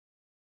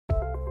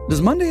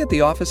Does Monday at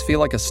the office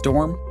feel like a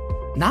storm?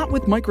 Not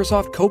with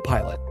Microsoft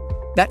Copilot.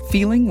 That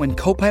feeling when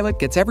Copilot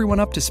gets everyone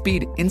up to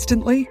speed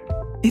instantly?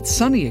 It's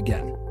sunny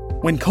again.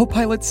 When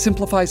Copilot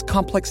simplifies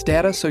complex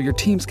data so your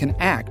teams can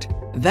act,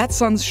 that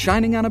sun's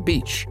shining on a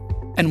beach.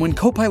 And when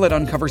Copilot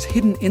uncovers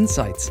hidden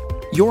insights,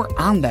 you're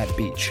on that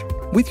beach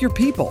with your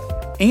people,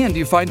 and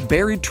you find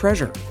buried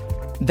treasure.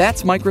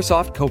 That's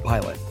Microsoft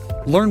Copilot.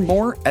 Learn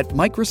more at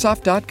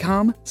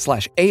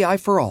Microsoft.com/AI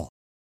for all.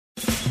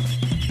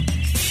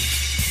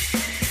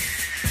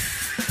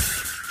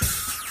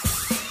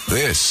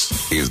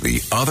 This is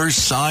The Other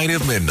Side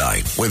of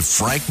Midnight with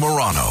Frank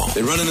Morano.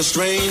 They're running a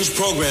strange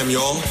program,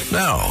 y'all.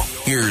 Now,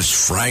 here's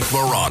Frank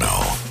Morano.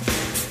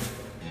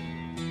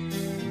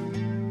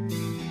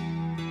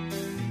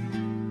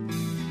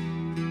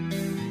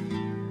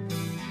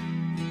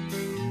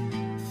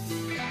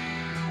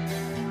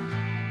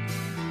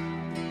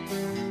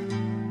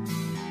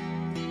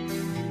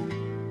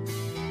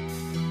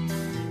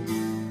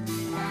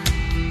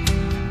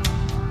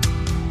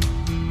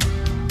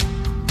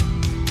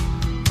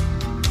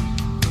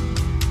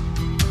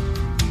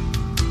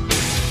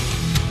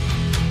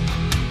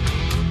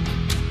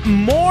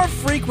 More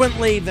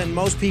frequently than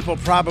most people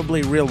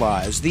probably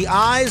realize, the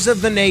eyes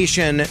of the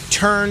nation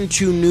turn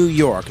to New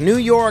York. New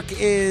York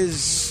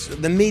is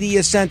the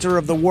media center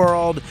of the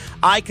world.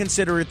 I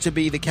consider it to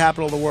be the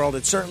capital of the world.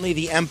 It's certainly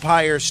the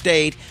Empire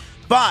State.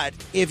 But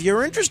if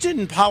you're interested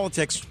in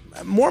politics,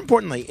 more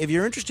importantly, if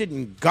you're interested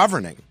in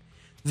governing,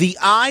 the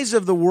eyes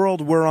of the world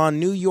were on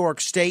New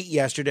York State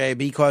yesterday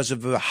because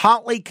of a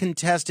hotly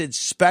contested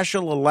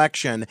special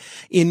election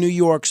in New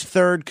York's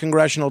 3rd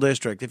Congressional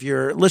District. If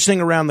you're listening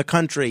around the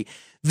country,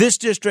 this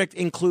district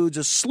includes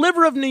a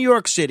sliver of New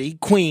York City,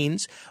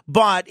 Queens,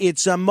 but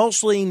it's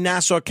mostly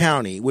Nassau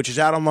County, which is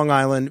out on Long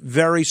Island,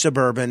 very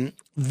suburban.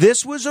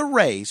 This was a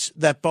race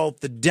that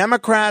both the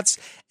Democrats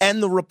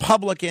and the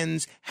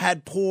Republicans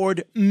had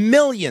poured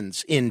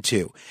millions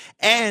into.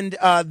 And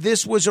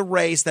this was a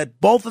race that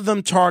both of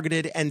them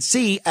targeted and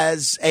see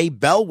as a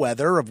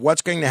bellwether of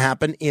what's going to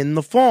happen in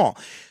the fall.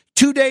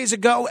 2 days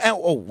ago,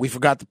 we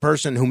forgot the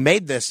person who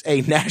made this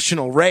a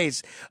national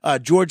race,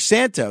 George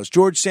Santos.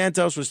 George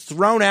Santos was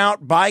thrown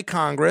out by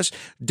Congress,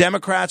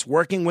 Democrats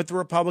working with the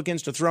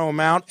Republicans to throw him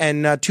out.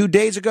 And 2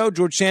 days ago,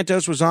 George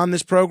Santos was on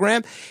this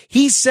program.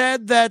 He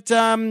said that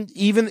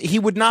even he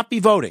would not be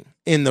voting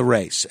in the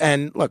race.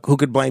 And look, who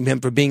could blame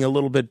him for being a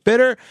little bit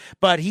bitter?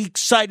 But he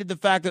cited the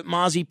fact that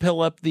Mazi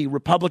Pilip, the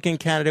Republican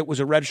candidate, was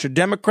a registered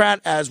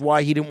Democrat as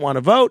why he didn't want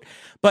to vote.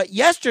 But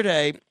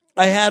yesterday,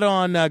 I had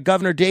on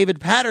Governor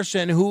David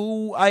Paterson,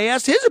 who I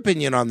asked his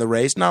opinion on the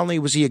race. Not only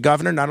was he a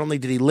governor, not only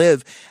did he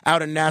live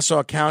out in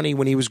Nassau County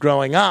when he was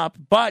growing up,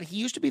 but he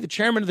used to be the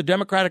chairman of the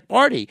Democratic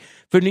Party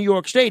for New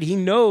York State. He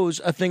knows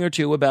a thing or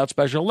two about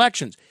special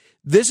elections.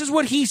 This is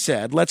what he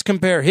said. Let's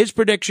compare his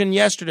prediction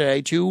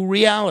yesterday to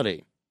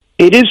reality.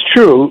 It is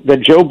true that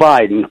Joe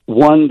Biden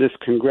won this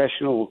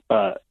congressional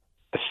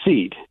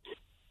seat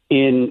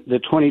in the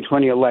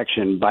 2020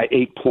 election by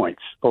 8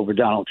 points over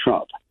Donald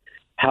Trump.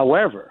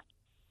 However,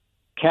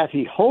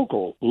 Kathy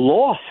Hochul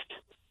lost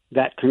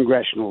that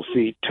congressional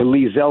seat to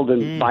Lee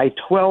Zeldin by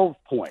 12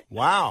 points.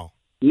 Wow.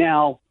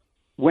 Now,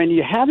 when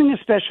you're having a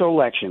special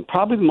election,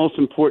 probably the most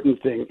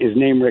important thing is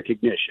name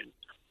recognition.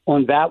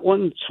 On that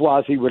one,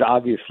 Suozzi would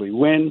obviously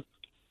win.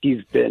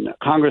 He's been a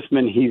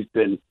congressman. He's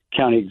been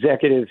county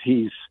executive.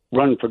 He's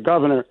run for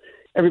governor.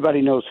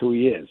 Everybody knows who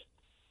he is.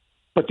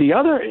 But the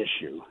other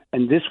issue,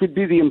 and this would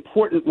be the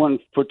important one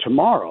for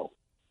tomorrow,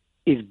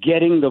 is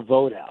getting the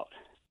vote out.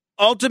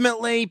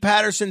 Ultimately,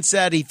 Patterson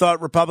said he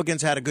thought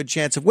Republicans had a good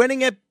chance of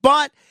winning it,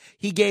 but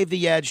he gave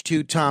the edge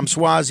to Tom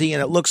Suozzi,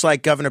 and it looks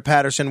like Governor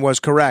Patterson was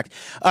correct.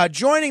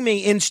 Joining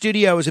me in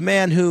studio is a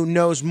man who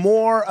knows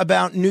more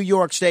about New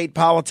York State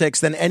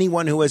politics than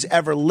anyone who has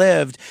ever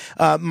lived.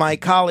 My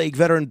colleague,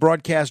 veteran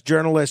broadcast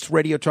journalist,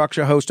 radio talk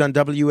show host on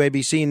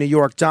WABC in New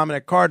York,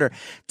 Dominic Carter.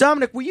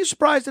 Dominic, were you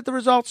surprised at the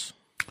results?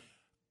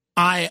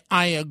 I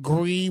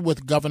agree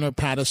with Governor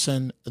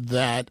Patterson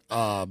that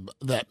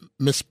that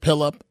Ms.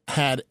 Pilip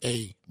had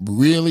a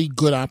really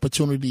good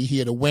opportunity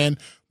here to win,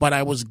 but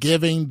I was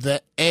giving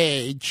the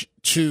edge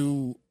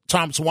to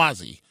Tom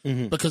Suozzi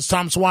because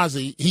Tom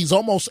Suozzi, he's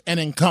almost an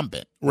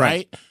incumbent,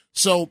 right?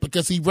 So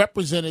because he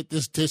represented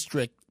this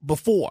district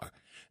before,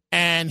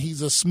 and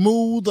he's a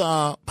smooth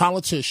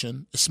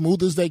politician, as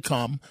smooth as they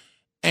come.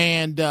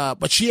 And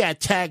but she had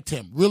tagged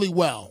him really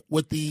well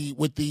with the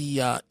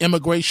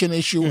immigration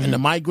issue and the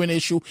migrant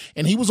issue,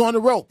 and he was on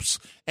the ropes,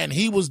 and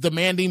he was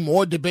demanding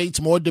more debates,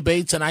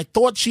 and I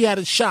thought she had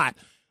a shot,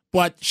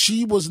 but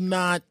she was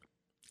not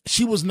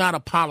a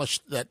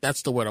polished.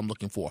 That's the word I'm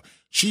looking for.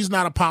 She's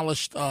not a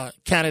polished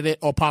candidate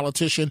or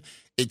politician.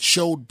 It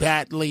showed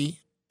badly.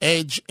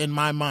 Edge, in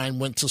my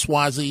mind, went to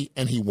Suozzi,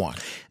 and he won.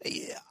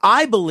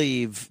 I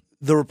believe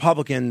the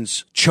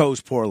Republicans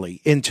chose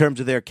poorly in terms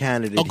of their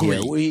candidate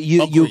Agreed.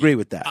 here. You agree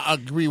with that? I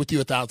agree with you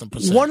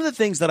 1,000%. One of the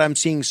things that I'm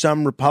seeing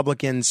some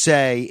Republicans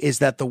say is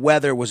that the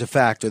weather was a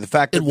factor. The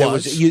fact that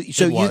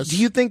do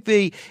you think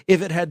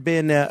if it had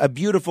been a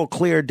beautiful,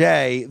 clear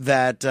day,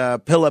 that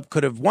Pilip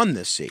could have won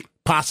this seat?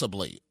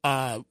 Possibly.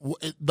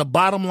 The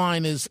bottom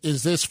line is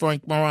this,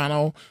 Frank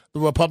Morano. The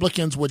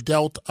Republicans were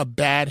dealt a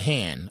bad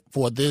hand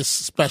for this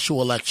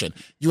special election.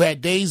 You had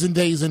days and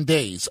days and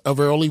days of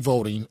early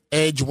voting.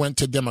 Edge went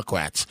to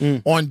Democrats.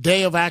 On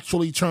day of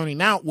actually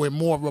turning out, where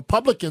more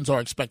Republicans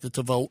are expected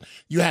to vote,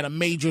 you had a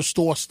major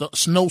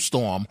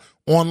snowstorm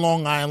on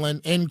Long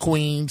Island, in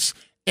Queens,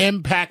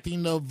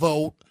 impacting the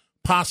vote,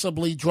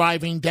 possibly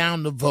driving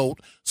down the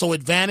vote. So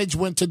advantage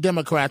went to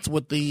Democrats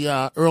with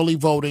the early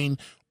voting.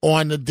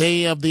 On the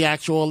day of the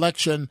actual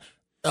election,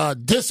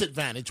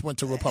 disadvantage went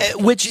to Republicans.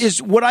 Which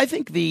is what I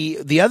think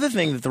the other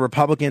thing that the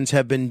Republicans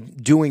have been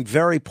doing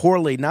very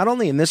poorly, not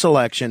only in this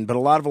election, but a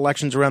lot of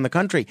elections around the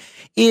country,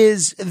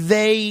 is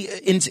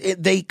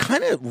they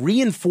kind of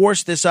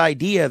reinforce this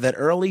idea that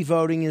early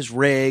voting is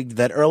rigged,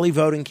 that early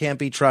voting can't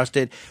be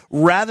trusted,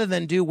 rather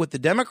than do what the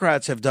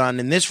Democrats have done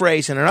in this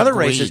race and in other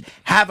races,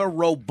 have a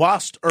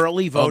robust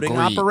early voting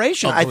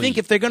operation. I think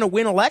if they're going to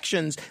win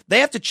elections, they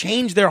have to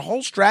change their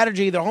whole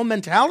strategy, their whole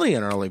mentality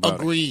in early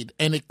voting. Agreed.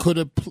 And it could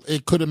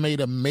have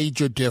made a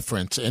major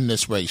difference in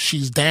this race.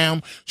 She's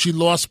down. She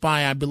lost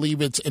by, I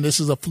believe and this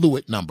is a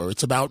fluid number,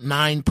 it's about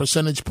 9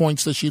 percentage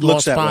points that she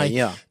lost by.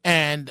 Yeah.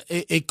 And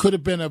it could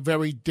have been a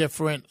very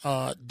different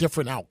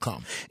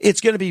outcome. It's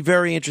going to be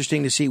very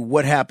interesting to see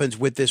what happens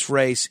with this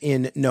race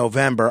in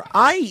November.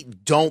 I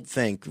don't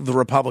think the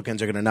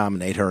Republicans are going to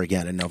nominate her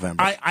again in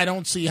November. I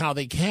don't see how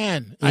they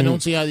can. I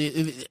don't see how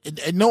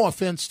no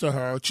offense to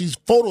her. She's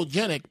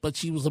photogenic, but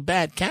she was a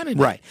bad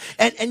candidate. Right.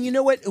 And you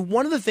know what?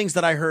 One of the things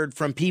that I heard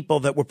from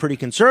people that were pretty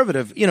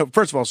conservative,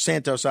 first of all,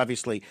 Santos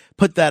obviously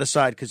put that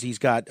aside because he's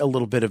got a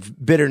little bit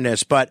of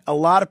bitterness, but a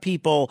lot of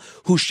people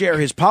who share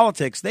his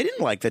politics, they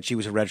didn't like that she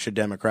was a registered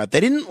Democrat. They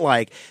didn't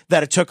like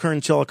that it took her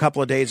until a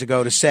couple of days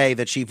ago to say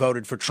that she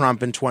voted for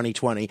Trump in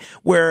 2020,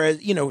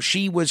 whereas,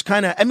 she was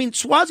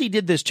Suozzi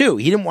did this too.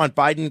 He didn't want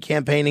Biden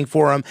campaigning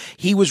for him.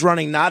 He was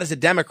running not as a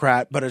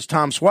Democrat, but as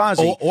Tom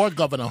Suozzi. Or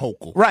Governor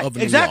Hochul. Right, of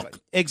New exactly.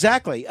 York.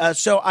 Exactly.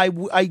 So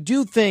I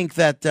do think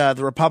that the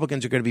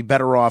Republicans are going to be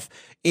better off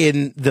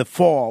in the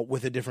fall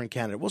with a different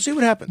candidate. We'll see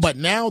what happens. But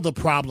now the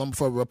problem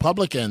for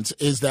Republicans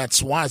is that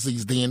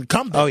Suozzi's the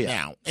incumbent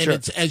now. And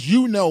it's, as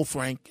you know,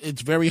 Frank,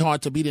 it's very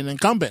hard to beat an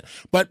incumbent.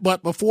 But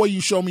before you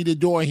show me the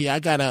door here, I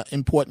got an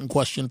important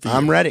question for you.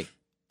 I'm ready.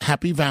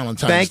 Happy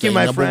Valentine's Thank Day, you,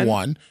 my number friend.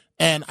 one.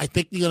 And I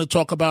think you're going to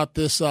talk about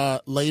this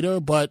later.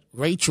 But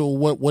Rachel,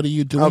 what are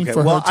you doing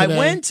for her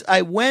today?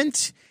 I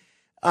went.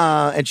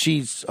 And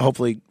she's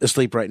hopefully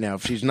asleep right now.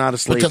 If she's not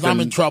asleep, because I'm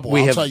in trouble.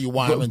 I'll tell you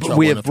why I'm in trouble.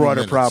 We have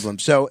broader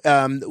problems. So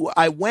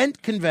I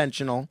went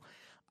conventional.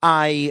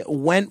 I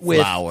went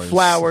with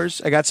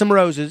flowers. I got some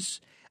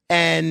roses,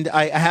 and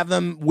I have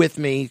them with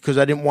me because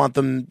I didn't want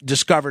them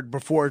discovered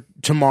before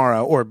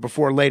tomorrow or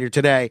before later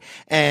today.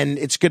 And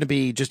it's going to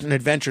be just an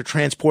adventure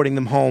transporting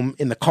them home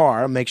in the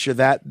car. Make sure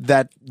that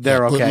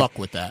they're okay. Good luck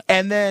with that.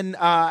 And then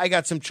I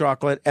got some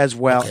chocolate as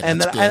well. Okay, and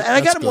then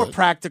I got a more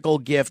practical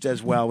gift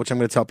as well, which I'm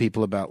going to tell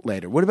people about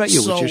later. What about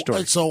you? What's your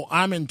story? So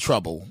I'm in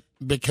trouble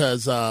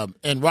because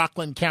in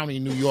Rockland County,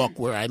 New York,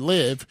 where I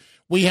live,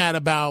 we had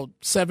about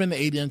 7 to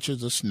 8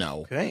 inches of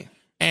snow. Okay.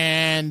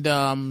 And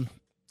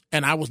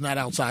I was not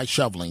outside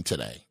shoveling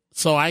today.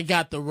 So I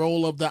got the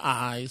roll of the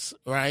eyes,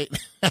 right?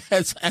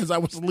 as I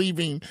was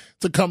leaving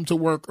to come to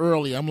work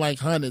early. I'm like,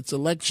 hon, it's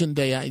election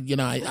day.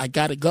 I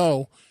got to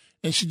go.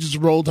 And she just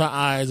rolled her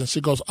eyes and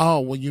she goes,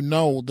 oh,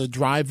 well, the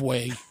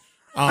driveway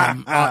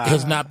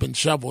has not been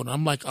shoveled.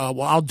 I'm like,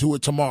 well, I'll do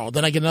it tomorrow.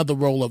 Then I get another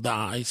roll of the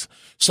eyes.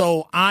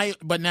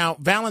 But now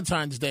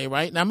Valentine's Day,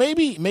 right? Now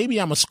maybe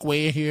I'm a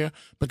square here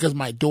because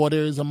my daughter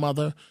is a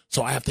mother.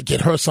 So I have to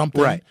get her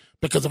something. Right.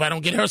 Because if I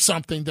don't get her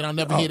something, then I'll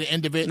never hear the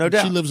end of it. No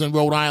doubt. She lives in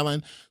Rhode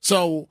Island.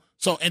 So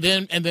and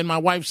then my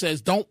wife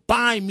says, don't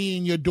buy me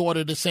and your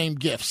daughter the same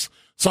gifts.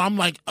 So I'm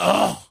like,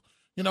 oh,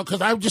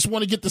 because I just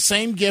want to get the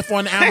same gift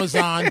on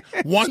Amazon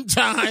one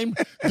time,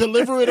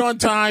 deliver it on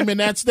time, and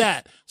that's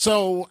that.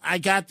 So I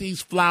got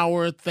these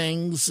flower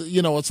things.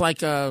 It's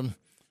like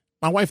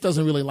my wife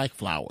doesn't really like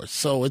flowers.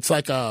 So it's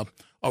like a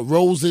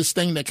roses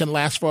thing that can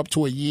last for up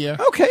to a year.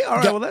 Okay, all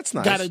right. Well, that's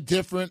nice. Got a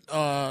different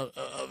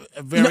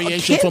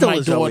variation for my daughter. Candle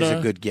is always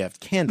a good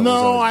gift.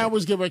 I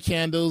always give her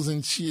candles,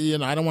 and she,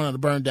 I don't want her to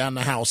burn down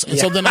the house. And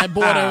so then I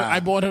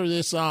bought her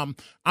this. I'm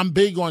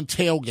big on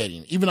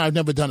tailgating, even though I've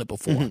never done it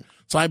before. Mm-hmm.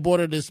 So I bought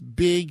her this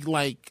big,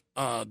 like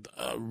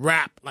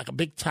wrap, like a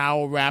big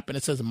towel wrap, and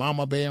it says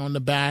Mama Bear on the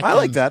back. I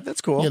like that.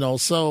 That's cool. You know,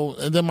 so,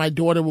 and then my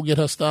daughter will get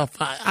her stuff.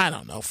 I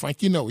don't know,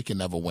 Frank. You know we can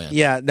never win.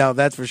 Yeah, no,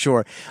 that's for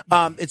sure.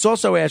 It's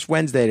also Ash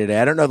Wednesday today.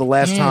 I don't know the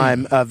last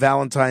time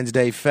Valentine's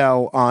Day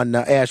fell on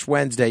Ash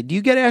Wednesday. Do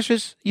you get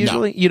ashes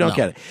usually? No, you don't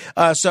get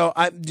it. So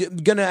I'm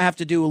going to have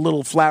to do a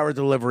little flower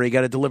delivery.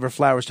 Got to deliver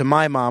flowers to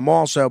my mom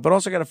also, but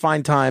also got to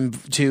find time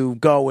to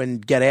go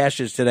and get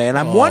ashes today. And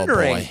I'm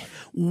wondering... Boy.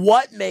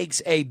 What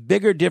makes a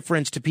bigger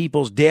difference to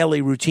people's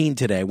daily routine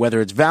today,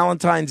 whether it's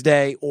Valentine's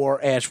Day or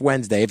Ash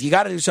Wednesday? If you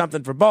got to do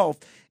something for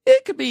both,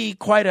 it could be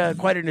quite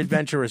an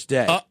adventurous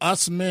day.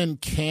 Us men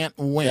can't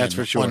win. That's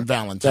for sure. On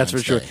Valentine's That's for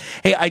Day. sure.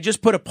 Hey, I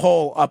just put a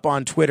poll up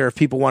on Twitter if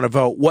people want to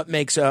vote. What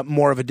makes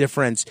more of a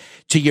difference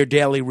to your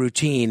daily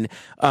routine,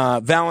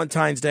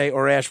 Valentine's Day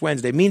or Ash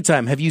Wednesday?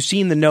 Meantime, have you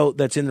seen the note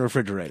that's in the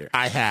refrigerator?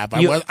 I have.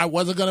 I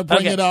wasn't going to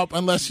bring it up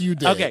unless you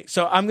did. Okay,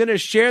 so I'm going to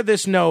share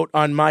this note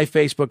on my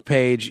Facebook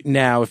page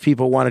now if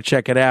people want to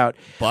check it out.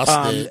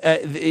 Busted.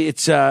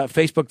 It's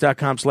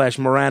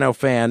facebook.com/Morano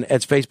fan.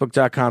 It's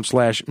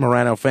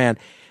facebook.com/Morano fan.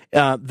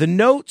 The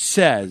note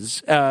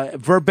says,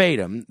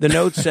 verbatim, the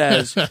note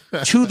says,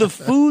 to the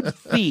food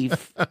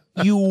thief,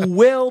 you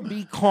will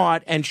be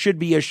caught and should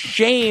be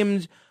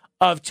ashamed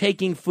of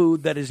taking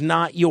food that is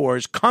not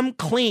yours. Come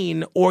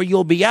clean or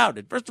you'll be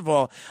outed. First of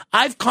all,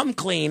 I've come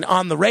clean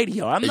on the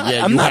radio. I'm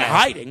not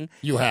hiding.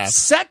 You have.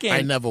 Second,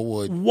 I never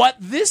would. What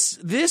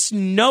this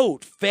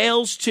note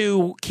fails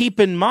to keep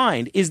in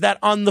mind is that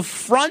on the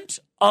front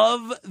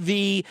of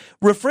the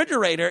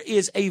refrigerator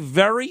is a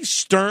very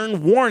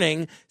stern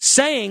warning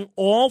saying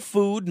all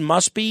food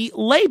must be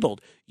labeled.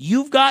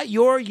 You've got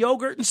your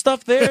yogurt and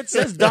stuff there. It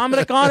says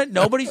Dominic on it.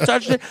 Nobody's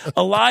touched it.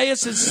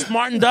 Elias is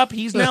smartened up.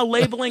 He's now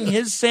labeling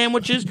his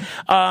sandwiches. We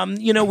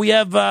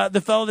have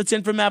the fellow that's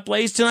in for Matt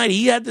Blaze tonight.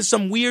 He had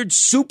some weird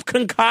soup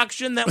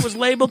concoction that was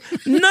labeled.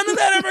 None of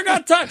that ever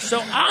got touched.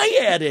 So I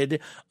added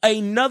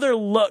another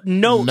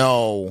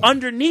note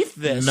underneath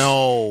this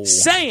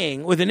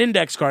saying, with an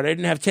index card, I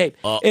didn't have tape,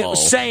 it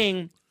was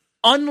saying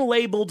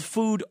unlabeled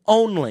food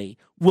only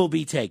will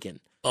be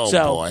taken.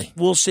 Boy.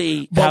 We'll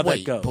see how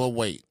that goes. But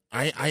wait.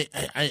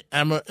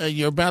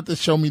 You're about to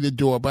show me the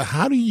door, but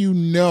how do you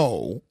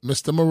know,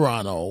 Mr.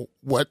 Morano,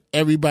 what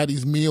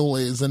everybody's meal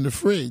is in the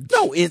fridge?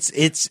 No, it's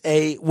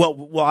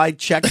I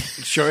check,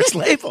 sure it's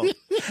labeled.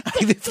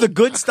 If the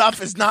good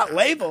stuff is not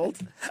labeled,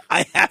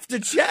 I have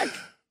to check.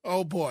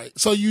 Oh, boy.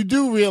 So you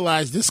do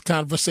realize this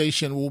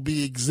conversation will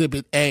be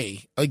Exhibit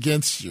A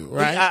against you,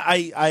 right?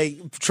 I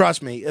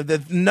trust me.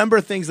 The number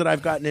of things that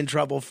I've gotten in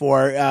trouble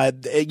for, I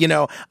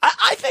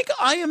think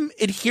I am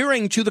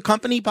adhering to the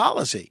company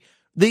policy.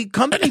 The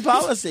company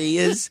policy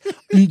is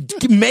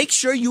make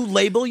sure you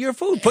label your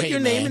food. Put your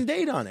name and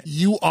date on it.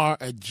 You are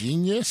a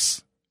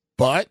genius,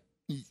 but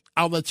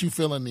I'll let you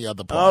fill in the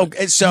other part.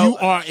 Okay, so you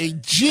are a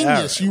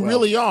genius. Right, you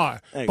really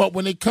are. But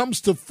when it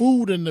comes to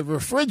food in the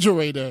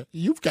refrigerator,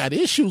 you've got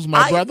issues,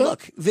 my brother.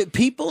 Look, the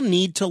people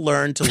need to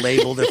learn to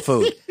label their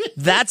food.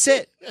 That's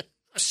it.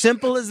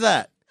 Simple as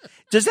that.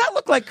 Does that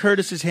look like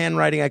Curtis's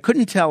handwriting? I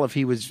couldn't tell if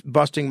he was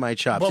busting my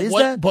chops.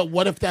 But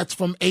what if that's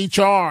from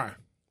HR?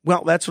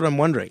 Well, that's what I'm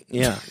wondering.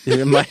 Yeah. Do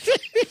you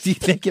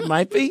think it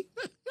might be?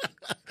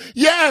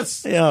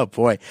 Yes. Oh,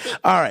 boy.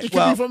 All right. It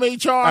could be from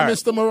HR, right.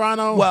 Mr.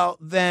 Morano. Well,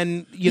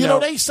 then, you know,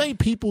 they say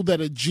people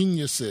that are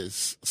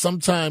geniuses,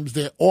 sometimes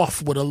they're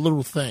off with a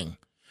little thing.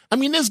 I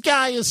mean, this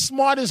guy is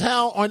smart as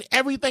hell on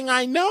everything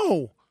I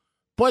know.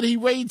 But he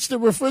raids the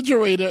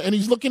refrigerator, and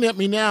he's looking at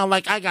me now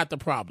like I got the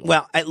problem.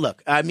 Well, I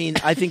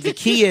think the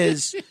key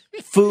is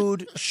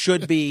food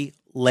should be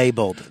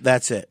labeled.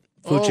 That's it.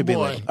 Food should be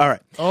labeled. All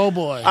right. Oh,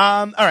 boy.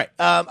 All right.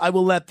 I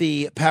will let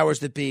the powers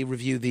that be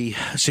review the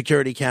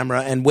security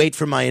camera and wait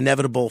for my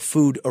inevitable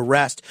food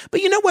arrest.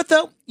 But you know what,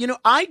 though?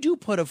 I do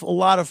put a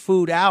lot of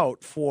food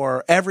out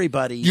for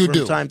everybody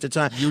from time to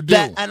time. You do.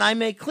 And I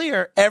make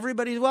clear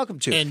everybody's welcome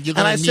to. And you're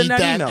going to need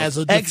that as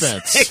a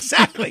defense.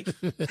 Exactly.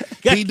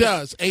 He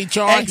does.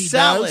 HR, egg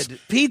salad, does.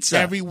 Pizza.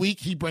 Every week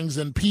he brings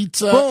in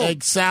pizza, Boom.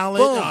 egg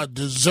salad,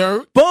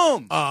 dessert.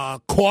 Boom.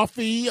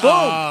 Coffee, Boom.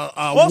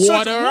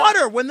 water.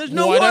 Water when there's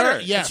no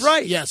water. Yes. That's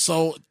right. Yes.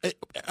 So,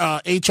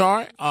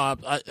 HR,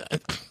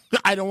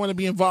 I don't want to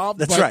be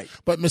involved. That's right.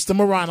 But Mr.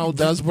 Morano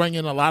does bring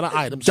in a lot of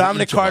items.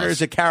 Dominic Carter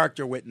is a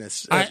character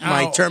witness at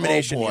my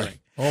termination hearing.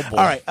 Oh, boy.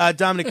 All right.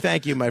 Dominic,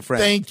 thank you, my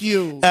friend. Thank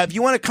you. If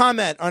you want to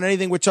comment on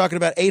anything we're talking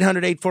about,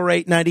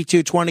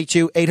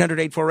 800-848-9222,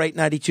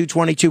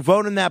 800-848-9222.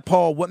 Vote in that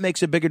poll. What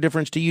makes a bigger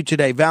difference to you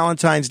today,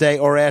 Valentine's Day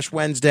or Ash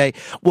Wednesday?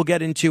 We'll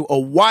get into a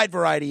wide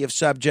variety of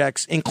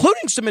subjects,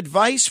 including some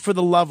advice for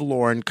the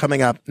lovelorn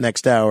coming up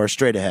next hour.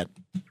 Straight ahead.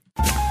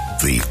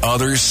 The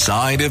Other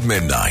Side of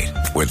Midnight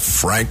with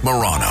Frank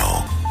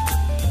Morano.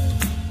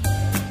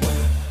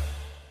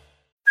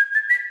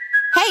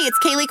 Hey, it's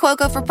Kaylee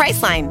Cuoco for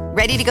Priceline.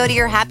 Ready to go to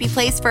your happy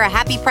place for a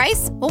happy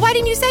price? Well, why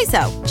didn't you say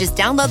so? Just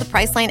download the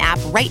Priceline app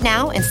right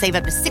now and save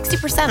up to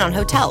 60% on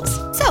hotels.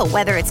 So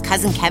whether it's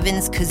Cousin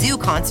Kevin's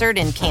Kazoo Concert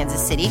in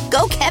Kansas City,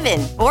 go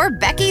Kevin, or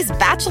Becky's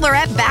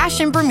Bachelorette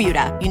Bash in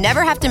Bermuda, you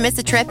never have to miss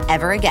a trip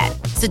ever again.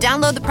 So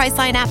download the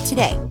Priceline app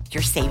today.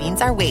 Your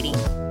savings are waiting.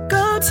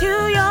 Go to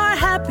your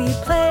happy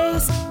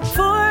place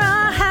for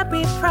a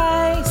happy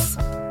price.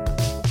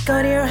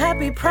 Go to your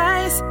happy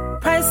price,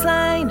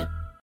 Priceline.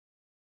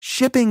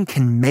 Shipping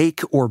can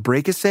make or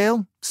break a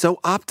sale, so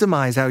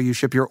optimize how you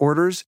ship your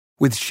orders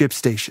with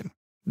ShipStation.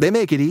 They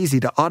make it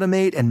easy to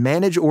automate and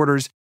manage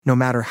orders no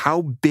matter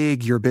how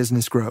big your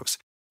business grows.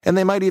 And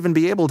they might even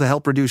be able to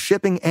help reduce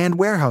shipping and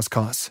warehouse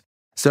costs.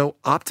 So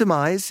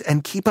optimize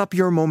and keep up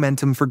your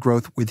momentum for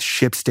growth with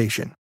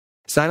ShipStation.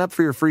 Sign up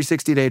for your free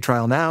 60-day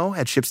trial now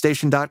at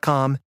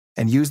ShipStation.com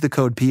and use the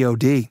code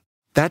POD.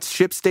 That's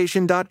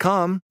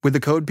ShipStation.com with the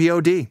code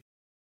POD.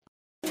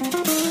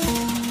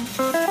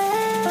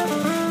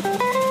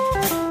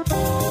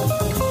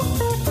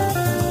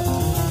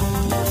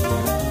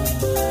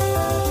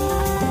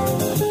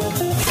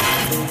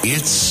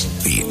 It's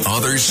The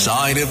Other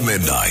Side of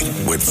Midnight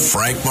with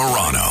Frank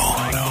Morano.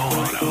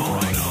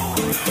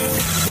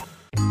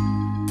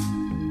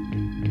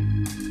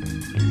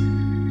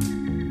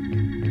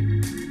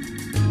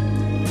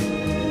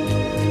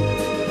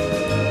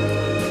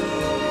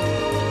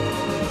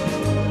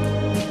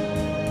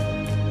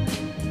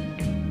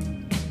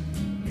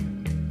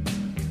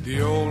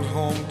 The old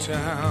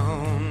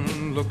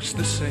hometown looks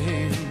the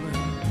same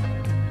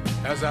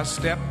as I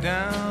step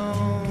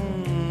down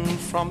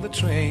from the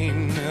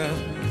train,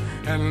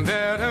 and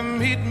there to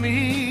meet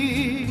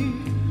me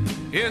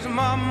is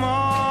my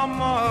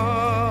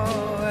mama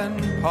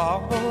and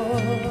papa.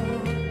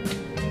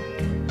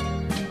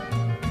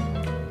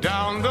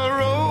 Down the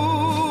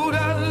road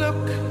I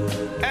look,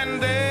 and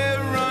there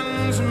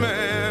runs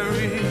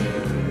Mary,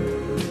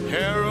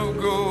 hair of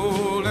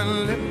gold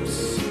and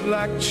lips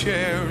like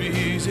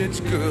cherries. It's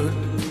good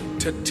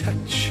to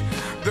touch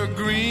the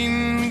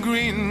green,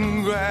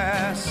 green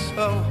grass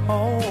of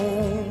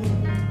home.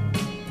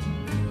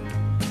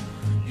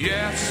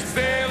 Yes,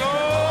 they'll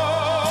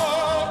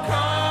all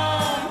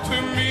come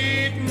to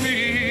meet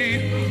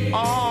me,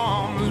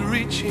 arms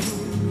reaching,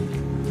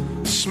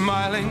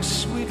 smiling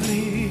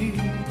sweetly.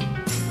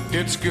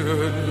 It's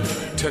good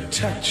to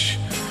touch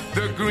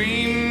the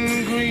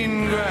green,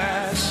 green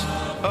grass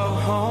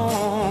of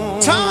home.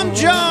 Tom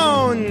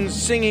Jones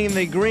singing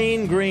the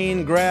green,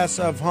 green grass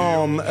of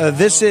home.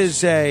 This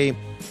is a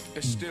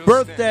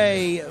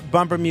birthday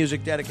bumper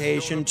music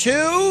dedication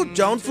to,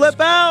 don't flip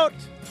out,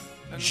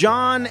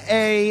 John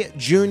A.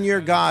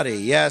 Jr.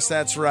 Gotti. Yes,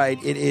 that's right.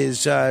 It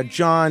is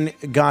John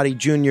Gotti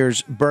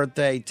Jr.'s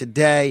birthday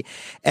today.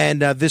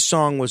 And this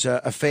song was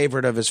a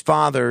favorite of his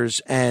father's.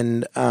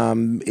 And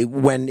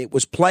when it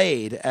was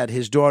played at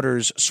his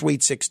daughter's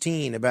Sweet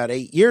 16 about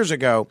 8 years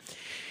ago,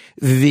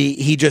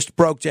 he just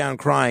broke down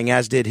crying,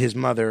 as did his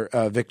mother,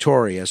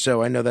 Victoria.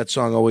 So I know that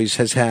song always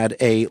has had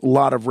a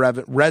lot of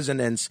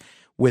resonance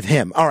with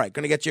him. All right,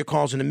 going to get to your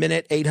calls in a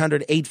minute.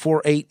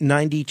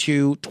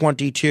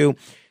 800-848-9222.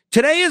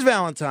 Today is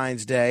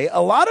Valentine's Day.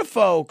 A lot of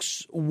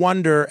folks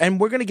wonder, and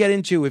we're going to get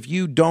into, if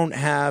you don't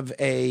have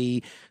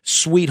a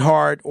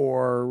sweetheart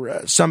or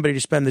somebody to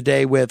spend the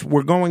day with,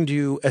 we're going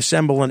to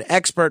assemble an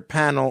expert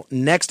panel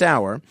next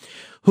hour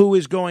who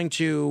is going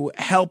to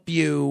help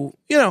you,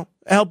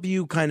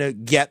 kind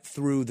of get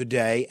through the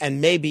day and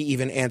maybe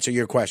even answer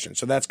your questions.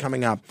 So that's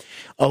coming up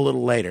a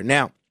little later.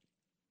 Now,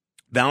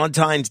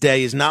 Valentine's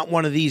Day is not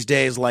one of these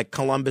days like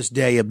Columbus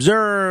Day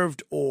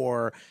observed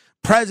or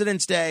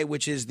President's Day,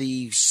 which is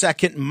the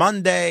second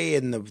Monday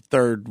in the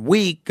third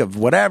week of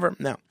whatever.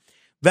 No.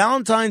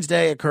 Valentine's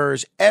Day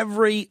occurs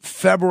every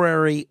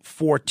February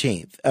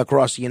 14th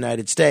across the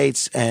United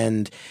States,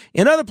 and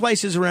in other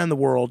places around the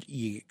world,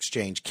 you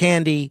exchange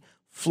candy,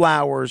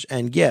 flowers,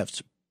 and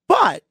gifts.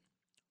 But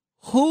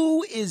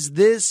who is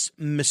this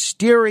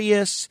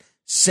mysterious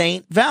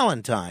Saint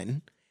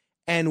Valentine,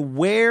 and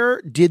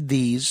where did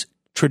these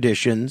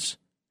traditions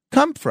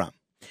come from?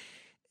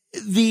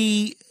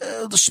 The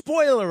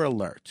spoiler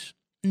alert,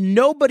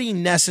 nobody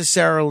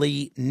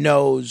necessarily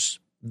knows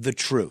the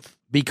truth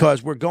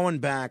because we're going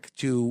back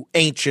to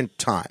ancient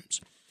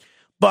times.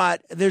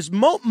 But there's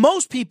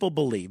most people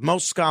believe,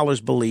 most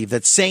scholars believe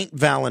that Saint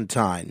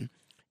Valentine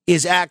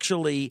is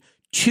actually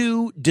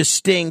two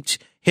distinct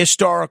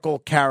historical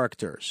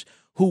characters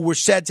who were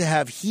said to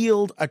have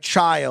healed a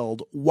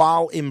child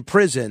while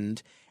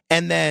imprisoned,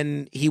 and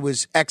then he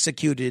was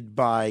executed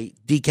by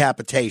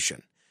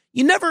decapitation.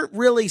 You never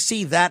really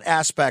see that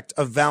aspect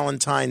of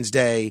Valentine's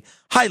Day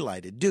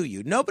highlighted, do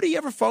you? Nobody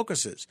ever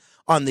focuses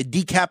on the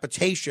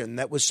decapitation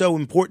that was so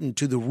important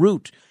to the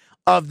root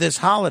of this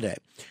holiday.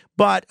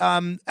 But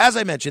as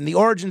I mentioned, the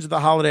origins of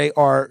the holiday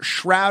are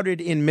shrouded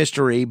in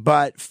mystery,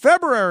 but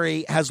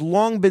February has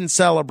long been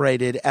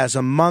celebrated as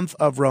a month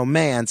of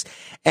romance,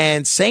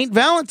 and St.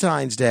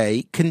 Valentine's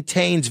Day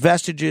contains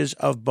vestiges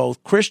of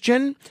both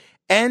Christian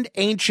and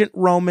ancient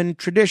Roman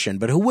tradition.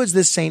 But who was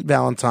this Saint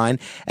Valentine,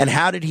 and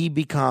how did he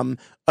become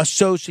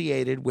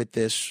associated with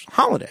this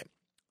holiday?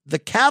 The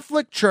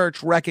Catholic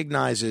Church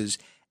recognizes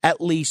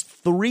at least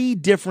 3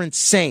 different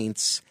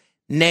saints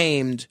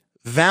named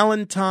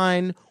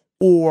Valentine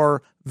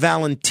or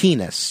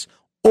Valentinus,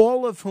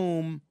 all of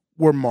whom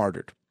were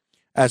martyred.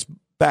 As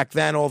back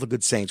then, all the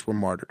good saints were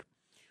martyred.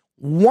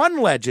 One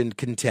legend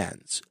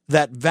contends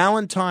that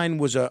Valentine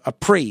was a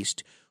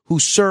priest who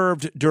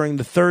served during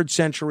the 3rd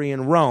century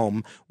in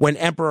Rome when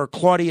Emperor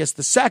Claudius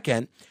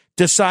II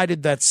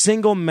decided that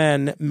single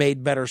men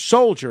made better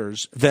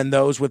soldiers than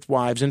those with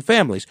wives and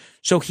families.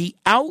 So he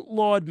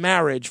outlawed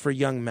marriage for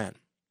young men.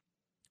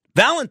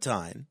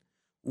 Valentine,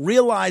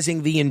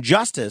 realizing the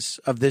injustice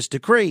of this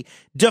decree,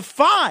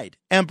 defied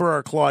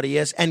Emperor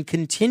Claudius and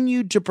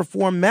continued to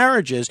perform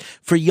marriages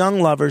for young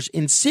lovers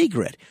in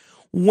secret.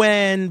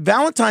 When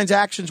Valentine's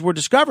actions were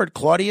discovered,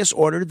 Claudius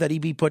ordered that he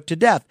be put to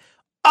death.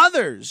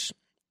 Others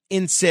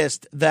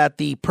insist that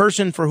the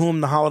person for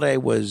whom the holiday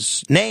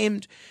was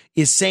named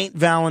is Saint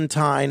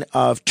Valentine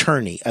of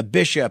Terni, a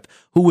bishop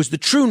who was the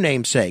true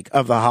namesake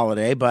of the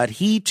holiday, but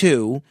he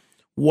too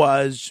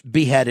was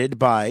beheaded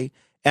by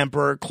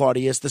Emperor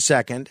Claudius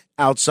II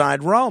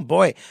outside Rome.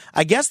 Boy,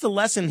 I guess the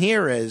lesson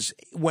here is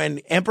when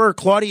Emperor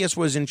Claudius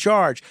was in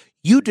charge,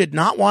 you did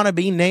not want to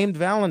be named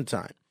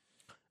Valentine.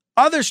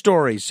 Other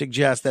stories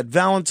suggest that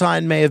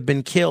Valentine may have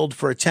been killed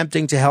for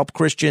attempting to help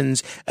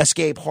Christians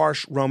escape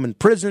harsh Roman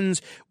prisons,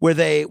 where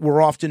they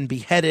were often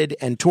beheaded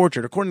and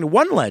tortured. According to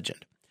one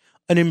legend,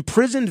 an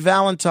imprisoned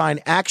Valentine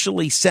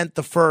actually sent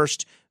the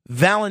first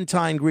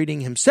Valentine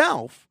greeting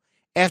himself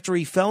after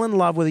he fell in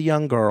love with a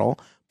young girl,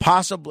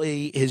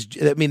 possibly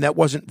that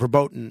wasn't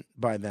verboten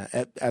by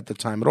that at the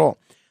time at all,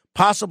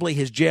 possibly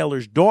his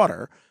jailer's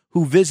daughter,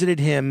 who visited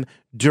him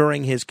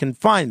during his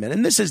confinement.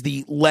 And this is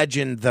the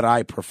legend that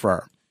I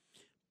prefer.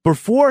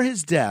 Before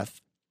his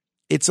death,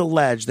 it's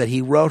alleged that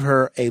he wrote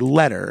her a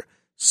letter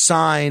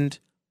signed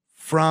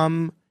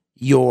 "From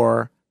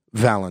Your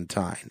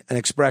Valentine," an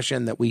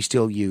expression that we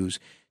still use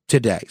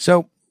today.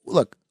 So,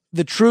 look,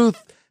 the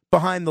truth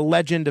behind the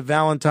legend of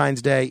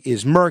Valentine's Day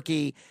is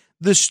murky.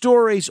 The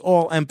stories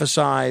all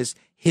emphasize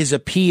his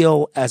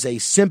appeal as a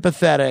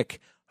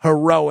sympathetic,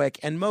 heroic,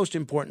 and most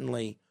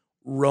importantly,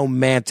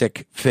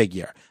 romantic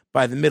figure.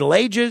 By the Middle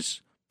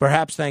Ages,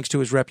 perhaps thanks to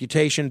his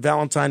reputation,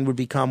 Valentine would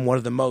become one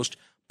of the most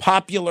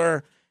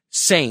popular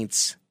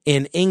saints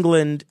in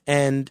England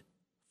and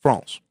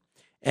France.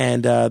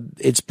 And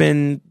it's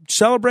been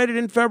celebrated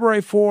in February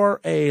for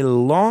a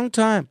long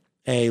time,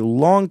 By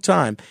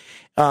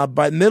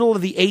the middle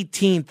of the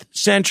 18th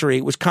century,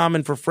 it was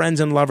common for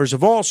friends and lovers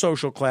of all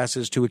social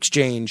classes to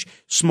exchange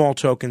small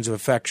tokens of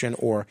affection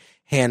or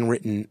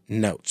handwritten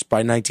notes.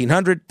 By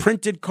 1900,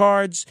 printed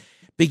cards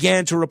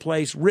began to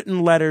replace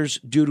written letters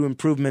due to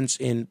improvements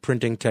in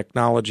printing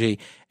technology.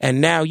 And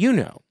now you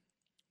know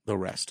the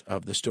rest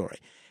of the story.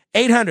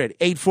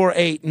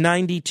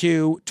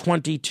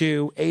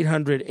 800-848-9222,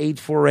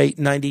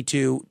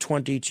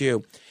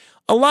 800-848-9222.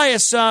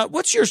 Elias,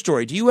 what's your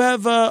story? Do you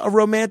have a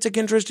romantic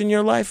interest in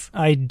your life?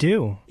 I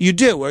do. You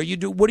do?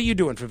 What are you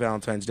doing for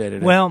Valentine's Day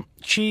today? Well,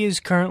 she is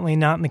currently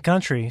not in the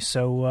country,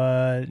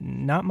 so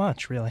not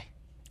much, really.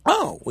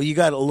 Oh, well, you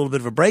got a little bit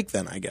of a break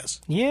then, I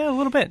guess. Yeah, a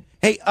little bit.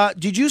 Hey,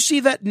 did you see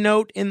that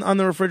note on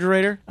the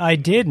refrigerator? I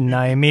did, and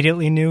I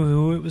immediately knew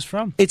who it was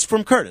from. It's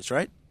from Curtis,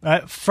 right?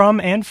 From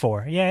and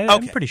for. Yeah, okay.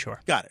 I'm pretty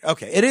sure. Got it.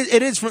 Okay.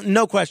 It is from,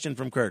 no question,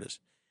 from Curtis.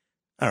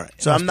 All right.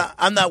 So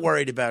I'm not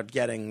worried about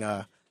getting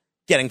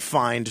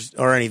fined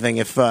or anything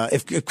if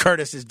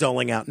Curtis is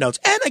doling out notes.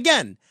 And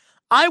again,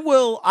 I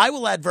will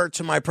advert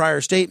to my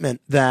prior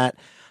statement that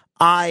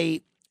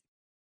I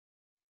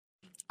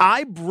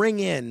bring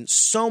in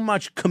so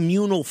much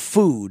communal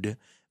food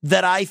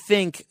that I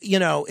think,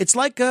 it's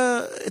like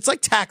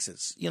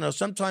taxes.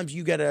 Sometimes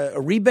you get a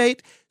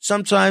rebate,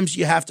 sometimes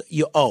you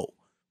owe,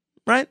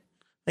 right? I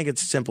think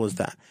it's as simple as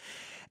that.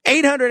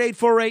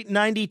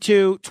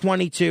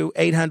 800-848-9222,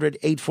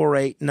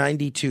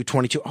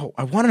 800-848-9222. Oh,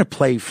 I wanted to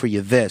play for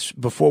you this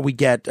before we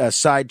get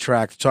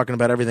sidetracked talking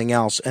about everything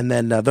else. And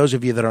then those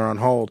of you that are on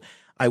hold,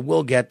 I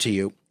will get to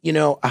you.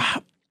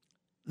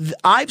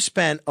 I've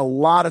spent a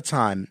lot of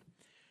time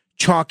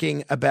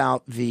talking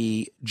about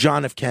the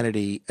John F.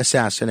 Kennedy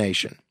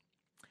assassination.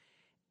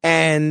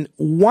 And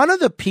one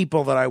of the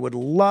people that I would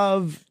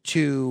love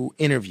to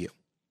interview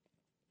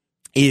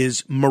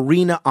is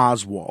Marina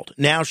Oswald.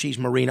 Now she's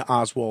Marina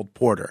Oswald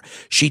Porter.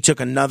 She took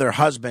another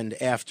husband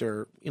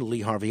after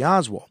Lee Harvey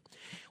Oswald.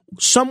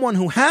 Someone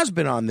who has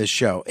been on this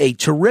show, a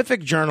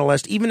terrific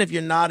journalist, even if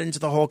you're not into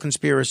the whole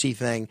conspiracy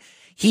thing.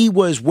 He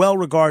was well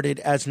regarded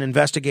as an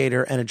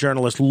investigator and a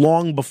journalist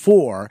long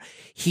before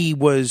he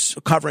was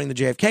covering the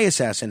JFK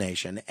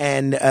assassination.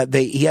 And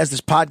he has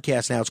this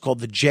podcast now. It's called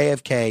the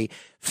JFK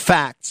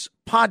Facts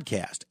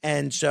Podcast.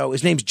 And so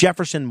his name's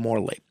Jefferson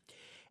Morley.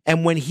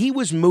 And when he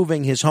was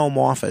moving his home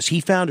office,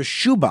 he found a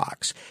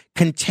shoebox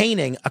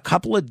containing a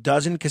couple of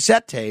dozen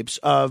cassette tapes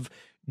of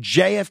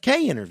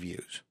JFK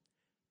interviews.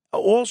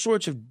 all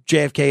sorts of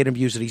JFK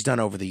interviews that he's done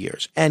over the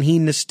years. And he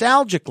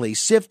nostalgically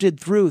sifted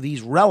through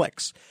these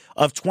relics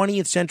of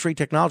 20th century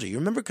technology. You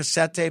remember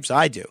cassette tapes?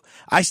 I do.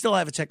 I still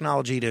have a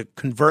technology to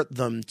convert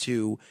them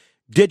to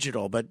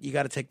digital, but you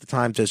got to take the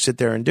time to sit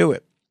there and do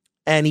it.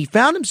 And he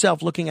found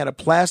himself looking at a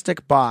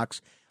plastic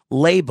box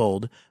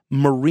labeled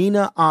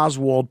Marina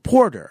Oswald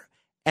Porter.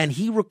 And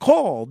he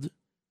recalled,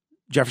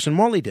 Jefferson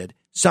Morley did,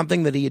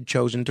 something that he had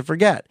chosen to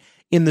forget.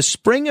 In the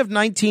spring of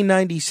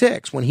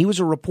 1996, when he was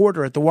a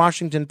reporter at the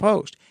Washington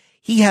Post,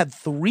 he had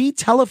 3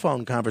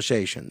 telephone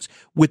conversations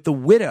with the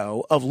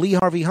widow of Lee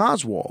Harvey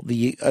Oswald,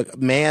 the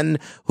man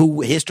who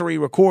history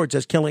records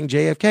as killing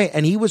JFK.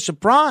 And he was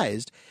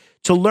surprised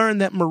to learn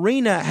that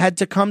Marina had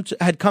come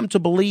to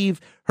believe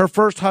her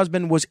first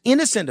husband was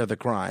innocent of the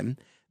crime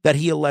that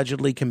he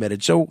allegedly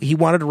committed. So he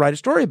wanted to write a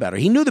story about her.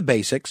 He knew the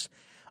basics.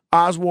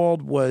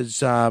 Oswald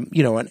was,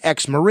 an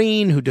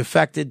ex-Marine who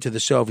defected to the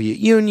Soviet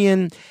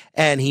Union,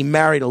 and he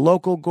married a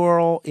local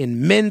girl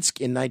in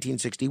Minsk in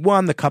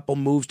 1961. The couple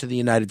moves to the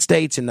United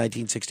States in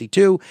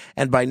 1962,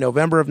 and by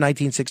November of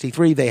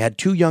 1963, they had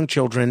 2 young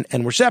children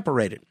and were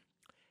separated.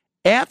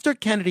 After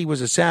Kennedy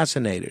was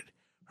assassinated,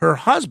 her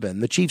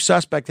husband, the chief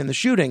suspect in the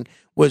shooting,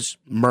 was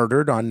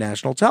murdered on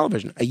national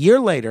television. A year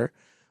later,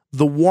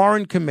 the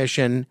Warren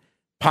Commission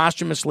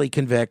posthumously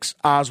convicts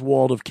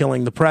Oswald of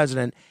killing the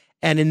president.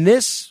 And in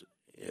this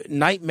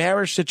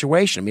nightmarish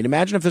situation, I mean,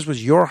 imagine if this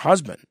was your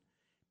husband.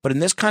 But in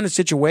this kind of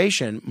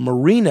situation,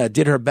 Marina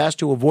did her best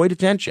to avoid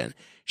attention.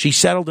 She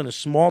settled in a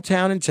small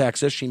town in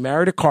Texas. She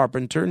married a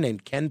carpenter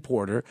named Ken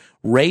Porter,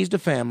 raised a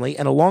family,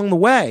 and along the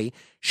way,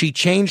 she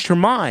changed her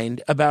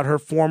mind about her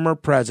former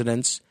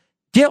president's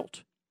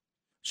guilt.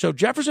 So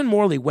Jefferson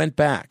Morley went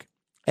back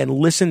and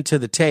listened to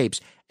the tapes,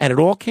 and it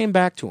all came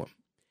back to him.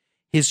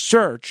 His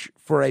search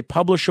for a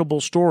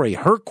publishable story,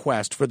 her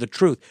quest for the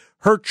truth,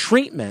 her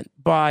treatment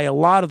by a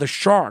lot of the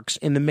sharks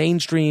in the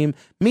mainstream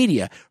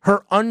media,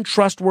 her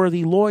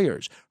untrustworthy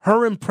lawyers,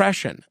 her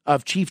impression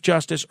of Chief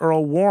Justice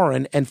Earl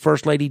Warren and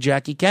First Lady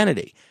Jackie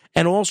Kennedy,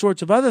 and all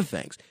sorts of other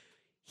things.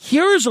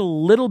 Here's a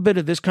little bit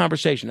of this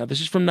conversation. Now,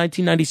 this is from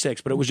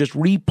 1996, but it was just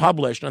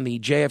republished on the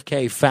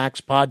JFK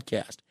Facts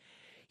podcast.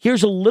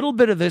 Here's a little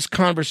bit of this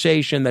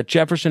conversation that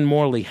Jefferson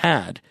Morley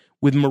had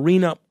with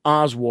Marina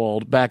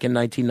Oswald back in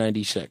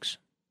 1996.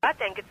 I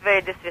think it's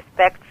very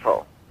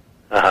disrespectful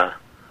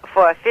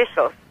for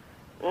officials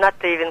not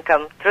to even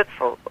come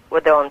truthful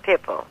with their own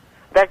people.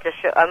 That just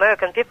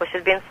American people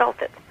should be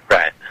insulted.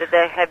 Right.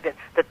 That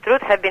the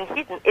truth had been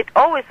hidden. It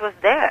always was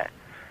there.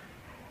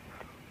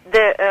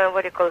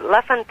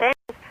 La Fontaine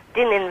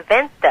didn't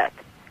invent that.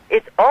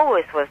 It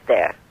always was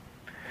there.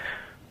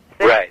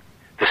 See? Right.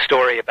 The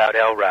story about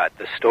Elrod,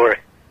 the story.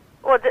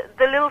 Well,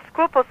 the little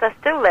scruples are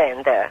still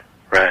laying there.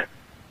 Right.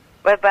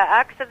 But by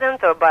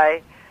accident or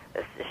by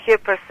sheer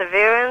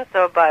perseverance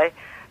or by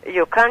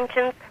your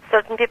conscience,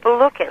 certain people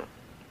looking.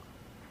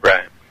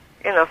 Right.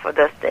 For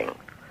those things.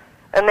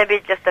 And maybe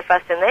it's just a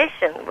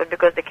fascination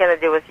because the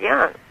Kennedy was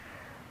young.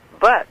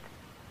 But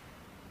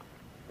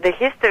the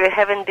history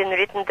haven't been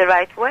written the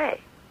right way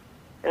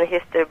in the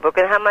history book,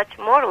 and how much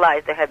more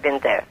lies there have been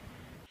there.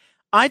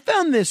 I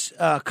found this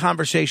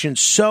conversation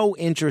so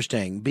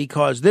interesting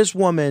because this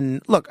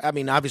woman, look, I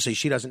mean, obviously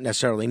she doesn't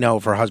necessarily know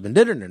if her husband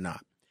did it or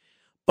not,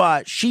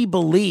 but she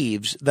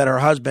believes that her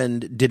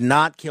husband did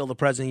not kill the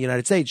president of the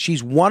United States.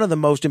 She's one of the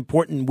most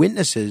important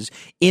witnesses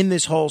in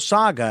this whole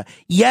saga,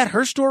 yet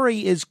her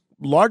story is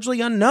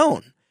largely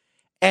unknown.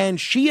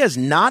 And she has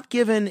not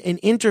given an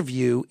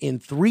interview in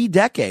 3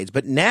 decades.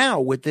 But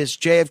now with this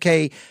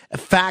JFK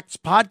Facts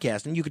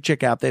podcast, and you can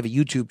check out, they have a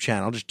YouTube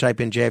channel, just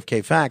type in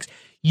JFK Facts,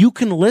 you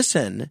can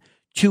listen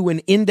to an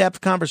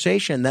in-depth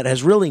conversation that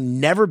has really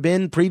never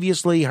been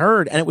previously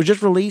heard. And it was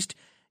just released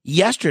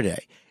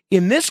yesterday.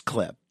 In this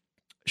clip,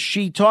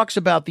 she talks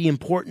about the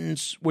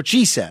importance, what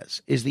she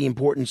says is the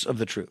importance of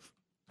the truth.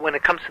 When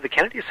it comes to the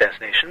Kennedy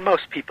assassination,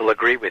 most people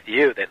agree with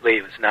you that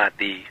Lee was not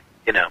the,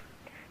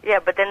 Yeah,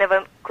 but they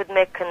never could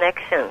make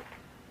connections.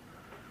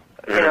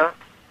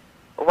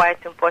 Why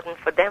it's important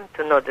for them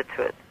to know the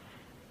truth.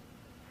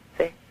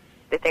 See?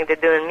 They think they're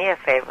doing me a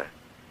favor.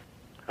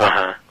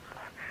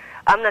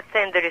 I'm not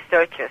saying the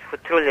researchers who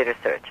truly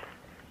research.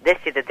 They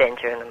see the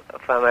danger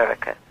for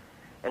America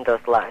and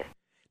those lies.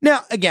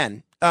 Now,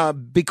 again,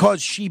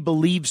 because she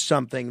believes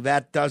something,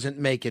 that doesn't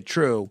make it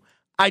true.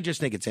 I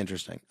just think it's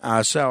interesting.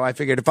 So I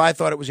figured if I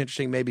thought it was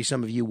interesting, maybe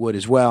some of you would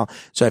as well.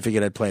 So I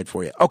figured I'd play it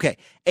for you. Okay,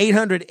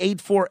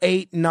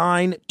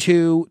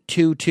 800-848-9222,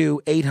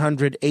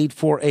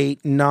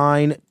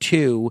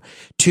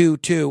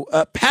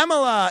 800-848-9222.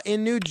 Pamela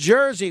in New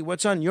Jersey,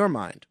 what's on your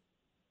mind?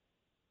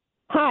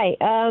 Hi.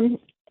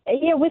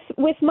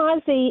 With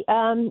Mozzie,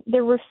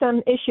 there were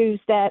some issues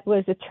that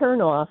was a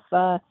turnoff.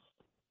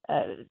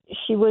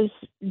 She was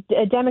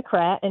a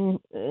Democrat, and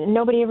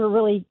nobody ever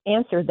really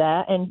answered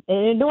that, and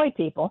it annoyed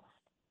people.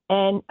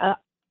 And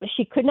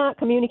she could not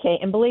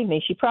communicate, and believe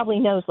me, she probably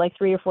knows like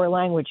 3 or 4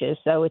 languages,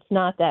 so it's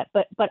not that.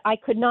 But I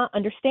could not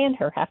understand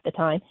her half the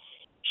time.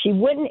 She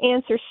wouldn't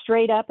answer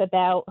straight up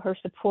about her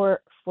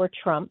support for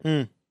Trump.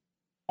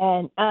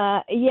 And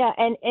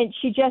and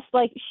she just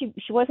like she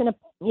wasn't a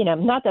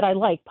not that I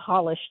like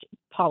polished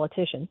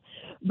politicians,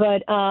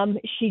 but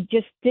she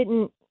just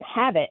didn't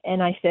have it.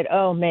 And I said,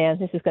 oh man,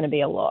 this is going to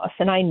be a loss,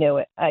 and I knew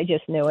it. I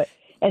just knew it.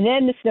 And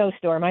then the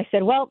snowstorm. I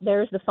said, well,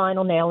 there's the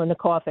final nail in the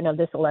coffin of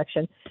this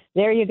election.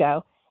 There you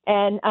go.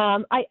 And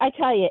I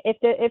tell you,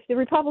 if the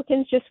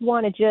Republicans just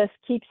want to just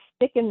keep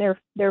sticking their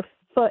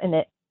foot in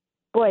it,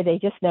 boy, they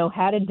just know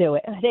how to do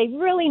it. They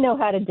really know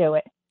how to do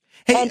it.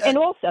 Hey, and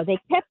also, they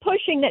kept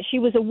pushing that she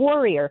was a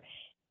warrior.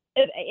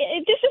 This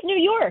is New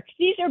York.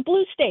 These are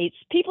blue states.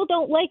 People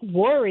don't like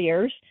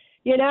warriors,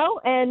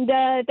 and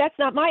that's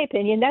not my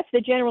opinion. That's the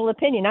general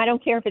opinion. I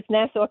don't care if it's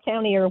Nassau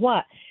County or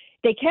what.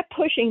 They kept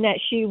pushing that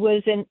she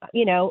was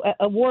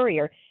a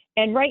warrior.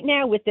 And right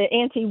now, with the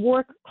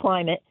anti-war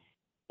climate,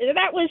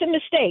 that was a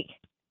mistake.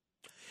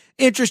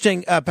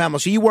 Interesting,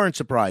 Pamela. So you weren't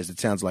surprised, it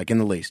sounds like, in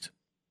the least.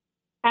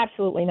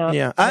 Absolutely not.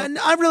 Yeah,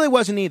 I really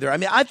wasn't either. I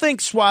mean, I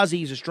think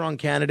Suozzi is a strong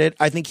candidate.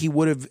 I think he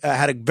would have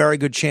had a very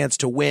good chance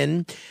to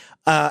win.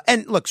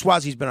 And look,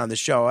 Suozzi's been on this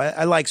show.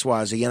 I like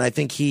Suozzi, and I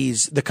think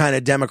he's the kind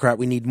of Democrat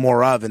we need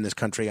more of in this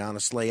country,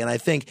 honestly. And I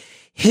think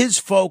his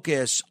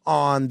focus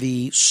on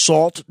the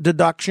SALT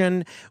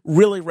deduction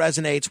really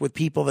resonates with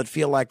people that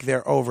feel like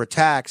they're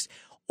overtaxed.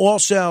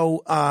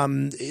 Also,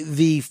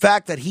 the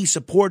fact that he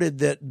supported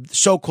the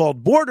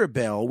so-called border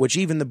bill, which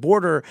even the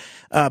Border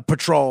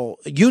Patrol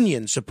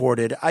Union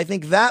supported, I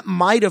think that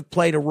might have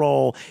played a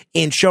role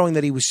in showing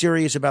that he was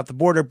serious about the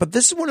border. But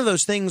this is one of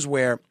those things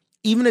where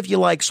even if you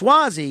like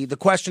Suozzi, the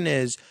question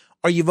is,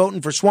 are you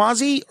voting for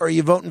Suozzi or are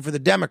you voting for the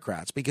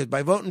Democrats? Because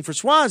by voting for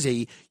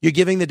Suozzi, you're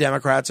giving the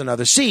Democrats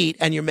another seat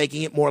and you're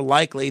making it more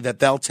likely that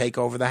they'll take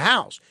over the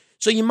House.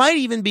 So you might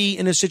even be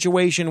in a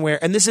situation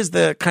where, and this is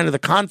the kind of the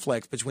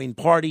conflict between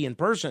party and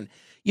person,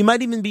 you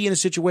might even be in a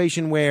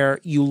situation where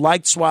you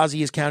liked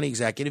Suozzi as county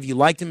executive, you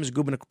liked him as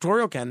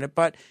gubernatorial candidate,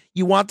 but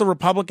you want the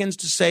Republicans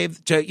to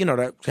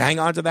hang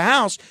on to the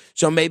House.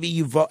 So maybe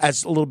you vote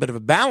as a little bit of a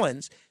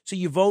balance. So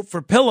you vote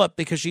for Pillip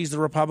because she's the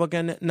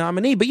Republican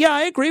nominee. But yeah,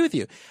 I agree with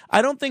you.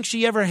 I don't think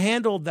she ever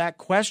handled that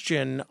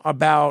question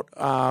about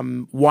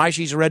why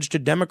she's a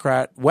registered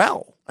Democrat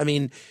well. I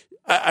mean,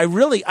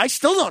 I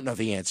still don't know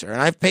the answer,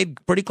 and I've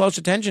paid pretty close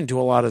attention to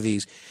a lot of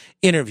these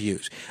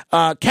interviews.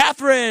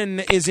 Catherine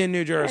is in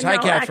New Jersey. Hi,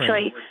 Catherine.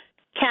 Actually,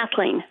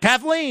 Kathleen.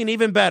 Kathleen,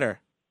 even better.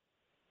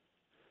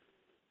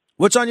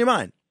 What's on your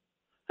mind?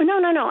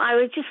 No. I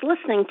was just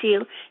listening to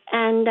you,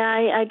 and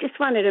I just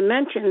wanted to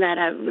mention that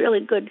a really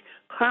good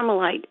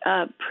Carmelite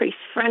priest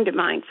friend of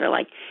mine for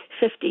like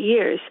 50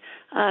 years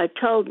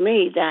told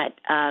me that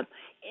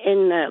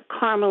in the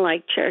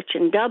Carmelite Church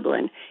in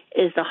Dublin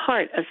is the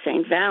heart of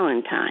St.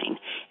 Valentine.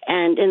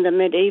 And in the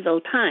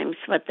medieval times,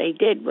 what they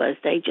did was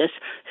they just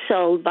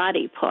sold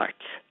body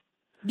parts.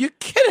 You're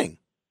kidding.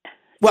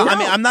 Well, No. I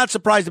mean, I'm not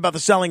surprised about the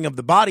selling of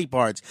the body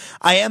parts.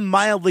 I am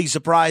mildly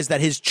surprised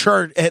that his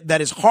church, that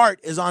his heart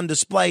is on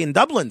display in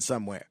Dublin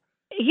somewhere.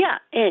 Yeah.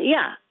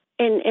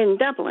 In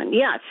Dublin,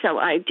 yeah. So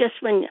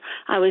when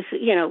I was,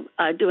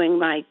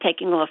 doing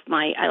taking off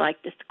my, I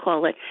like to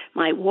call it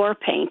my war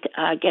paint,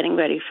 getting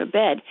ready for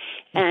bed,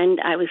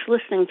 and I was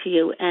listening to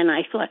you, and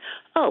I thought,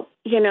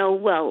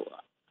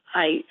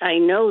 I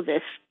know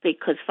this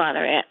because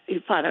Father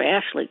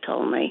Ashley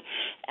told me,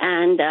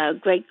 and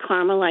great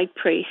Carmelite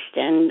priest,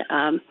 and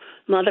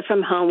mother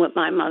from home with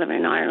my mother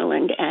in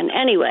Ireland, and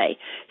anyway,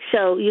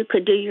 so you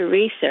could do your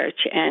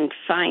research and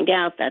find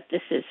out that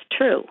this is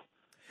true.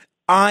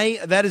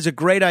 That is a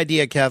great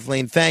idea,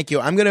 Kathleen. Thank you.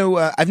 I'm going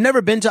to, I've never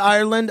been to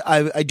Ireland.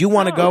 I do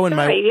want to go.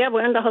 Yeah,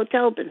 we're in the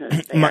hotel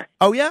business there.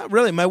 Oh, yeah,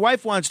 really? My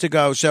wife wants to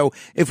go. So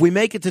if we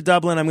make it to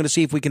Dublin, I'm going to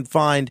see if we can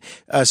find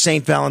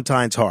St.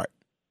 Valentine's Heart.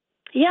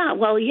 Yeah,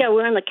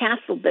 we're in the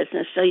castle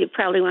business, so you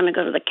probably want to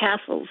go to the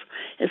castles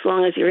as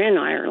long as you're in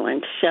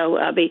Ireland. So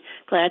I'll be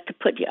glad to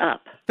put you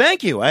up.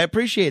 Thank you. I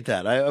appreciate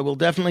that. I will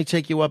definitely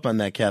take you up on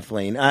that,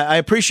 Kathleen. I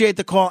appreciate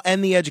the call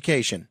and the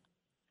education.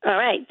 All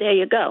right, there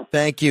you go.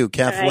 Thank you,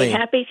 Kathleen. All right,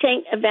 happy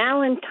St.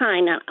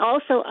 Valentine. And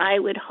also, I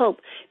would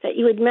hope that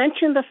you would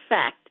mention the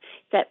fact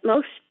that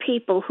most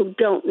people who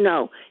don't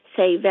know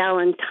say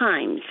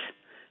Valentine's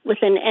with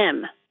an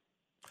M.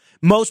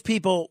 Most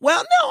people,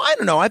 well, no, I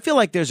don't know. I feel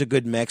like there's a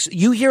good mix.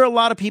 You hear a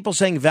lot of people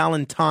saying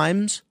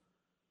Valentine's?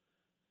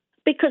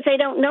 Because they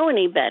don't know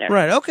any better.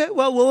 Right, okay.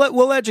 Well,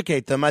 we'll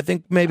educate them. I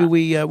think maybe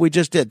we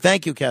just did.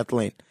 Thank you,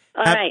 Kathleen.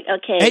 All right,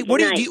 okay. Hey,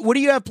 what do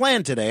you have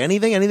planned today?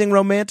 Anything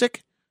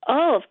romantic?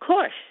 Oh, of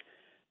course.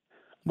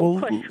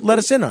 Well, let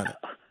us in on it.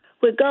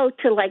 We go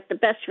to the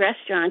best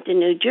restaurant in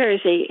New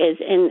Jersey is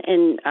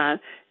in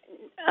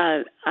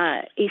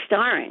East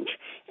Orange,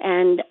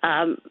 and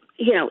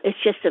it's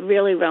just a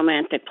really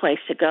romantic place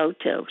to go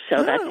to.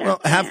 So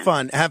have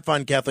fun,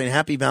 Kathleen.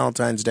 Happy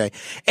Valentine's Day.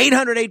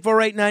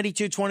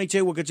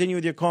 800-848-9222. We'll continue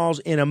with your calls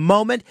in a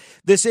moment.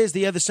 This is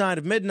The Other Side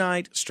of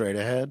Midnight. Straight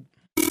ahead.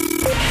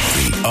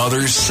 The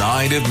Other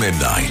Side of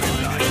Midnight.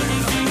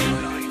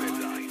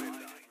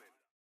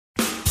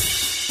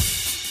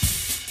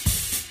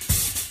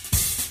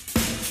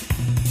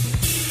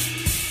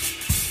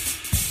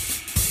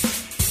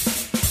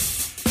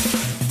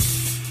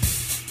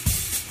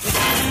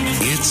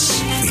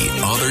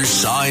 Other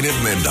Side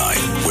of Midnight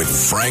with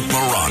Frank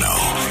Morano.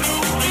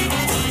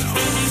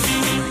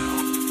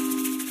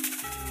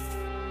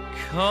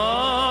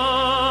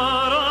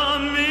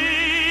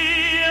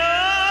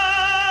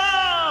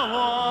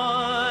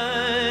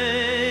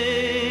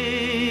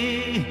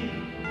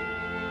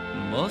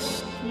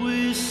 Must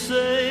we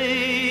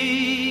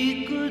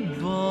say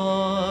goodbye?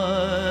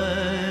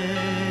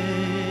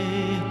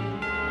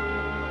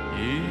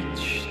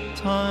 Each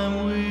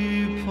time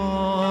we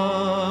part,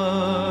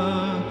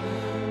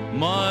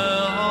 my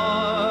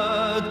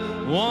heart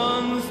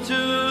wants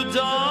to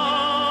die.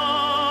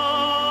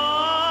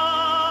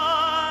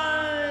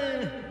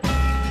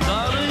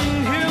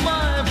 Darling, hear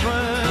my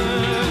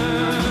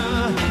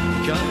prayer.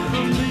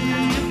 Gather me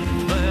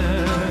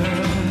fair.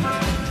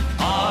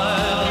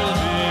 I'll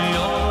be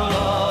your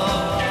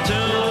love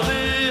till the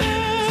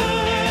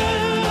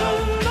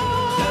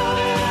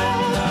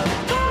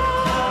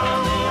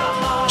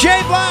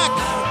Jay Black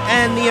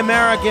and the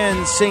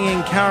Americans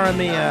singing Cara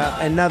Mia,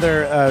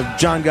 another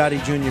John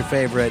Gotti Jr.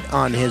 favorite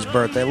on his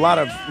birthday. A lot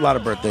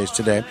of birthdays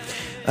today,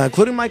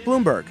 including Mike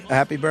Bloomberg.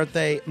 Happy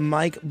birthday,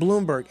 Mike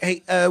Bloomberg.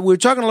 Hey, we were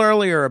talking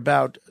earlier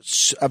about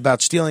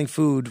stealing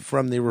food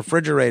from the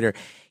refrigerator.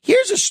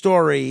 Here's a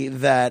story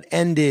that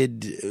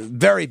ended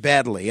very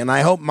badly, and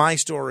I hope my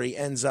story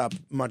ends up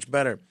much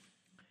better.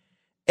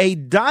 A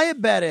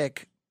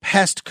diabetic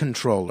pest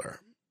controller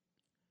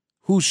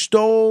who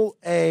stole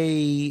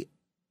a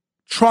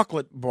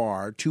chocolate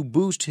bar to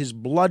boost his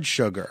blood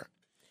sugar,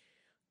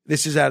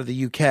 this is out of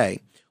the UK,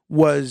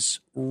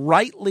 was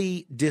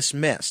rightly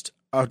dismissed,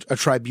 a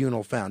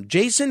tribunal found.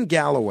 Jason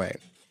Galloway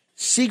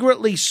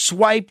secretly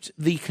swiped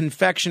the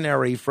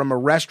confectionery from a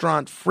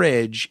restaurant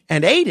fridge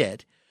and ate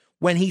it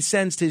when he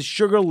sensed his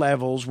sugar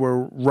levels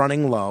were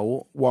running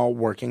low while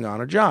working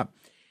on a job.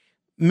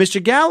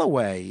 Mr.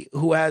 Galloway,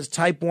 who has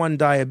type 1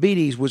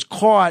 diabetes, was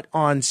caught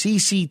on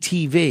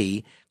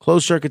CCTV,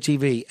 closed-circuit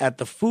TV, at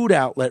the food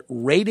outlet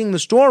raiding the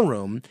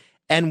storeroom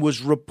and was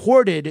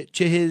reported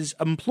to his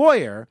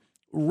employer,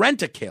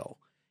 Rent-A-Kill.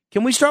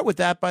 Can we start with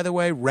that, by the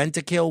way?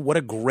 Rent-A-Kill, what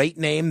a great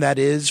name that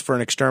is for an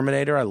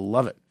exterminator. I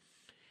love it.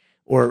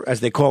 Or,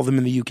 as they call them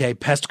in the UK,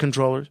 pest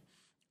controllers.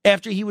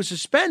 After he was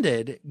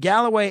suspended,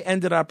 Galloway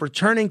ended up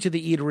returning to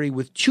the eatery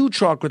with 2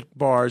 chocolate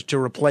bars to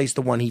replace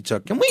the one he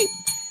took. Can we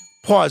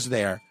pause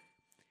there?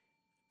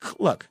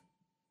 Look,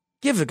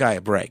 give the guy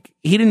a break.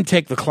 He didn't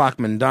take the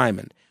Clockman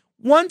Diamond.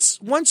 Once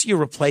you're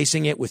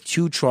replacing it with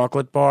 2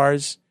 chocolate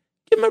bars,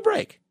 give him a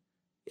break.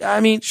 I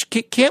mean,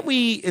 can't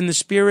we, in the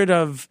spirit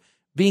of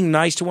being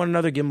nice to one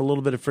another, give him a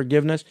little bit of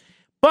forgiveness?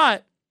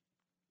 But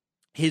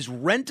his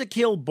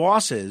Rent-A-Kill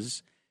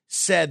bosses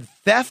said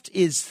theft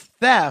is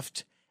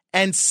theft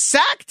and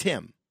sacked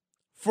him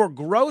for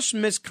gross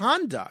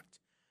misconduct.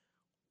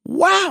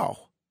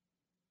 Wow.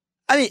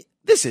 I mean,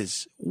 this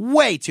is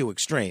way too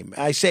extreme.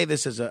 I say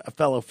this as a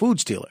fellow food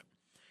stealer.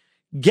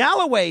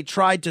 Galloway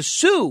tried to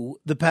sue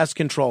the pest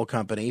control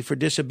company for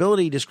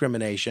disability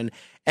discrimination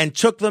and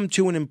took them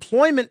to an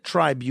employment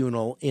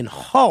tribunal in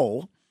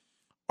Hull,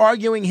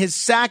 arguing his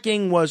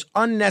sacking was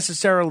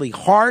unnecessarily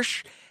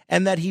harsh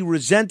and that he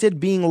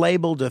resented being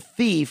labeled a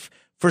thief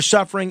for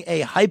suffering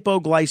a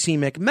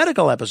hypoglycemic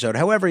medical episode.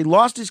 However, he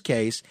lost his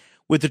case,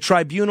 with the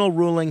tribunal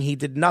ruling he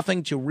did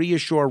nothing to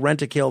reassure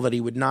Rent-A-Kill that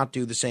he would not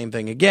do the same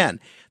thing again.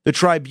 The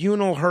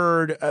tribunal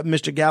heard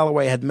Mr.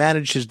 Galloway had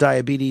managed his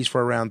diabetes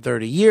for around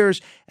 30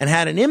 years and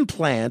had an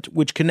implant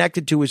which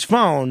connected to his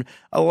phone,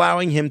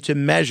 allowing him to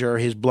measure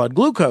his blood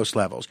glucose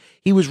levels.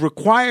 He was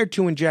required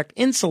to inject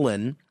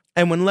insulin,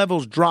 and when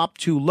levels dropped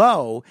too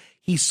low,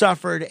 he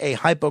suffered a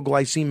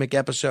hypoglycemic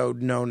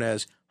episode known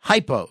as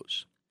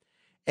hypos.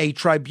 A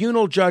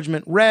tribunal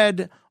judgment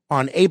read,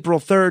 on April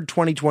 3rd,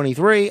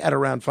 2023, at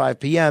around 5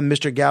 p.m.,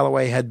 Mr.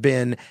 Galloway had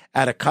been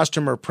at a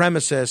customer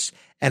premises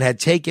and had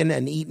taken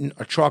and eaten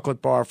a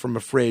chocolate bar from a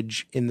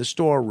fridge in the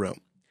storeroom.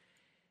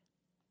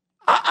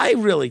 I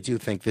really do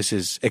think this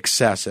is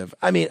excessive.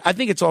 I mean, I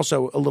think it's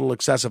also a little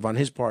excessive on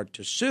his part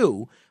to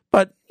sue,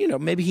 but, you know,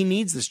 maybe he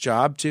needs this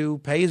job to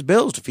pay his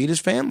bills, to feed his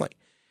family.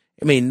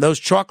 I mean, those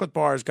chocolate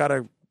bars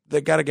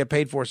they got to get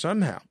paid for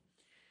somehow.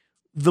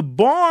 The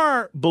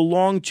bar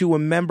belonged to a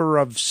member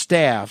of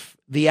staff.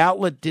 The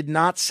outlet did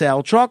not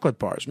sell chocolate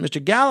bars.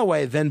 Mr.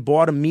 Galloway then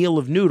bought a meal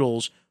of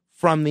noodles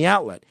from the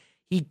outlet.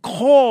 He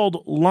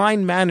called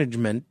line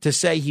management to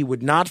say he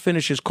would not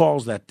finish his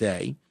calls that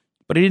day,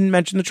 but he didn't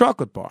mention the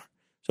chocolate bar.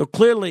 So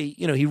clearly,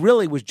 you know, he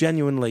really was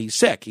genuinely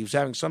sick. He was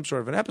having some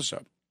sort of an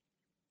episode.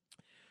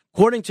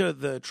 According to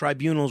the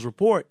tribunal's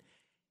report,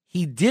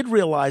 he did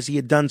realize he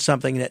had done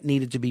something that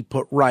needed to be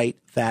put right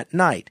that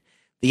night.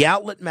 The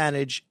outlet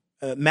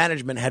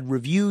management had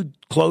reviewed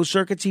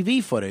closed-circuit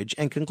TV footage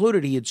and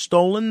concluded he had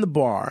stolen the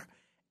bar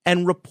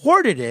and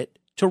reported it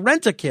to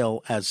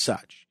Rent-A-Kill as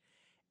such.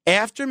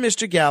 After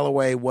Mr.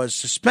 Galloway was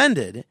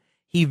suspended,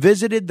 he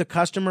visited the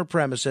customer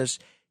premises,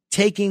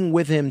 taking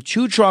with him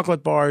 2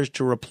 chocolate bars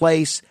to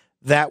replace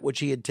that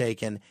which he had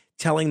taken,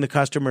 telling the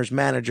customer's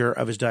manager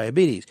of his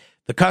diabetes.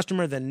 The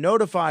customer then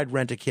notified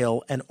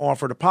Rent-A-Kill and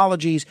offered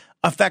apologies,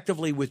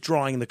 effectively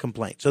withdrawing the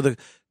complaint. So the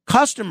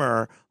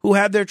customer who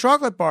had their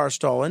chocolate bar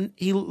stolen.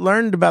 He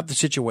learned about the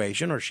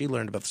situation, or she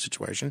learned about the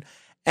situation,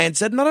 and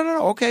said,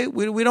 no, okay,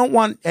 we don't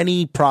want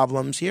any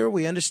problems here.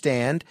 We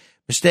understand.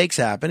 Mistakes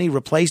happen. He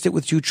replaced it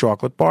with 2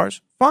 chocolate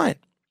bars. Fine.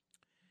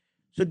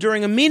 So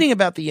during a meeting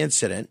about the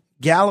incident,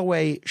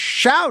 Galloway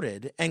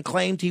shouted and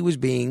claimed he was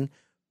being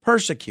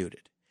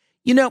persecuted.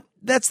 You know,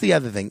 that's the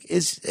other thing.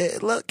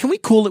 Can we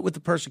cool it with the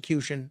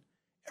persecution?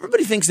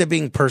 Everybody thinks they're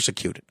being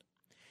persecuted.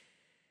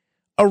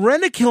 A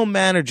Rentokil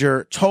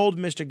manager told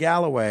Mr.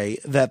 Galloway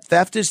that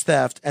theft is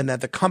theft and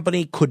that the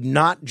company could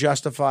not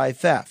justify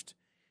theft.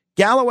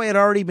 Galloway had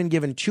already been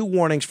given 2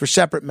 warnings for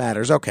separate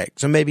matters. Okay,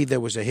 so maybe there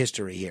was a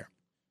history here.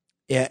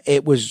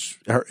 It was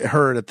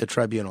heard at the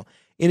tribunal.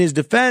 In his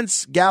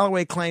defense,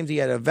 Galloway claimed he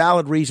had a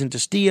valid reason to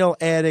steal,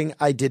 adding,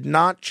 I did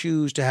not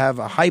choose to have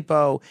a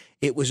hypo.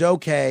 It was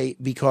okay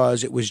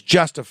because it was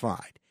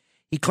justified.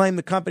 He claimed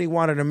the company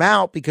wanted him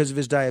out because of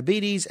his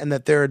diabetes and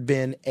that there had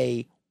been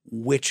a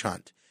witch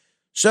hunt.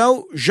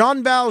 So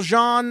Jean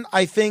Valjean,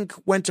 I think,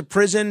 went to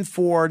prison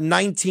for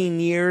 19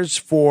 years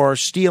for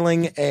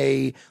stealing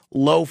a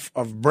loaf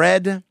of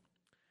bread.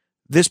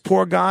 This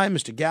poor guy,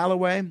 Mr.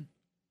 Galloway,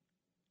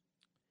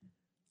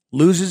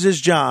 loses his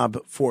job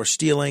for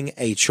stealing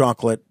a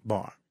chocolate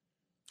bar.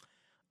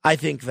 I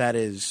think that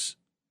is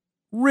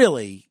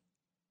really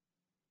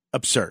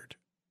absurd.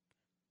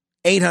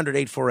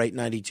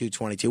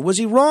 800-848-9222. Was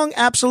he wrong?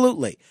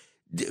 Absolutely.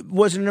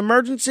 Was it an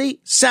emergency?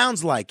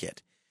 Sounds like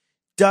it.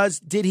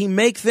 Did he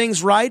make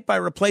things right by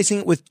replacing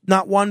it with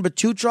not 1 but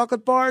 2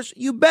 chocolate bars?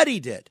 You bet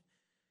he did.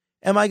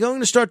 Am I going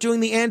to start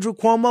doing the Andrew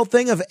Cuomo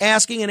thing of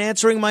asking and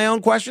answering my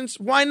own questions?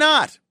 Why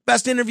not?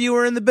 Best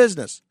interviewer in the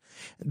business.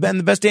 Ben,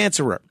 the best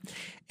answerer.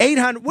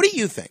 800, what do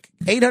you think?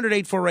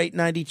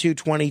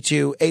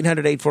 800-848-9222,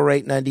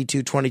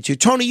 800-848-9222.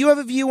 Tony, you have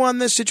a view on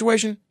this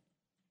situation?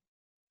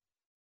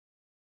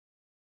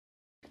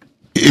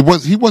 He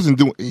wasn't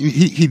doing.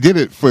 He did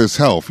it for his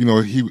health. You know,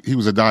 he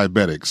was a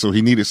diabetic, so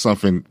he needed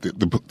something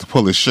to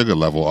pull his sugar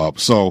level up.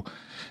 So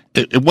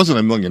it wasn't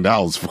 $1 million,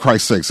 for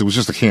Christ's sakes. It was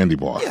just a candy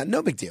bar. Yeah,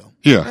 no big deal.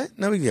 Yeah, right?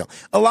 No big deal.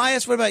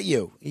 Elias, what about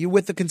you? You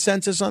with the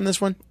consensus on this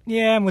one?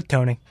 Yeah, I'm with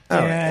Tony. All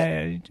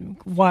right.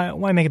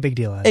 Why make a big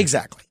deal out of it?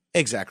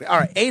 Exactly. All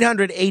right.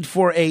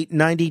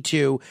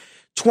 800-848-9222.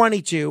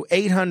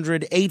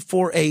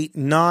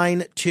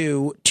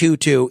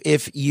 800-848-9222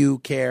 if you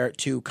care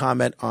to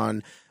comment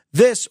on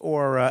this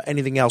or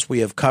anything else we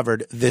have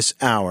covered this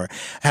hour.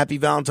 Happy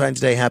Valentine's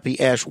Day, happy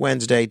Ash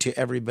Wednesday to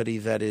everybody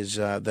that is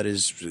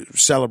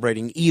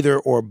celebrating either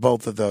or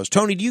both of those.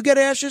 Tony, do you get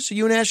ashes? Are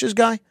you an ashes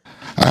guy?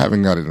 I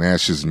haven't gotten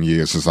ashes in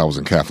years since I was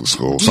in Catholic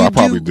school, so I'll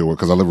probably do it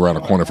because I live around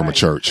the corner from a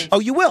church. Oh,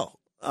 you will?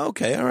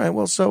 Okay, all right.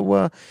 Well,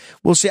 so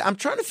we'll see. I'm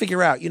trying to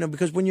figure out,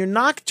 because when you're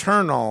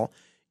nocturnal,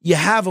 you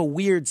have a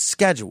weird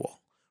schedule,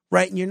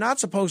 right? And you're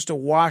not supposed to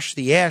wash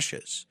the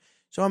ashes.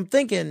 So I'm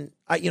thinking,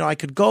 I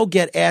could go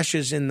get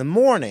ashes in the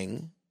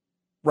morning,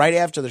 right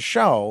after the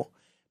show,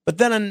 but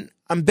then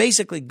I'm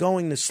basically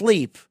going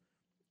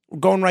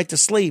right to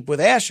sleep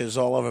with ashes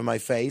all over my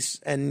face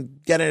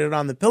and getting it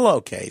on the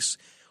pillowcase.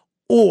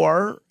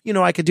 Or,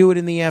 I could do it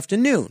in the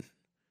afternoon,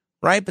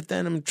 right? But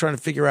then I'm trying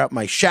to figure out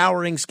my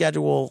showering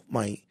schedule,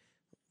 my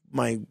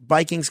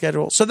biking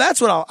schedule. So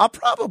that's what I'll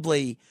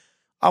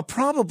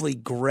probably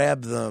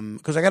grab them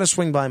because I got to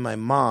swing by my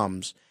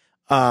mom's.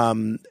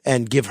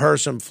 And give her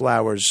some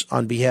flowers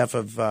on behalf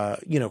of,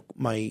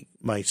 my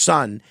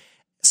son.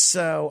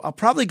 So I'll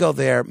probably go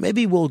there.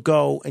 Maybe we'll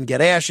go and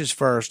get ashes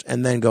first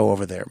and then go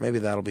over there. Maybe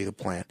that'll be the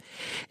plan.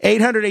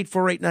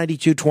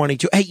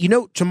 800-848-9222. Hey,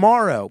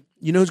 tomorrow,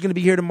 who's going to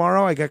be here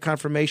tomorrow? I got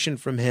confirmation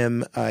from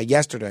him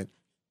yesterday.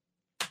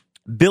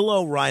 Bill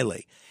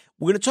O'Reilly.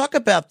 We're going to talk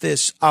about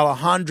this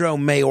Alejandro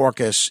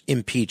Mayorkas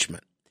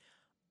impeachment.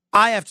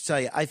 I have to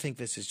tell you, I think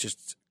this is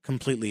just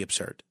completely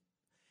absurd.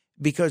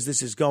 Because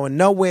this is going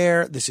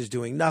nowhere, this is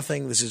doing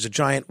nothing, this is a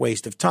giant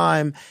waste of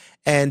time.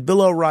 And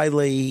Bill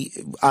O'Reilly,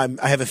 I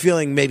have a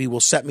feeling maybe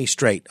will set me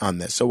straight on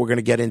this. So we're going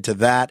to get into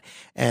that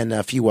and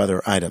a few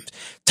other items.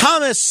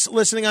 Thomas,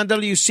 listening on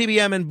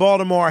WCBM in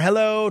Baltimore.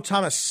 Hello,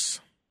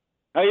 Thomas.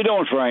 How you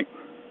doing, Frank?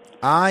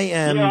 I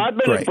am I've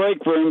been great. in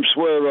break rooms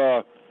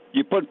where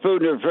you put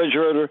food in the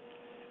refrigerator.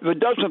 If it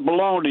doesn't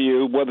belong to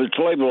you, whether it's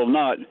labeled or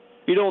not,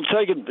 you don't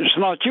take it. It's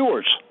not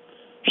yours.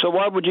 So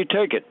why would you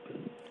take it?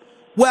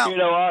 Well,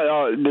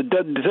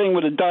 the thing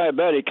with the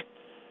diabetic,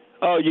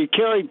 you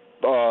carry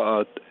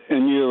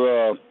and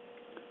you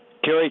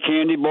carry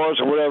candy bars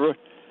or whatever,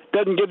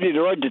 doesn't give you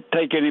the right to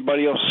take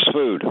anybody else's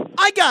food.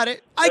 I got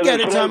it. I get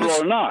it, Thomas.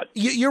 Or not.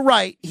 You're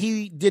right.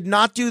 He did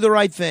not do the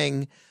right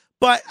thing.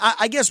 But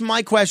I guess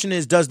my question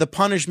is, does the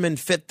punishment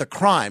fit the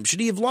crime?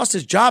 Should he have lost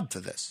his job for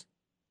this?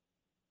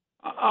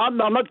 I'm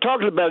not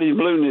talking about him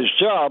losing his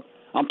job.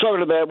 I'm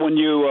talking about when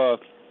you...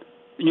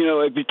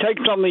 if you take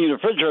something in the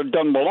refrigerator that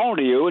doesn't belong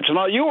to you, it's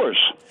not yours.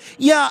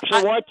 Yeah.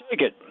 So why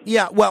take it?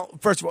 Yeah, well,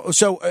 first of all,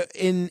 so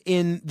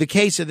in the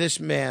case of this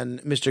man,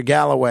 Mr.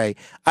 Galloway,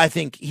 I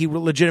think he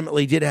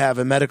legitimately did have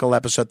a medical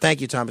episode.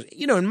 Thank you, Thomas.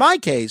 In my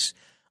case,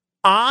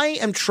 I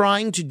am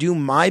trying to do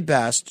my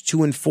best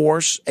to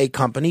enforce a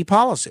company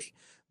policy.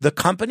 The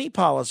company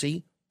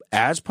policy,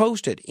 as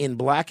posted in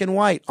black and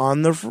white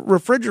on the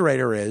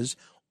refrigerator, is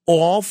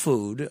all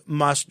food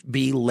must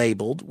be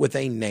labeled with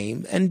a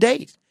name and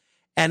date.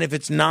 And if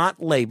it's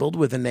not labeled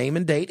with a name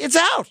and date, it's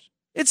out.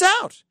 It's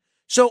out.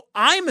 So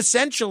I'm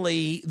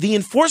essentially the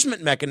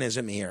enforcement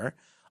mechanism here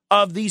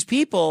of these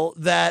people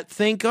that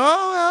think, oh,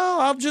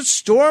 well, I'll just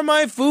store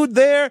my food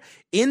there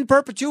in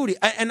perpetuity.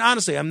 And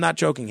honestly, I'm not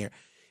joking here.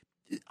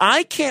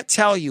 I can't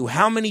tell you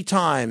how many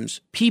times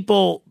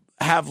people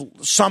have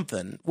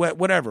something,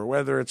 whatever,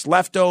 whether it's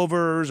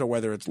leftovers or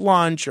whether it's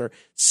lunch or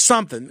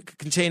something, a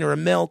container of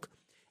milk,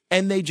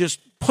 and they just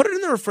put it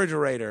in the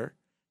refrigerator,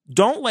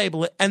 don't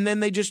label it, and then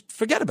they just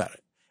forget about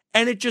it.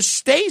 And it just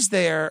stays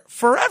there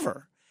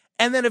forever.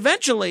 And then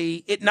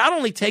eventually it not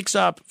only takes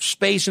up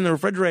space in the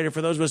refrigerator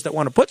for those of us that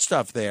want to put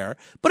stuff there,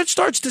 but it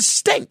starts to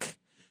stink.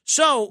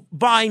 So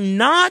by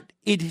not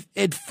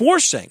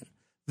enforcing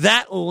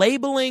that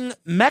labeling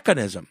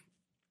mechanism,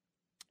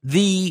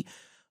 you're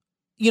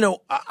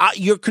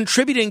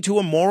contributing to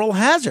a moral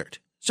hazard.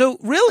 So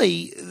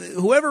really,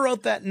 whoever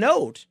wrote that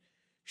note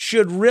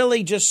should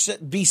really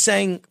just be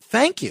saying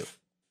thank you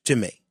to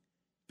me,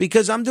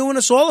 because I'm doing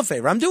us all a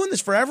favor. I'm doing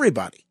this for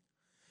everybody.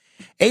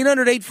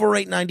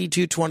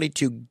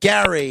 800-848-9222.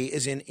 Gary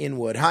is in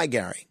Inwood. Hi,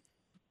 Gary.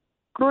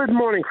 Good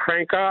morning,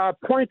 Frank.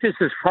 Point is,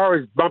 as far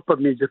as bumper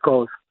music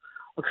goes,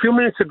 a few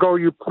minutes ago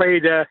you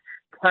played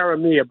Cara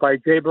Mia by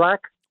Jay Black.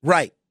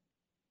 Right.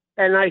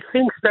 And I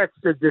think that's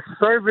the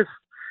disservice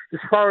as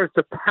far as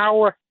the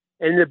power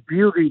and the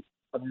beauty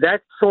of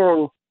that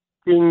song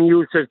being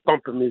used as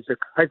bumper music.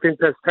 I think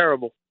that's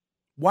terrible.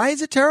 Why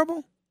is it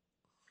terrible?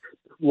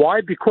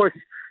 Why? Because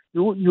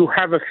you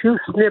have a few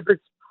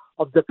snippets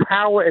of the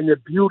power and the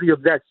beauty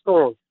of that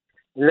song.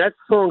 And that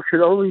song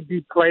should only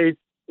be played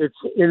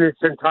in its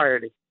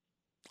entirety.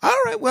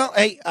 All right. Well,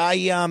 hey,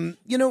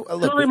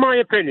 look, only my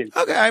opinion.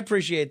 Okay, I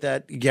appreciate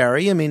that,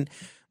 Gary. I mean,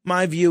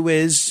 my view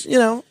is,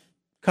 a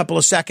couple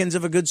of seconds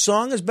of a good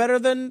song is better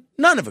than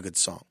none of a good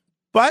song.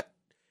 But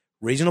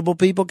reasonable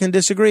people can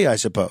disagree, I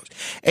suppose.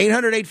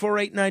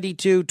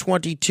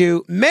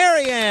 800-848-9222.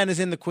 Marianne is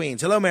in the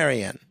Queens. Hello,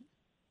 Marianne.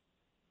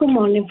 Good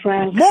morning,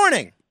 Frank.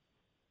 Morning.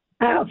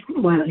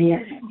 Well,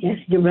 yes,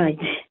 you're right.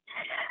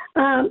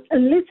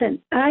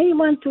 Listen, I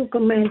want to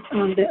comment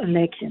on the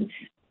elections.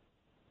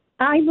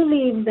 I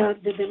believe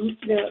that the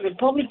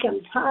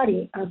Republican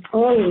Party, as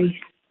always,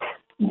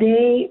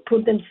 they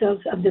put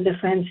themselves at the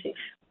defensive.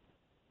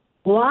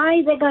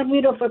 Why they got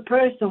rid of a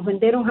person when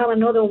they don't have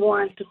another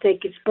one to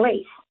take its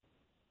place?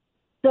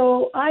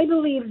 So I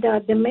believe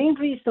that the main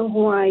reason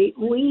why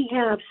we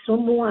have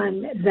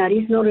someone that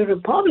is not a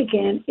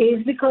Republican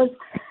is because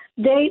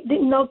they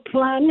did not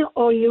plan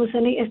or use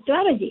any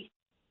strategy.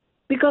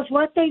 Because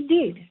what they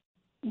did,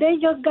 they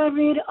just got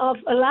rid of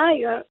a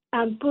liar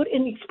and put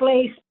in its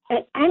place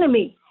an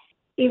enemy.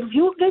 If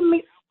you give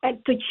me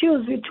to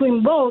choose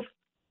between both,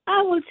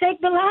 I will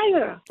take the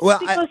liar. Well,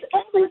 because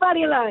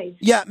everybody lies.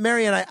 Yeah,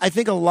 Marianne, I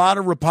think a lot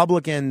of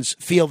Republicans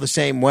feel the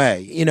same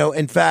way.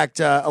 In fact,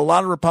 a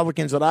lot of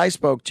Republicans that I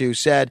spoke to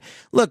said,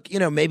 look,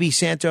 maybe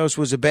Santos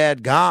was a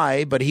bad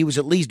guy, but he was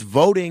at least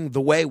voting the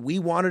way we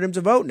wanted him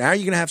to vote. Now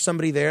you're going to have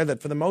somebody there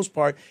that, for the most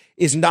part,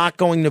 is not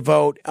going to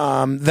vote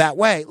that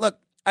way. Look,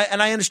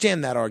 and I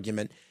understand that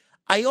argument.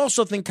 I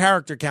also think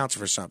character counts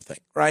for something,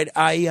 right?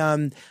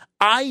 I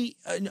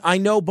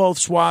know both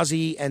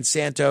Suozzi and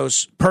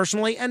Santos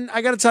personally, and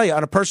I got to tell you,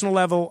 on a personal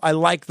level, I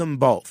like them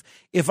both.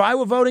 If I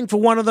were voting for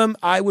one of them,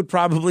 I would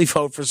probably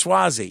vote for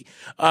Suozzi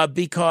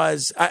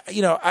because,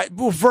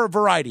 for a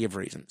variety of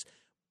reasons.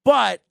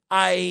 But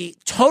I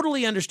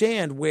totally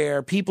understand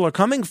where people are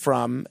coming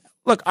from.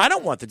 Look, I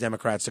don't want the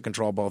Democrats to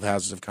control both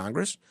houses of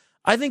Congress.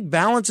 I think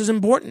balance is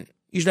important.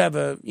 You should have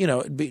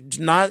it'd be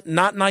not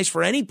nice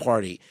for any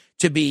party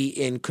to be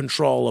in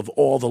control of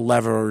all the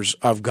levers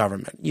of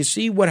government. You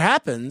see what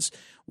happens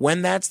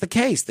when that's the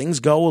case. Things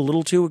go a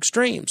little too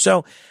extreme.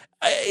 So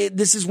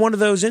this is one of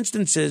those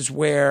instances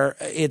where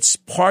it's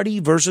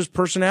party versus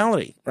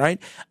personality, right?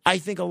 I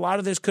think a lot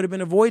of this could have been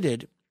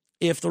avoided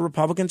if the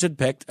Republicans had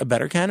picked a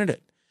better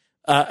candidate.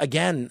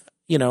 Again,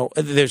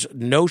 there's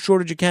no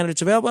shortage of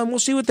candidates available, and we'll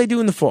see what they do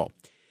in the fall.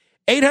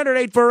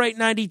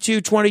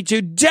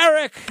 800-848-9222.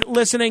 Derek,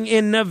 listening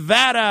in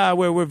Nevada,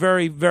 where we're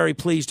very, very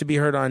pleased to be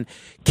heard on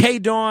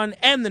KDAWN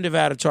and the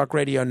Nevada Talk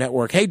Radio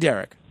Network. Hey,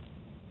 Derek.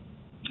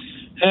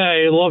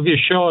 Hey, I love your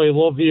show. I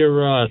love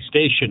your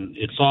station.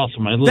 It's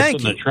awesome. I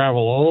listen to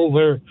travel all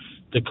over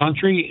the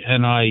country,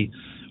 and I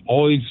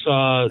always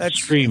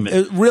stream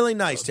it. Really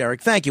nice,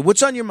 Derek. Thank you.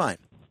 What's on your mind?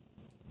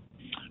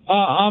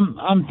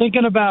 I'm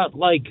thinking about,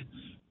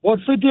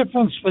 what's the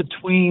difference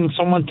between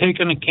someone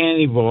taking a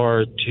candy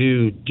bar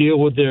to deal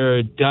with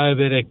their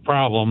diabetic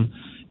problem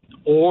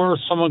or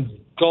someone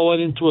going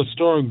into a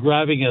store and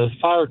grabbing a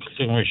fire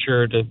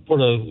extinguisher to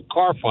put a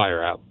car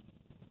fire out?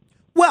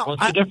 Well,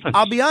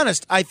 I'll be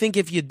honest. I think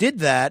if you did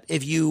that,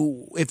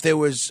 if there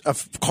was a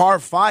car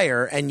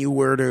fire and you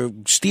were to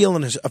steal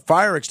a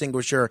fire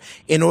extinguisher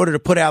in order to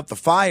put out the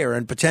fire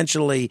and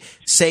potentially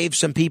save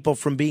some people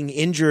from being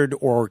injured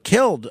or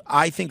killed,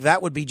 I think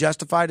that would be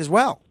justified as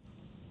well.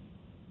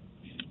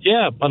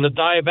 Yeah, but a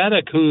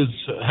diabetic who's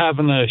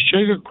having a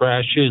sugar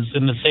crash is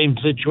in the same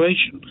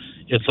situation.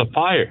 It's a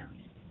fire.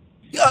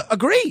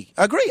 Agree.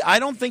 I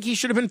don't think he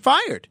should have been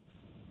fired.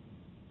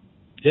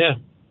 Yeah.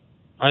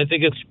 I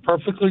think it's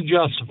perfectly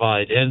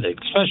justified, and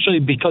especially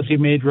because he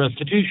made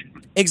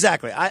restitution.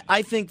 Exactly.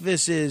 I think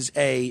this is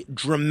a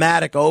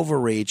dramatic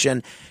overreach.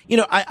 And,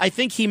 I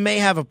think he may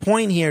have a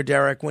point here,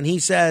 Derek, when he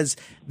says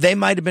they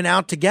might have been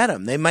out to get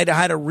him. They might have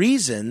had a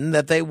reason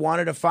that they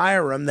wanted to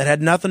fire him that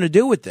had nothing to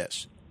do with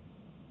this.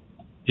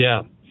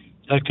 Yeah,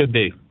 that could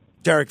be.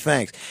 Derek,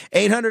 thanks.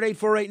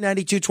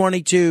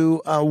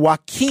 800-848-9222.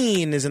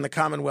 Joaquin is in the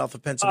Commonwealth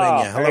of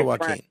Pennsylvania. Hello,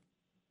 Joaquin. Frank,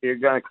 you're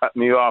going to cut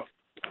me off.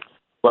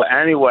 But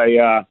anyway,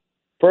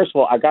 first of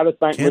all, I got to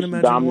thank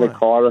Mr. Dominic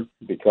Carter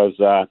because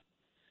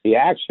he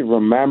actually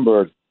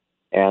remembered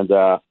and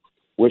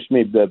wished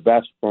me the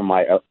best for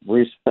my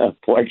recent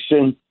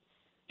affliction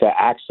that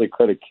actually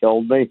could have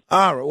killed me.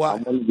 Oh, well.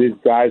 I'm one of these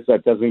guys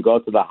that doesn't go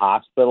to the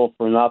hospital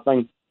for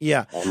nothing.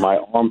 Yeah. And my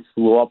arm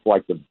flew up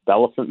like the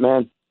Elephant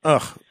Man.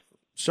 Ugh.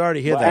 Sorry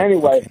to hear that.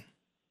 Anyway, okay.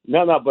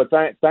 No, but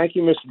thank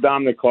you, Mr.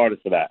 Dominic Carter,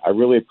 for that. I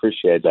really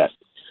appreciate that.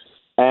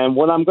 And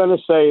what I'm going to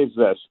say is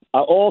this.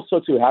 Also,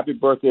 too, happy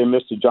birthday to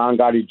Mr. John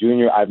Gotti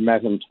Jr. I've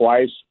met him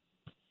twice.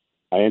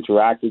 I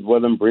interacted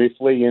with him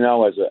briefly,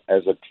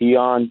 as a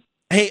peon.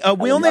 Hey,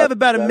 we only have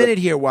about a minute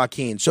here,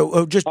 Joaquin.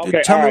 So just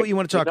tell me what you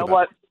want to talk about.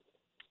 What?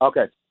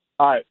 Okay.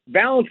 All right.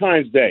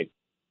 Valentine's Day.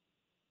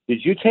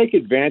 Did you take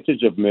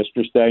advantage of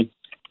Mistress Day?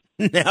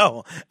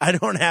 No, I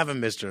don't have a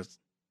mistress.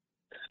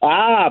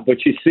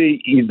 But you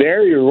see,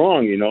 there you're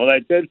wrong. You know what I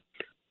did?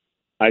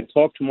 I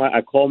called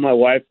my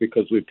wife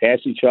because we pass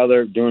each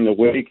other during the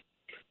week,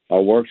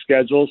 our work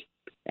schedules,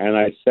 and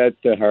I said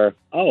to her,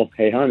 "Oh,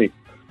 hey, honey,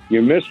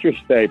 your Mistress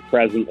Day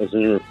present is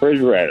in the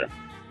refrigerator."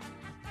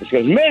 And she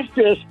goes,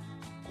 "Mistress?"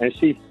 And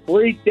she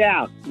freaked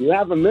out. "You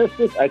have a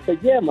mistress?" I said,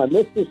 "Yeah, my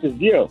mistress is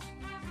you.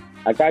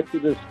 I got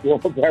you this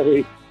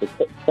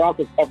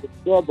chocolate covered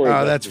strawberry."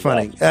 Oh, that's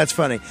funny. That's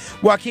funny.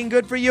 Joaquin,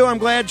 good for you. I'm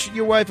glad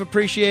your wife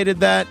appreciated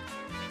that.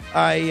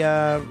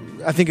 I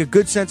think a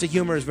good sense of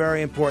humor is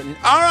very important.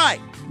 All right.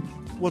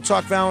 We'll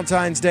talk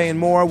Valentine's Day and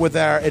more with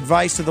our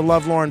advice to the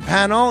Lovelorn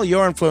panel.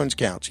 Your influence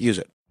counts. Use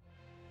it.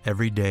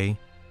 Every day,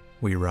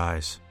 we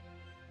rise,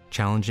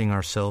 challenging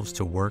ourselves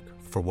to work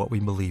for what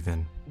we believe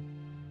in.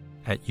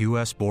 At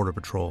U.S. Border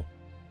Patrol,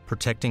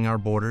 protecting our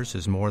borders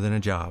is more than a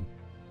job.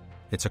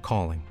 It's a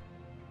calling.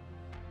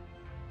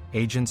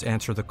 Agents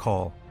answer the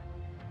call,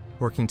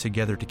 working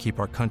together to keep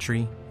our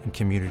country and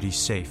communities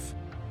safe.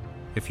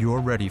 If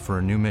you're ready for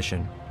a new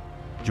mission,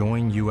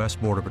 join U.S.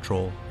 Border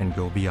Patrol and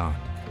go beyond.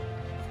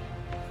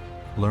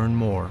 Learn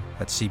more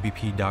at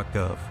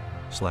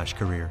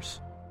cbp.gov/careers.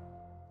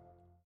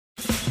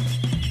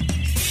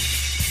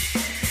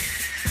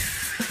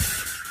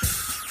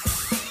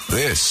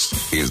 This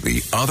is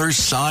The Other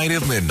Side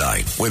of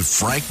Midnight with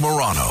Frank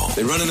Morano.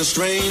 They're running a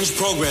strange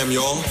program,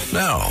 y'all.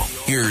 Now,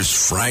 here's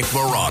Frank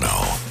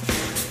Morano.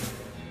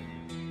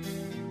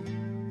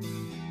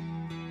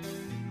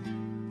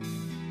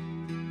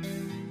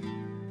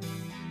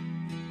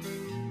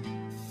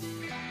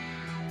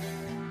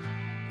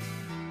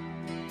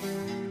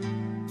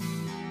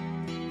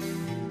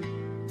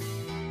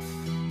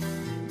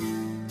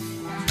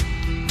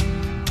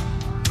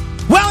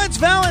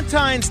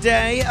 Valentine's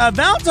Day.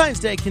 Valentine's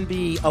Day can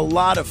be a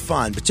lot of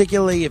fun,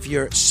 particularly if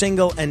you're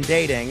single and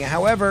dating.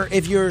 However,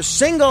 if you're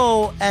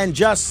single and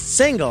just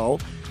single,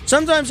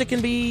 sometimes it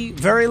can be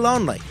very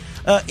lonely.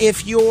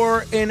 If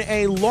you're in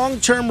a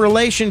long-term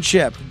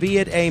relationship, be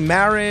it a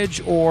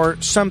marriage or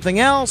something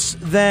else,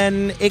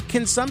 then it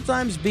can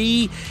sometimes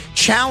be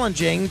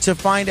challenging to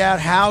find out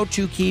how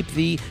to keep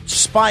the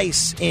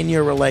spice in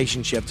your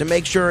relationship, to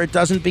make sure it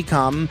doesn't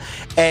become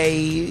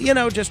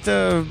just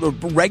a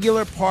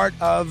regular part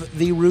of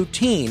the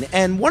routine.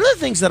 And one of the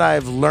things that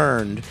I've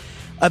learned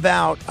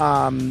about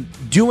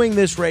doing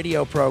this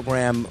radio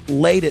program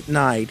late at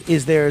night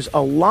is there's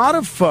a lot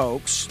of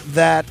folks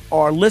that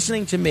are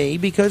listening to me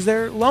because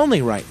they're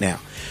lonely right now.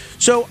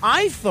 So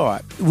I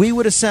thought we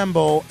would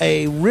assemble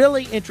a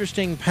really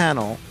interesting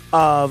panel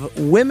of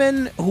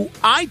women who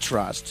I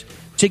trust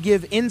to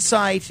give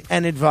insight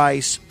and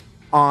advice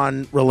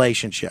on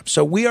relationships.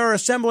 So we are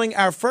assembling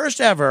our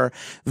first ever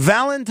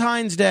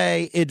Valentine's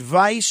Day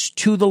Advice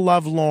to the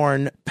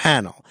Lovelorn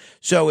panel.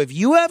 So if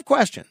you have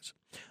questions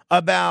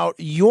about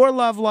your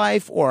love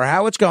life or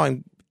how it's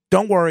going,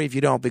 don't worry if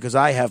you don't, because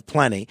I have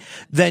plenty,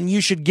 then you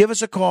should give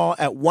us a call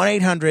at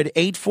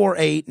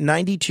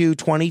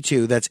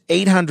 1-800-848-9222. That's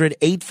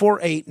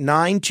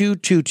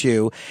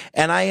 800-848-9222.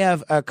 And I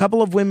have a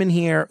couple of women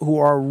here who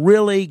are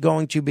really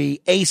going to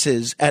be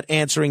aces at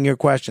answering your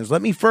questions.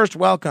 Let me first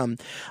welcome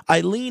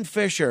Eileen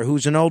Fisher,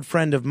 who's an old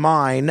friend of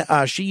mine.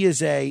 She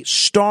is a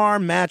star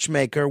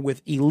matchmaker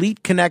with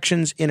Elite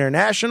Connections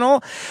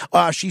International.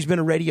 She's been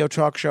a radio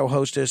talk show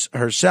hostess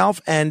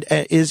herself and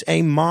is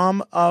a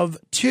mom of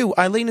two.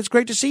 Eileen, it's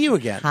great to see you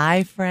again.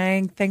 Hi,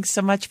 Frank. Thanks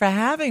so much for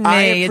having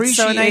me. It's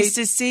so nice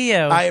to see you.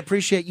 I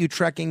appreciate you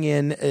trekking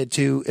in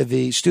to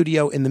the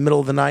studio in the middle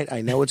of the night.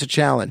 I know it's a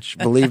challenge,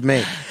 believe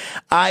me.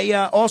 I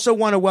also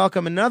want to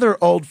welcome another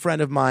old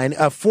friend of mine,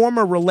 a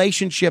former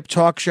relationship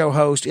talk show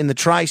host in the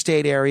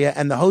tri-state area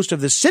and the host of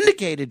the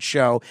syndicated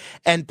show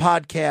and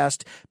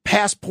podcast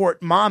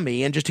Passport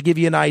Mommy. And just to give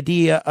you an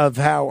idea of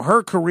how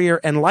her career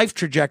and life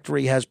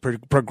trajectory has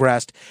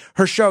progressed,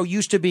 her show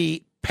used to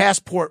be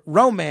Passport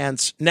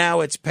Romance.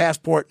 Now it's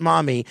Passport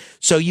Mommy.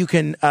 So you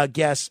can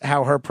guess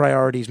how her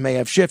priorities may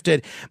have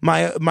shifted.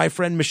 My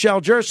friend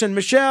Michelle Gerson.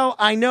 Michelle,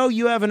 I know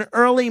you have an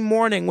early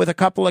morning with a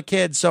couple of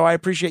kids, so I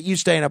appreciate you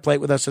staying up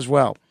late with us as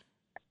well.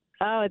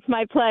 Oh, it's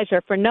my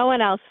pleasure. For no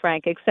one else,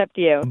 Frank, except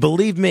you.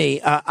 Believe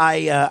me,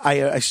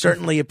 I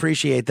certainly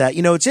appreciate that.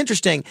 You know, it's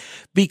interesting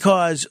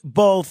because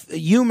both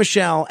you,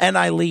 Michelle, and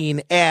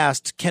Eileen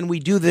asked, can we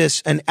do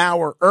this an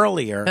hour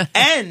earlier?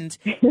 and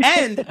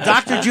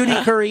Dr. Judy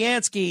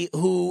Kuriansky,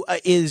 who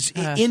is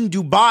in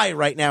Dubai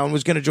right now and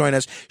was going to join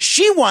us,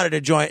 she wanted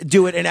to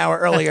do it an hour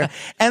earlier.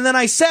 And then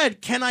I said,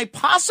 can I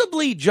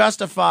possibly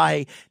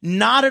justify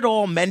not at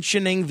all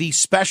mentioning the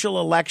special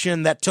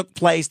election that took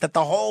place that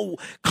the whole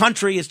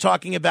country is talking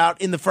about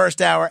in the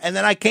first hour? And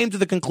then I came to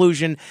the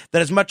conclusion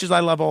that as much as I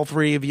love all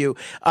three of you,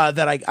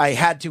 that I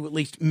had to at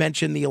least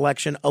mention the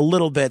election a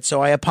little bit.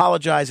 So I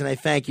apologize and I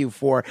thank you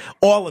for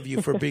all of you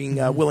for being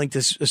willing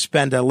to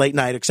spend a late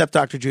night, except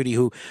Dr. Judy,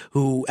 who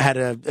had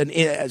a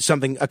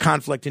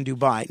conflict in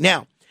Dubai.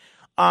 Now,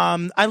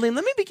 Eileen,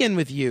 let me begin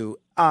with you,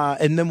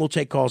 and then we'll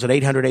take calls at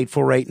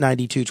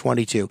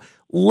 800-848-9222.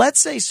 Let's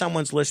say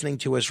someone's listening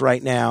to us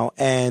right now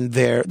and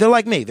they're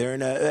like me. They're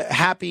in a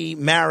happy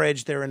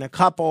marriage. They're in a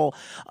couple.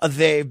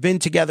 They've been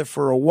together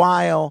for a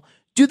while.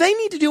 Do they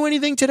need to do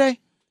anything today?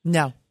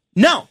 No.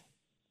 No.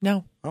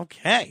 No.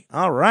 Okay.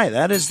 All right.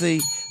 That is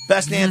the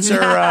best answer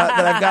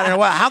that I've gotten in a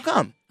while. How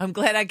come? I'm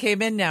glad I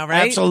came in now,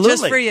 right? Absolutely.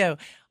 Just for you.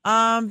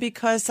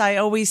 Because I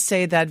always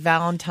say that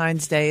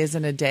Valentine's Day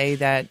isn't a day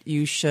that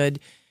you should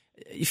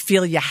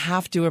feel you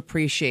have to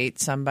appreciate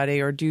somebody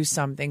or do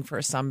something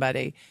for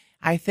somebody.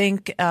 I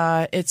think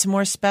it's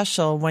more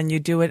special when you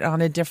do it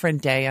on a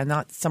different day and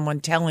not someone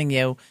telling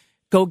you,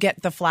 go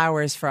get the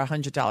flowers for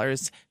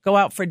 $100. Go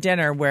out for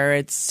dinner where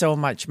it's so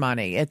much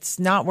money. It's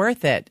not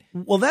worth it.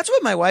 Well, that's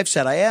what my wife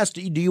said. I asked,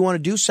 do you want to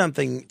do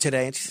something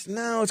today? And she said,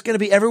 no, it's going to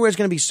be, everywhere's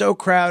going to be so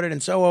crowded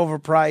and so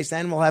overpriced.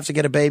 And we'll have to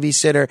get a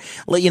babysitter.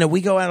 You know,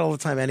 we go out all the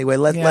time anyway.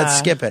 Let's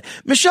skip it.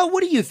 Michelle,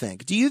 what do you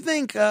think? Do you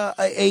think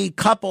a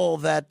couple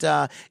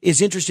that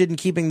is interested in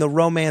keeping the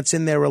romance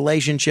in their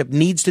relationship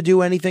needs to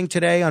do anything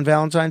today on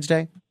Valentine's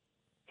Day?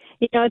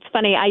 You know, it's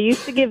funny. I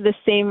used to give the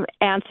same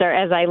answer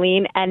as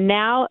Eileen, and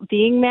now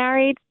being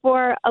married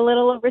for a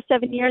little over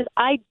 7 years,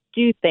 I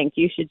do think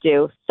you should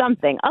do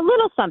something, a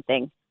little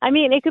something. I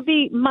mean, it could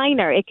be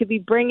minor. It could be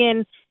bring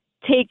in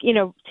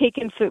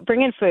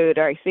food,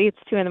 or see, it's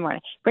 2 a.m.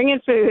 Bring in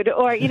food,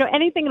 or, you know,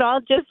 anything at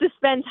all, just to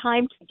spend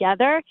time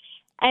together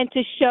and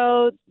to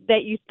show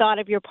that you thought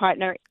of your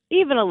partner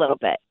even a little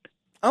bit.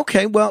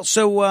 Okay, well,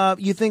 so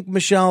you think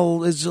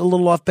Michelle is a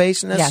little off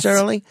base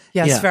necessarily?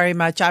 Yes, very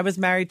much. I was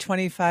married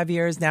 25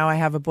 years. Now I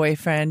have a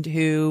boyfriend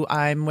who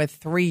I'm with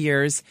 3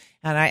 years,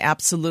 and I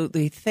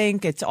absolutely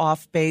think it's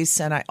off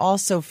base. And I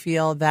also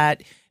feel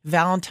that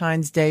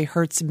Valentine's Day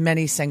hurts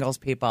many singles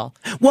people.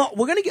 Well,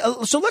 we're going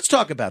to so let's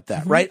talk about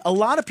that, right? A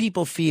lot of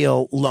people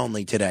feel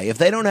lonely today. If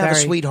they don't have a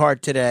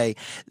sweetheart today,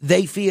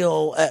 they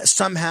feel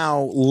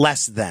somehow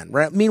less than,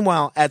 right?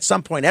 Meanwhile, at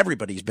some point,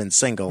 everybody's been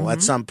single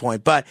at some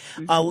point. But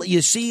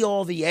you see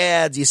all the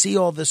ads, you see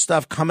all this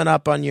stuff coming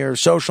up on your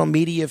social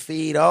media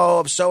feed.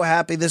 Oh, I'm so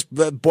happy this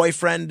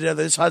boyfriend,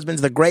 this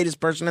husband's the greatest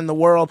person in the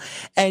world.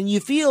 And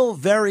you feel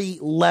very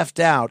left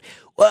out.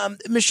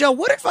 Michelle,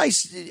 what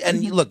advice,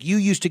 and look, you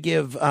used to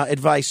give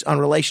advice on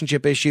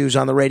relationship issues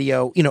on the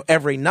radio, you know,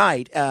 every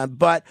night,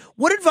 but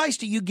what advice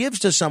do you give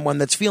to someone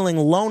that's feeling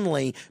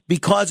lonely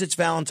because it's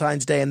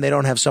Valentine's Day and they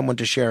don't have someone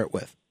to share it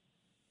with?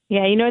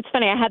 Yeah, you know, it's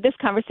funny. I had this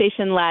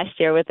conversation last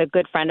year with a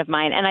good friend of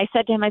mine, and I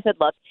said to him, I said,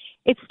 look,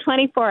 it's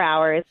 24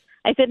 hours.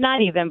 I said,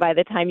 not even by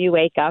the time you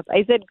wake up.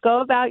 I said,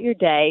 go about your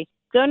day.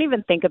 Don't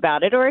even think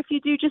about it. Or if you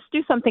do, just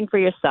do something for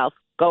yourself.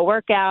 Go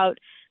work out,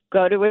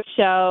 go to a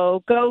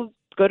show, go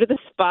to the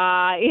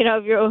spa, you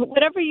know,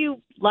 whatever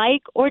you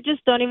like, or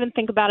just don't even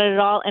think about it at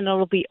all, and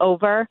it'll be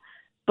over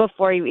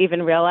before you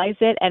even realize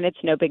it, and it's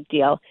no big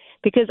deal.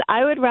 Because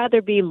I would rather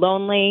be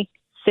lonely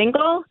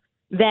single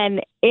then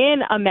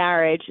in a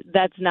marriage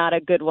that's not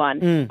a good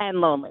one and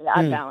lonely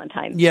on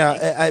Valentine's Day.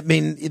 Yeah, I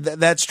mean,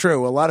 that's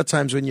true. A lot of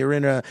times when you're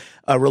in a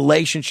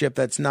relationship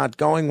that's not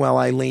going well,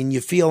 Eileen,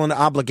 you feel an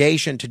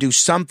obligation to do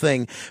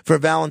something for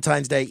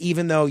Valentine's Day,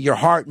 even though your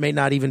heart may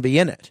not even be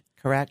in it.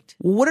 Correct.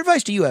 What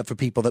advice do you have for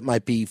people that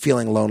might be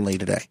feeling lonely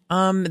today?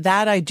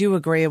 That I do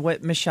agree with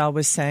what Michelle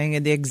was saying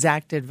and the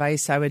exact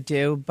advice I would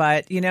do.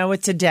 But,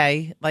 it's a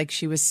day, like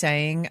she was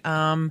saying.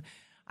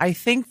 I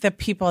think the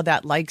people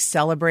that like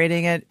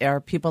celebrating it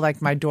are people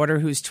like my daughter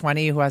who's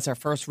 20, who has her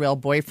first real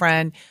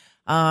boyfriend.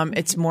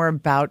 It's more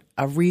about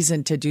a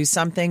reason to do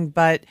something,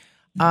 but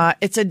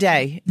it's a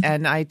day.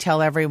 And I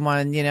tell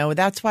everyone,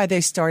 that's why they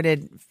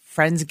started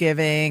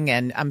Friendsgiving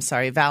and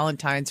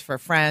Valentine's for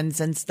friends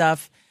and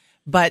stuff.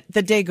 But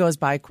the day goes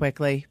by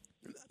quickly.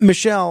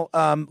 Michelle,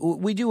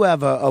 we do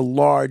have a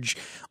large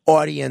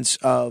audience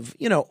of,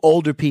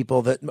 older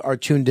people that are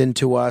tuned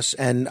into us.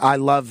 And I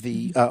love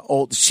the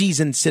old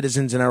seasoned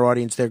citizens in our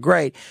audience. They're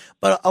great.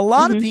 But a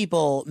lot of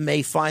people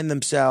may find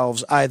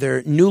themselves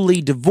either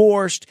newly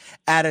divorced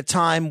at a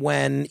time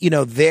when,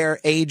 their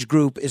age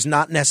group is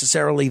not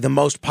necessarily the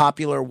most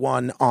popular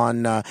one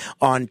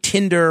on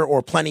Tinder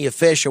or Plenty of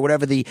Fish or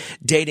whatever the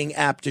dating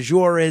app du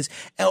jour is.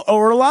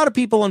 Or a lot of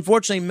people,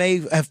 unfortunately, may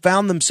have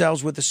found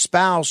themselves with a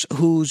spouse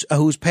who's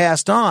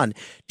passed on.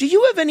 Do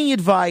you have any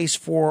advice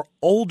for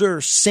older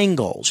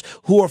singles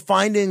who are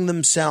finding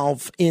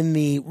themselves in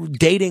the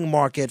dating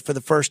market for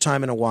the first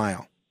time in a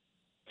while?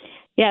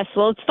 Yes,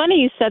 well, it's funny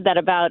you said that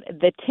about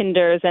the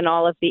Tinders and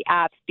all of the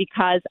apps,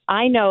 because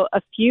I know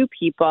a few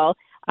people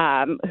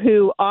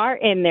who are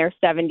in their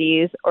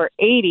 70s or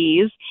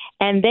 80s,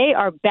 and they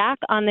are back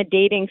on the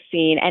dating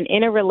scene and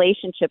in a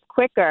relationship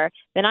quicker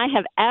than I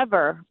have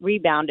ever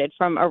rebounded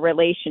from a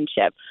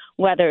relationship,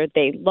 whether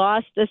they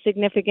lost a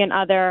significant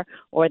other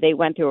or they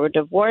went through a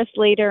divorce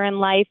later in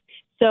life.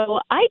 So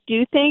I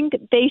do think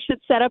they should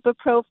set up a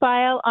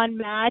profile on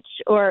Match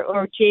or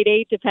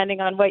JDate, depending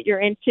on what you're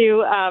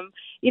into.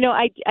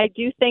 I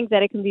do think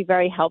that it can be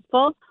very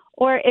helpful.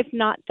 Or if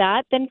not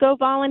that, then go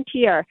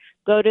volunteer.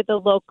 Go to the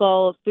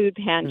local food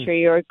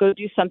pantry or go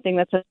do something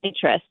that's of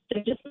interest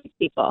and just meet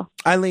people.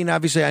 Eileen,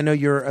 obviously, I know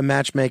you're a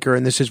matchmaker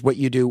and this is what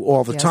you do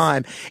all the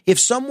time. If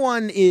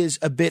someone is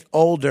a bit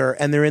older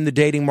and they're in the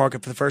dating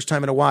market for the first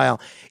time in a while,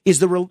 is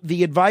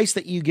the advice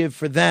that you give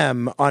for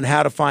them on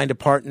how to find a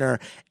partner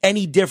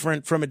any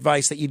different from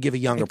advice that you'd give a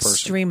younger person?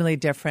 Extremely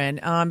different.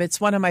 It's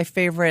one of my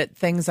favorite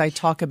things I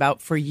talk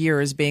about for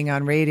years, being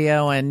on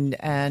radio, and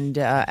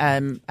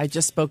I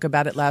just spoke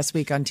about it last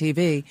week on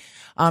TV.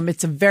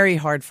 It's very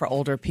hard for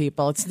older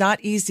people. It's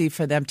not easy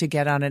for them to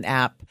get on an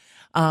app.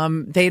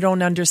 They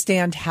don't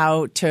understand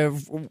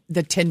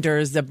the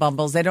Tinders, the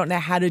Bumbles. They don't know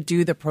how to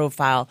do the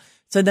profile.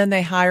 So then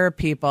they hire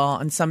people,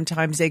 and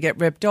sometimes they get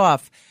ripped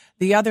off.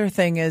 The other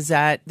thing is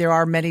that there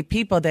are many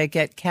people that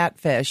get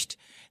catfished.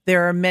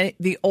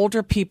 The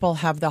older people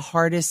have the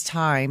hardest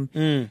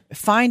time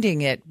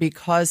finding it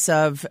because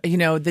of,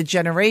 the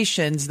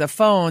generations, the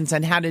phones,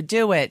 and how to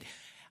do it.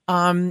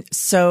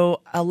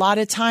 So a lot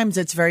of times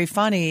it's very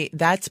funny.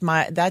 That's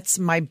my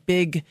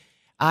big,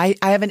 I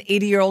have an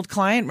 80-year-old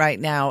client right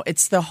now.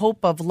 It's the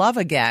hope of love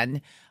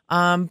again.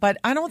 But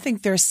I don't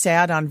think they're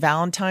sad on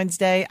Valentine's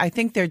Day. I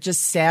think they're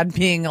just sad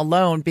being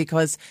alone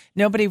because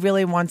nobody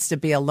really wants to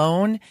be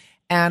alone.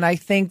 And I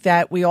think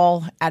that we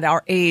all, at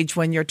our age,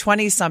 when you're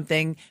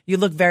 20-something, you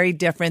look very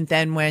different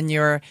than when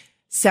you're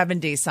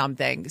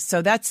 70-something.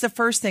 So that's the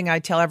first thing I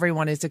tell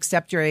everyone is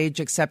accept your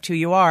age, accept who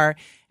you are.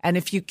 And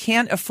if you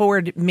can't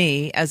afford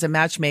me as a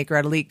matchmaker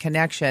at Elite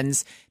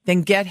Connections,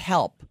 then get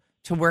help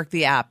to work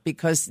the app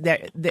because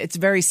it's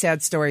very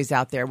sad stories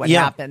out there what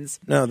happens.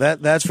 No,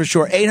 that's for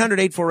sure.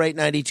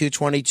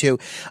 800-848-9222.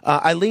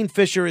 Eileen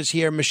Fisher is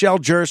here. Michelle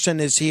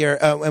Gerson is here,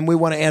 and we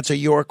want to answer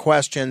your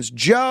questions.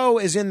 Joe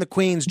is in the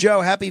Queens.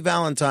 Joe, happy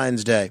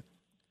Valentine's Day.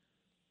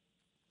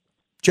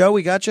 Joe,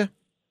 we got you?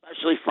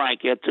 Actually,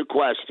 Frank, you had two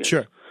questions.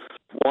 Sure.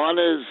 One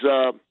is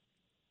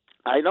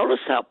I notice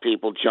how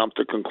people jump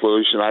to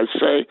conclusion. I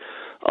say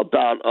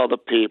about other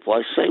people.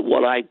 I say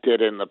what I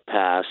did in the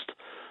past.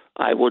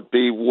 I would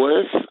be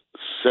with,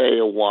 say,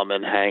 a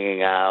woman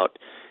hanging out,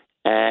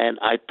 and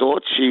I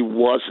thought she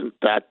wasn't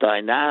that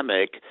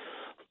dynamic.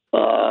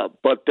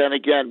 But then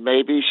again,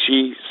 maybe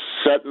she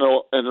sat in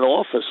an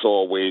office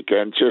all week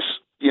and just,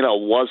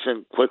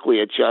 wasn't quickly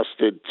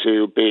adjusted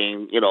to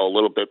being, a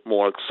little bit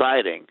more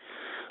exciting.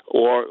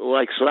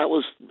 So that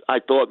was, I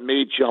thought,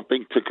 me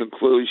jumping to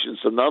conclusions.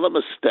 Another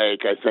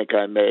mistake I think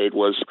I made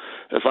was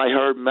if I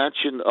heard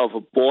mention of a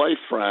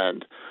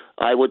boyfriend,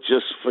 I would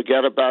just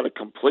forget about it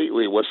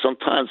completely, where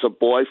sometimes a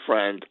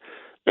boyfriend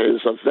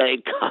is a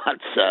vague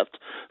concept.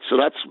 So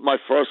that's my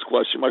first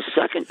question. My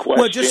second question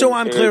Well, just so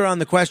I'm clear on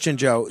the question,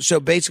 Joe. So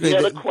basically...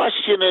 Yeah, the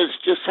question is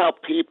just how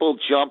people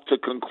jump to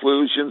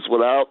conclusions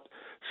without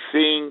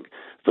seeing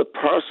the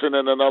person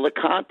in another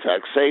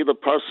context. Say the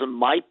person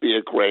might be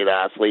a great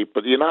athlete,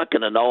 but you're not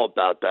going to know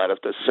about that if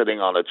they're sitting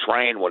on a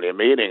train when you're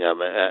meeting them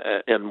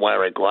and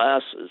wearing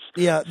glasses.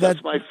 Yeah,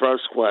 that's my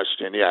first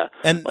question, yeah.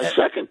 And my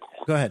second...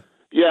 Go ahead.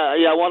 Yeah,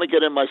 I want to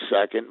get in my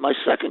second. My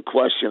second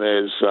question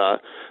is,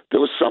 there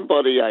was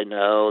somebody I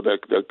know, the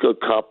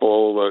good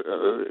couple.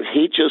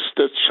 He just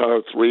ditched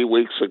her 3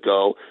 weeks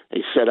ago.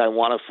 He said, I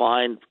want to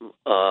find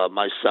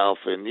myself,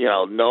 and,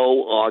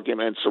 no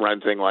arguments or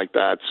anything like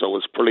that. So it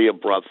was pretty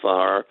abrupt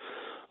for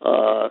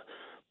her.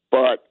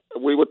 But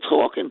we were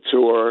talking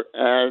to her,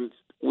 and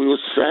we were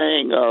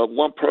saying,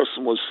 one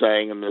person was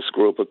saying in this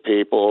group of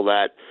people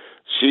that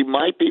she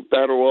might be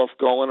better off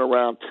going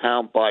around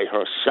town by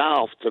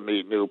herself to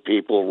meet new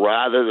people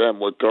rather than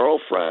with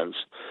girlfriends,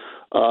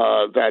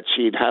 that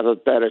she'd have a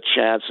better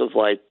chance of,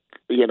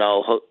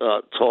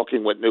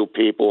 talking with new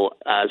people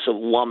as a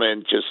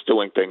woman just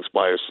doing things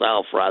by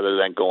herself rather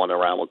than going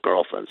around with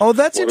girlfriends. Oh,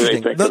 that's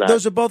interesting.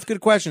 Those are both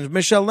good questions.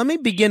 Michelle, let me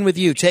begin with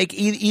you. Take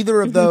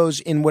either of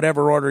those in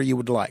whatever order you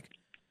would like.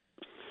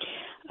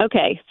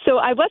 Okay, so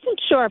I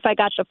wasn't sure if I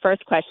got the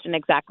first question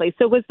exactly.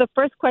 So was the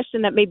first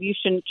question that maybe you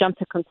shouldn't jump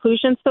to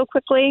conclusions so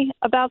quickly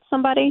about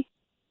somebody?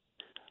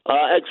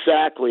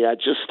 Exactly. I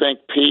just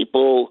think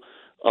people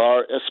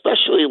are,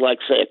 especially like,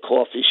 say, a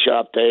coffee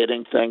shop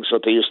dating things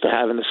that they used to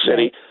have in the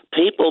city,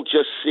 people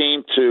just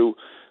seem to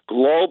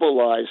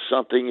globalize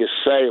something you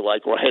say,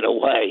 like, right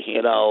away,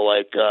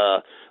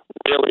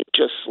 really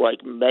just,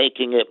 like,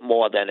 making it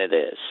more than it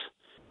is.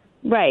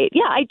 Right.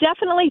 Yeah, I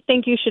definitely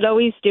think you should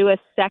always do a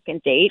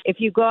second date.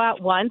 If you go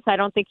out once, I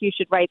don't think you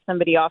should write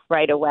somebody off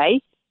right away.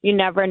 You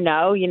never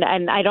know.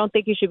 And I don't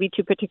think you should be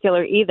too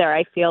particular either.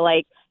 I feel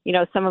like,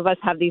 some of us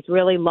have these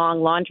really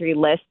long laundry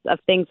lists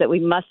of things that we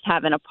must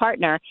have in a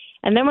partner.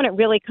 And then when it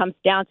really comes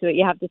down to it,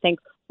 you have to think,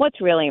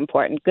 what's really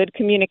important? Good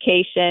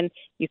communication,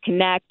 you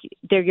connect,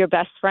 they're your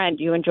best friend,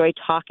 you enjoy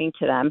talking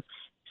to them.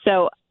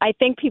 So I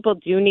think people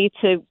do need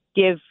to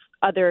give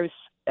others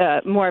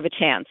more of a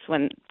chance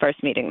when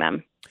first meeting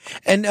them.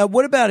 And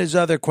what about his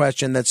other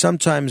question that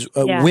sometimes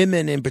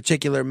women in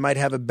particular might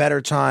have a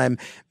better time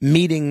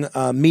meeting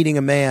a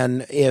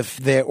man if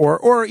they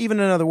or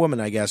even another woman,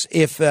 I guess,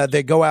 if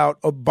they go out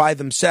by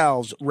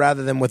themselves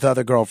rather than with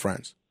other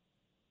girlfriends?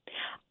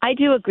 I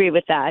do agree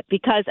with that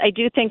because I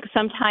do think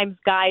sometimes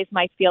guys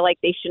might feel like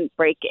they shouldn't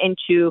break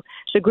into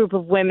the group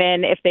of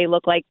women if they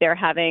look like they're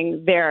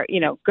having their,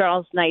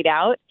 girls' night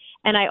out.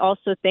 And I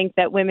also think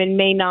that women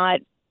may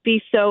not be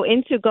so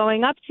into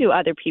going up to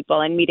other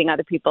people and meeting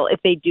other people if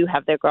they do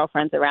have their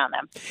girlfriends around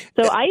them.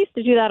 So I used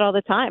to do that all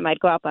the time.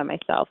 I'd go out by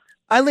myself.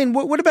 Eileen,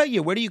 what about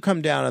you? Where do you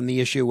come down on the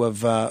issue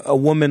of a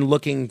woman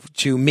looking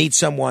to meet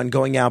someone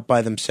going out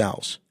by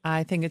themselves?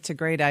 I think it's a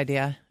great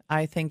idea.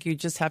 I think you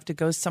just have to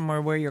go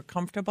somewhere where you're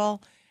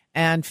comfortable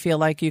and feel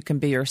like you can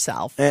be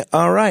yourself.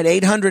 All right.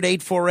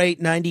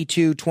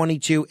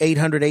 800-848-9222.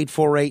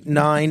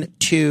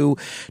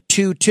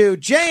 800-848-9222.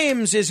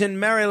 James is in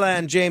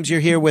Maryland. James, you're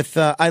here with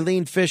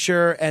Eileen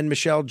Fisher and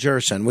Michelle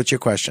Gerson. What's your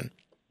question?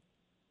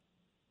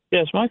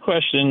 Yes, my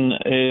question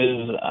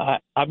is,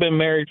 I've been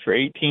married for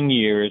 18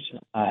 years.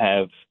 I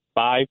have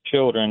 5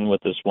 children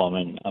with this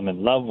woman. I'm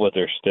in love with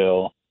her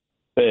still.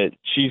 But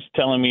she's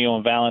telling me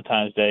on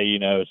Valentine's Day,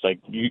 it's like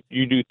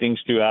you do things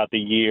throughout the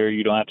year.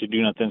 You don't have to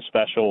do nothing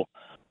special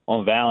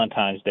on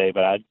Valentine's Day.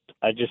 But I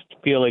just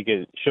feel like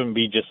it shouldn't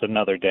be just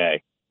another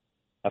day.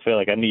 I feel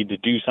like I need to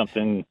do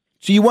something.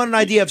 So you want an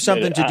idea of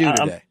something to do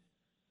today?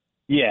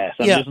 Yes.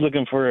 I'm just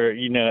looking for,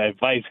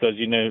 advice because,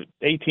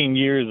 18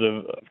 years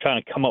of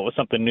trying to come up with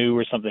something new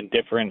or something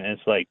different. And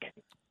it's like.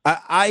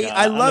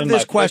 I love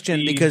this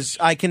question because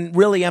I can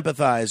really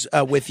empathize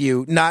with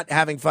you not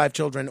having 5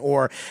 children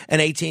or an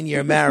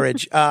 18-year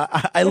marriage.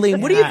 Eileen,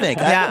 what do you think?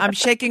 Yeah, I'm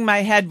shaking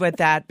my head with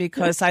that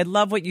because I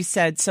love what you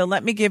said. So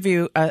let me give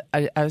you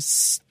a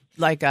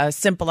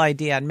simple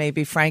idea, and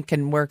maybe Frank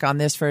can work on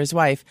this for his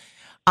wife.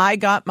 I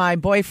got my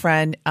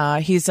boyfriend,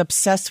 he's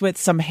obsessed with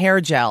some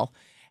hair gel,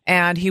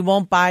 and he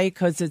won't buy it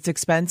because it's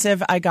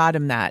expensive. I got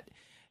him that.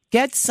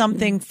 Get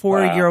something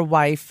for your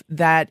wife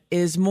that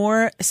is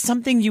more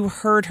something you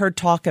heard her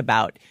talk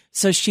about.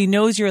 So she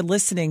knows you're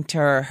listening to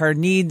her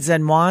needs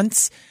and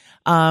wants.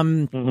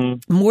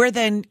 More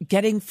than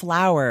getting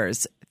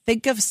flowers.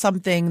 Think of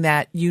something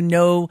that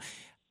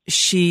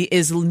she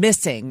is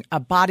missing, a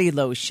body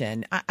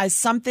lotion,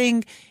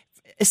 something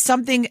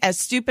as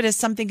stupid as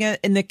something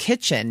in the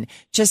kitchen,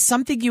 just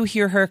something you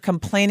hear her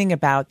complaining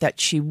about that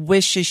she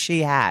wishes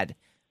she had.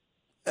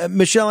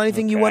 Michelle,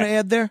 anything you want to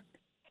add there?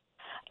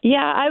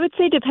 Yeah, I would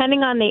say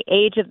depending on the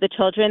age of the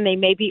children, they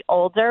may be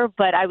older,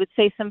 but I would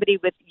say somebody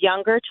with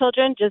younger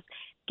children, just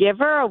give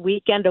her a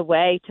weekend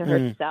away to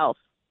herself.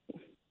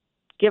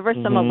 Give her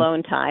some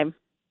alone time.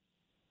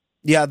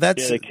 Yeah,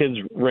 the kids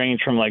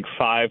range from like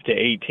 5 to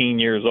 18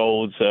 years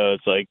old, so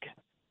it's like,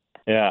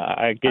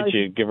 I get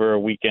you. Give her a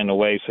weekend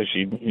away so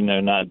she,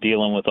 not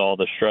dealing with all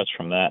the stress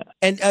from that.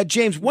 And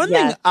James, one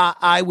thing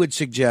I would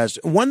suggest,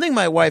 one thing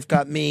my wife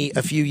got me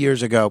a few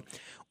years ago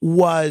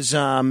was,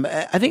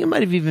 I think it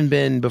might have even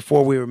been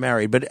before we were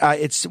married, but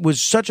it was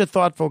such a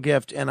thoughtful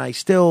gift, and I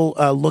still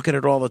look at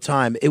it all the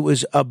time. It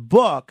was a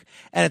book,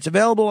 and it's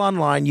available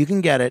online. You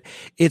can get it.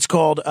 It's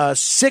called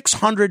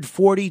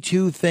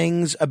 642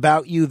 Things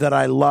About You That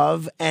I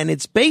Love, and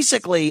it's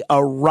basically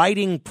a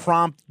writing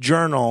prompt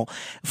journal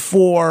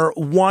for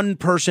one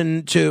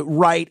person to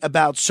write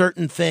about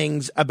certain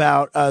things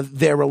about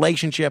their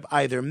relationship,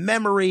 either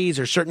memories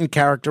or certain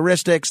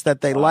characteristics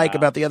that they like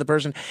about the other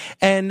person.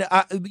 And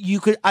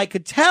I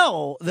could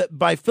tell that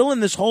by filling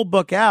this whole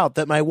book out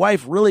that my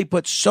wife really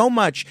put so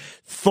much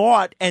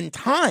thought and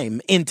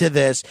time into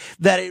this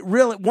that it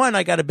really, one,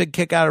 I got a big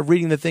kick out of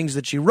reading the things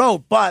that she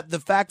wrote, but the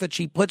fact that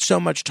she put so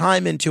much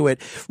time into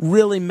it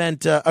really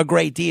meant a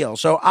great deal.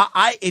 So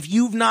if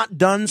you've not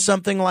done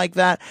something like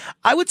that,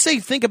 I would say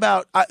think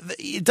about,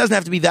 it doesn't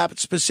have to be that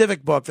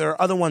specific book. There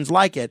are other ones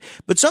like it,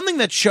 but something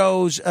that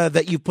shows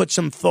that you've put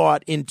some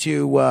thought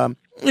into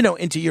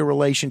into your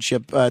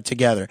relationship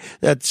together.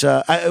 That's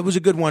it was a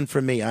good one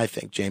for me, I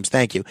think, James.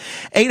 Thank you.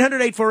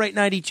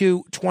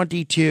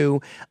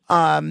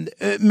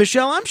 800-848-9222.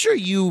 Michelle, I'm sure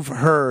you've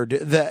heard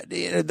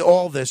that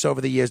all this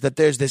over the years, that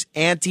there's this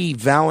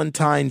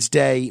anti-Valentine's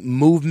Day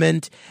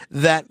movement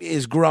that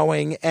is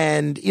growing.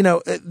 And,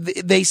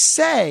 they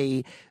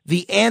say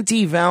the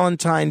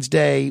anti-Valentine's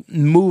Day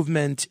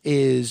movement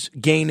is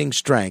gaining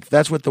strength.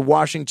 That's what the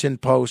Washington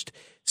Post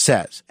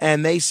says.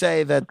 And they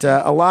say that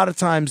a lot of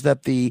times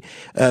that the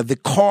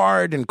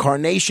card and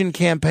carnation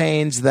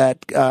campaigns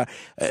that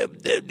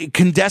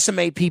can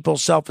decimate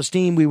people's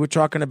self-esteem. We were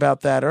talking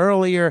about that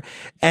earlier.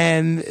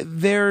 And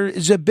there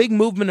is a big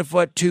movement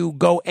afoot to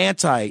go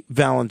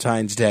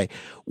anti-Valentine's Day.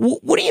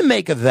 What do you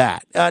make of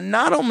that?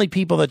 Not only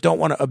people that don't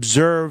want to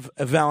observe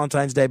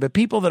Valentine's Day, but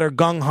people that are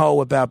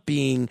gung-ho about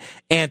being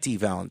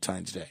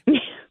anti-Valentine's Day.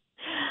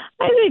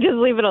 I say just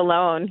leave it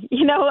alone.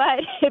 You know what?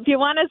 If you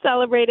want to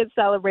celebrate it,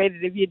 celebrate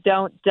it. If you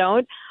don't.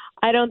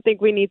 I don't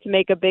think we need to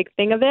make a big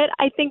thing of it.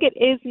 I think it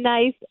is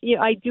nice.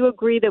 I do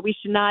agree that we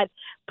should not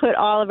put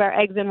all of our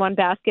eggs in one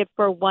basket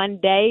for one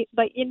day.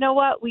 But you know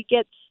what? We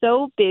get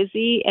so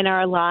busy in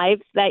our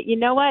lives that, you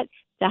know what?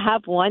 To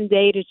have one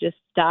day to just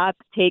stop,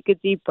 take a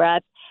deep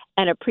breath,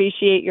 and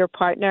appreciate your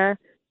partner,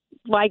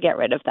 why get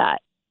rid of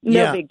that?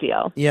 No big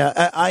deal.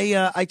 Yeah,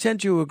 I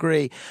tend to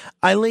agree.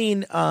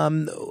 Eileen,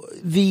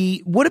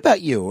 what about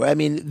you? I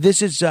mean,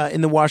 this is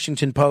in the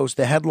Washington Post.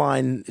 The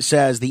headline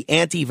says the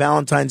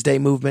anti-Valentine's Day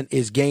movement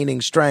is gaining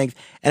strength.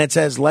 And it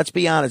says, let's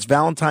be honest,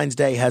 Valentine's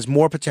Day has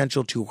more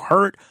potential to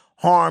hurt,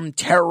 harm,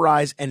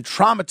 terrorize, and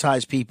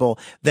traumatize people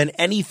than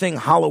anything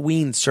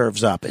Halloween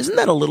serves up. Isn't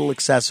that a little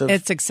excessive?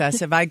 It's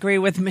excessive. I agree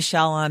with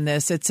Michelle on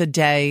this. It's a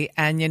day.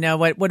 And you know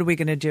what? What are we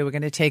going to do? We're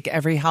going to take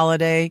every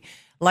holiday.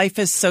 Life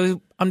is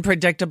so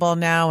unpredictable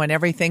now and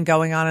everything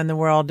going on in the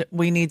world.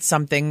 We need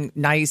something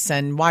nice,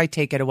 and why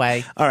take it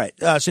away? All right.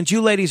 Since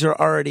you ladies are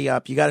already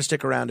up, you got to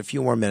stick around a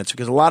few more minutes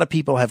because a lot of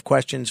people have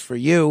questions for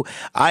you.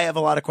 I have a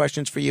lot of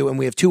questions for you, and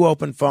we have two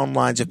open phone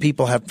lines if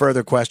people have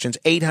further questions.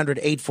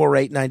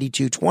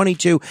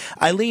 800-848-9222.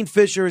 Eileen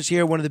Fisher is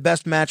here, one of the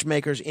best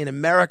matchmakers in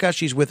America.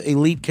 She's with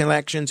Elite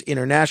Connections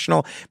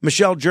International.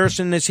 Michelle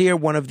Gerson is here,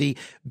 one of the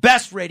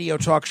best radio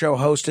talk show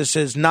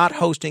hostesses, not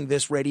hosting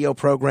this radio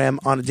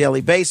program on a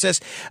daily basis.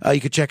 You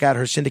can check out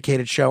her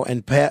syndicated show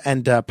and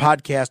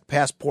podcast,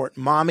 Passport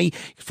Mommy. You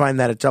can find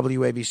that at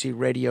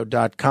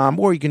WABCRadio.com,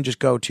 or you can just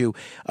go to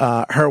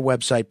her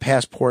website,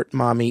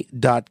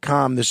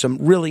 PassportMommy.com. There's some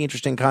really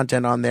interesting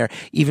content on there,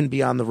 even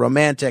beyond the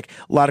romantic.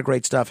 A lot of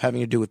great stuff having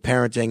to do with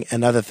parenting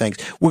and other things.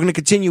 We're going to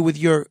continue with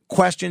your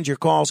questions, your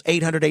calls,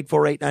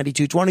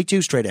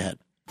 800-848-9222, straight ahead.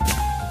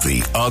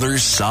 The Other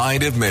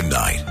Side of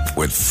Midnight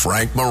with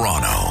Frank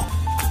Morano.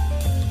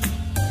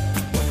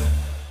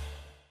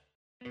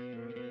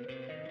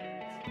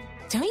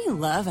 Don't you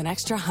love an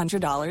extra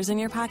 $100 in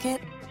your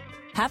pocket?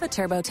 Have a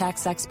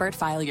TurboTax expert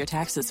file your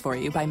taxes for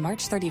you by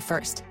March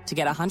 31st to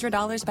get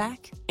 $100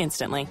 back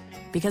instantly.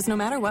 Because no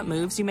matter what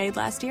moves you made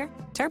last year,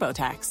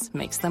 TurboTax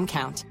makes them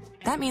count.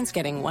 That means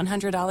getting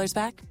 $100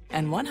 back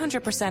and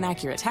 100%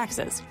 accurate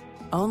taxes,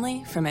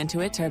 only from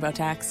Intuit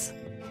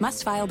TurboTax.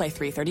 Must file by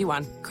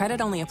 3/31. Credit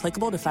only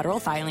applicable to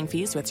federal filing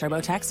fees with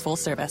TurboTax full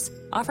service.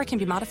 Offer can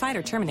be modified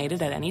or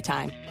terminated at any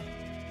time.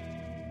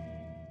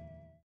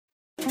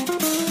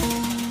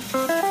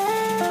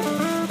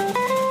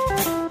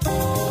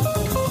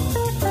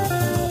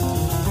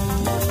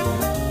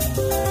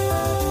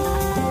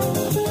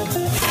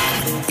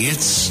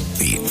 It's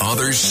The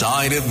Other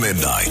Side of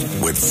Midnight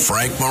with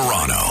Frank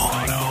Morano.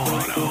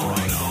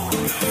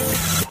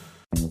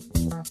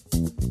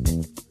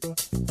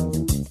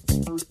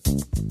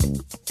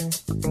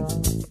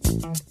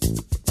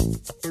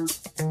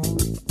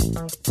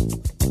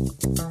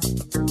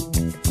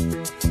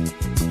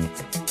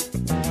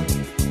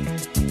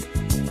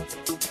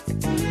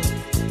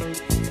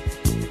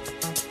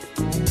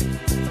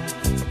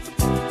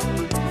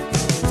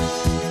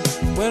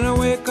 When I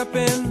wake up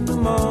in the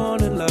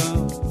morning,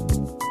 love,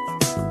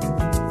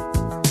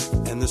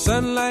 and the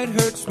sunlight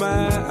hurts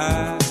my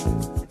eyes,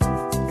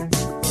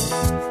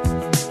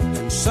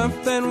 and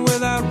something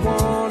without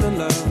wanting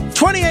love.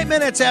 28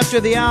 minutes after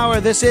the hour,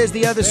 this is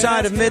The Other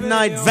Side of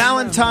Midnight,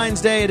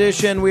 Valentine's Day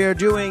edition. We are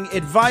doing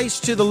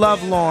Advice to the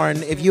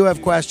Lovelorn. If you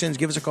have questions,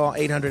 give us a call,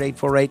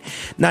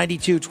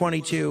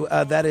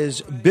 800-848-9222. That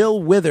is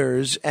Bill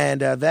Withers, and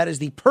that is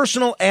the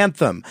personal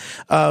anthem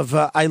of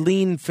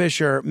Eileen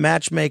Fisher,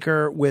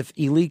 matchmaker with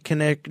Elite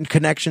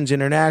Connections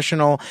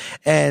International,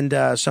 and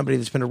somebody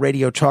that's been a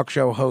radio talk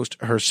show host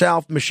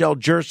herself. Michelle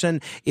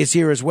Jerson is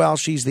here as well.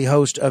 She's the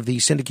host of the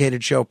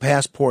syndicated show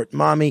Passport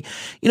Mommy.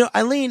 You know,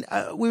 Eileen,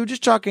 we were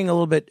just talking a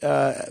little bit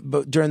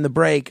during the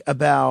break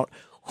about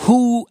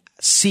who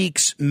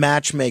seeks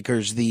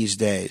matchmakers these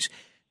days.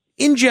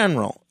 In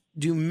general,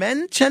 do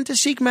men tend to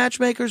seek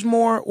matchmakers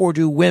more, or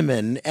do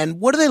women?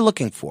 And what are they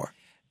looking for?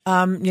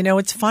 You know,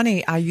 it's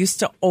funny. I used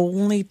to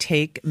only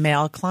take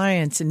male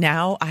clients.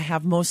 Now I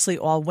have mostly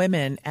all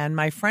women. And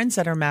my friends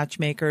that are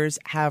matchmakers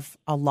have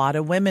a lot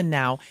of women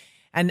now.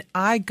 And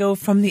I go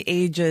from the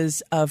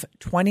ages of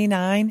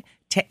 29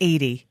 to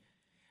 80.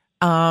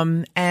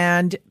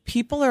 And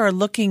people are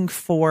looking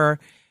for,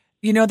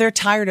 you know, they're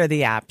tired of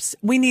the apps.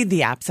 We need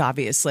the apps,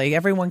 obviously.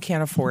 Everyone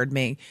can't afford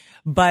me.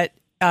 But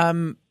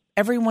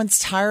everyone's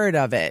tired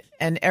of it.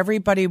 And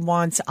everybody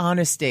wants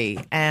honesty.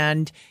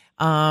 And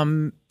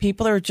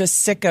people are just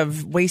sick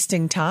of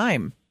wasting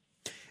time.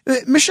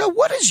 Michelle,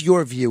 what is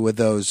your view of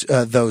those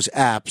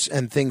apps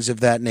and things of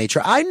that nature?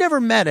 I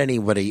never met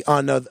anybody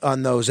on those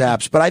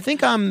apps, but I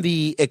think I'm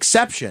the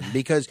exception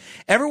because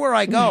everywhere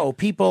I go,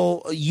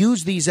 people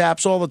use these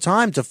apps all the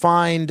time to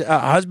find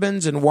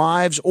husbands and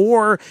wives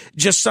or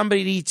just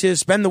somebody to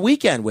spend the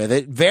weekend with.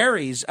 It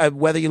varies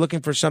whether you're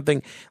looking for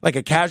something like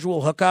a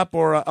casual hookup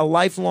or a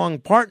lifelong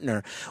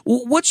partner.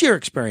 What's your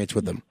experience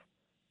with them?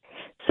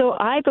 So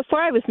before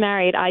I was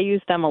married, I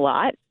used them a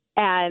lot.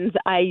 And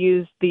I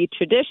used the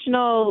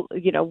traditional,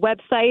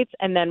 websites.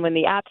 And then when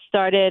the app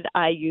started,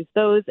 I used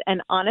those.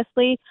 And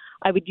honestly,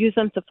 I would use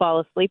them to fall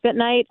asleep at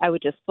night. I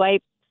would just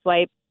swipe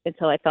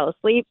until I fell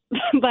asleep.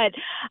 But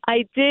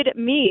I did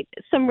meet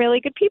some really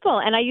good people.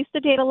 And I used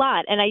to date a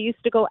lot. And I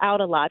used to go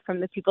out a lot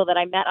from the people that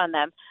I met on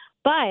them.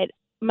 But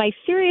my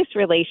serious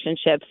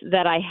relationships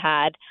that I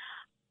had,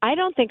 I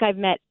don't think I've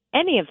met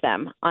any of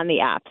them on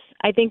the apps.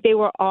 I think they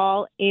were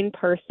all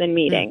in-person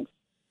meetings.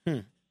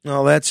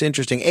 Oh, that's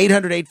interesting.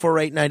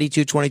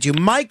 800-848-9222.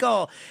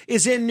 Michael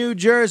is in New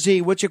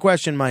Jersey. What's your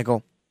question,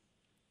 Michael?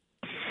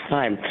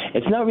 Hi.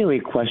 It's not really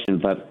a question,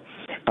 but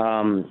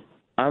I'm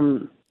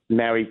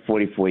married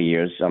 44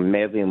 years. I'm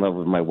madly in love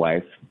with my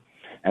wife.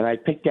 And I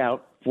picked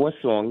out 4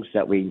 songs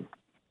that we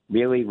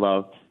really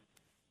loved.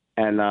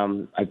 And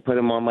I put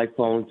them on my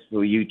phone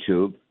through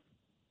YouTube.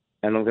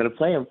 And I'm going to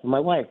play them for my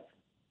wife.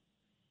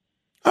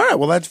 All right.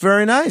 Well, that's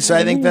very nice.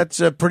 I think that's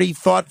a pretty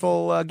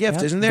thoughtful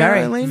gift, isn't there,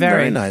 Eileen?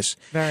 Very nice.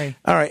 Very.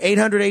 All right.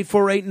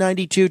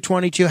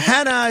 800-848-9222.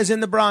 Hannah is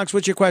in the Bronx.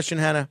 What's your question,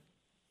 Hannah?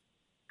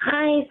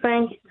 Hi,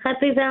 Frank.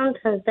 Happy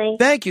Valentine's Day.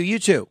 Thank you. You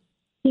too.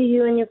 To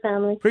you and your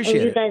family. Appreciate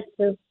it. And you guys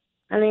too.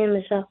 Eileen and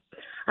Michelle.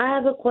 I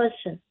have a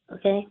question,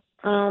 okay?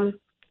 As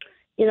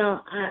you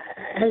know,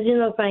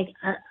 Frank,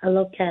 I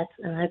love cats,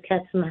 and I have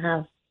cats in my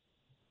house.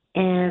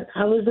 And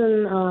I was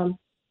in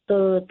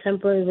the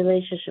temporary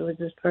relationship with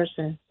this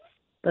person.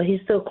 But he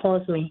still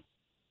calls me.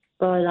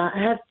 But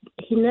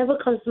he never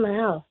comes to my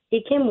house.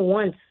 He came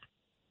once,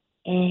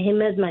 and he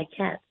met my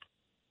cats.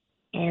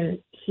 And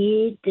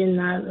he did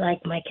not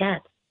like my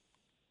cats.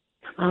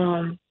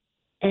 And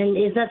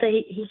it's not that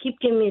he keep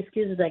giving me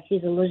excuses like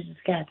he's allergic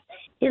to cats.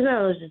 He's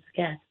not allergic to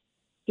cats.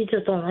 He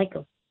just don't like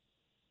them.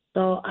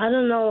 So I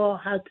don't know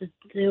how to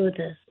deal with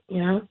this,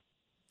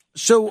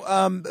 So,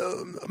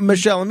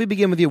 Michelle, let me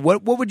begin with you.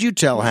 What would you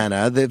tell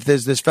Hannah if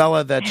there's this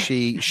fella that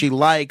she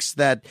likes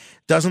that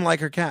doesn't like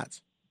her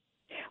cats?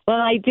 Well,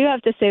 I do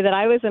have to say that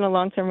I was in a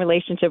long-term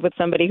relationship with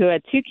somebody who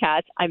had 2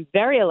 cats. I'm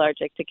very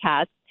allergic to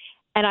cats,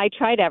 and I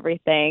tried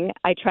everything.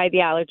 I tried the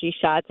allergy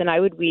shots, and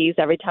I would wheeze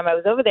every time I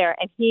was over there.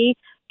 And he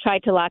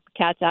tried to lock the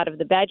cats out of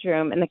the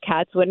bedroom, and the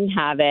cats wouldn't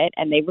have it,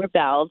 and they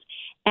rebelled.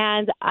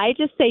 And I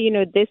just say,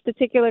 this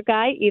particular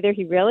guy, either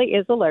he really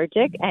is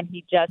allergic and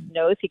he just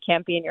knows he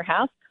can't be in your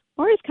house,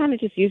 or he's kind of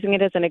just using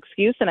it as an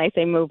excuse, and I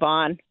say move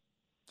on.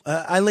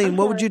 Eileen,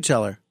 what would you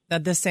tell her?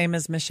 The same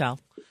as Michelle.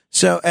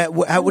 So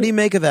what do you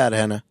make of that,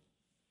 Hannah?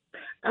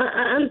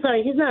 I'm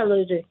sorry, he's not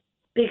allergic.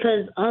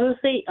 Because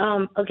honestly,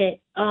 so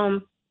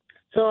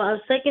our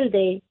second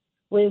date,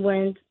 we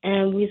went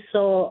and we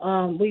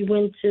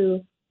went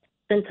to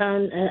spend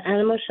time at an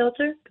animal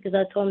shelter because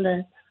I told him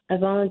that I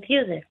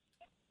volunteer there.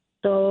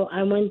 So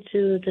I went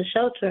to the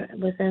shelter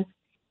with him,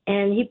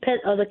 and he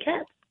pet other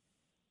cats.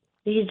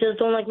 He just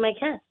don't like my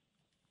cats.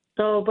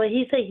 So, but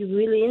he said he's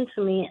really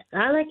into me.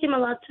 I like him a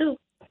lot too.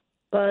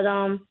 But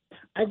I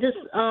just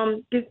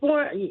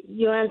before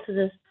you answer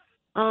this,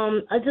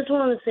 I just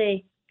want to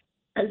say,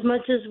 as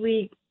much as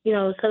we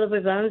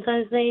celebrate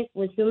Valentine's Day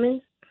with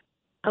humans,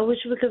 I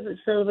wish we could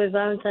celebrate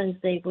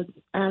Valentine's Day with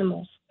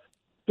animals.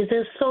 Because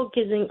they're so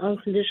giving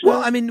unconditional.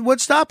 Well, I mean,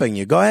 what's stopping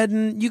you? Go ahead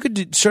and you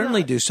could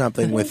certainly do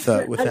something with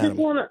animals.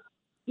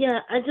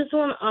 I just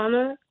want to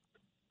honor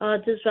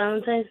this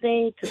Valentine's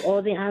Day to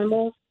all the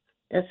animals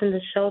that's in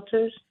the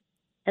shelters,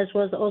 as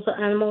well as also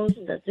animals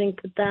that's being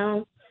put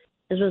down,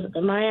 as well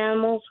as my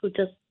animals who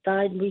just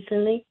died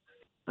recently.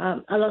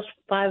 I lost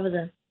 5 of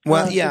them.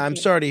 Well, yeah, I'm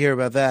sorry to hear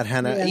about that,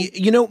 Hannah. Yeah.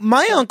 You know,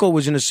 my uncle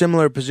was in a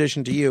similar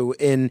position to you.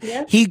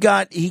 He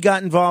got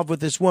involved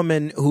with this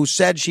woman who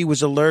said she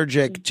was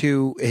allergic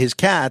to his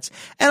cats,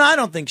 and I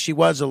don't think she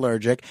was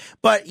allergic.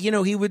 But you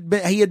know,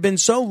 he had been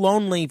so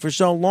lonely for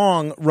so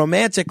long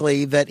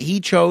romantically that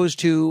he chose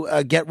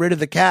to get rid of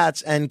the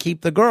cats and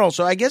keep the girl.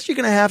 So I guess you're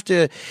going to have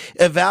to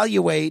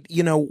evaluate,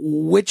 you know,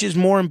 which is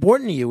more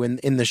important to you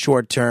in the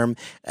short term.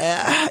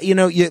 You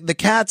know, the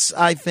cats,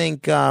 I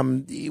think,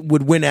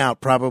 would win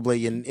out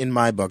probably in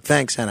my book.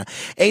 Thanks, Hannah.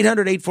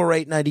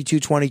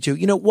 800-848-9222.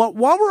 You know, while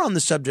we're on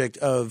the subject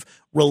of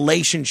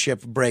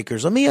relationship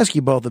breakers, let me ask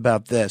you both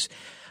about this.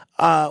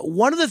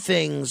 One of the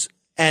things,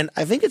 and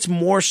I think it's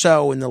more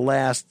so in the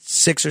last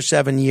 6 or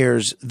 7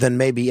 years than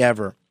maybe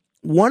ever,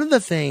 one of the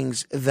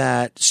things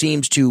that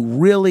seems to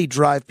really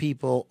drive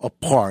people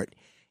apart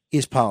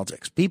is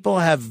politics. People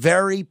have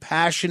very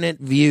passionate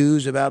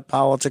views about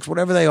politics,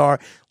 whatever they are,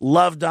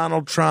 love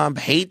Donald Trump,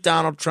 hate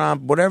Donald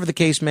Trump, whatever the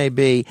case may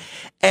be.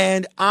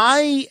 And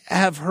I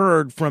have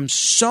heard from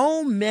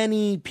so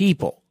many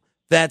people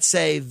that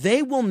say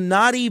they will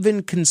not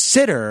even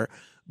consider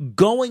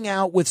going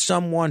out with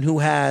someone who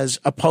has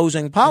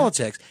opposing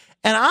politics.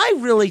 And I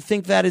really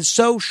think that is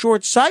so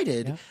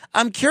short-sighted. Yeah.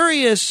 I'm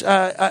curious,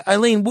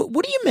 Eileen,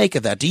 what do you make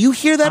of that? Do you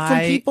hear that from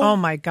people? Oh,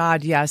 my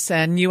God, yes.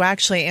 And you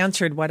actually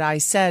answered what I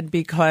said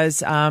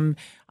because I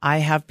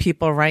have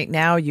people right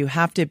now, you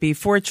have to be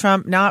for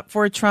Trump, not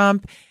for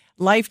Trump.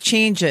 Life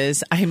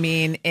changes. I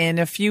mean, in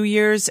a few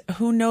years,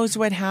 who knows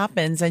what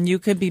happens? And you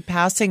could be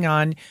passing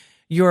on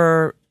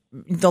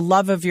the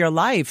love of your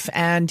life.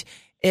 And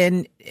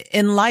in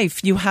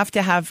life, you have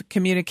to have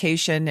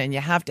communication and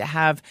you have to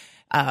have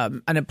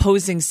an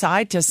opposing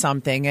side to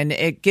something, and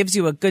it gives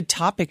you a good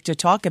topic to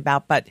talk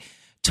about. But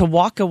to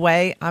walk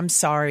away, I'm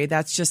sorry,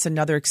 that's just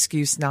another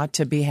excuse not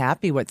to be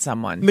happy with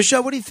someone.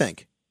 Michelle, what do you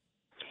think?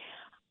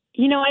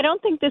 You know, I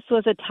don't think this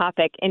was a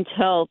topic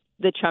until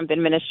the Trump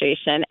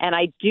administration, and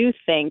I do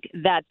think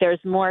that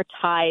there's more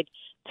tied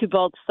to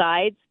both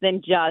sides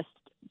than just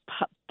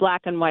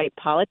black and white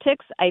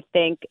politics. I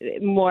think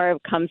more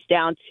comes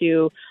down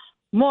to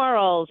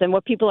morals and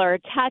what people are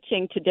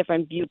attaching to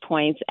different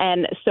viewpoints.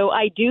 And so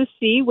I do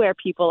see where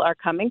people are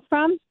coming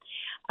from.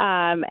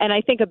 And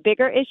I think a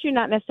bigger issue,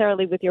 not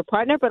necessarily with your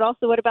partner, but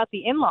also what about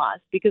the in-laws?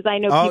 Because I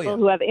know people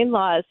who have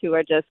in-laws who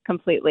are just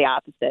completely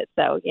opposite.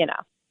 So, you know.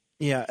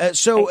 Yeah.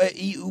 So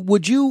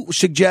would you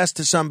suggest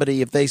to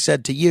somebody, if they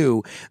said to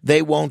you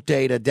they won't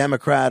date a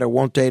Democrat or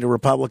won't date a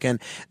Republican,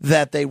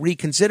 that they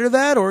reconsider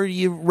that, or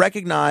you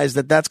recognize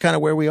that that's kind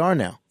of where we are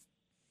now?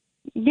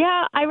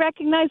 Yeah, I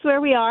recognize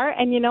where we are.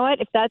 And you know what?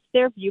 If that's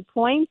their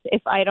viewpoint,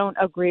 if I don't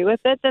agree with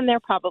it, then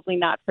they're probably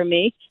not for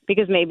me,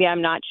 because maybe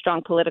I'm not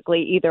strong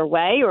politically either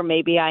way, or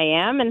maybe I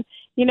am. And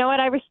you know what?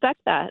 I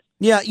respect that.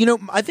 Yeah, you know,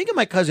 I think of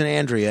my cousin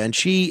Andrea, and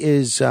she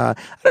is, I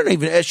don't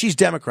even, she's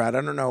Democrat.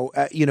 I don't know,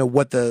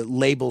 what the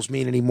labels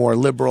mean anymore,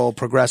 liberal,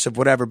 progressive,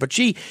 whatever. But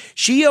she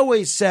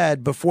always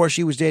said before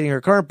she was dating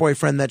her current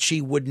boyfriend that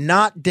she would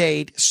not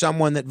date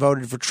someone that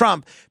voted for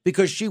Trump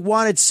because she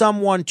wanted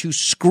someone to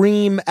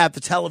scream at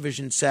the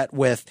television set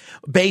with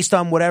based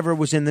on whatever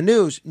was in the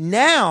news.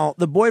 Now,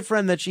 the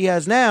boyfriend that she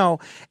has now,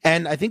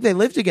 and I think they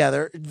live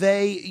together,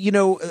 they,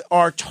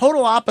 are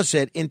total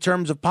opposite in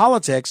terms of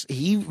politics.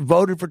 He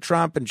voted for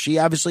Trump and she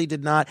obviously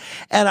did not.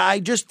 And I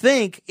just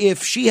think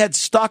if she had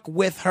stuck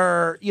with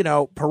her,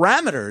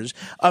 parameters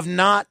of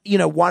not,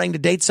 wanting to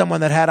date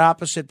someone that had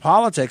opposite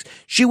politics,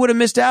 she would have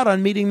missed out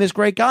on meeting this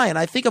great guy. And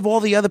I think of all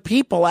the other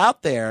people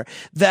out there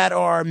that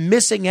are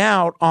missing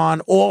out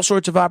on all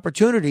sorts of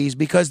opportunities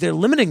because they're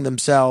limiting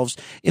themselves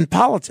in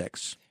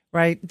politics.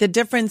 Right. The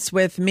difference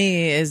with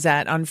me is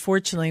that,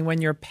 unfortunately, when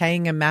you're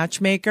paying a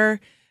matchmaker,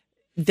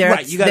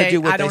 right, you got to do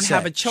what I don't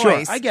have a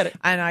choice. Sure, I get it.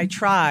 And I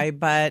try,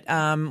 but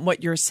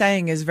what you're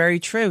saying is very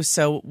true.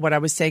 So what I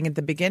was saying at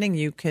the beginning,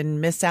 you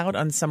can miss out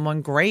on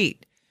someone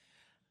great.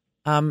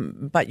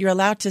 But you're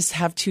allowed to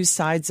have two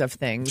sides of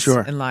things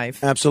in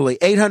life. Absolutely.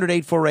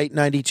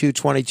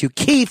 800-848-9222.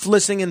 Keith,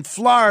 listening in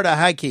Florida.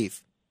 Hi,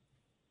 Keith.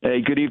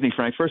 Hey, good evening,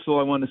 Frank. First of all,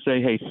 I want to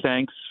say, hey,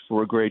 thanks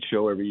for a great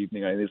show every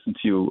evening. I listen to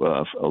you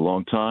for a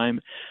long time.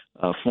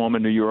 Former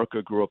New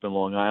Yorker, grew up in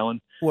Long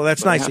Island. Well,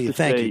 that's nice of you.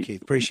 Thank you,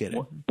 Keith. Appreciate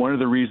it. One of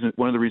the reasons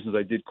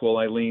I did call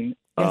Eileen,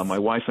 my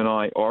wife and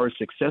I are a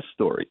success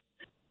story.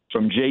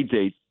 From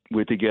J-Date,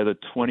 we're together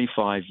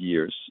 25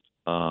 years.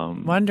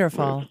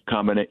 Wonderful.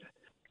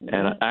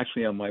 And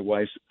actually, I'm my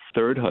wife's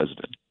third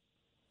husband.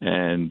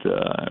 And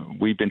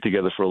we've been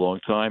together for a long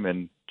time.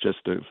 And just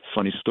a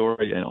funny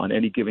story, and on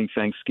any given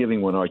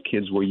Thanksgiving when our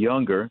kids were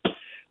younger,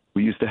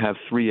 we used to have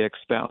 3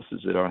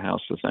 ex-spouses at our house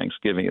for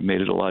Thanksgiving. It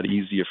made it a lot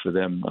easier for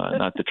them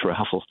not to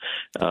travel.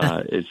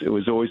 It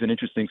was always an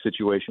interesting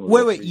situation.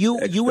 Wait,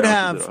 you would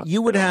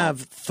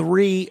have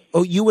 3.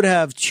 Oh, you would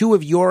have 2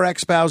 of your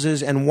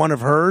ex-spouses and 1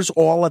 of hers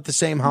all at the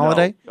same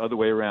holiday? No, other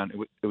way around.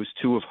 It was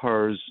 2 of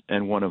hers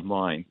and 1 of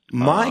mine.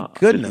 My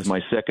goodness! This is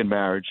my second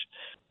marriage.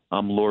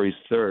 I'm Lori's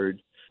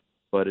third,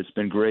 but it's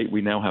been great.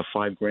 We now have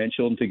 5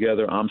 grandchildren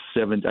together.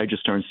 I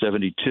just turned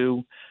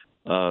 72.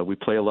 We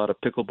play a lot of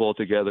pickleball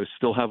together,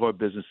 still have our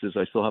businesses.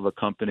 I still have a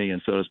company,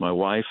 and so does my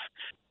wife.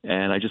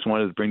 And I just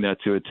wanted to bring that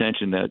to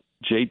attention that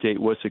J-Date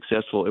was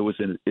successful. It was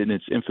in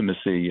its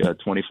infancy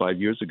 25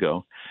 years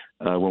ago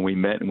when we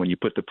met, and when you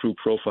put the Proof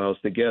profiles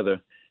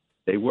together,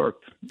 they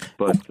worked.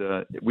 But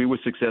we were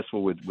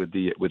successful with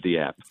the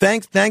app.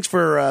 Thanks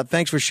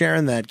for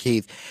sharing that,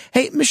 Keith.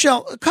 Hey,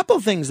 Michelle, a couple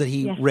of things that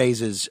he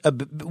raises.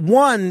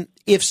 One,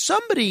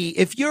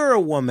 if you're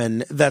a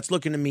woman that's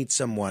looking to meet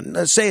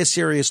someone, say a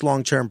serious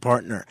long-term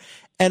partner,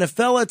 and a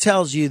fella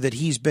tells you that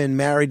he's been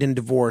married and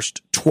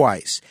divorced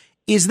twice,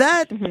 is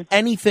that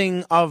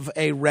anything of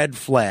a red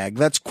flag?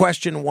 That's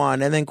question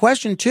one. And then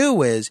question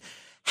two is,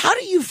 how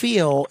do you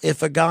feel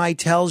if a guy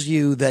tells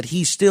you that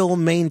he still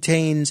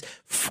maintains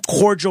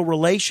cordial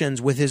relations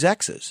with his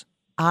exes?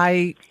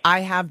 I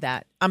have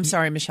that. I'm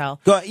sorry, Michelle.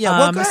 Go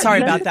ahead.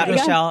 Sorry about that,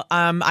 Michelle.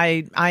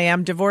 I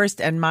am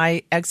divorced, and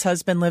my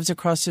ex-husband lives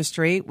across the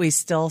street. We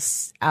still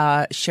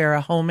share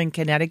a home in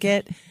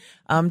Connecticut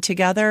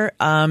together.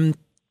 My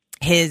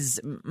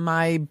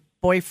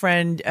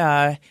boyfriend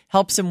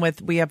helps him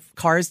with. We have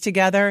cars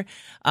together.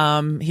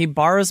 He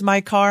borrows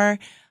my car.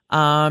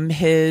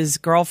 His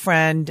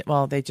girlfriend,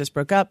 well, they just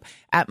broke up.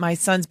 At my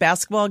son's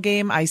basketball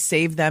game, I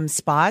save them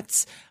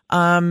spots.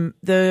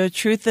 The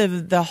truth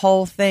of the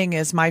whole thing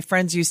is my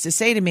friends used to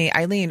say to me,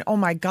 Eileen, oh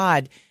my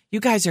God, you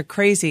guys are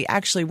crazy.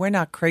 Actually, we're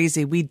not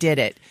crazy. We did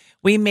it.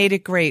 We made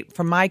it great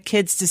for my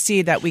kids to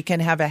see that we can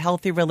have a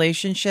healthy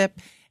relationship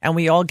and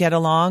we all get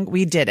along.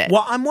 We did it.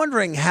 Well, I'm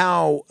wondering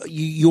how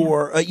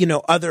your,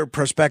 other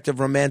prospective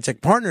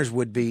romantic partners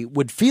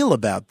would feel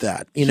about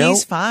that.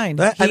 He's fine.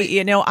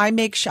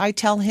 I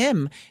tell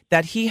him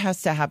that he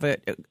has to have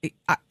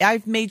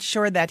I've made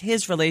sure that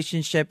his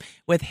relationship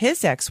with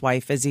his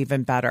ex-wife is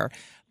even better.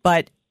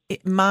 But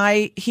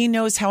he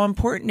knows how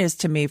important it is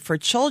to me for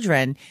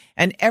children,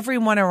 and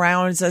everyone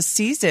around us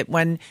sees it.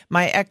 When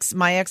my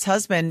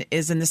ex-husband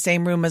is in the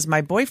same room as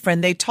my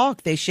boyfriend, they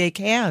talk, they shake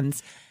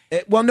hands.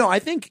 Well, no, I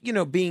think,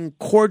 being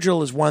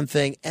cordial is one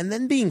thing, and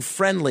then being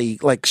friendly,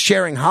 like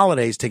sharing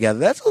holidays together,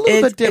 that's a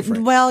little bit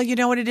different. Well, you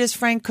know what it is,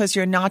 Frank, because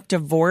you're not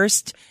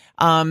divorced.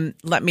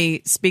 Let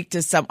me speak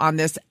to some on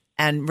this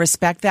and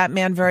respect that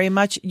man very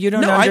much. You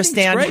don't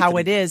understand how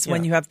it is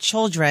when you have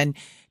children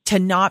to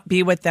not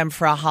be with them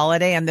for a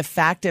holiday, and the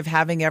fact of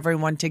having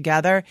everyone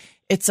together,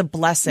 it's a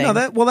blessing. I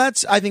think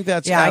that's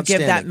outstanding. I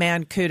give that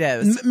man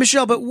kudos.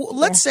 Michelle, but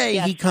let's say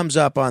he comes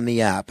up on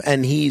the app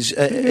and he's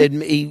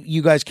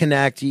you guys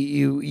connect,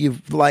 you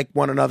like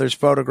one another's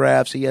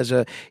photographs, he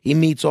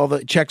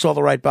checks all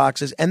the right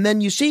boxes, and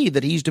then you see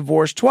that he's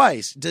divorced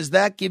twice. Does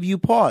that give you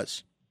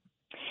pause?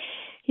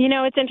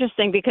 It's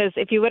interesting because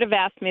if you would have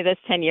asked me this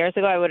 10 years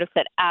ago, I would have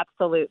said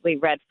absolutely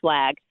red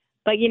flag.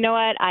 But you know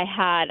what? I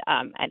had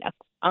an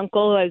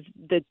uncle who was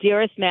the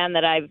dearest man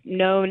that I've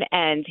known,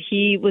 and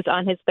he was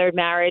on his third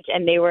marriage,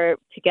 and they were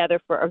together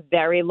for a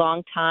very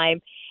long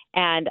time.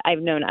 And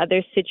I've known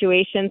other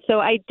situations. So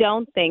I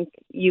don't think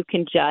you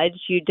can judge.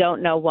 You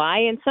don't know why.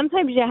 And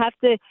sometimes you have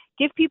to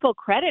give people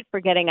credit for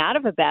getting out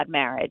of a bad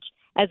marriage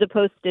as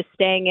opposed to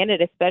staying in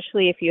it,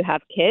 especially if you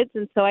have kids.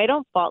 And so I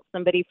don't fault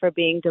somebody for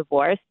being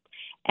divorced.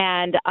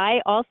 And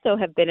I also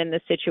have been in the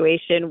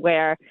situation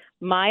where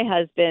my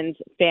husband's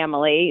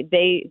family,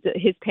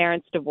 his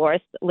parents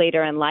divorced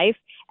later in life.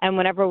 And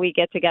whenever we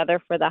get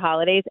together for the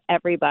holidays,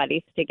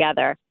 everybody's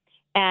together.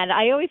 And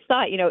I always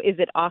thought, is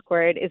it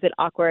awkward? Is it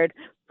awkward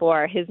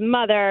for his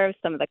mother,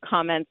 some of the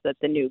comments that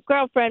the new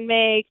girlfriend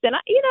makes? And,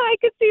 I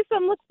could see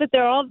some looks, but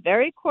they're all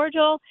very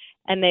cordial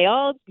and they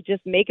all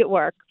just make it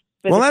work.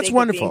 Well, that's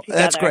wonderful.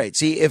 That's great.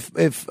 See, if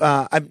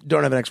I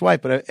don't have an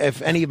ex-wife, but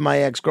if any of my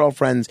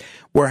ex-girlfriends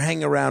were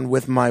hanging around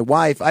with my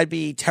wife, I'd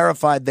be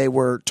terrified they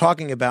were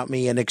talking about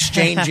me and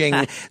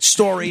exchanging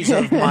stories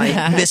of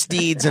my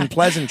misdeeds and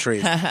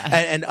pleasantries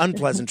and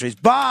unpleasantries.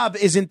 Bob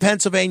is in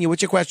Pennsylvania.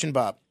 What's your question,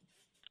 Bob?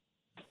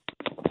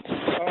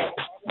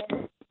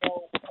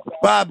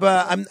 Bob,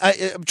 I'm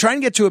trying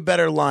to get to a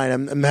better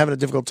line. I'm having a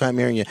difficult time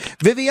hearing you.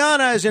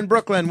 Viviana is in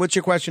Brooklyn. What's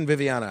your question,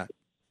 Viviana?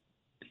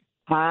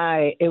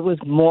 Hi, it was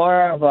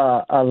more of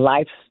a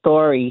life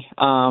story,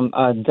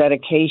 a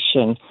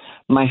dedication.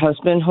 My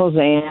husband, Jose,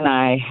 and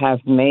I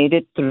have made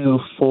it through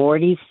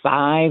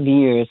 45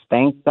 years,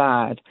 thank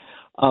God,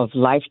 of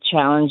life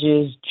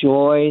challenges,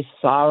 joys,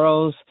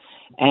 sorrows,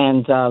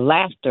 and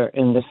laughter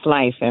in this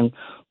life. And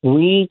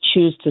we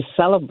choose to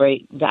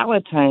celebrate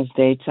Valentine's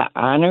Day to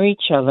honor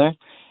each other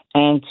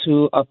and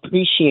to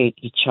appreciate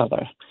each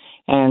other.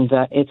 And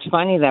it's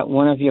funny that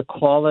one of your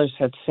callers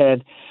had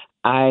said,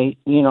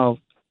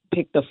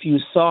 picked a few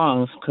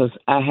songs because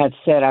I had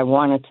said I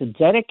wanted to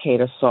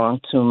dedicate a song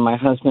to my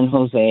husband,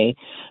 Jose,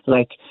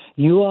 like,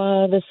 "You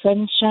are the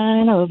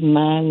sunshine of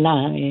my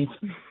life,"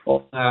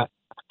 or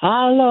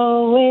 "I'll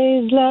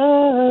always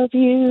love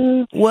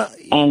you." Well,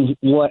 and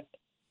what?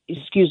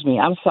 Excuse me,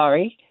 I'm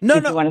sorry. No,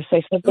 Did you want to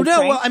say something? No,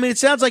 Frank? well, I mean, it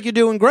sounds like you're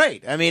doing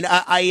great. I mean,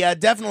 I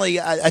definitely,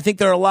 I think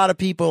there are a lot of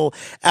people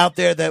out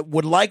there that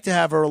would like to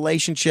have a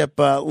relationship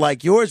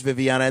like yours,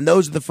 Viviana, and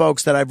those are the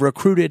folks that I've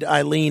recruited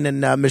Eileen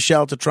and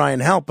Michelle to try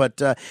and help. But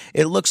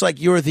it looks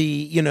like you're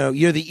the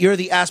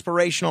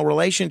aspirational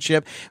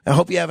relationship. I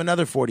hope you have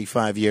another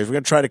 45 years. We're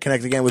going to try to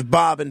connect again with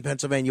Bob in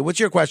Pennsylvania. What's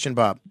your question,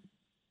 Bob?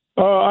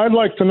 I'd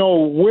like to know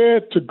where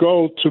to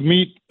go to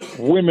meet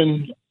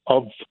women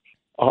of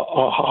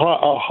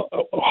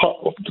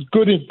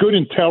good,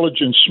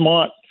 intelligent,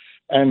 smart,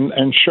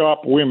 and sharp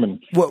women.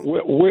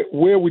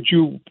 Where would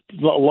you,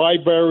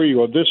 library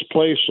or this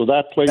place or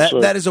that place?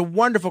 That is a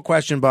wonderful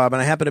question, Bob,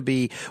 and I happen to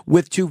be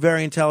with two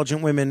very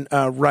intelligent women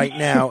right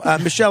now.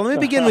 Michelle, let me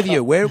begin with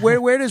you.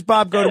 Where does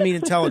Bob go to meet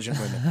intelligent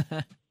women?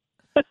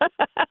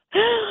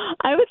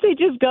 I would say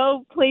just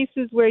go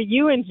places where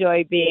you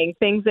enjoy being,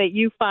 things that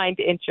you find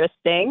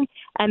interesting,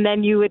 and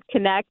then you would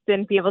connect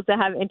and be able to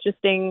have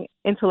interesting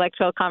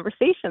intellectual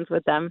conversations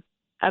with them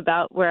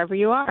about wherever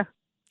you are.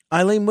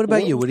 Eileen, what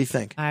about you? What do you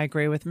think? I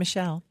agree with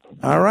Michelle.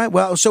 All right.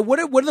 Well, so what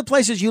are the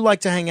places you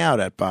like to hang out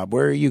at, Bob?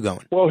 Where are you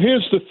going? Well,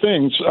 here's the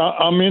things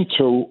I'm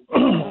into.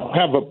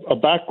 Have a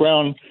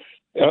background.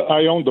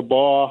 I owned a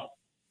bar,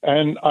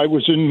 and I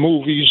was in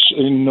movies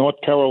in North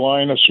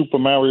Carolina. Super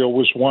Mario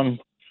was one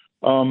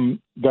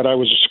that I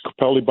was a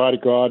Capelli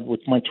bodyguard with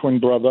my twin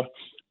brother.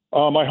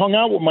 I hung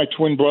out with my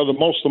twin brother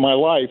most of my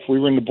life. We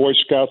were in the Boy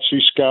Scouts,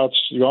 Sea Scouts,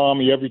 the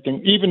Army,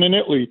 everything. Even in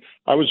Italy,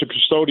 I was a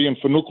custodian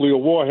for nuclear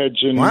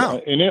warheads in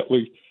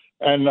Italy.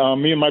 And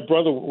me and my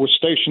brother were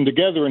stationed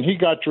together, and he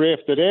got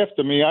drafted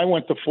after me. I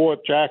went to Fort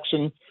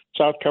Jackson,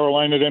 South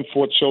Carolina, then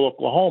Fort Sill,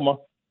 Oklahoma.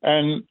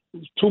 And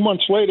 2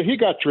 months later, he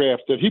got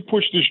drafted. He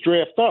pushed his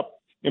draft up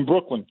in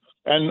Brooklyn.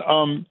 And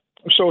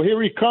so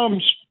here he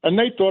comes, and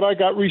they thought I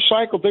got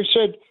recycled. They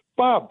said,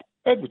 "Bob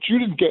Edwards, you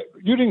didn't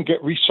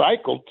get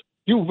recycled.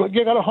 You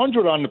got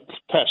 100 on the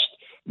test."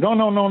 No.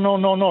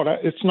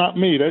 It's not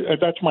me.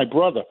 That's my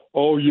brother.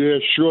 Oh, yeah,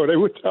 sure. They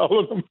were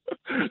telling him.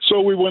 So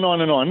we went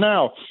on and on.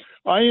 Now,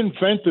 I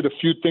invented a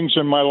few things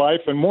in my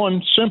life, and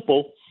one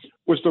simple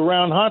was the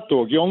round hot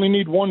dog. You only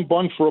need one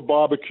bun for a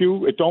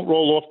barbecue. It don't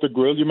roll off the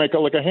grill. You make it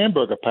like a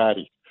hamburger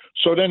patty.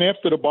 So then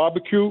after the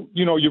barbecue,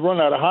 you run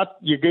out of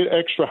you get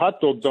extra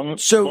hot dog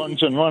buns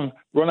and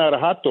run out of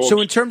hot dogs. So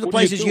in terms of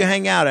places you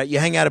hang out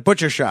at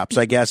butcher shops,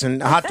 I guess,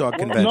 and hot dog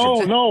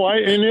conventions. No.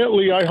 In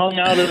Italy, I hung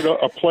out at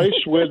a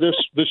place where this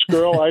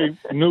girl I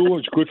knew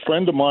was a good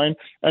friend of mine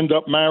ended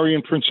up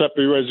marrying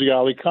Principe Rezi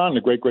Ali Khan,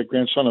 the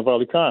great-great-grandson of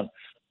Ali Khan.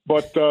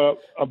 But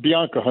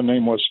Bianca, her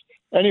name was.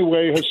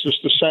 Anyway, her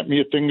sister sent me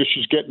a thing that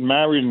she's getting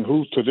married and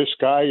who to this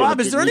guy. Bob,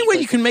 is there any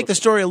way you can make the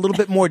story a little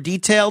bit more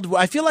detailed?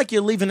 I feel like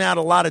you're leaving out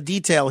a lot of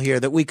detail here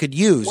that we could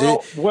use.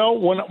 Well,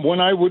 when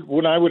I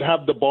would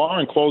have the bar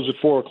and close at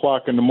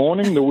 4:00 in the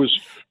morning, there was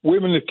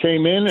women that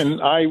came in, and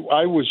I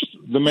was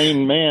the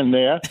main man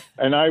there,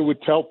 and I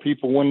would tell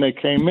people when they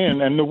came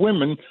in, and the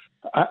women,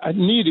 I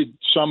needed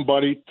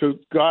somebody to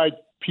guide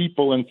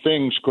people and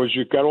things because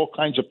you've got all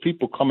kinds of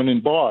people coming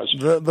in bars.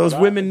 Those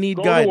women need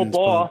guidance.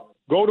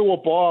 Go to a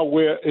bar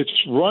where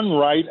it's run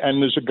right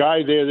and there's a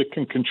guy there that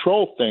can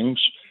control things.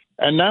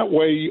 And that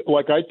way,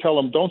 like I tell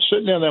them, don't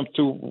sit near them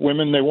to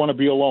women. They want to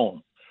be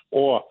alone.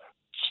 Or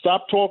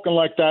stop talking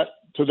like that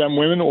to them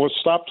women, or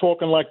stop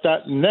talking like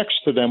that next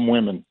to them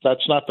women.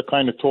 That's not the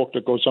kind of talk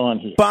that goes on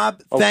here.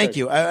 Bob, thank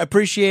you. I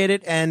appreciate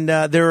it. And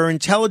there are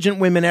intelligent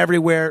women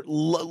everywhere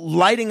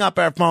lighting up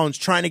our phones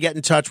trying to get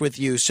in touch with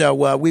you. So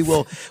we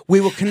will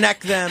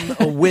connect them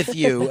with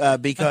you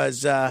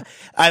because, I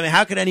mean,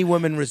 how can any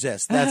woman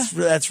resist?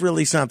 That's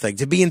really something.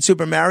 To be in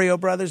Super Mario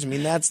Brothers, I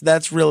mean,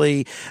 that's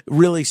really,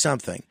 really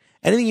something.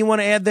 Anything you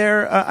want to add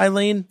there,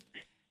 Eileen?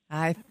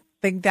 I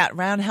think that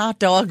round hot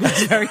dog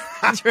was very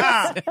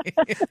interesting.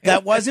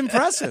 That was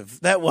impressive.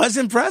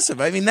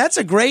 I mean, that's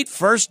a great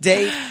first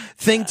date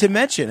thing to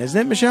mention, isn't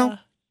it, Michelle?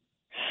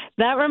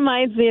 That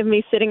reminds me of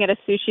me sitting at a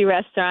sushi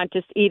restaurant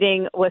just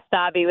eating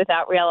wasabi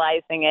without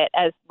realizing it,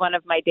 as one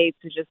of my dates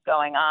was just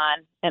going on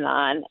and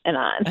on and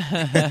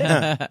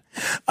on.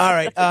 All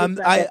right.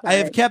 I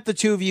have kept the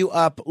two of you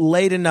up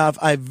late enough.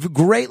 I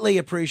greatly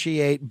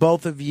appreciate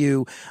both of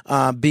you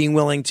being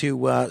willing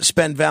to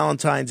spend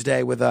Valentine's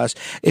Day with us.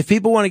 If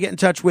people want to get in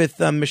touch with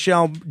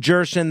Michelle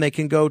Gerson, they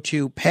can go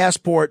to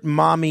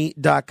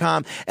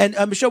passportmommy.com. And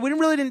Michelle, we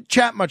didn't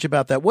chat much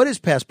about that. What is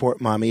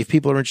Passport Mommy if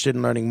people are interested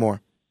in learning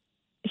more?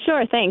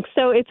 Sure, thanks.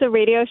 So it's a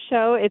radio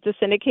show. It's a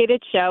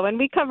syndicated show, and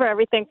we cover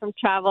everything from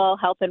travel,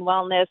 health and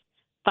wellness,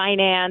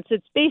 finance.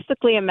 It's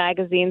basically a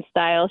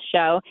magazine-style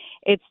show.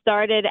 It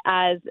started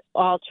as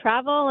all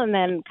travel and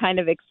then kind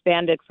of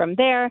expanded from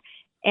there.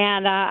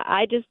 And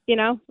I just,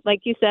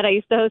 like you said, I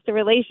used to host a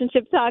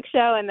relationship talk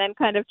show and then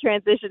kind of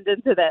transitioned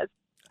into this.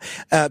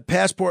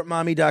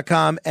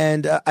 PassportMommy.com.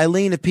 And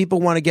Eileen, if people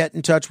want to get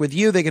in touch with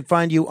you, they can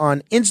find you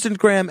on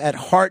Instagram at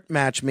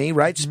HeartMatchMe,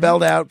 right?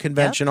 Spelled out,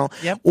 conventional.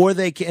 Yep. Or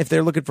they can, if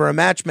they're looking for a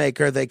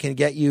matchmaker, they can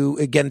get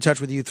in touch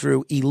with you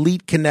through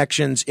Elite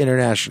Connections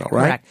International,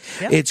 right? Correct.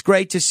 Yep. It's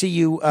great to see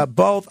you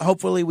both.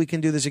 Hopefully we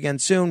can do this again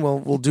soon.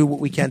 We'll do what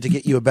we can to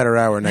get you a better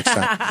hour next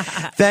time.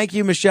 Thank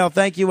you, Michelle.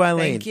 Thank you,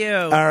 Eileen. Thank you.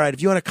 All right.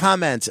 If you want to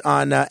comment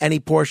on any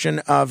portion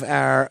of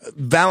our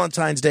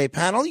Valentine's Day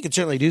panel, you can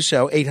certainly do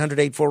so.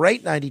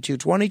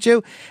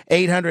 800-848-9222.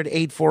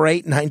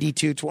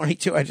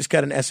 800-848-9222. I just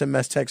got an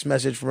SMS text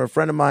message from a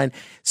friend of mine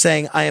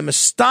saying, I am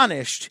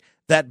astonished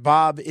that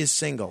Bob is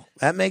single.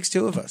 That makes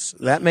two of us.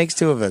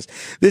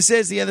 This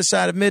is The Other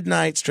Side of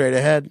Midnight. Straight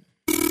ahead.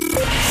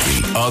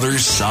 The Other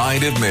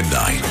Side of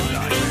Midnight.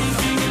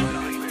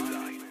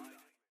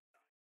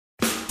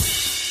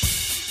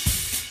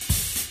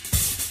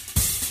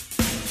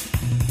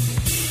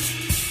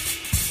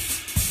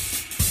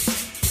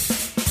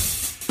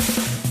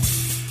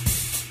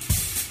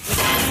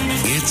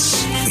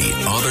 It's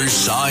The Other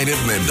Side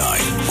of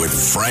Midnight with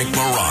Frank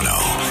Morano.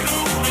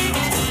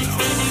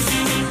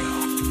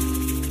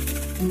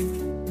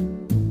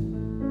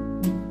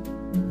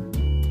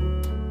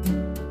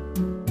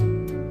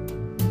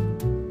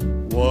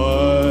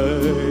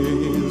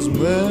 Wise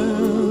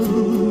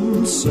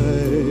men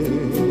say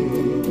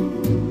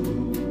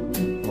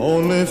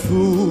only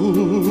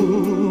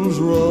fools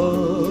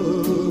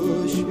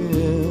rush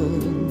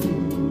in,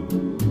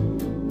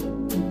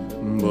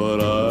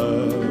 but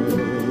I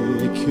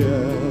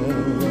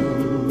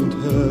can't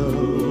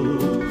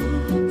help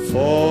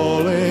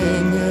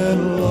falling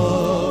in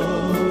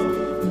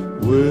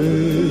love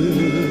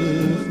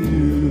with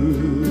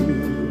you.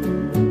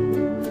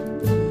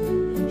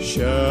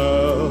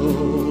 Shall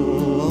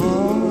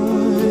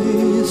I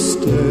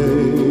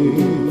stay?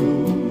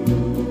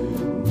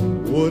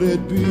 Would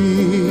it be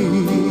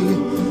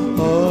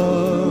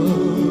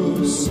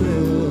a sin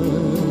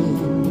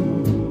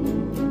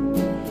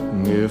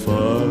if I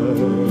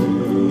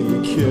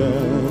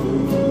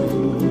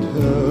can't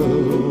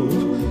help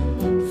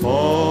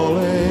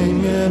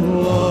falling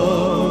in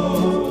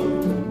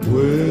love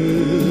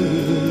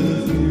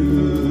with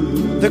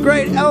you? The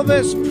great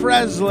Elvis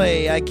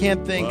Presley. I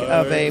can't think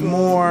of a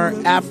more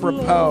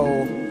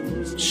apropos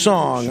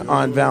song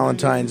on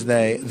Valentine's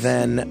Day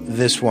than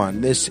this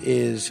one. This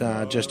is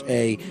just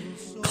a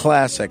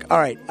classic. All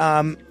right.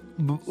 A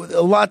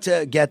lot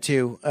to get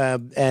to,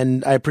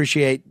 and I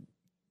appreciate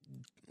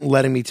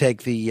letting me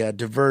take the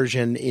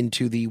diversion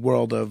into the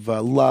world of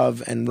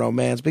love and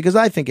romance, because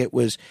I think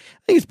it's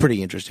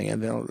pretty interesting. I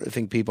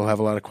think people have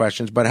a lot of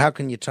questions, but how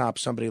can you top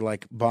somebody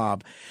like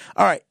Bob?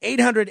 All right,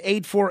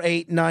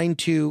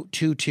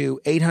 800-848-9222,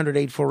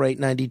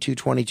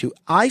 800-848-9222.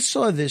 I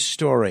saw this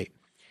story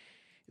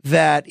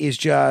that is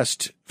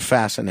just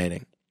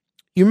fascinating.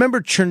 You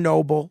remember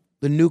Chernobyl,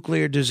 the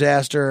nuclear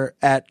disaster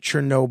at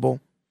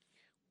Chernobyl?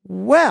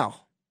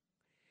 Well,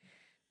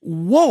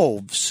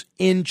 wolves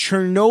in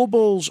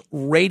Chernobyl's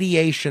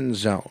radiation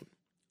zone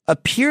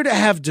appear to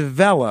have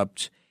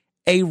developed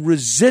a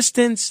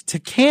resistance to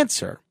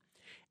cancer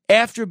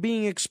after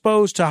being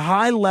exposed to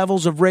high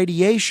levels of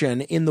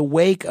radiation in the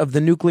wake of the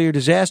nuclear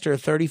disaster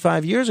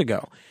 35 years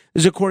ago.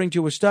 This is according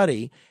to a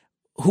study.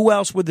 Who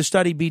else would the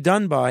study be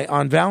done by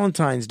on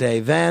Valentine's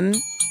Day than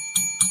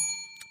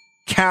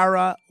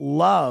Kara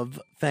Love?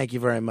 Thank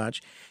you very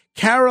much.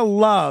 Kara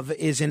Love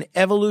is an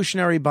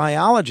evolutionary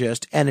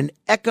biologist and an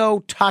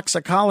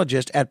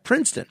ecotoxicologist at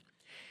Princeton.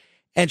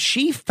 And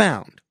she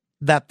found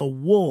that the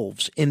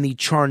wolves in the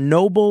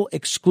Chernobyl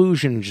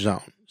exclusion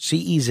zone,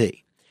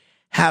 CEZ,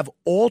 have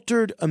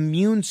altered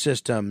immune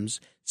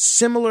systems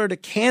similar to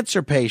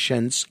cancer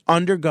patients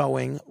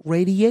undergoing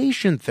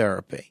radiation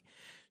therapy.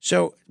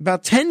 So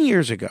about 10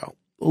 years ago,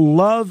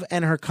 Love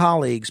and her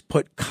colleagues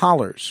put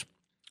collars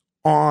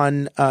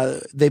on,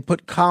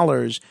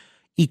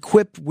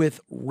 equipped with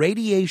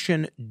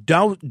radiation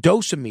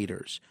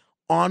dosimeters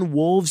on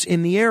wolves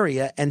in the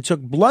area and took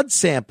blood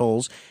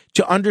samples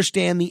to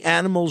understand the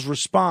animal's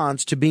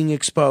response to being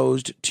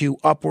exposed to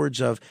upwards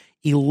of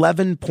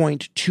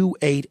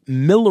 11.28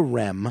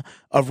 millirem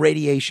of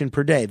radiation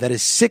per day. That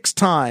is 6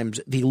 times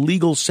the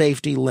legal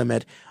safety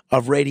limit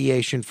of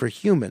radiation for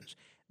humans.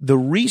 The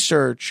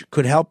research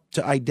could help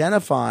to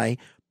identify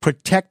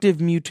protective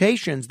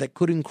mutations that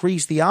could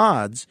increase the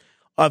odds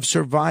of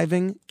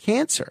surviving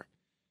cancer.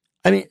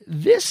 I mean,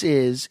 this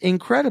is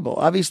incredible.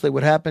 Obviously,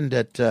 what happened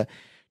at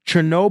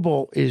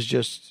Chernobyl is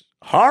just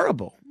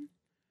horrible.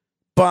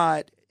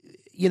 But,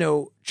 you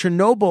know,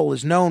 Chernobyl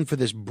is known for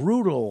this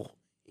brutal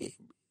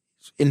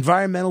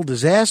environmental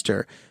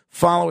disaster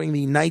following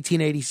the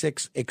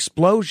 1986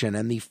 explosion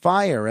and the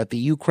fire at the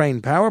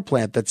Ukraine power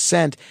plant that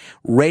sent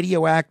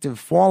radioactive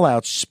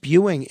fallout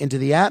spewing into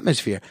the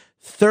atmosphere.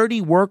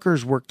 30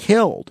 workers were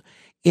killed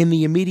in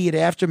the immediate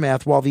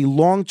aftermath, while the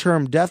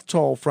long-term death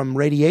toll from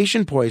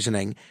radiation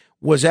poisoning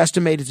was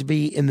estimated to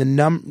be in the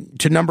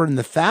number in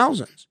the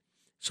thousands.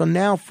 So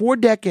now,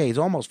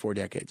 almost 4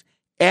 decades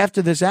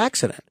after this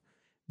accident,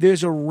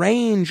 there's a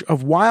range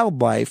of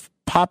wildlife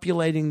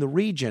populating the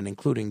region,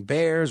 including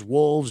bears,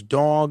 wolves,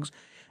 dogs,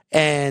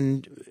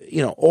 and,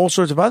 all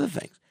sorts of other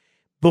things.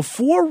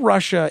 Before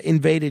Russia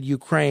invaded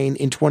Ukraine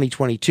in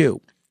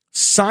 2022,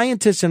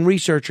 scientists and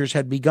researchers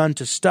had begun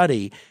to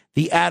study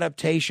the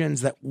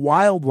adaptations that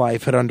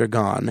wildlife had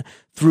undergone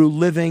through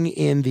living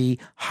in the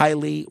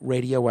highly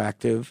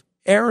radioactive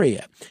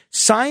area.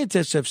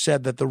 Scientists have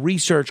said that the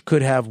research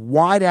could have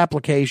wide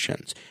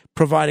applications,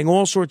 providing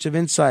all sorts of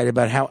insight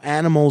about how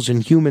animals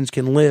and humans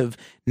can live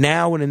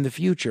now and in the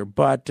future.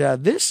 But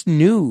this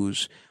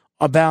news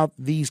about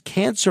these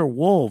cancer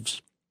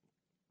wolves,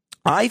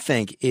 I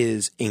think,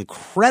 is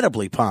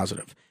incredibly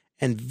positive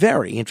and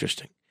very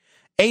interesting.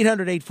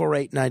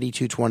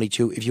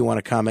 800-848-9222 if you want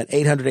to comment.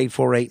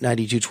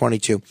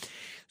 800-848-9222.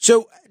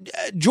 So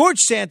George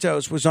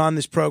Santos was on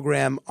this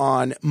program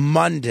on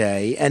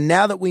Monday, and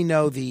now that we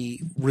know the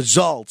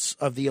results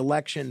of the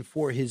election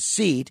for his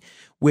seat,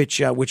 which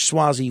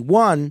Suozzi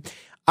won,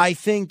 I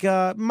think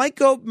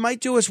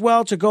might do us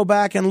well to go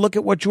back and look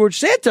at what George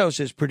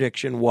Santos's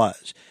prediction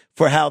was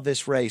for how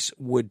this race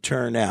would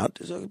turn out.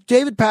 So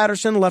David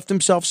Patterson left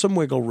himself some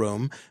wiggle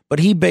room, but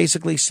he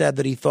basically said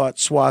that he thought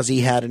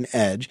Suozzi had an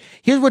edge.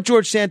 Here's what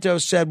George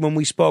Santos said when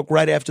we spoke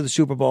right after the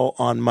Super Bowl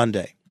on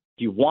Monday.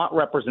 If you want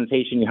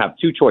representation, you have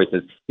two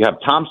choices. You have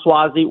Tom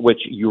Suozzi, which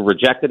you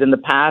rejected in the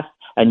past,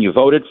 and you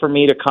voted for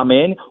me to come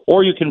in,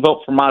 or you can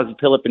vote for Mazi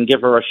Pilip and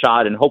give her a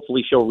shot, and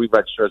hopefully she'll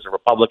re-register as a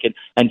Republican,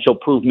 and she'll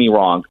prove me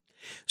wrong.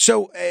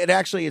 So it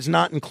actually is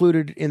not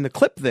included in the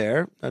clip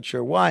there. Not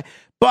sure why.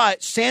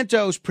 But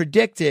Santos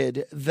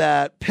predicted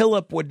that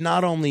Pilip would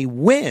not only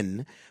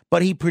win,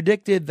 but he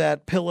predicted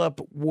that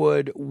Pilip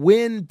would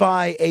win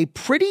by a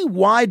pretty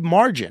wide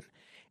margin.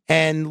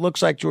 And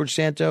looks like George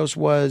Santos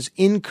was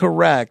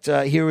incorrect.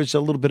 Here is a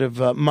little bit of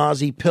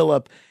Mazi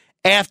Pilip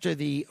after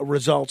the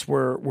results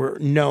were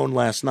known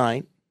last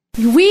night.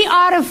 We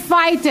are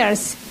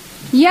fighters.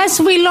 Yes,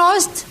 we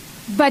lost,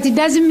 but it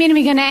doesn't mean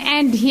we're going to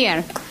end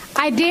here.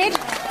 I did.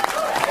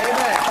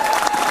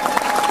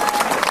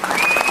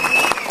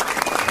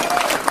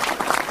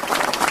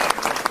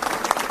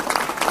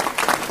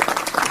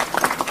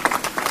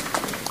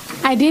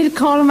 I did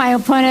call my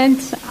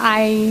opponent.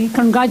 I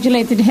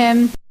congratulated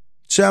him.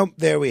 So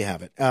there we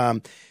have it.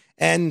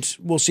 And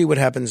we'll see what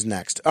happens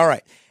next. All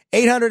right.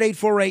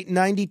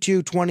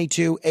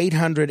 800-848-9222,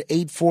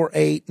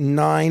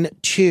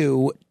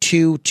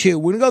 800-848-9222.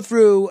 We're going to go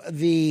through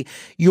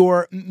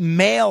your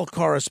mail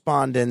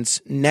correspondence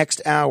next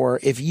hour.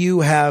 If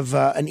you have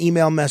an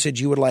email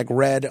message you would like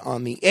read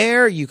on the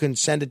air, you can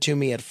send it to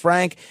me at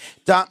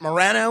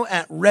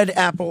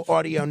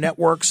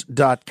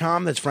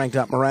frank.morano@redappleaudionetworks.com. That's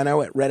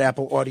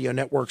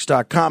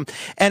frank.morano@redappleaudionetworks.com.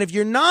 And if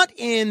you're not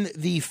in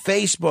the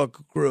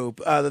Facebook group,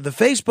 the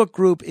Facebook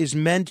group is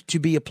meant to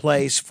be a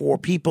place for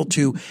people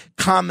to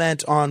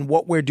comment on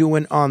what we're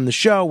doing on the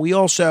show. We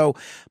also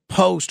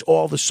post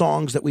all the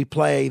songs that we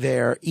play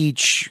there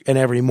each and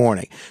every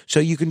morning. So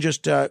you can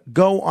just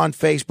go on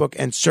Facebook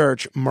and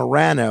search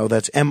Morano,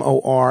 that's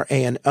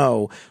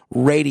Morano,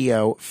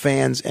 Radio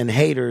Fans and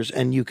Haters,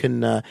 and you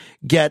can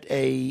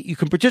you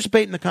can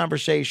participate in the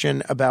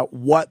conversation about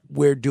what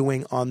we're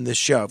doing on this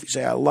show. If you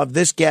say, I love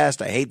this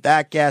guest, I hate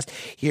that guest,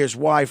 here's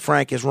why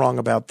Frank is wrong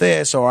about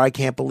this, or I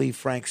can't believe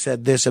Frank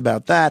said this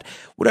about that,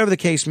 whatever the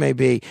case may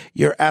be,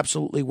 you're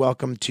absolutely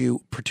welcome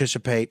to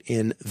participate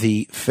in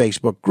the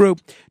Facebook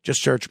group.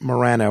 Just search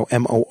Morano,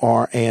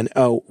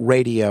 Morano,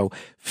 Radio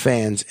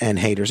Fans and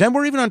Haters. And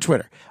we're even on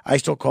Twitter. I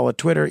still call it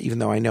Twitter, even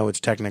though I know it's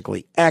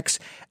technically X,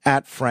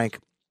 at Frank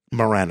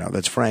Morano.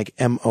 That's Frank,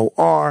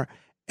 Morano.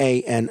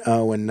 And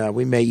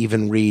we may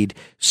even read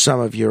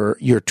some of your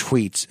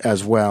tweets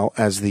as well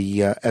as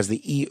the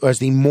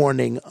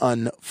morning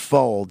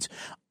unfolds.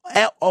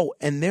 Oh,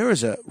 and there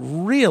is a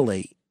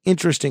really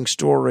interesting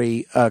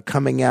story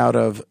coming out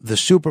of the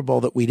Super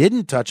Bowl that we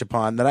didn't touch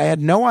upon that I had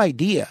no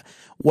idea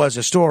was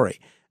a story.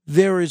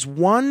 There is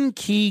one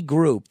key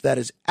group that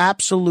is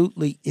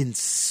absolutely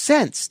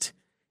incensed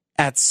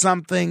at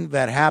something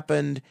that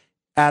happened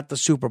at the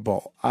Super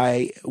Bowl.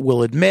 I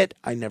will admit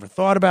I never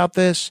thought about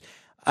this,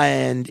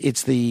 and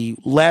it's the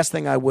last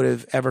thing I would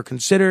have ever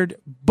considered.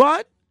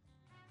 But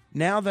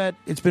now that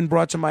it's been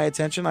brought to my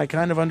attention, I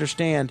kind of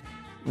understand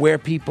where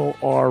people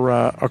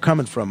are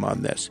coming from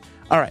on this.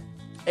 All right.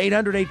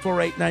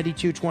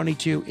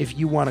 800-848-9222. If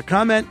you want to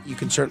comment, you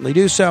can certainly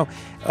do so.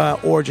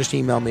 Or just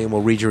email me and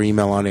we'll read your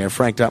email on air.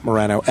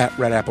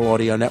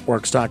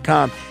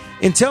 frank.morano@redappleaudionetworks.com.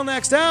 Until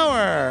next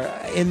hour,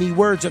 in the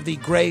words of the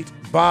great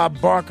Bob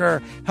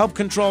Barker, help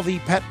control the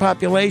pet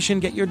population.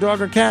 Get your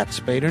dog or cat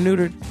spayed or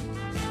neutered.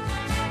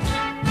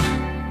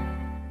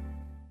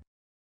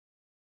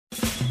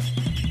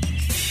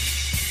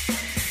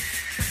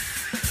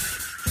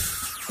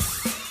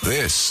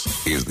 This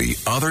is The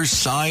Other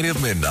Side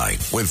of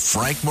Midnight with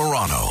Frank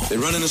Morano. They're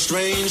running a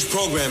strange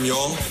program,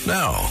 y'all.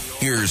 Now,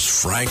 here's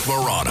Frank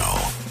Morano.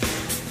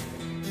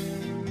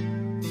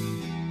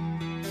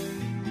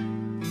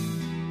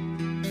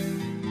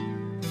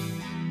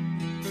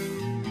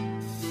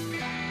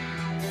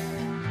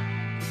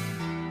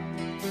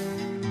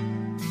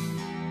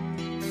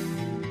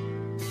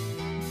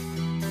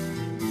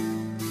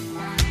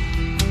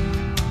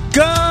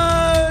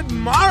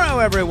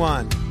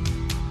 everyone.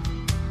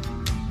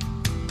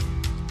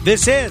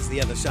 This is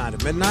The Other Side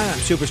of Midnight. I'm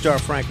superstar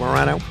Frank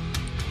Morano.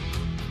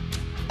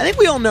 I think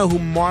we all know who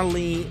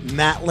Marlee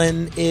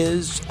Matlin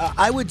is.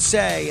 I would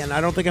say, and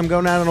I don't think I'm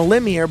going out on a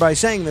limb here by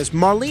saying this,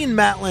 Marlee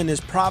Matlin is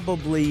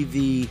probably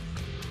the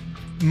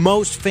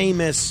most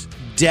famous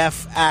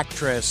deaf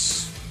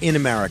actress in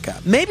America.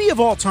 Maybe of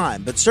all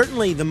time, but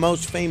certainly the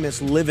most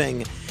famous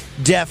living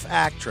deaf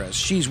actress.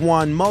 She's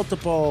been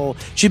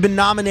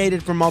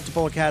nominated for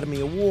multiple Academy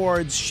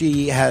Awards.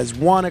 She has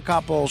won a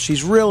couple. She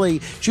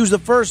was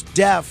the first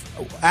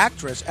deaf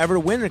actress ever to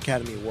win an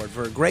Academy Award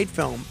for a great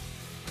film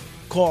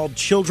called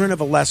Children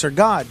of a Lesser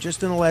God.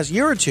 Just in the last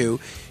year or two,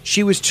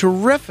 she was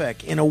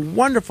terrific in a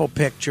wonderful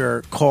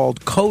picture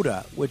called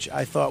Coda, which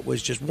I thought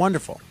was just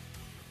wonderful.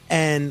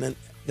 And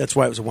that's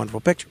why it was a wonderful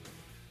picture.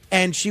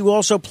 And she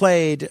also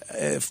played,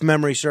 if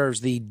memory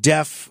serves, the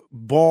deaf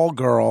ball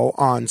girl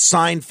on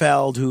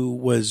Seinfeld, who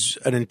was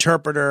an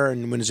interpreter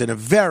and was in a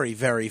very,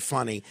 very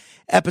funny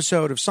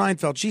episode of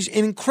Seinfeld. She's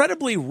an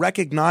incredibly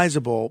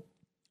recognizable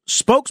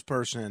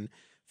spokesperson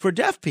for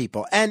deaf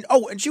people. And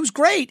she was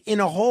great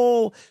in a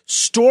whole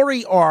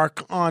story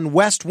arc on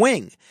West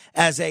Wing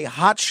as a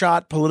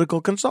hotshot political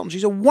consultant.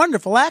 She's a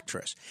wonderful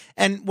actress.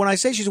 And when I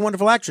say she's a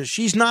wonderful actress,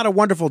 she's not a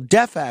wonderful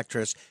deaf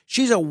actress.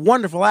 She's a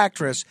wonderful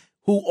actress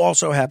who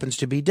also happens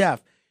to be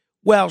deaf.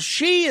 Well,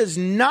 she is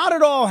not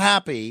at all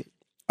happy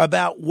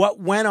about what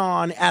went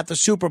on at the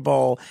Super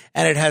Bowl,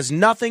 and it has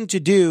nothing to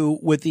do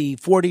with the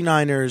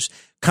 49ers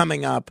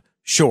coming up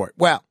short.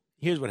 Well,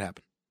 here's what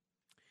happened.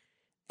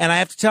 And I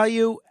have to tell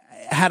you,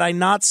 had I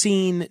not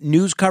seen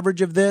news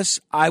coverage of this,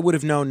 I would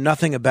have known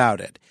nothing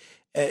about it.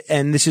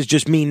 And this is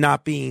just me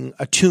not being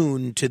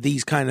attuned to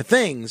these kind of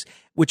things,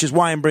 which is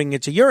why I'm bringing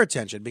it to your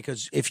attention,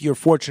 because if you're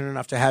fortunate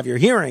enough to have your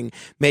hearing,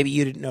 maybe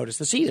you didn't notice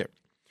this either.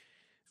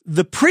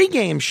 The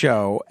pregame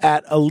show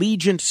at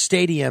Allegiant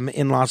Stadium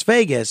in Las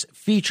Vegas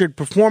featured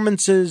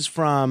performances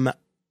from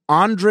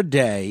Andra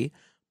Day,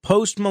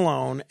 Post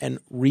Malone, and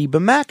Reba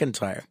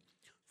McEntire.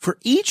 For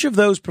each of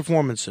those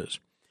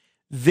performances,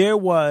 there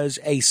was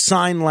a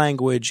sign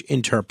language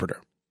interpreter.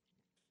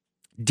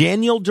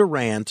 Daniel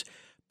Durant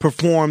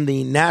performed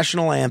the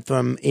national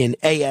anthem in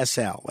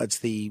ASL. That's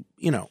the,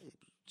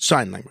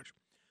 sign language.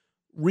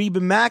 With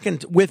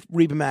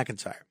Reba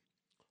McEntire.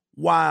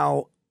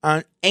 While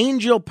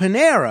Angel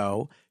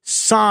Pinero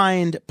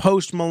signed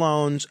Post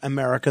Malone's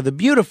America the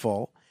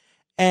Beautiful,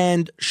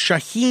 and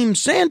Shaheem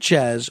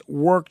Sanchez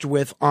worked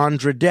with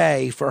Andra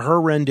Day for her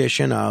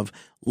rendition of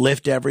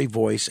Lift Every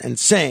Voice and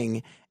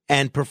Sing,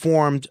 and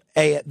performed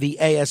the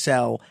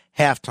ASL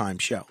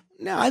halftime show.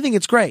 Now, I think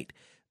it's great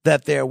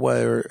that there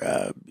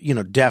were,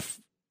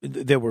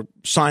 there were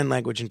sign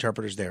language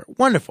interpreters there.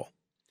 Wonderful.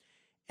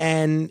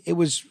 And it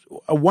was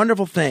a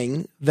wonderful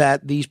thing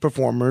that these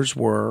performers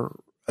were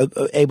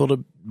able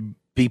to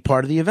be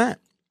part of the event.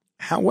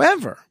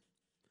 However,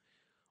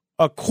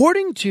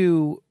 according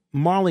to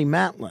Marlee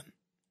Matlin,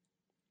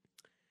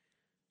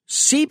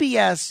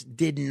 CBS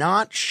did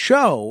not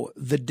show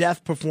the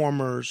deaf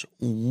performers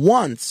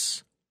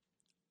once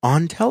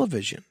on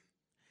television.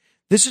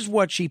 This is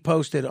what she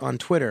posted on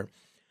Twitter.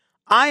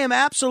 I am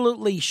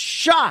absolutely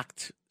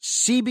shocked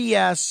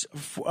CBS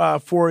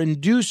for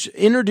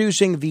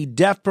introducing the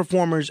deaf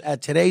performers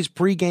at today's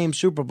pregame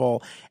Super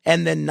Bowl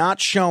and then not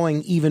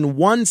showing even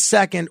 1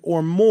 second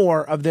or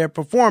more of their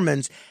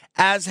performance,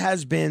 as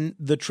has been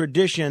the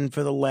tradition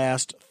for the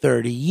last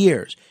 30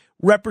 years.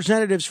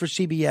 Representatives for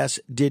CBS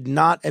did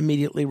not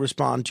immediately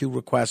respond to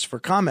requests for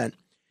comment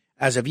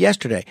as of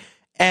yesterday.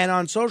 And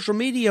on social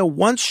media,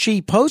 once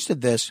she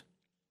posted this,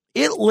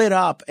 it lit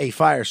up a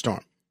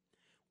firestorm.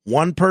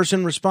 One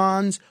person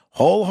responds,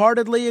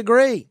 wholeheartedly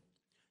agree.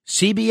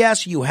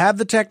 CBS, you have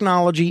the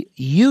technology,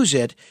 use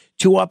it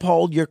to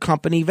uphold your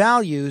company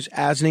values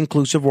as an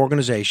inclusive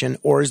organization,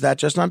 or is that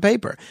just on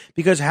paper?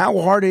 Because how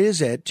hard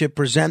is it to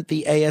present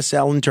the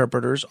ASL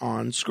interpreters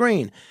on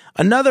screen?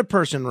 Another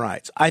person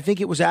writes, I think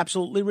it was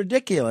absolutely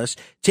ridiculous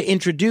to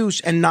introduce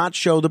and not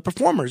show the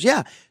performers.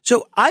 Yeah,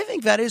 so I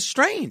think that is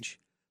strange.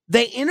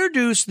 They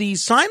introduce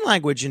these sign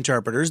language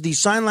interpreters, these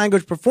sign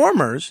language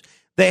performers.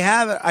 They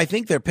have, I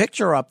think, their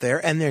picture up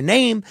there and their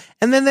name,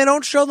 and then they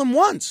don't show them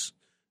once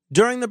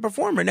during the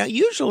performer. Now,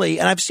 usually,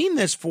 and I've seen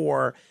this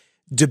for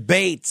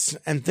debates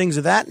and things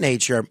of that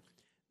nature,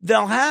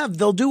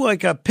 they'll do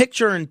like a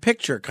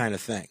picture-in-picture kind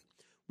of thing,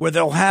 where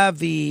they'll have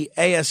the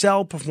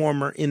ASL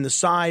performer in the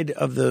side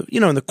of the,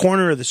 in the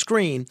corner of the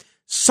screen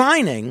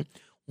signing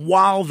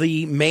while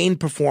the main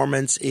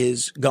performance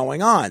is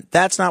going on.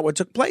 That's not what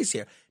took place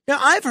here. Now,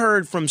 I've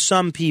heard from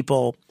some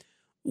people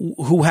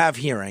who have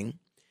hearing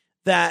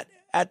that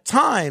at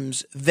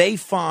times they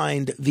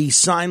find the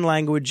sign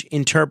language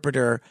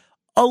interpreter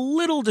a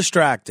little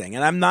distracting.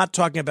 And I'm not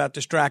talking about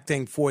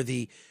distracting for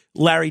the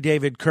Larry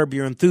David Curb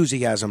Your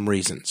Enthusiasm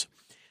reasons.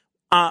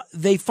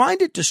 They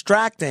find it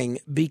distracting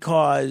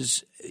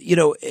because,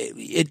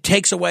 it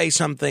takes away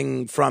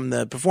something from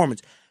the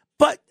performance.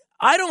 But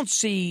I don't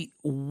see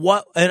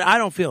and I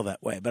don't feel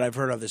that way, but I've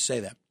heard others say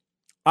that.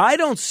 I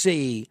don't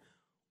see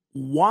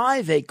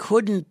why they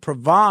couldn't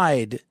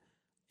provide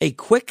a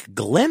quick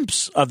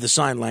glimpse of the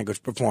sign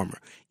language performer.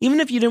 Even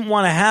if you didn't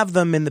want to have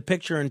them in the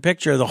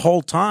picture-in-picture the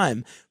whole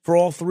time for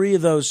all three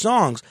of those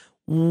songs,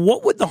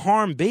 what would the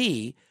harm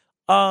be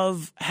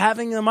of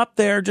having them up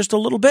there just a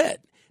little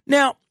bit?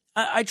 Now,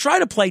 I try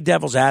to play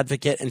devil's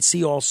advocate and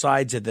see all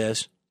sides of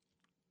this,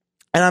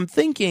 and I'm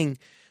thinking,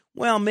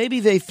 well, maybe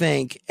they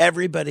think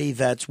everybody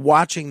that's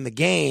watching the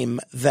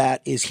game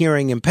that is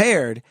hearing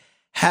impaired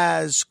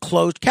has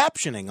closed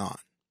captioning on.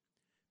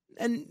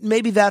 And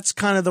maybe that's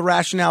kind of the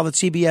rationale that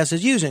CBS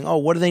is using. Oh,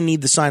 what do they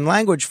need the sign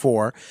language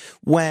for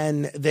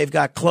when they've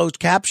got closed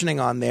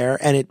captioning on there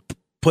and it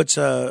puts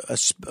a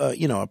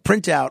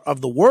printout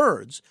of the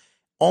words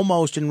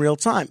almost in real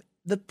time?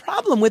 The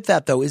problem with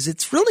that, though, is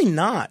it's really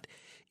not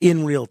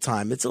in real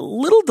time. It's a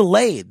little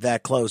delayed,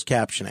 that closed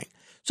captioning.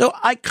 So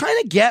I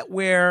kind of get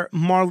where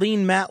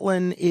Marlene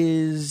Matlin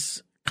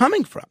is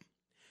coming from.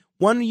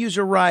 One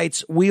user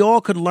writes, we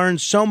all could learn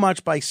so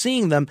much by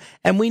seeing them,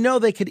 and we know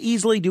they could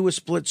easily do a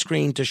split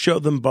screen to show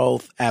them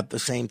both at the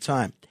same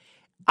time.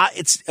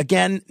 It's,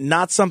 again,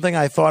 not something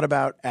I thought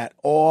about at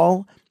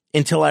all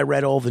until I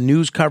read all the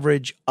news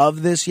coverage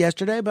of this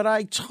yesterday, but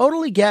I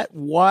totally get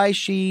why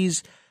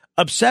she's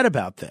upset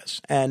about this.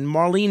 And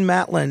Marlene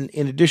Matlin,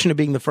 in addition to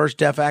being the first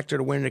deaf actor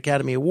to win an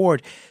Academy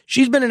Award,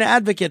 she's been an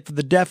advocate for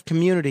the deaf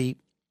community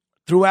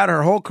throughout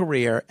her whole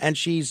career, and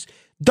she's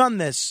done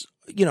this,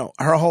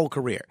 her whole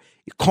career.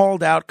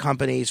 Called out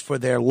companies for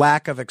their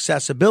lack of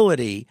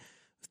accessibility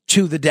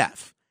to the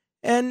deaf.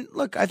 And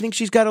look, I think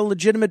she's got a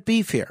legitimate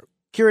beef here.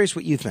 Curious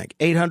what you think.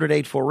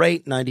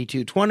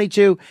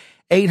 800-848-9222,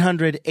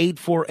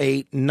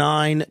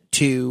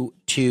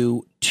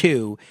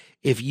 800-848-9222,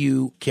 if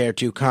you care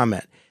to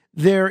comment.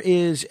 There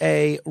is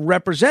a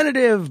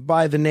representative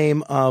by the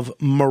name of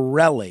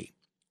Morelli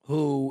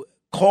who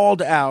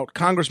called out,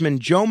 Congressman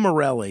Joe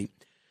Morelli,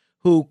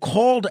 who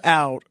called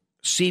out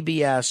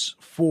CBS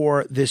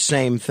for this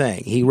same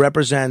thing. He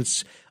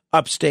represents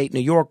upstate New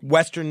York,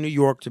 Western New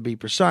York to be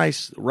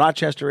precise, the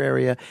Rochester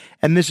area,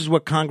 and this is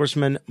what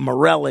Congressman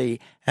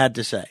Morelli had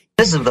to say.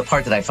 This is the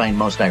part that I find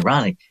most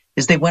ironic,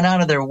 is they went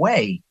out of their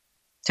way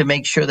to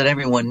make sure that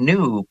everyone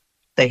knew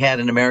they had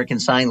an American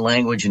Sign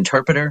Language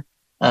interpreter.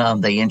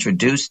 They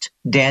introduced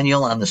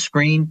Daniel on the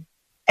screen,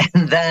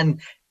 and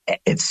then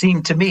it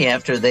seemed to me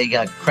after they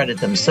got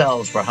credit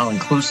themselves for how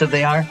inclusive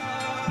they are,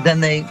 then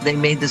they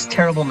made this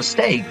terrible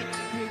mistake,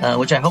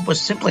 which I hope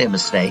was simply a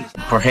mistake.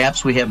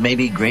 Perhaps we have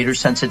maybe greater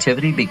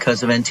sensitivity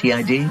because of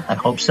NTID. I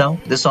hope so.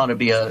 This ought to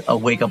be a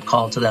wake-up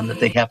call to them that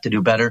they have to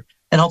do better.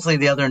 And hopefully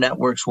the other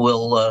networks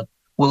will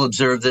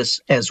observe this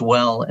as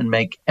well and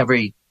make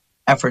every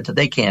effort that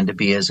they can to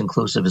be as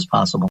inclusive as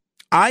possible.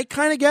 I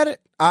kind of get it.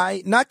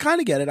 I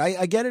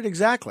get it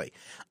exactly.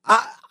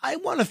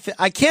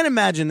 I can't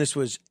imagine this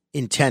was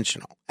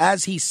intentional.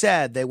 As he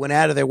said, they went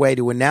out of their way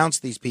to announce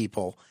these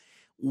people.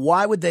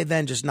 Why would they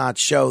then just not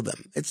show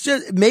them? It's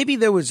just maybe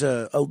there's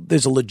a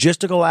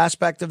logistical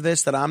aspect of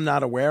this that I'm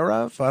not aware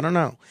of. I don't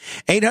know.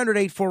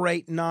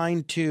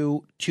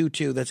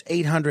 800-848-9222. That's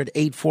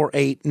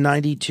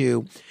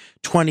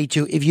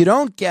 800-848-9222. If you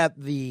don't get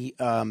the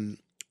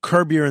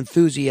Curb Your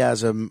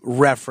Enthusiasm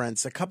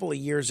reference, a couple of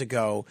years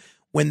ago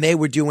when they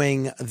were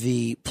doing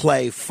the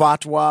play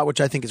Fatwa,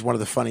 which I think is one of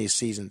the funniest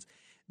seasons,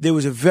 there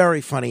was a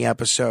very funny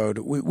episode,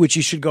 which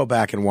you should go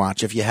back and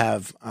watch if you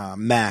have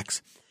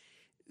Max.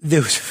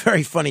 There was a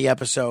very funny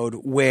episode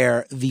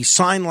where the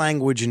sign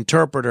language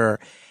interpreter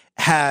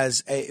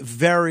has a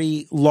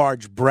very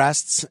large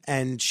breasts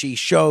and she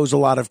shows a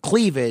lot of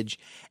cleavage,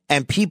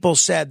 and people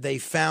said they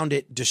found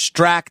it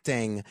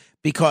distracting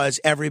because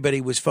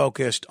everybody was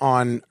focused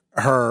on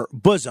her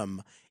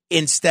bosom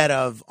instead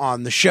of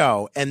on the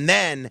show. And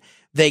then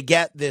they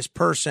get this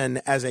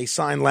person as a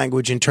sign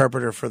language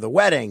interpreter for the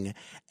wedding,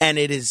 and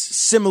it is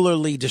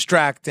similarly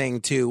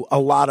distracting to a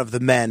lot of the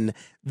men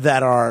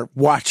that are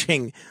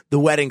watching the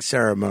wedding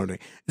ceremony.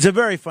 It's a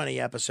very funny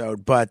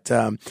episode, but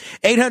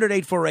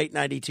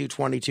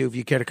 800-848-9222 if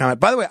you care to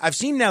comment. By the way, I've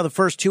seen now the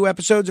first two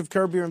episodes of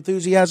Curb Your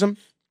Enthusiasm.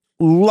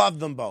 Love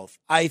them both.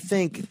 I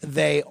think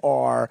they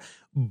are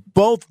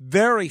both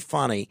very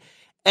funny,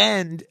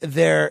 and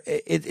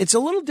it's a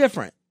little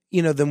different,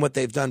 than what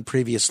they've done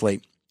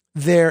previously.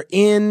 They're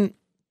in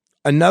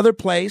another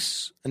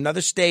place,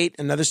 another state,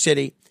 another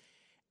city,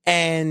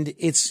 and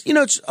it's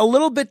a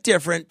little bit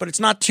different, but it's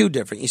not too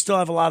different. You still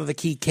have a lot of the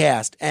key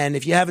cast, and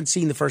if you haven't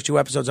seen the first two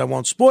episodes, I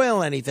won't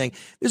spoil anything.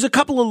 There's a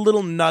couple of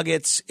little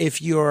nuggets. If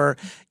you're,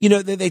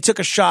 they took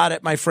a shot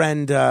at my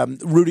friend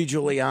Rudy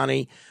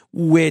Giuliani,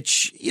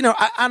 which,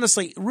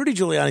 honestly, Rudy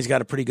Giuliani's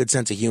got a pretty good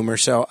sense of humor,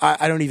 so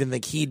I don't even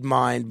think he'd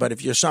mind. But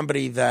if you're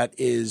somebody that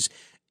is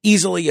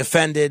easily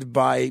offended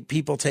by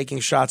people taking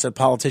shots at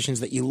politicians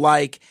that you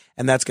like,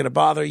 and that's going to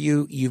bother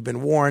you, you've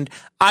been warned.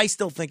 I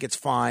still think it's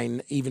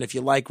fine, even if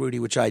you like Rudy,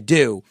 which I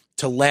do,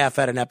 to laugh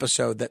at an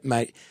episode that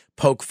might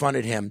poke fun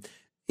at him.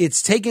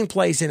 It's taking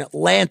place in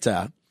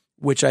Atlanta,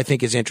 which I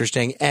think is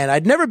interesting. And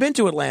I'd never been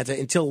to Atlanta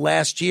until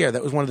last year.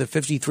 That was one of the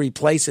 53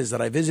 places that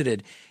I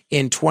visited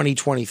in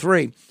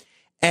 2023.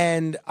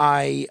 And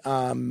I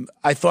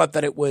thought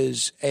that it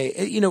was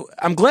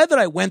I'm glad that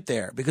I went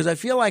there because I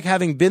feel like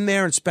having been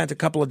there and spent a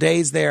couple of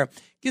days there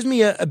gives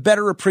me a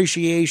better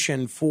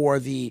appreciation for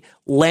the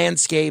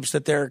landscapes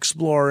that they're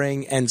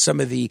exploring and some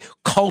of the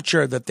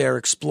culture that they're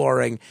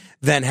exploring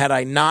than had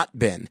I not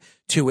been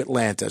to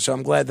Atlanta. So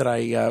I'm glad that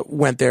I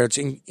went there. It's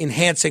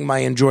enhancing my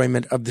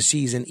enjoyment of the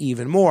season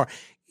even more.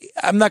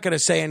 I'm not going to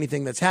say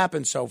anything that's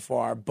happened so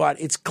far, but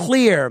it's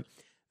clear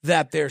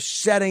that they're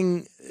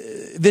setting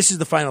this is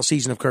the final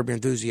season of Curb Your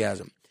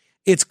Enthusiasm.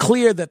 It's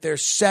clear that they're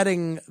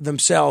setting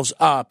themselves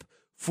up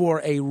for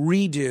a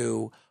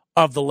redo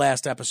of the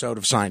last episode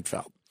of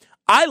Seinfeld.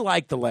 I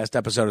liked the last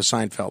episode of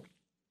Seinfeld.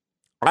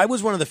 I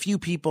was one of the few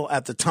people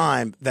at the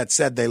time that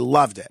said they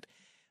loved it.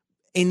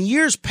 In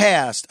years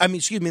past, in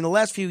the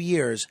last few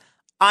years,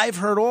 I've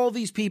heard all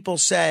these people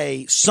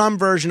say some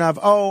version of,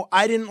 oh,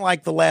 I didn't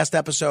like the last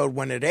episode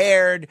when it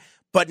aired,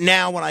 but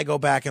now when I go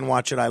back and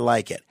watch it, I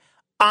like it.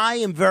 I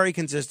am very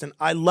consistent.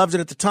 I loved it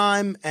at the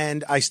time,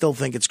 and I still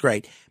think it's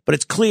great. But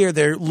it's clear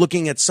they're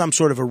looking at some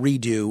sort of a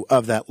redo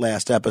of that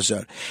last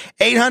episode.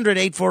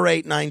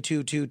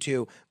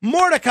 800-848-9222.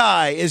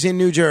 Mordecai is in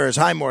New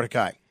Jersey. Hi,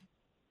 Mordecai.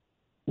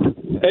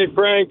 Hey,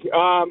 Frank.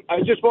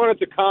 I just wanted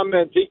to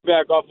comment,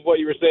 piggyback off of what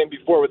you were saying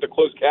before with the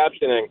closed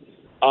captioning.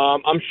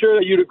 I'm sure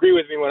that you'd agree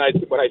with me when I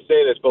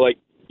say this, but, like,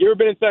 you ever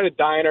been inside a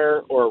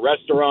diner or a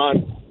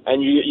restaurant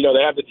and you know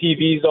they have the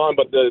TVs on,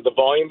 but the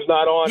volume's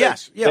not on?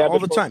 Yes, yeah, all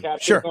the time.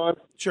 Sure,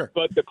 sure.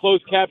 But the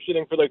closed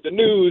captioning for like the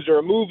news or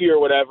a movie or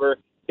whatever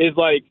is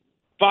like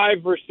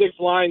 5 or 6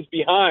 lines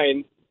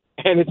behind,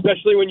 and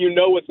especially when you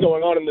know what's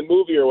going on in the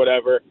movie or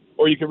whatever,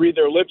 or you can read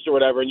their lips or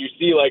whatever, and you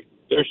see like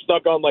they're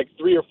stuck on like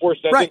 3 or 4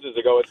 sentences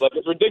ago. It's like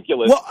it's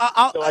ridiculous. Well,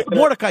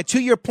 Mordecai, to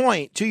your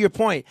point.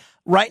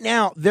 Right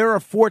now, there are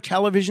 4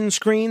 television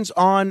screens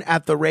on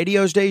at the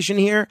radio station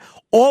here.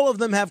 All of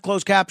them have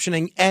closed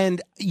captioning,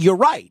 and you're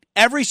right.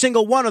 Every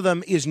single one of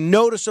them is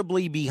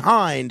noticeably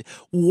behind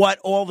what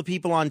all the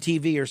people on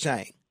TV are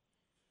saying.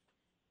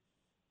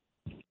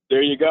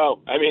 There you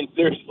go. I mean,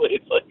 seriously,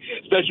 it's like,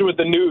 especially with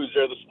the news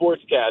or the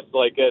sportscast,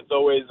 like it's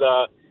always,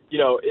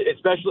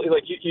 especially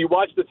like you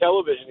watch the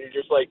television, you're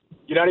just like,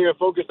 you're not even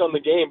focused on the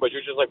game, but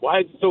you're just like,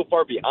 why is it so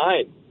far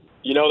behind?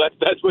 You know,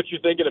 that's what you're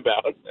thinking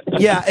about.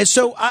 Yeah, and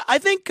so I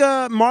think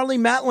Marlee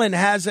Matlin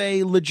has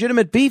a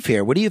legitimate beef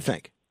here. What do you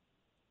think?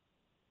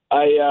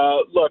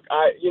 Look,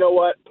 you know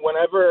what?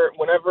 Whenever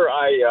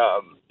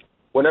I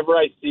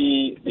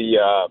see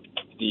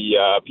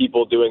the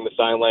people doing the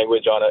sign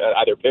language on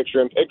either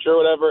picture-in-picture or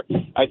whatever,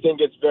 I think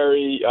it's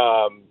very,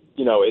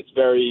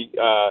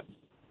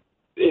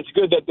 it's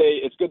good that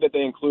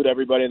they include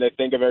everybody and they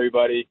think of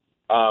everybody.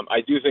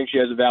 I do think she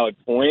has a valid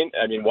point.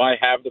 I mean, why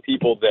have the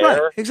people there?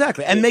 Right,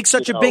 exactly, and make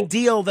such a big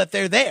deal that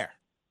they're there.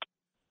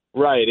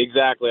 Right,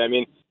 exactly. I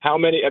mean, how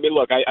many? I mean,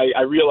 look,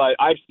 I realize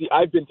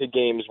I've been to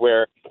games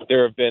where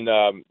there have been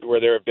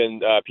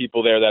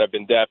people there that have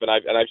been deaf, and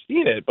I've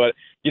seen it. But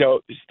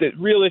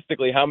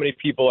realistically, how many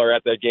people are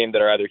at that game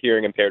that are either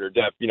hearing impaired or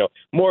deaf? You know,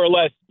 more or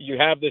less, you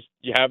have this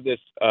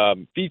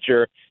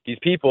feature. These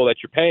people that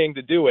you're paying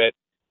to do it.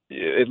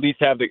 At least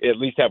have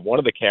one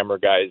of the camera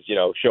guys,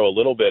 show a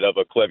little bit of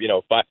a clip.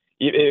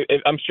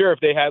 I'm sure if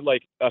they had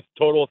like a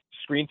total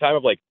screen time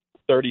of like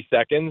 30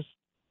 seconds,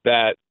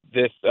 that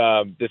this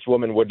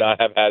woman would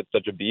not have had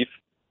such a beef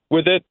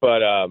with it.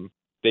 But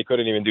they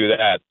couldn't even do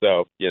that.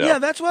 So yeah,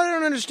 that's what I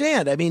don't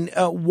understand. I mean,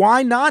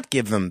 why not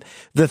give them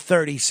the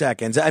 30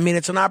 seconds? I mean,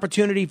 it's an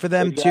opportunity for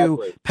them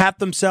to pat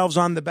themselves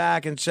on the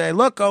back and say,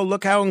 look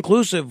how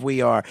inclusive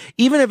we are,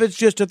 even if it's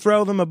just to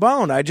throw them a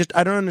bone. I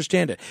don't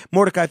understand it.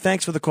 Mordecai,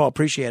 thanks for the call.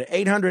 Appreciate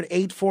it.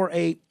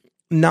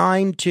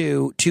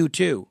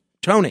 800-848-9222.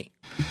 Tony.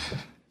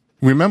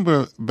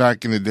 Remember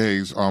back in the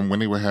days when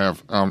they would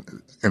have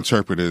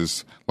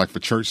interpreters like for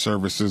church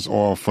services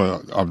or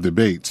for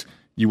debates,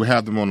 you would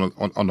have them on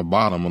the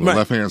bottom, on the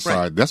left-hand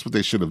side. That's what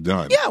they should have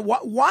done. Yeah,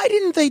 why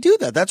didn't they do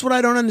that? That's what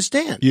I don't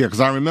understand. Yeah,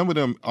 because I remember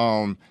them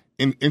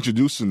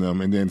introducing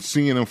them and then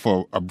seeing them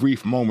for a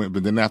brief moment,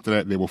 but then after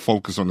that, they will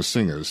focus on the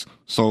singers.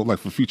 So, like,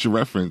 for future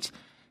reference,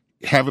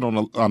 have it on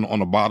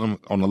the bottom,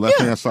 on the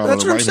left-hand side or the right-hand side.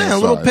 That's what I'm saying, a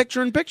little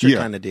picture-in-picture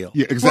kind of deal.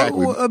 Yeah,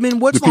 exactly. Well, I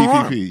mean, what's the PPP,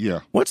 harm? Yeah.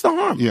 What's the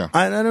harm? Yeah.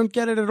 I don't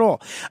get it at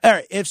all. All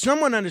right, if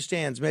someone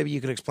understands, maybe you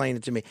could explain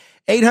it to me.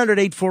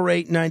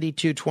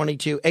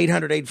 800-848-9222,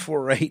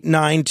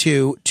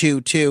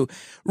 800-848-9222.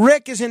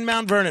 Rick is in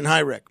Mount Vernon. Hi,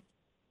 Rick.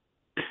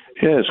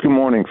 Yes, good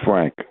morning,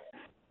 Frank.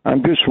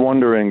 I'm just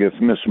wondering if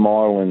Miss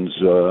Marlin's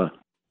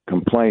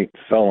complaint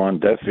fell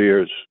on deaf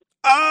ears.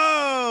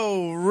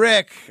 Oh,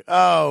 Rick.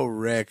 I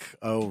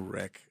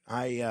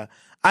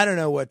don't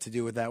know what to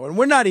do with that one.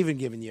 We're not even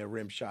giving you a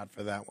rim shot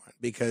for that one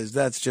because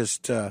that's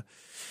just, I'm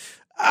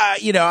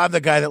the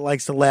guy that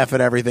likes to laugh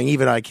at everything.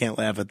 Even I can't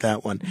laugh at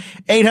that one.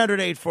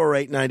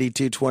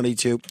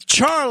 800-848-9222.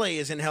 Charlie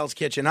is in Hell's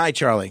Kitchen. Hi,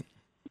 Charlie.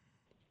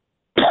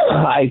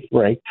 Hi,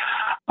 Frank.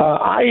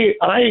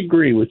 I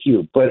agree with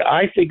you, but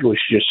I think it was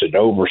just an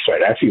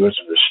oversight. I think it was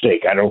a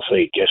mistake. I don't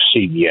think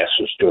CBS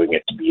was doing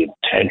it to be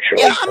intentional.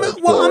 Yeah,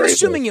 I'm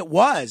assuming it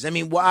was. I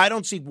mean, I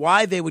don't see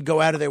why they would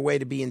go out of their way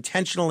to be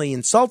intentionally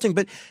insulting.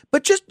 But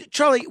just,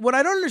 Charlie, what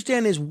I don't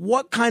understand is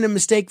what kind of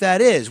mistake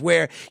that is,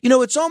 where,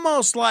 it's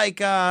almost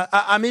like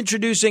I'm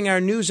introducing our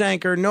news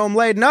anchor, Noam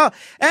Laden. Oh,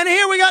 and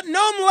here we got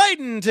Noam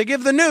Laden to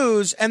give the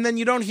news, and then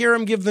you don't hear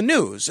him give the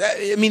news.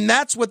 I mean,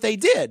 that's what they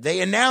did. They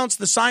announced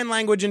the sign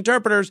language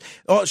interpreters,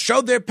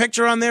 showed their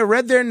picture on there,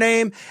 read their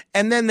name,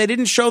 and then they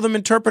didn't show them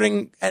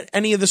interpreting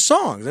any of the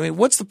songs. I mean,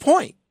 what's the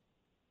point?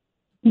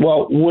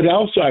 Well, what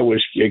else I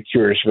was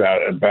curious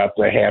about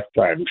the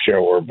halftime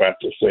show or about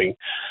the thing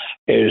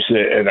is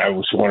that, and I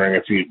was wondering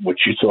what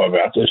you thought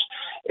about this,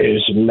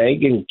 is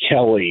Megyn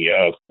Kelly,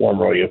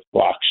 formerly of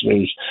Fox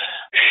News.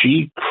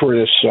 She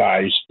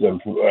criticized them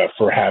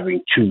for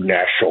having two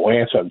national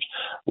anthems,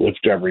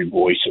 Lift Every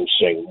Voice and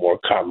Sing, more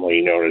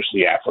commonly known as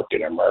the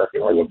African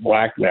American or the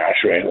Black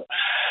national anthem.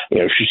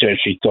 She said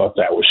she thought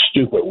that was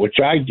stupid, which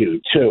I do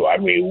too. I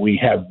mean, we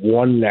have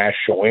one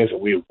national anthem.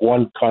 We have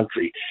one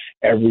country.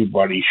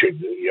 Everybody should,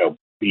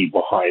 be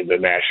behind the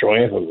national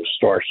anthem, the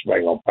Star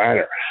Spangled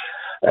Banner.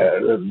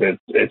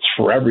 It's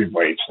for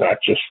everybody. It's not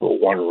just for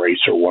one race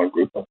or one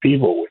group of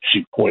people, which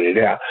she pointed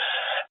out.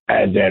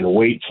 And then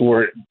wait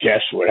for it,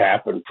 guess what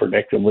happened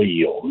predictably.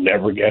 You'll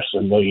never guess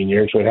in a million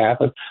years what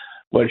happened.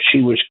 But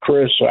she was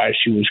criticized.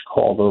 She was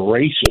called a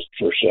racist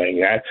for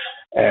saying that.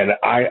 And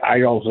I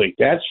don't think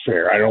that's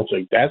fair. I don't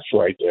think that's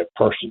right. That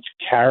person's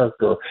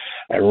character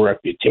and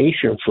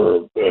reputation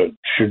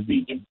should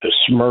be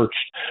besmirched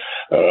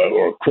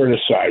or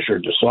criticized or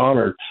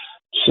dishonored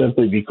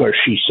simply because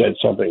she said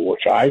something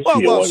which I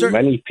feel and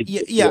many people.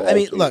 Yeah, I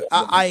mean, look,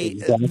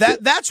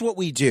 that's what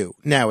we do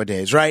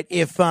nowadays, right?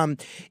 If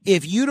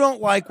you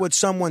don't like what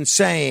someone's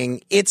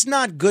saying, it's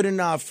not good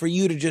enough for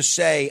you to just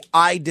say,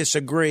 I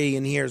disagree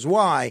and here's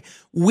why.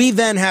 We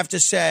then have to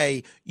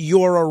say,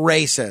 you're a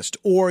racist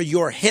or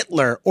you're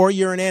Hitler or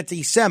you're an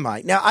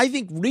anti-Semite. Now, I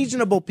think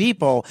reasonable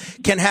people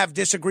can have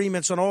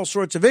disagreements on all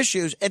sorts of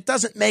issues. It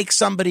doesn't make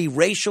somebody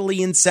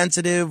racially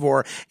insensitive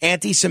or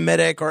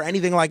anti-Semitic or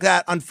anything like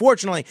that.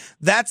 Unfortunately,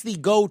 that's the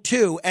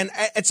go-to. And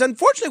it's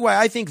unfortunately why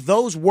I think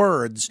those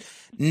words,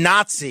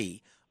 Nazi,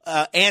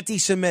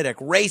 anti-Semitic,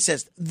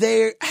 racist,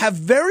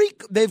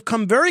 they've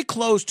come very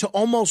close to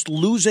almost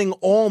losing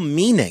all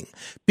meaning,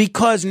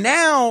 because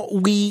now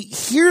we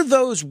hear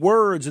those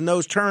words and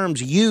those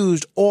terms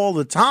used all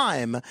the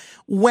time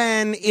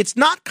when it's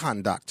not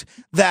conduct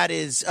that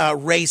is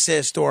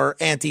racist or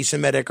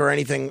anti-Semitic or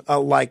anything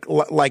like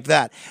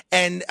that.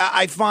 And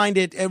I find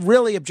it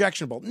really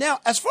objectionable. Now,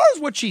 as far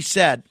as what she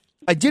said,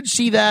 I did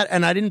see that,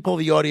 and I didn't pull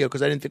the audio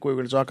because I didn't think we were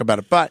going to talk about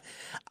it. But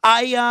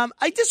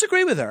I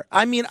disagree with her.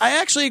 I mean,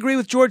 I actually agree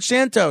with George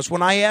Santos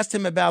when I asked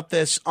him about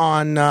this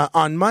on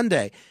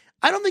Monday.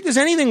 I don't think there's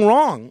anything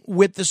wrong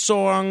with the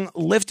song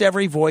 "Lift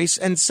Every Voice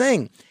and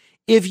Sing."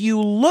 If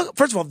you look,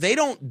 first of all, they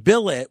don't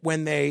bill it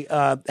when they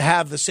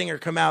have the singer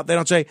come out. They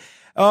don't say,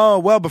 "Oh,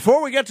 well,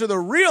 before we get to the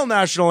real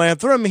national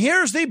anthem,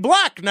 here's the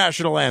Black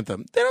national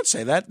anthem." They don't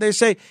say that. They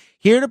say,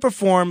 here to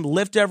perform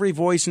 "Lift Every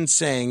Voice and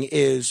Sing"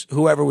 is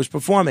whoever was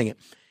performing it.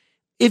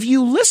 If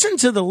you listen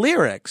to the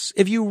lyrics,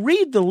 if you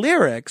read the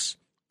lyrics,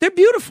 they're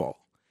beautiful.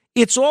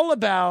 It's all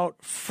about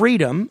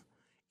freedom.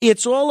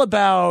 It's all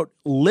about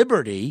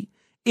liberty.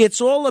 It's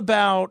all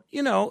about,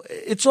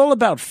 it's all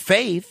about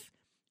faith.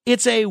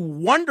 It's a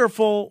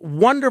wonderful,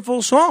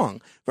 wonderful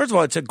song. First of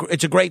all, it's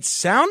a great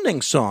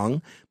sounding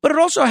song, but it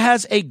also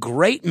has a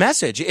great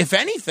message. If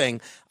anything,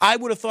 I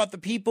would have thought the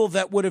people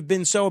that would have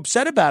been so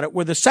upset about it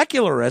were the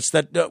secularists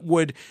that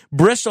would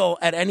bristle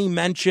at any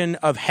mention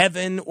of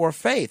heaven or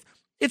faith.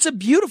 It's a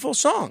beautiful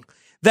song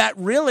that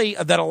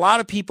a lot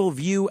of people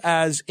view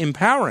as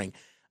empowering.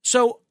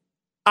 So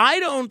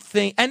I don't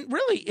think, and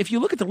really, if you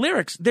look at the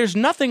lyrics, there's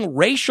nothing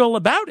racial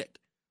about it.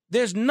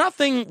 There's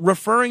nothing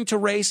referring to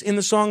race in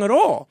the song at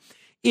all.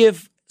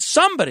 If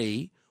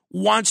somebody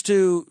wants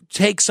to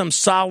take some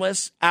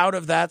solace out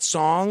of that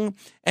song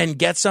and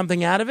get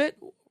something out of it,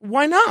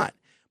 why not?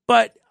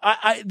 But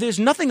there's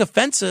nothing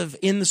offensive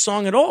in the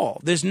song at all.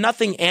 There's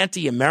nothing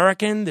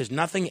anti-American. There's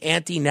nothing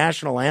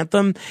anti-national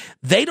anthem.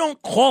 They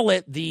don't call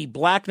it the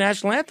Black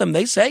national anthem.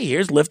 They say,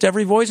 here's "Lift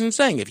Every Voice and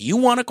Sing." If you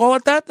want to call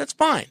it that, that's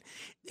fine.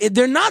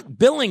 They're not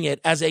billing it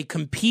as a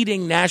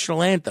competing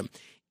national anthem.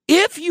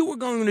 If you were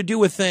going to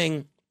do a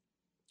thing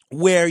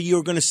where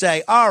you're going to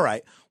say, all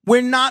right,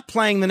 we're not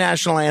playing the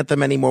national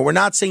anthem anymore. We're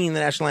not singing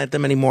the national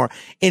anthem anymore.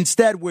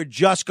 Instead, we're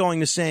just going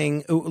to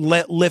sing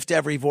 "Lift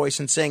Every Voice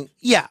and Sing."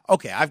 Yeah,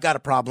 okay, I've got a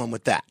problem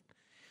with that.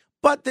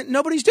 But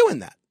nobody's doing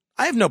that.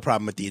 I have no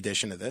problem with the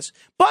addition of this.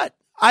 But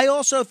I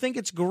also think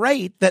it's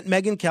great that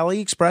Megyn Kelly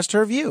expressed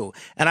her view,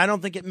 and I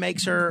don't think it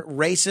makes her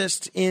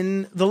racist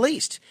in the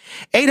least.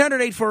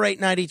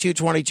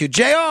 800-848-9222.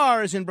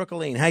 JR is in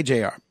Brooklyn. Hey,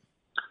 JR.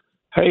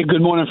 Hey,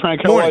 good morning,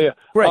 Frank. How are you?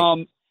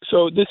 Great.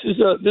 So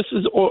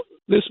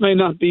this may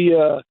not be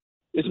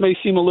this may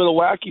seem a little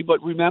wacky,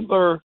 but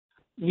remember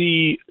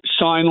the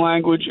sign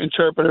language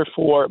interpreter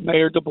for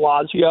Mayor de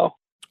Blasio?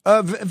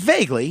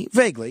 Vaguely,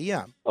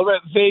 yeah.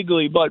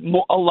 Vaguely, but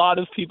a lot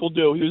of people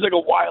do. He was like a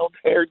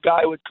wild-haired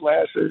guy with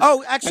glasses.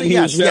 Oh, actually,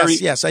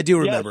 yes, I do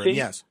remember him.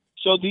 Yes.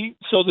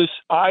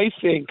 I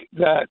think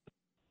that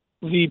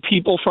the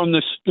people from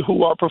this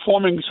who are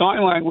performing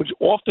sign language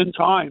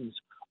oftentimes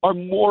are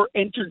more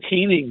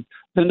entertaining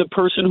than the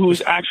person who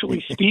is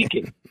actually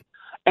speaking.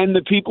 And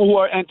the people who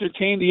are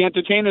entertained, the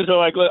entertainers are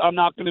like, I'm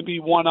not going to be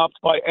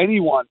one-upped by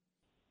anyone.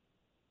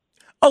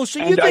 Oh,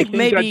 so you think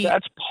maybe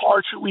that's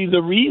partially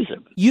the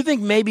reason? You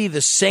think maybe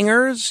the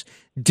singers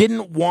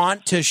didn't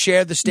want to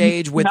share the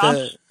stage with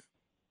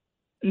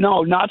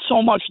No, not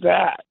so much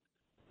that.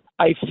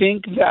 I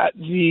think that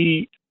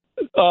the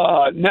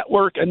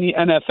network and the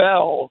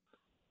NFL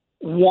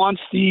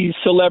wants these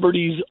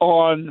celebrities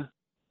on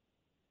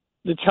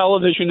the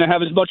television to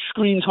have as much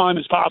screen time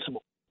as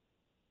possible.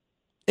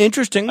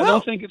 Interesting. I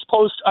don't think it's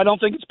Post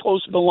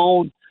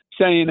Malone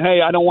saying,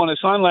 "Hey, I don't want a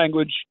sign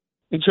language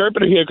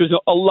interpreter here," because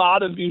a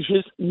lot of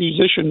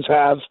musicians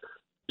have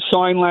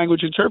sign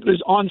language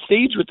interpreters on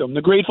stage with them.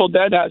 The Grateful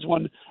Dead has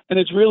one, and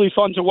it's really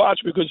fun to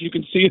watch because you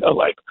can see her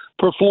like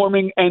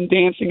performing and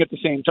dancing at the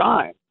same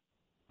time.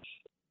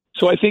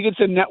 So I think it's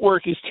a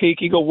network is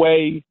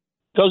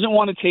doesn't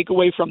want to take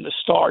away from the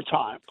star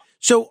time.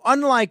 So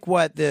unlike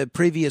what the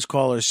previous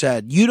caller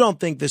said, you don't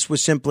think this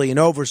was simply an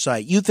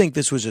oversight. You think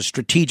this was a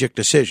strategic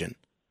decision.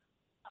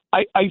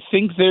 I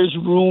think there's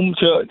room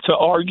to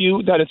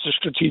argue that it's a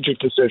strategic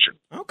decision.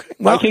 Okay.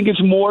 Well, I think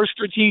it's more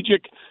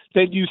strategic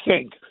than you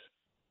think.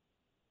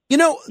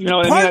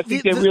 I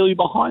think they're really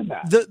behind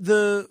that.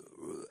 The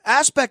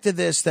aspect of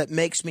this that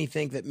makes me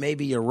think that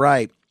maybe you're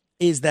right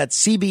is that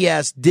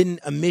CBS didn't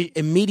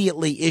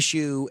immediately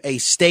issue a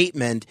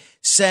statement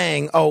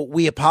saying, "Oh,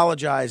 we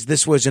apologize.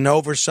 This was an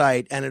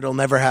oversight and it'll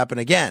never happen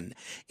again."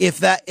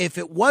 If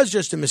it was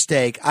just a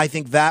mistake, I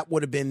think that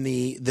would have been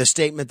the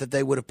statement that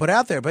they would have put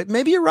out there. But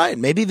maybe you're right.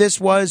 Maybe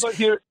this was. But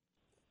here,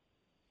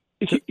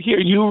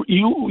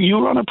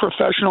 you run a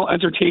professional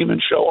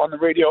entertainment show on the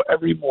radio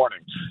every morning.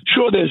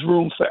 Sure, there's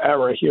room for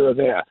error here or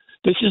there.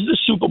 This is the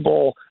Super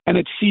Bowl and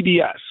it's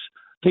CBS.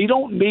 They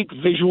don't make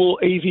visual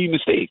AV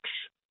mistakes.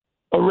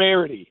 A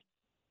rarity.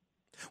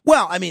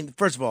 Well, I mean,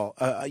 first of all,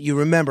 you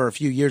remember a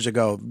few years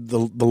ago,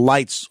 the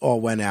lights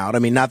all went out. I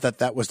mean, not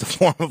that was the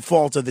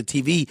fault of the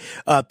TV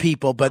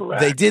people, but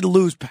Correct. They did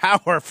lose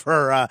power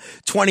for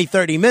 20,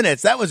 30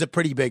 minutes. That was a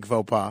pretty big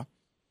faux pas.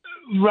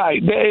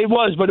 Right. It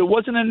was, but it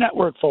wasn't a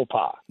network faux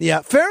pas.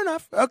 Yeah, fair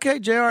enough. Okay,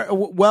 JR,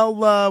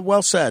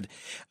 well said.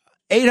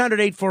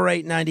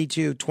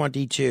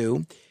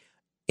 800-848-9222.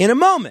 In a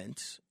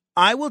moment,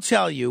 I will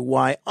tell you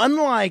why,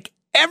 unlike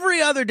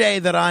every other day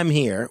that I'm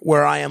here,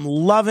 where I am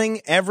loving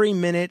every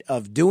minute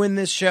of doing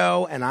this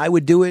show, and I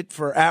would do it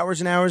for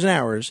hours and hours and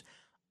hours,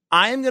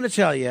 I am going to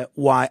tell you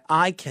why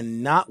I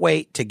cannot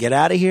wait to get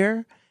out of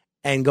here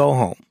and go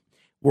home.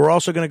 We're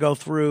also going to go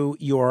through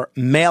your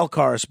mail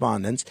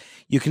correspondence.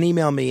 You can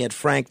email me at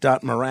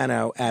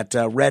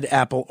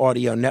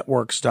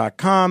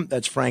frank.morano@redappleaudionetworks.com.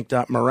 That's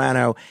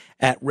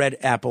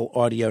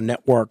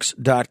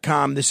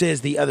frank.morano@redappleaudionetworks.com. This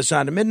is The Other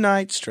Side of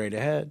Midnight. Straight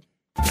ahead.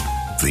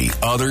 The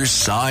Other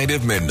Side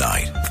of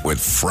Midnight with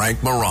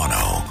Frank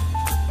Morano.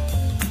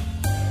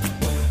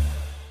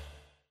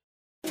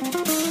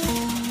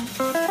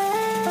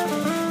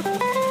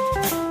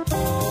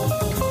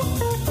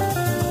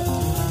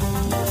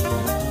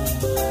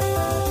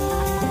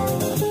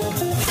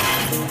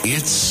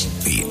 It's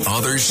The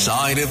Other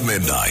Side of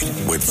Midnight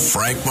with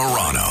Frank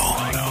Morano.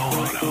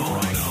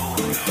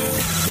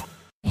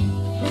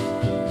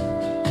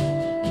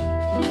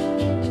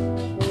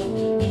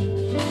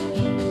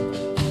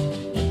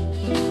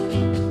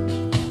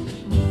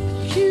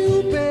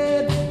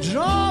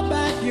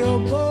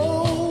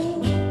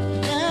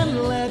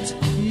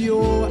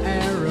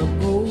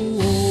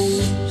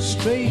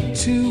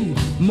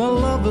 My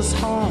lover's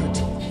heart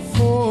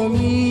for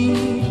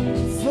me,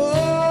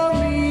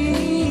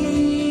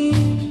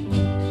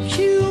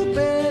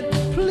 Cupid,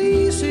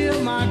 please hear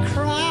my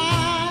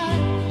cry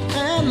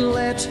and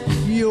let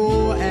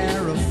your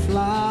arrow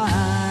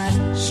fly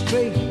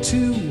straight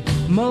to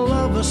my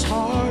lover's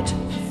heart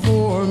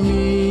for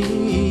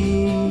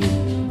me.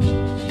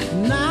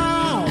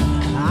 Now,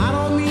 I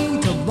don't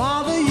mean to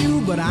bother you,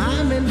 but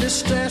I'm in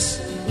distress.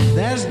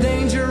 There's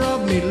danger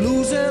of me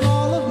losing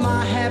all of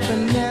my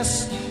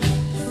happiness.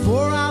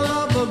 For I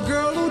love a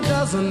girl who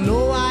doesn't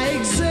know I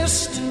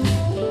exist,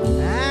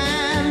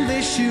 and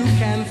this you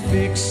can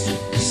fix.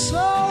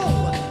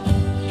 So,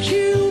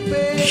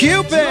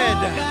 Cupid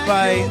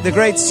by the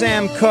great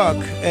Sam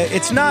Cooke.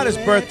 It's not his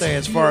birthday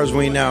as far as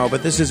we know,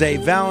 but this is a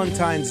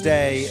Valentine's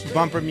Day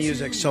bumper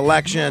music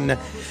selection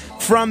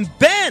from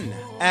Ben,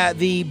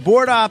 the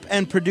board op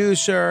and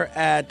producer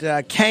at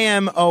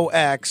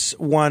KMOX,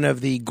 one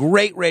of the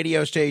great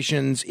radio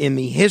stations in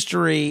the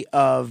history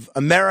of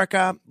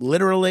America,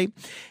 literally,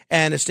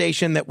 and a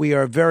station that we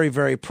are very,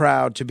 very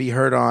proud to be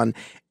heard on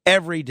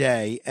every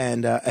day,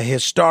 and a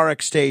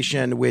historic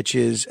station, which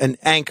is an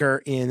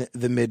anchor in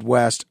the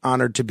Midwest.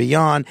 Honored to be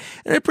on,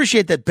 and I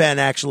appreciate that Ben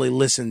actually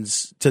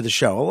listens to the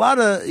show. A lot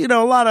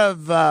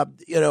of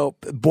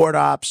board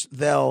ops,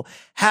 they'll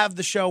have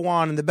the show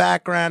on in the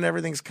background.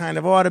 Everything's kind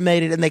of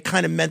automated, and they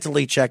kind of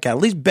mentally check out.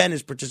 At least Ben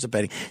is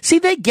participating. See,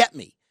 they get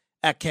me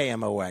at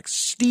KMOX.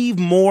 Steve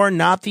Moore,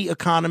 not the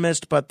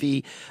economist, but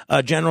the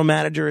general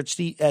manager at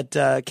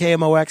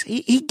KMOX,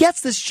 he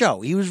gets this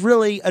show. He was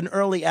really an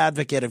early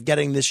advocate of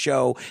getting this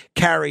show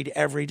carried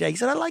every day. He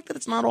said, I like that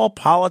it's not all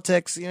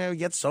politics. You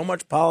get so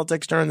much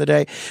politics during the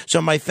day.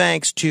 So my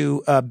thanks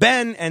to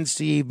Ben and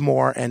Steve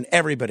Moore and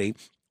everybody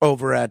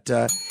over at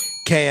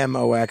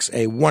KMOX,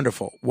 a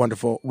wonderful,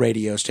 wonderful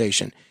radio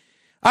station.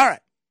 All right.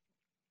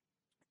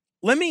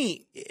 Let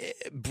me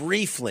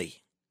briefly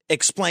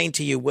explain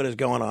to you what is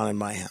going on in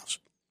my house.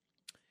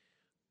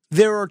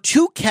 There are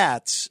two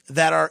cats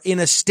that are in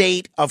a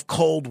state of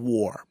Cold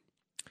War.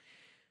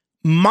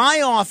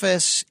 My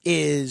office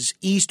is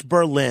East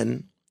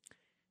Berlin.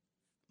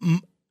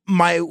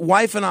 My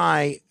wife and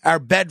I, our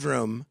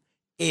bedroom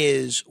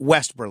is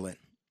West Berlin.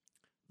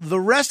 The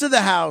rest of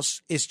the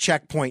house is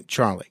Checkpoint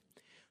Charlie.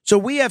 So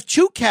we have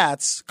two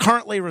cats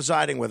currently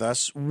residing with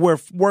us. We're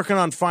working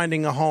on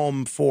finding a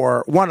home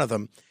for one of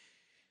them.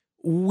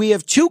 We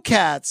have two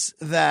cats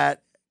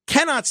that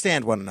cannot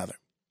stand one another.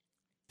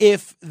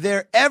 If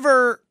they're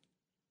ever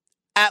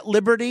at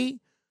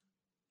liberty,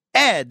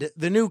 Ed,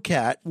 the new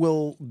cat,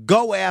 will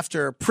go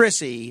after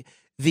Prissy,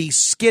 the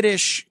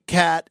skittish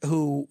cat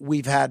who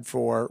we've had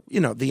for,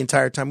 the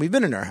entire time we've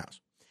been in our house.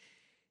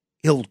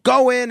 He'll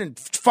go in and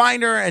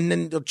find her, and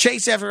then he'll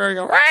chase after her and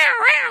go, rah,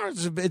 rah.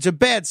 It's a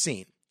bad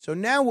scene. So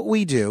now what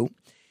we do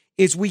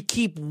is we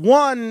keep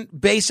one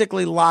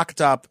basically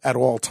locked up at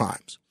all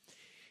times.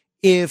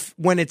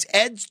 When it's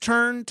Ed's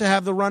turn to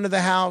have the run of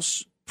the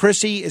house,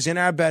 Prissy is in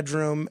our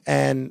bedroom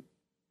and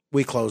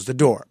we close the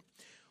door.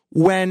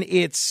 When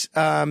it's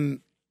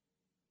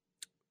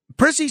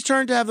Prissy's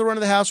turn to have the run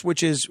of the house,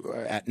 which is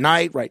at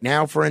night, right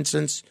now, for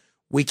instance,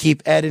 we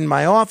keep Ed in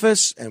my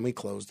office and we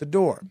close the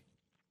door.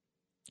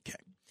 Okay.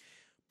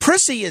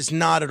 Prissy is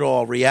not at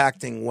all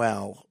reacting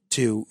well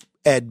to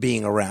Ed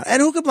being around.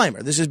 And who could blame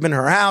her? This has been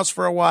her house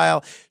for a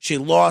while. She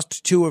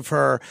lost two of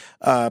her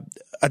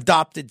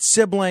adopted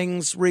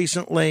siblings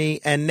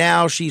recently, and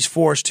now she's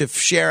forced to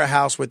share a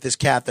house with this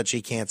cat that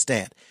she can't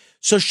stand.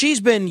 So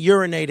she's been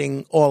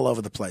urinating all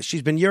over the place.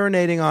 She's been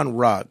urinating on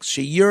rugs.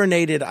 She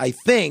urinated, I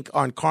think,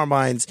 on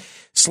Carmine's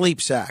sleep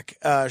sack.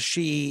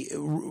 She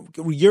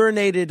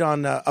urinated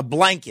on a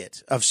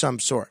blanket of some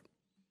sort.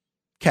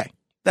 Okay,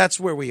 that's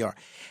where we are.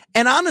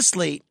 And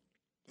honestly,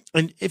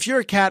 and if you're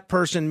a cat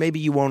person, maybe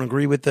you won't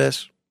agree with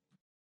this.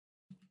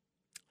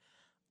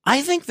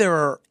 I think there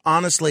are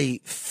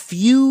honestly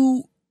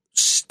few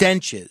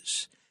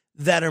stenches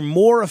that are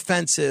more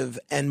offensive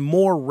and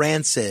more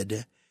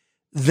rancid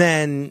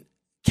than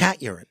cat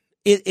urine.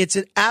 It's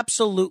an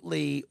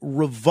absolutely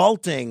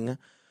revolting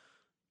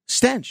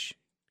stench.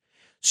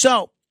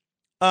 So,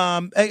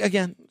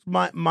 again,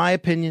 my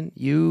opinion,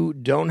 you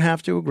don't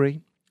have to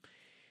agree.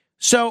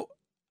 So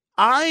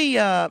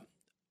I'm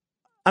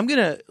going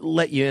to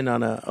let you in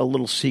on a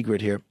little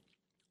secret here.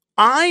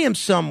 I am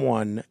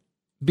someone,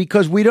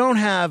 because we don't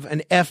have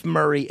an F.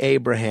 Murray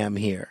Abraham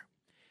here.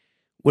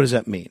 What does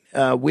that mean?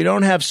 We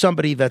don't have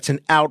somebody that's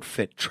an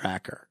outfit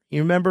tracker.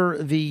 You remember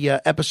the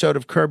episode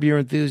of Curb Your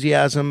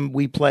Enthusiasm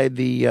we played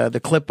the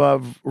clip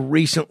of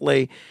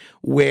recently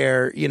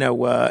where,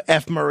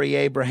 F. Murray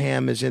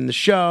Abraham is in the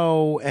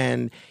show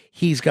and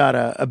he's got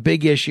a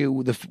big issue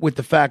with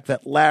the fact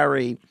that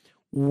Larry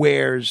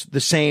wears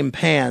the same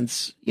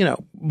pants,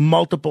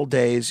 multiple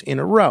days in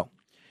a row.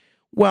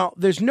 Well,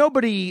 there's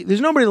nobody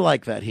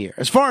like that here.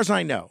 As far as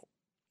I know,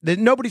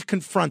 nobody's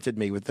confronted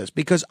me with this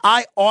because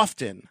I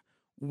often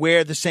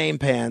wear the same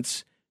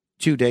pants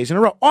 2 days in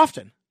a row.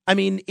 Often. I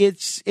mean,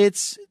 it's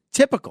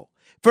typical.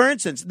 For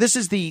instance, this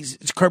is the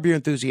Curb Your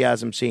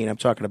Enthusiasm scene I'm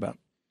talking about.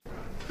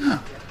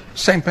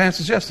 Same pants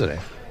as yesterday.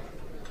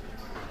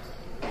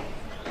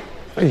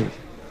 Are you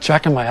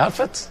tracking my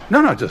outfits?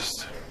 No,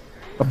 just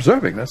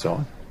observing, that's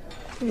all.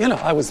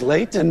 I was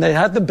late and they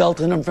had the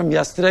belt in them from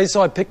yesterday,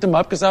 so I picked them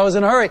up because I was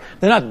in a hurry.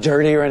 They're not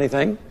dirty or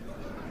anything.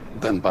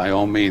 Then by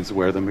all means,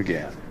 wear them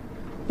again.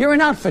 You're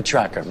an outfit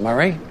tracker,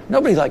 Murray.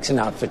 Nobody likes an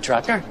outfit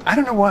tracker. I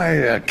don't know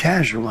why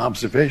casual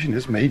observation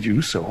has made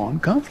you so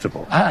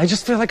uncomfortable. I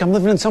just feel like I'm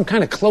living in some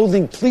kind of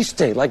clothing police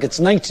state, like it's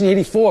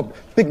 1984.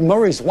 Big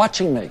Murray's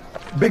watching me.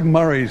 Big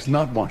Murray's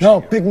not watching.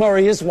 No, Big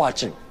Murray is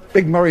watching.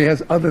 Big Murray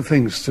has other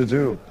things to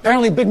do.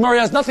 Apparently Big Murray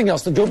has nothing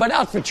else to do but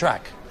outfit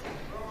track.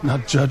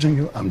 Not judging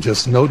you. I'm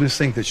just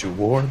noticing that you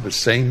wore the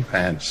same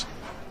pants.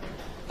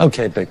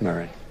 Okay, Big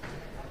Murray.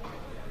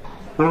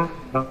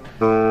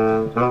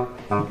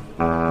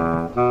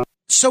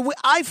 So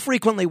I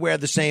frequently wear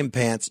the same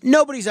pants.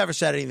 Nobody's ever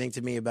said anything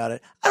to me about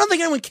it. I don't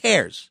think anyone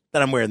cares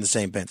that I'm wearing the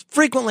same pants.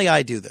 Frequently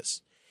I do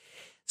this.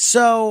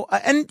 So,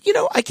 and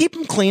I keep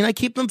them clean. I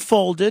keep them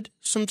folded.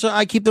 Sometimes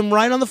I keep them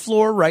right on the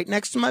floor, right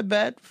next to my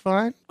bed.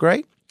 Fine.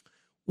 Great.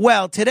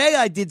 Well, today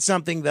I did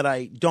something that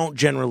I don't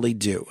generally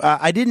do.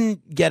 I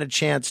didn't get a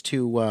chance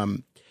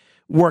to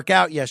work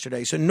out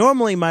yesterday. So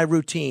normally my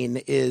routine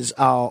is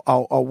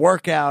I'll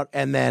work out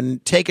and then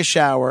take a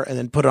shower and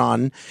then put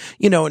on,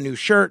 a new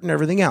shirt and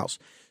everything else.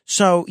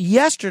 So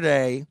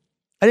yesterday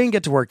I didn't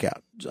get to work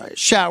out. So I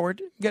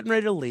showered, getting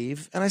ready to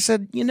leave. And I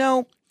said,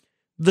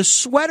 the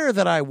sweater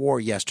that I wore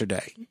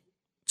yesterday,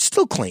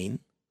 still clean.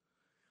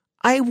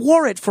 I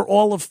wore it for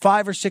all of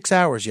 5 or 6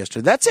 hours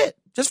yesterday. That's it.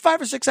 Just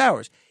 5 or 6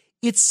 hours.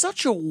 It's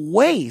such a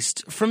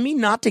waste for me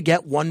not to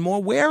get one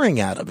more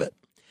wearing out of it.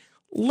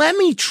 Let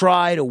me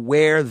try to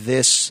wear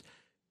this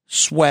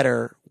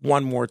sweater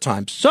one more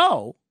time.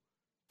 So,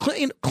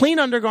 clean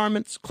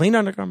undergarments.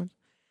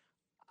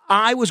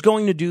 I was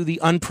going to do the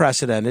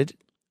unprecedented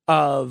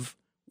of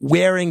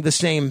wearing the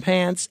same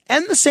pants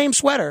and the same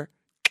sweater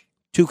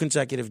 2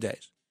 consecutive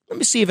days. Let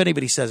me see if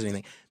anybody says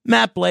anything.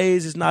 Matt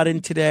Blaze is not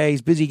in today.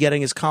 He's busy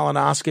getting his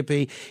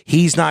colonoscopy.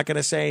 He's not going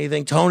to say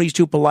anything. Tony's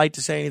too polite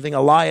to say anything.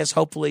 Elias,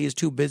 hopefully, is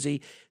too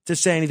busy to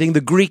say anything. The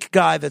Greek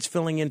guy that's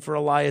filling in for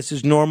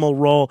Elias's normal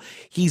role,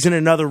 he's in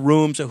another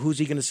room, so who's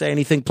he going to say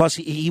anything? Plus,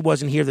 he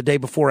wasn't here the day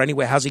before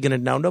anyway. How's he going to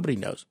know? Nobody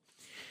knows.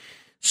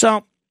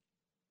 So,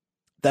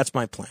 that's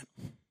my plan.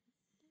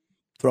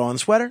 Throw on the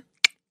sweater,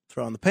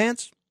 throw on the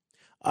pants.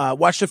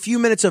 Watched a few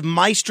minutes of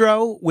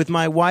Maestro with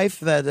my wife,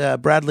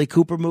 that Bradley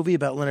Cooper movie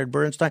about Leonard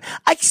Bernstein.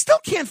 I still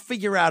can't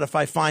figure out if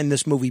I find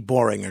this movie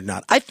boring or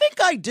not. I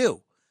think I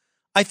do.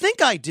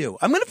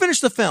 I'm going to finish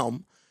the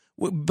film,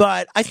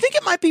 but I think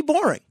it might be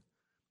boring.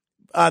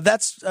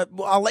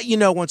 I'll let you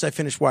know once I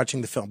finish watching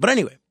the film. But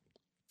anyway,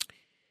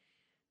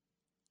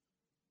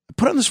 I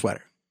put on the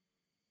sweater,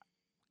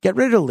 get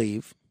ready to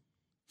leave,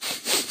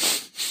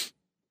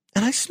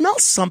 and I smell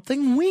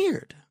something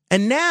weird.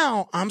 And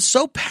now I'm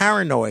so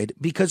paranoid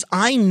because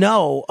I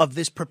know of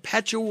this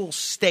perpetual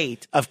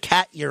state of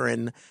cat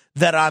urine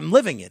that I'm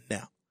living in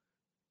now.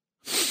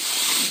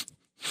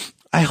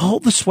 I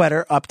hold the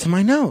sweater up to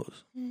my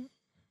nose.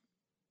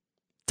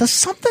 Does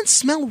something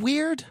smell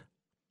weird?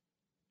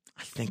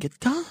 I think it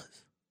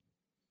does.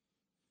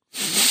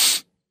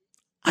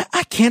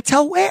 I can't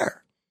tell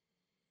where.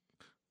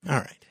 All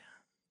right.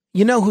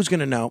 You know who's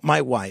going to know?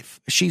 My wife.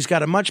 She's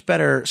got a much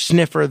better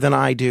sniffer than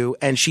I do,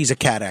 and she's a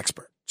cat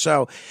expert.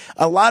 So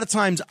a lot of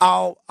times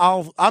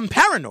I'm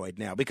paranoid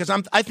now because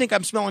I think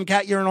I'm smelling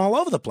cat urine all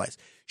over the place.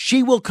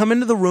 She will come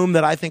into the room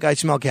that I think I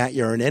smell cat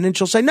urine in, and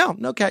she'll say, no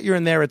cat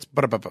urine there. It's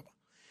blah, blah, blah.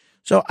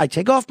 So I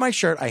take off my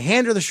shirt. I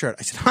hand her the shirt.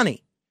 I said,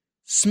 honey,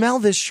 smell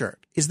this shirt.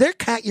 Is there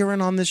cat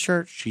urine on this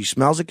shirt? She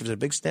smells it, gives it a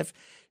big sniff.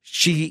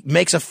 She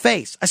makes a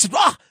face. I said,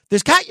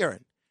 there's cat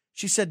urine.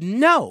 She said,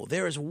 no,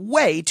 there is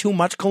way too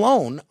much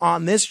cologne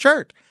on this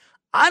shirt.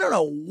 I don't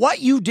know what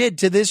you did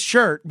to this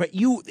shirt, but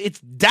it's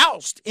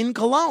doused in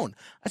cologne.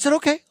 I said,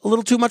 okay, a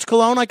little too much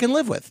cologne I can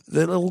live with.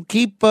 It'll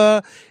keep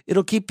people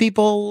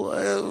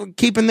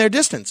keeping their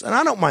distance. And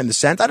I don't mind the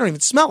scent. I don't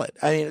even smell it.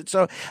 I mean,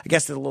 so I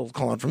guess there's a little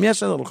cologne from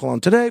yesterday, a little cologne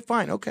today.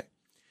 Fine. Okay.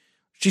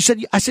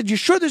 I said, you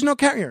sure there's no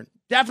cat urine?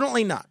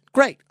 Definitely not.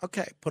 Great.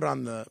 Okay. Put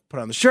on the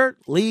shirt,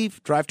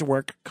 leave, drive to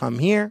work, come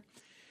here.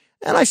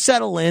 And I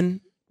settle in,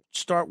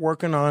 start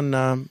working on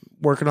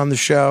the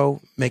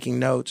show, making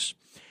notes.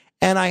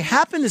 And I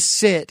happen to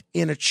sit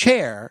in a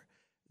chair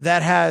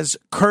that has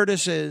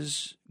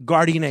Curtis's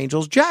Guardian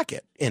Angels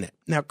jacket in it.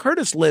 Now,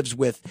 Curtis lives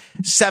with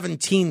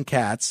 17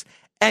 cats,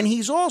 and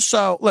he's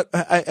also,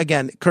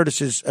 again,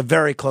 Curtis is a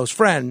very close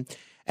friend,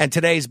 and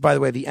today's, by the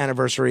way, the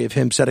anniversary of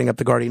him setting up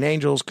the Guardian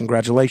Angels.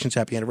 Congratulations.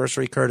 Happy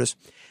anniversary, Curtis.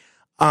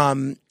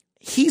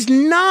 He's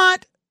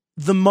not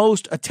the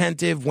most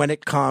attentive when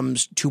it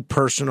comes to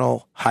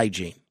personal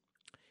hygiene.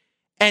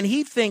 And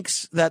he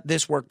thinks that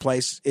this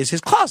workplace is his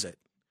closet.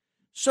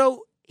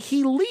 So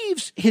he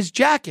leaves his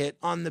jacket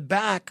on the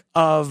back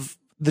of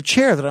the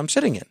chair that I'm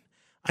sitting in.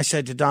 I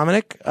said to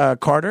Dominic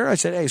Carter, I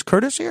said, hey, is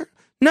Curtis here?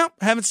 No,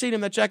 haven't seen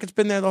him. That jacket's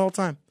been there the whole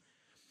time.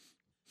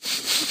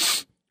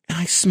 And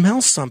I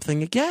smell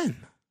something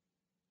again.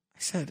 I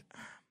said,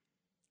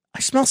 I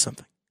smell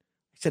something.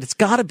 I said, it's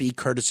got to be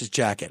Curtis's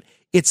jacket.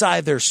 It's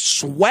either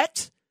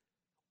sweat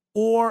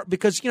or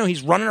because,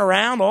 he's running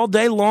around all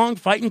day long,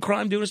 fighting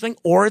crime, doing his thing,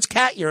 or it's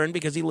cat urine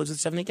because he lives with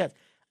 70 cats.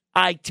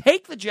 I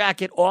take the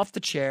jacket off the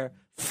chair,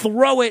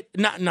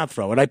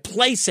 I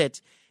place it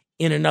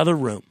in another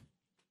room.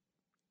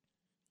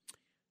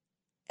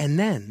 And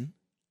then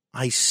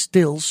I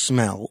still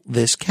smell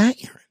this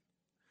cat urine.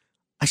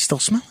 I still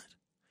smell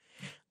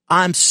it.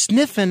 I'm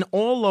sniffing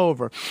all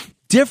over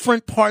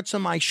different parts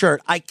of my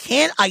shirt. I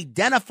can't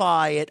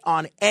identify it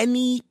on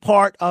any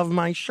part of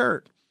my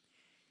shirt.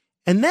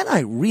 And then I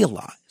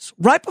realize,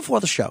 right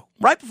before the show,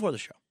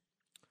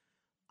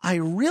 I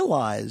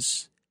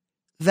realize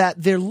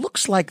that there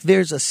looks like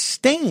there's a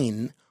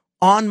stain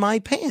on my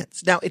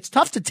pants. Now, it's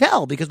tough to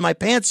tell because my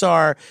pants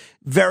are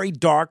very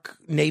dark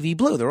navy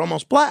blue. They're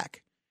almost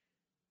black.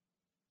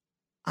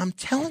 I'm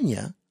telling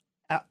you,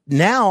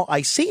 now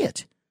I see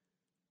it.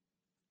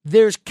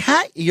 There's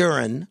cat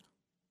urine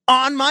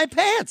on my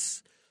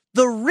pants.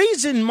 The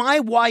reason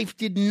my wife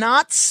did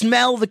not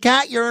smell the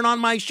cat urine on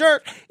my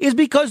shirt is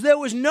because there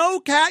was no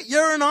cat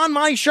urine on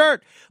my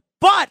shirt.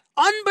 But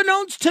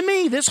unbeknownst to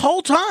me, this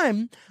whole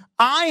time,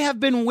 I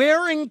have been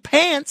wearing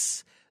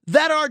pants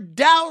that are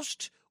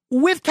doused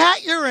with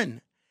cat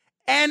urine.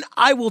 And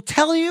I will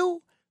tell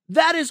you,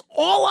 that is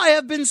all I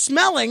have been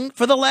smelling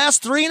for the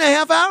last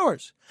 3.5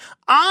 hours.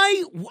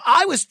 I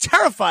was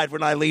terrified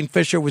when Eileen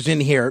Fisher was in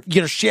here,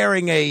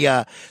 sharing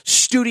a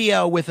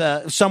studio with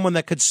someone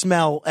that could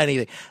smell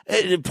anything.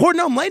 Poor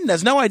Noam Laden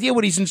has no idea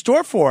what he's in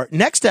store for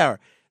next hour.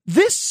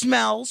 This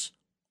smells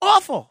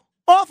awful,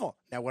 awful.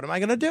 Now, what am I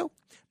going to do?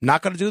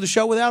 Not going to do the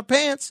show without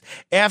pants.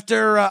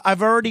 After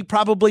I've already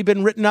probably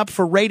been written up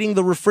for raiding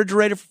the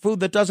refrigerator for food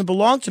that doesn't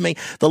belong to me,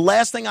 the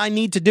last thing I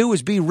need to do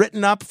is be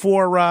written up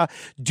for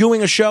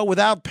doing a show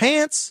without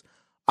pants.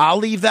 I'll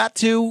leave that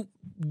to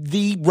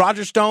the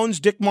Roger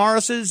Stones, Dick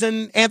Morrises,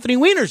 and Anthony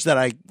Wieners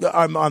that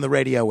I'm on the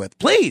radio with.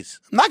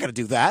 Please, I'm not going to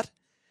do that.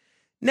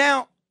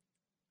 Now,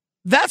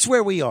 that's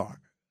where we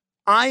are.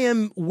 I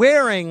am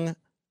wearing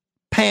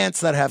pants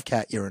that have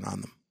cat urine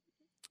on them.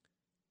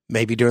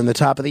 Maybe during the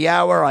top of the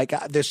hour,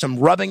 there's some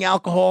rubbing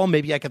alcohol.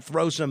 Maybe I could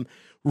throw some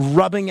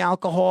rubbing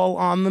alcohol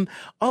on them.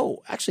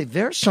 Oh, actually,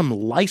 there's some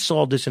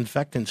Lysol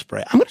disinfectant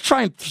spray. I'm going to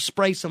try and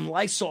spray some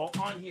Lysol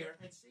on here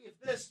and see if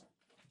this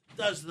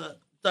does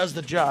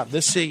the job.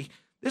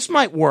 This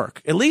might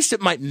work. At least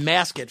it might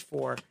mask it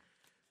for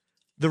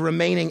the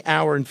remaining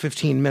hour and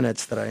 15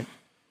 minutes that I...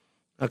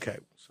 Okay,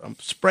 so I'm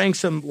spraying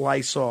some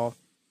Lysol.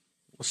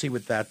 We'll see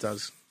what that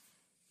does.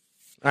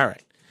 All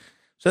right.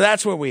 So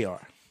that's where we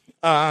are.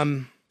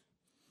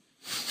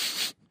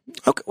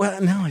 Okay,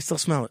 well, no, I still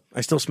smell it.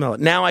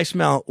 Now I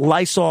smell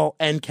Lysol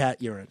and cat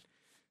urine.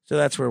 So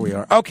that's where we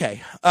are.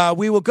 Okay,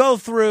 we will go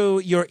through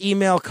your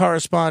email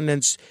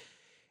correspondence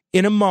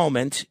in a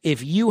moment.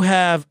 If you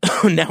have,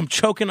 now I'm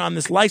choking on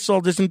this Lysol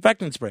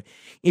disinfectant spray.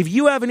 If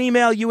you have an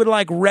email you would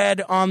like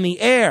read on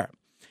the air,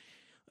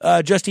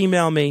 just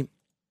email me,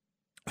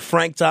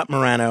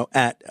 frank.morano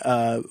at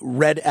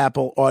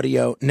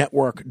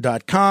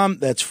redappleaudionetwork.com.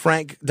 That's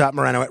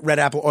frank.morano at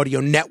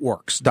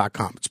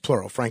redappleaudionetworks.com. It's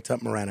plural,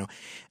 frank.morano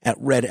at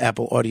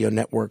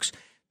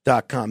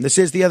redappleaudionetworks.com. This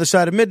is The Other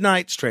Side of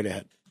Midnight. Straight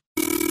ahead.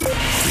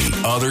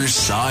 The Other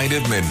Side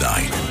of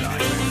Midnight.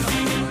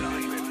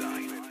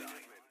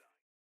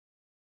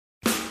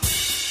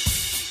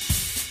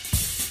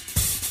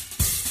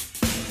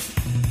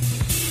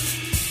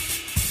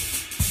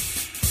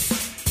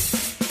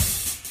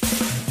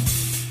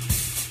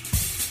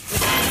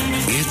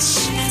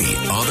 It's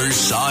The Other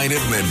Side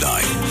of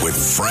Midnight with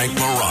Frank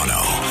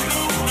Morano.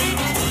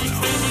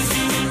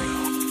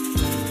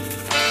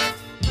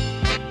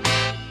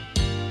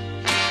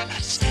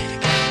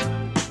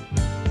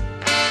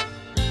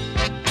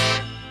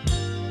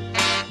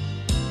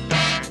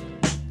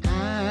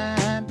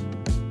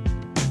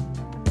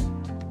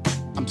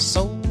 I'm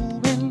so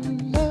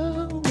in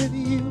love with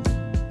you.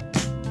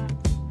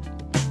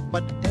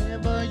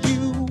 Whatever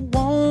you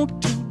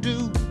want to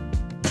do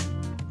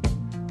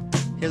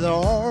is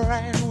all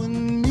right with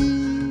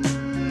me.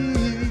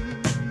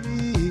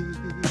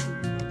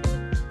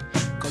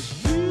 'Cause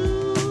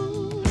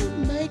you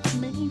make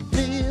me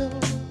feel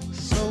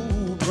so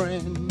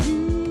brand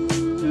new.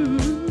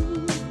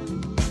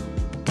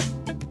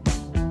 And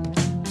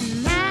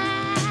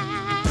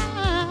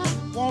I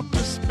want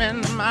to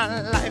spend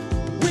my life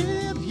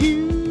with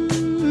you.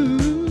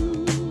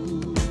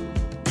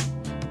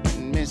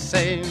 Me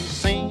say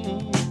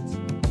since,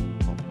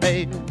 oh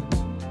baby,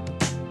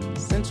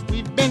 since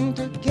we've been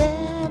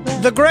together.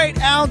 The great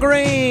Al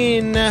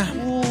Green,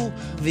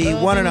 the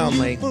one and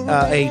only,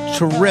 a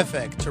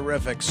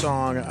terrific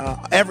song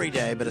every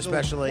day, but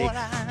especially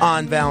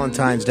on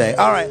Valentine's Day.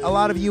 All right, a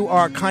lot of you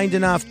are kind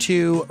enough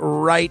to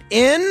write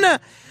in.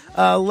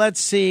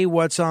 Let's see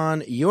what's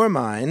on your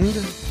mind.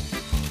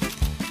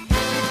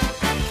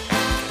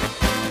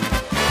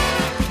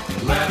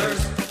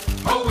 Letters,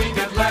 oh, we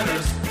get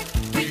letters.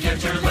 We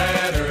get your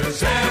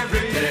letters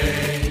every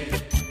day.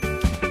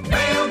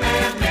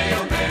 Mailman,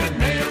 mailman,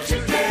 mail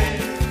today.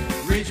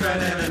 Reach right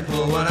in and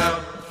pull one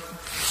out.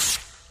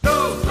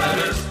 Those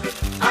letters,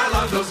 I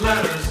love those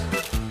letters.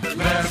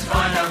 Let's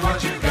find out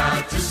what you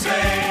got to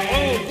say.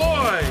 Oh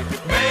boy,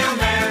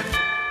 mailman,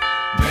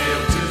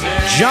 mail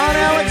today. John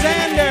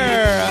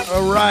Alexander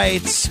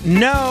writes,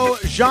 no,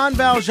 Jean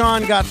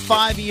Valjean got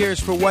 5 years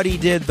for what he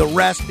did, the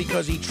rest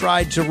because he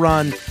tried to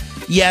run.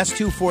 Yes,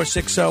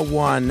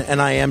 24601,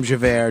 and I am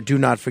Javert. Do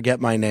not forget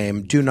my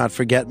name. Do not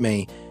forget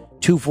me.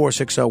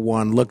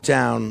 24601, look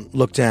down,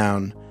 look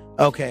down.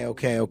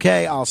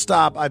 Okay, I'll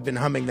stop. I've been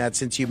humming that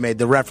since you made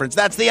the reference.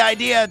 That's the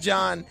idea,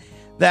 John.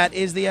 That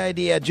is the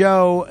idea.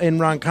 Joe in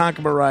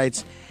Ronkonkoma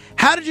writes,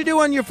 how did you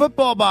do on your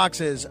football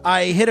boxes?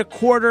 I hit a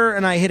quarter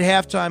and I hit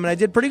halftime, and I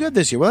did pretty good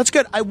this year. Well, that's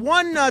good. I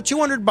won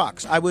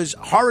 $200. I was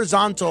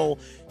horizontal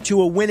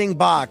to a winning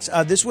box.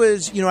 This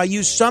was, I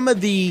used some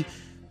of the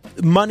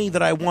money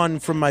that I won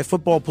from my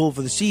football pool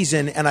for the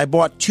season, and I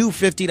bought two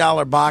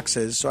 $50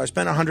 boxes. So I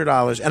spent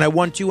 $100, and I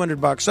won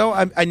 $200. So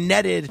I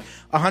netted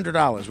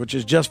 $100, which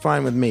is just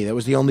fine with me. That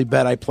was the only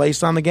bet I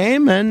placed on the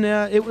game, and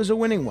it was a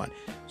winning one.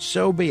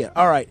 So be it.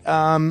 All right.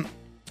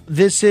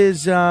 This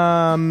is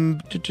I'll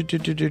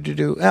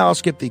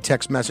skip the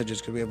text messages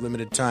because we have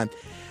limited time.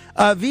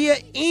 Via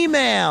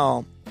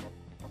email,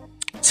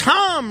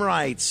 Tom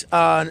writes,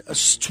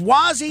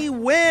 Swazi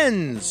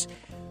wins.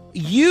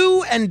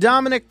 You and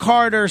Dominic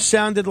Carter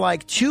sounded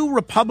like two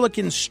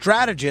Republican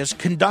strategists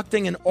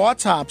conducting an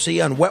autopsy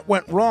on what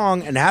went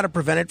wrong and how to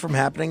prevent it from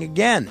happening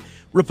again.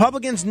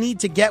 Republicans need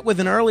to get with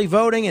an early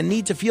voting and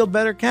need to field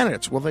better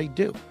candidates. Well, they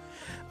do.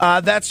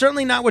 That's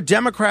certainly not what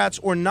Democrats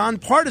or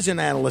nonpartisan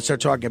analysts are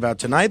talking about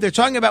tonight. They're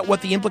talking about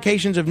what the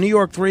implications of New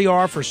York 3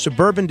 are for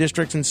suburban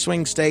districts and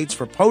swing states,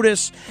 for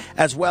POTUS,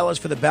 as well as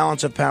for the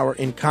balance of power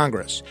in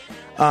Congress.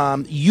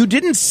 You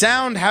didn't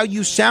sound how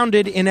you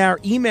sounded in our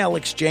email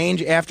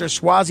exchange after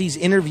Swazi's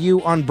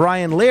interview on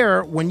Brian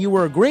Lear when you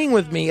were agreeing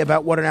with me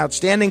about what an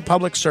outstanding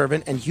public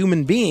servant and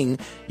human being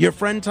your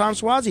friend Tom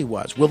Swazi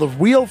was. Will the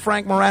real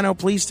Frank Morano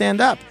please stand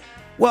up?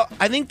 Well,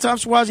 I think Tom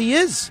Swazi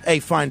is a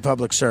fine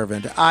public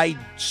servant. I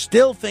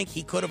still think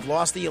he could have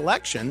lost the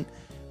election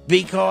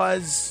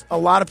because a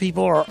lot of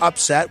people are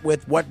upset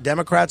with what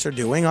Democrats are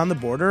doing on the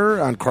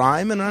border, on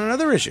crime, and on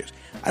other issues.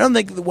 I don't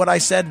think what I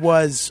said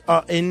was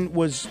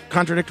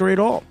contradictory at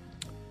all.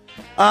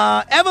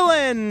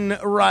 Evelyn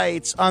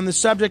writes on the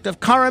subject of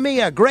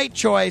Karamia, great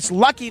choice.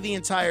 Lucky the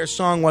entire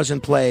song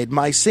wasn't played.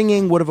 My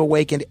singing would have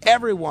awakened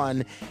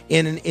everyone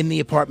in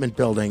the apartment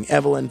building.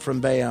 Evelyn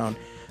from Bayonne.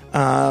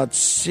 Let's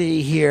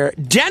see here.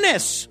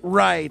 Dennis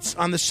writes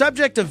on the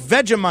subject of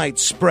Vegemite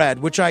spread,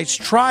 which I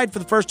tried for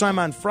the first time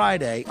on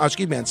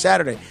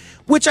Saturday,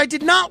 which I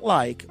did not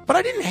like, but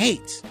I didn't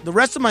hate. The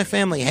rest of my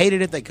family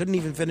hated it. They couldn't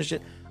even finish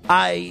it.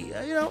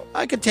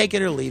 I could take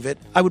it or leave it.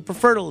 I would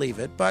prefer to leave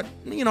it, but,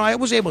 I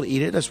was able to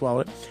eat it. I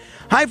swallowed it.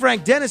 Hi,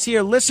 Frank. Dennis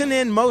here. Listen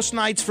in most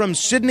nights from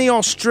Sydney,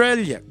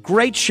 Australia.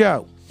 Great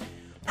show.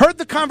 Heard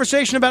the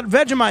conversation about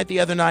Vegemite the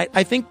other night.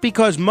 I think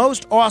because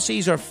most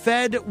Aussies are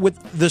fed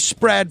with the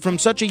spread from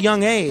such a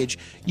young age,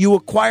 you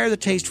acquire the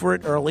taste for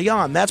it early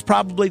on. That's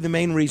probably the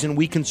main reason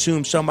we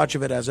consume so much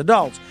of it as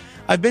adults.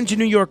 I've been to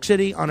New York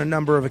City on a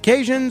number of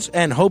occasions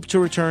and hope to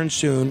return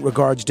soon.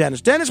 Regards,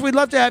 Dennis. Dennis, we'd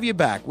love to have you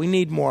back. We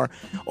need more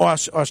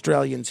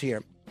Australians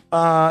here.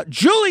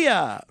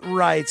 Julia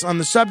writes on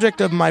the subject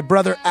of my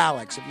brother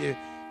Alex. If you're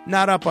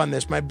not up on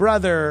this, my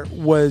brother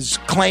was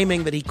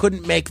claiming that he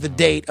couldn't make the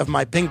date of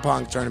my ping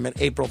pong tournament,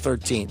 April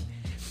 13th.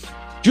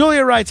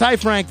 Julia writes, hi,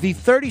 Frank. The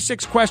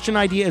 36 question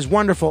idea is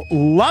wonderful.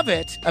 Love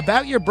it.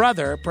 About your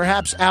brother,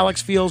 perhaps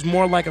Alex feels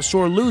more like a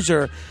sore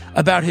loser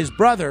about his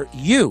brother,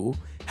 you,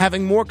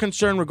 having more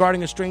concern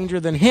regarding a stranger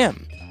than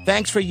him.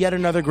 Thanks for yet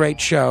another great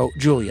show,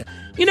 Julia.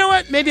 You know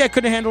what? Maybe I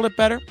could have handled it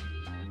better.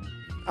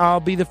 I'll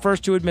be the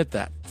first to admit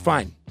that.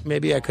 Fine.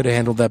 Maybe I could have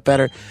handled that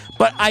better.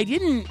 But I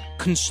didn't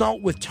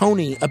consult with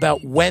Tony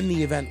about when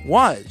the event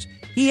was.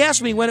 He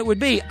asked me when it would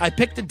be. I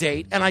picked a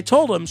date, and I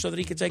told him so that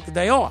he could take the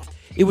day off.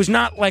 It was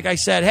not like I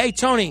said, hey,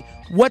 Tony,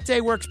 what day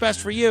works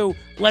best for you?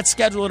 Let's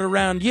schedule it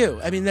around you.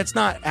 I mean, that's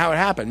not how it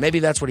happened. Maybe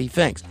that's what he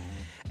thinks.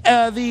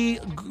 The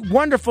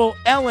wonderful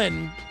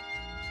Ellen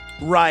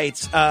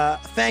writes,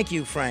 thank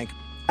you, Frank.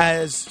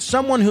 As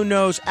someone who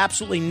knows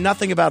absolutely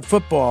nothing about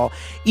football,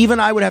 even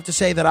I would have to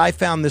say that I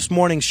found this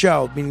morning's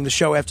show, meaning the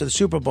show after the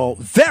Super Bowl,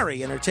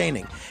 very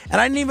entertaining.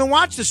 And I didn't even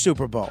watch the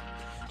Super Bowl.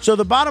 So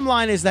the bottom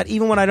line is that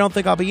even when I don't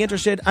think I'll be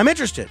interested, I'm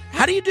interested.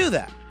 How do you do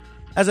that?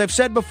 As I've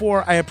said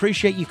before, I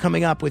appreciate you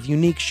coming up with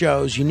unique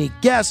shows, unique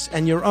guests,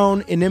 and your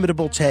own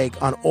inimitable take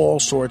on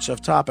all sorts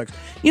of topics.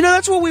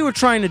 That's what we were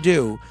trying to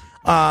do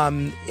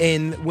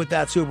with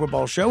that Super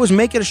Bowl show, was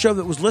make it a show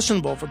that was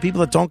listenable for people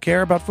that don't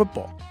care about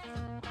football.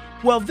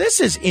 Well, this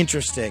is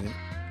interesting.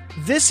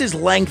 This is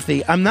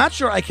lengthy. I'm not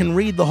sure I can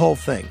read the whole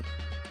thing.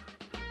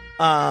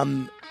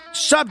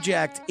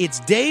 Subject, it's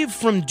Dave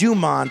from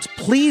Dumont.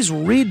 Please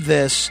read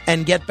this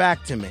and get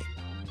back to me.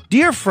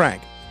 Dear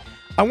Frank,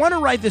 I want to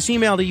write this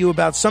email to you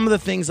about some of the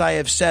things I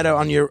have said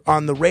on your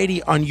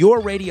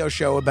radio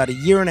show about a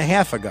year and a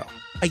half ago.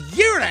 A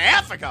year and a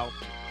half ago?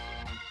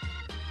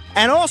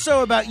 And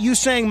also about you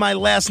saying my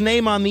last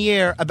name on the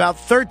air about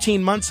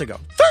 13 months ago.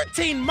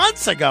 13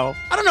 months ago?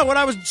 I don't know what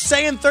I was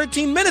saying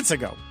 13 minutes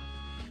ago.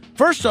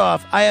 First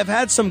off, I have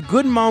had some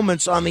good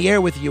moments on the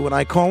air with you when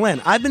I call in.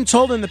 I've been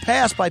told in the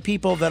past by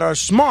people that are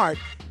smart,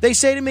 they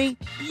say to me,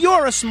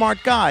 you're a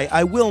smart guy.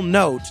 I will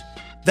note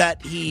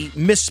that he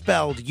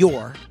misspelled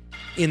your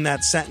in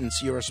that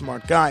sentence, you're a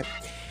smart guy.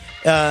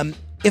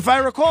 If I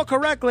recall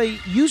correctly,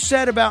 you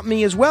said about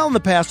me as well in the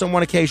past on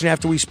one occasion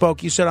after we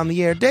spoke, you said on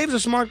the air, Dave's a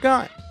smart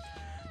guy.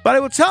 But I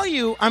will tell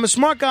you, I'm a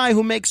smart guy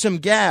who makes some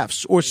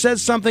gaffes or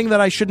says something that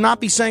I should not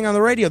be saying on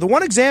the radio. The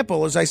one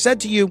example is I said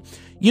to you,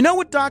 you know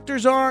what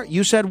doctors are?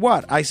 You said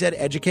what? I said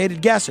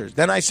educated guessers.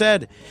 Then I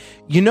said,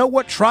 you know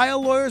what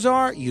trial lawyers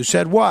are? You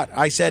said what?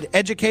 I said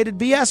educated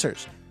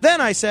BSers. Then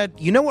I said,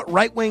 you know what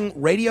right-wing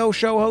radio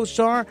show hosts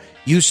are?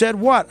 You said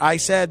what? I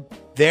said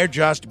They're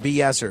just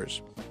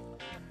BSers.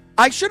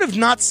 I should have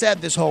not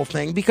said this whole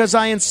thing because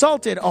I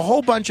insulted a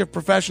whole bunch of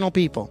professional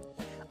people.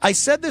 I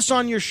said this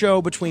on your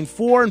show between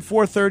 4 and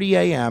 4:30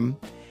 a.m.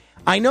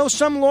 I know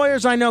some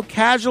lawyers I know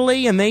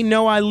casually, and they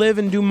know I live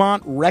in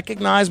Dumont,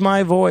 recognize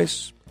my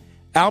voice.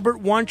 Albert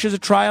Wunsch is a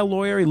trial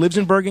lawyer. He lives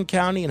in Bergen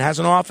County and has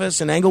an office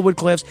in Englewood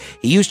Cliffs.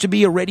 He used to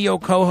be a radio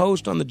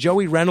co-host on the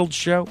Joey Reynolds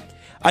Show.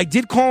 I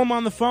did call him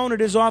on the phone at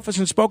his office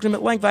and spoke to him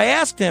at length. I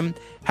asked him,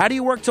 how do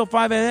you work till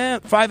 5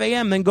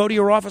 a.m., then go to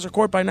your office or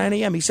court by 9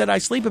 a.m.? He said, I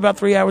sleep about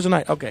 3 hours a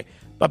night. Okay.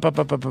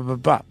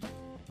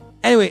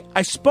 Anyway,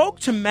 I spoke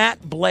to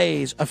Matt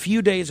Blaze a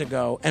few days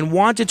ago and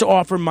wanted to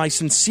offer my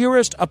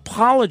sincerest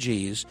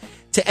apologies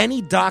to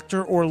any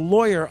doctor or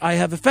lawyer I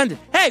have offended.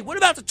 Hey, what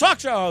about the talk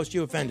show host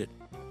you offended?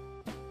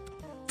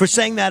 For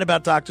saying that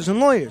about doctors and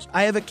lawyers.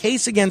 I have a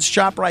case against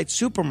ShopRite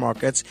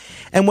supermarkets,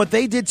 and what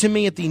they did to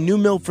me at the New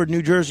Milford,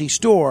 New Jersey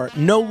store,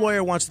 no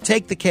lawyer wants to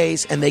take the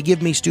case, and they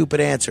give me stupid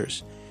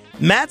answers.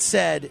 Matt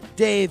said,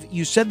 Dave,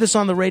 you said this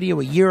on the radio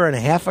a year and a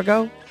half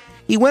ago?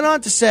 He went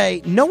on to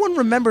say, no one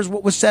remembers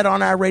what was said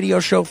on our radio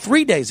show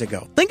 3 days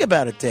ago. Think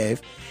about it,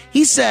 Dave.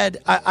 He said,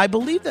 I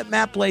believe that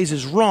Matt Blaze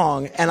is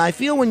wrong, and I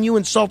feel when you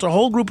insult a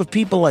whole group of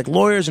people like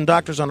lawyers and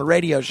doctors on a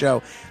radio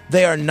show,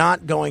 they are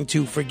not going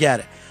to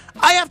forget it.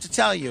 I have to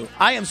tell you,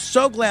 I am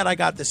so glad I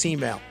got this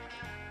email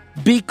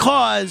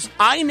because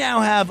I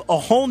now have a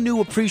whole new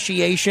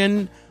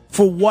appreciation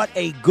for what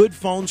a good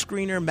phone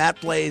screener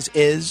Matt Blaze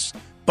is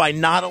by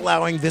not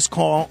allowing this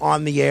call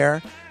on the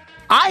air.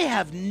 I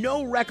have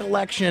no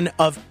recollection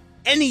of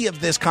any of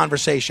this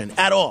conversation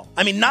at all.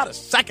 I mean, not a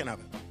second of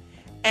it.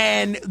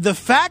 And the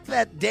fact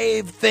that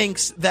Dave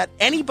thinks that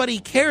anybody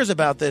cares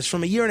about this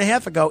from a year and a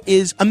half ago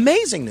is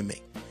amazing to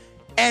me.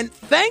 And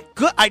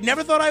I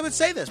never thought I would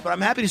say this, but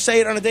I'm happy to say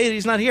it on a day that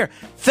he's not here.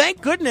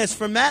 Thank goodness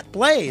for Matt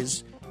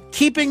Blaze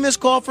keeping this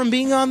call from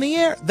being on the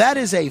air. That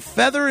is a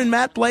feather in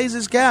Matt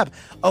Blaze's cap.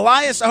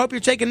 Elias, I hope you're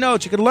taking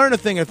notes. You could learn a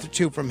thing or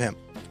two from him.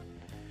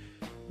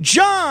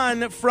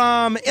 John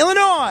from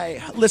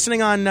Illinois,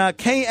 listening on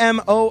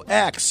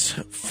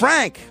KMOX.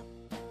 Frank,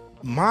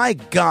 my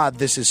God,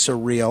 this is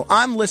surreal.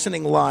 I'm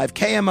listening live,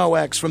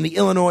 KMOX, from the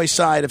Illinois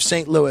side of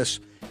St. Louis.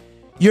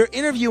 You're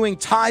interviewing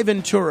Ty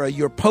Ventura,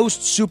 your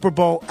post-Super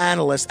Bowl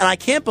analyst, and I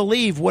can't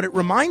believe what it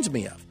reminds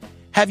me of.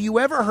 Have you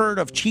ever heard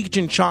of Cheech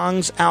and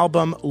Chong's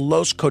album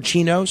Los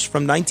Cochinos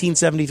from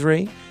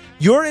 1973?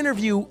 Your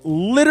interview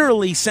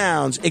literally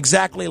sounds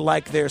exactly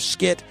like their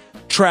skit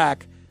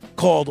track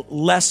called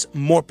Les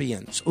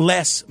Morpions,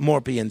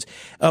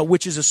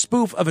 which is a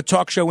spoof of a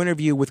talk show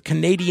interview with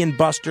Canadian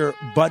buster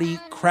Buddy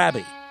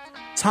Crabbe.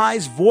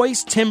 Ty's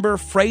voice, timbre,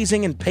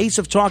 phrasing, and pace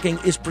of talking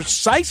is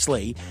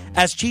precisely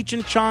as Cheech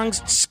and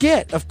Chong's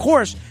skit. Of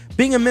course,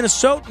 being a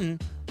Minnesotan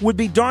would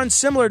be darn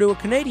similar to a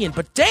Canadian,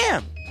 but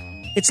damn,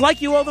 it's like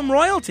you owe them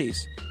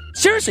royalties.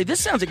 Seriously,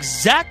 this sounds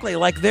exactly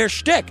like their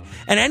shtick.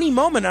 And any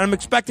moment, I'm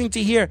expecting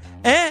to hear,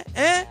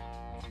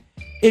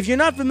 If you're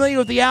not familiar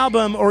with the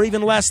album, or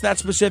even less that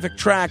specific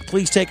track,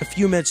 please take a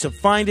few minutes to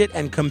find it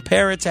and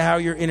compare it to how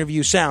your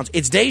interview sounds.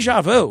 It's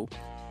deja vu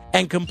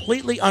and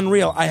completely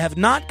unreal. I have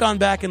not gone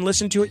back and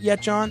listened to it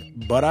yet, John,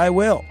 but I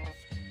will.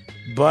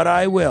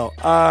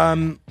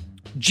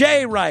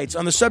 Jay writes,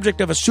 on the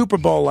subject of a Super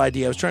Bowl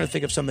idea, I was trying to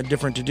think of something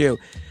different to do.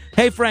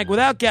 Hey, Frank,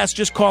 without guests,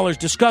 just callers,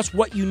 discuss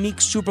what unique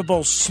Super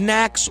Bowl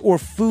snacks or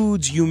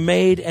foods you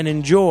made and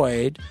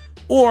enjoyed,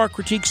 or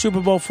critique Super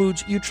Bowl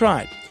foods you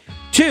tried.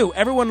 2,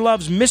 everyone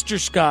loves Mr.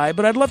 Sky,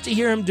 but I'd love to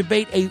hear him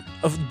debate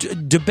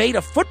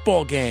a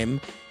football game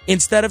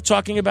instead of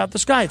talking about the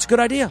sky. It's a good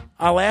idea.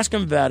 I'll ask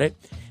him about it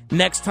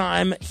next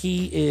time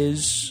he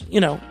is,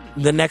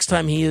 the next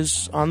time he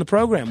is on the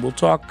program. We'll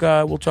talk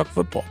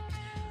football.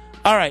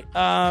 All right.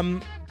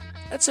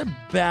 That's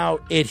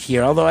about it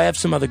here, although I have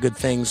some other good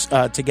things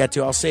to get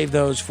to. I'll save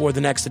those for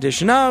the next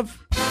edition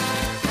of...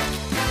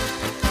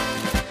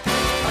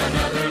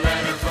 Another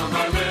letter from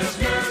our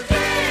listener,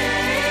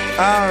 Dave.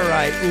 All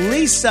right.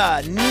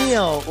 Lisa,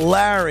 Neil,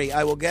 Larry,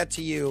 I will get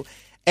to you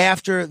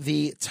after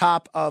the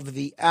top of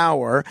the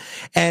hour.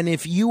 And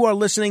if you are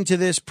listening to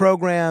this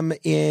program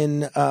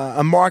in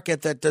a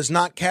market that does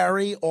not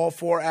carry all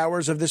 4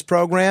 hours of this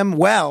program,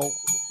 well,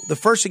 the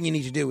first thing you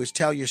need to do is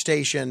tell your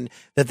station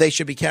that they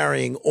should be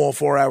carrying all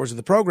 4 hours of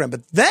the program.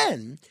 But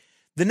then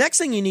the next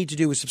thing you need to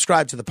do is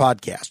subscribe to the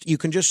podcast. You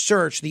can just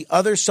search The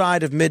Other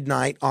Side of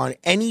Midnight on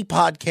any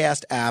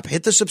podcast app,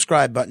 hit the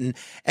subscribe button,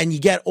 and you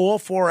get all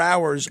 4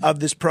 hours of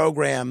this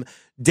program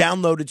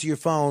downloaded to your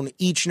phone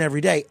each and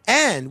every day.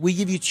 And we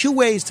give you 2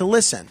 ways to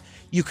listen.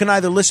 You can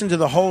either listen to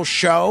the whole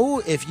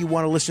show if you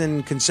want to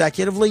listen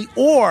consecutively,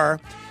 or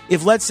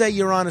if, let's say,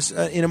 you're on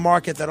in a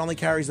market that only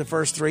carries the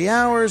first 3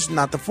 hours,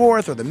 not the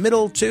fourth or the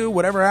middle 2,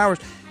 whatever hours,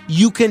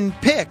 you can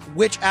pick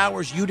which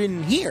hours you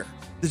didn't hear.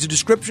 There's a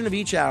description of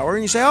each hour,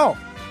 and you say, oh,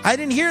 I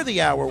didn't hear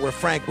the hour where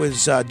Frank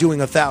was doing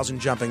 1,000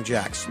 jumping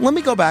jacks. Let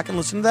me go back and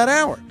listen to that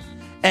hour.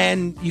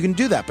 And you can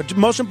do that. But the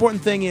most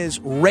important thing is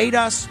rate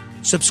us,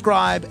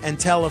 subscribe, and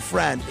tell a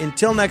friend.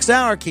 Until next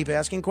hour, keep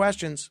asking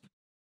questions.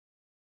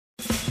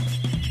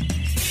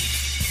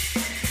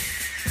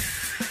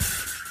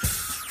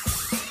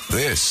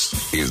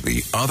 This is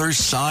The Other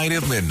Side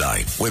of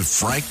Midnight with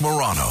Frank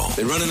Morano.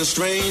 They're running a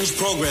strange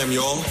program,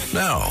 y'all.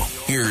 Now,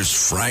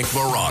 here's Frank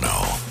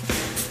Morano.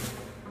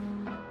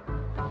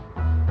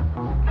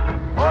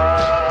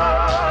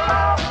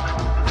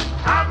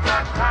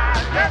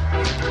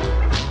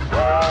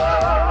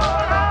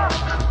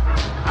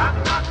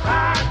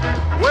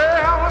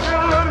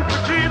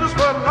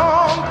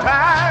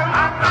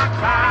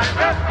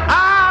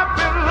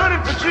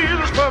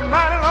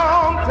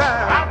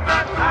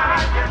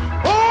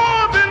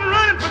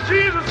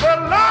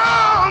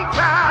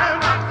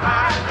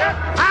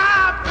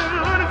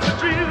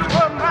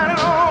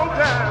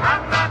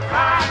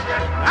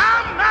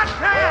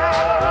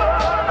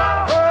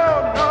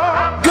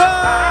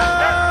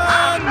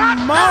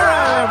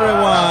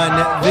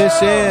 This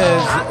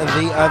is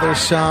The Other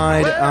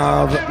Side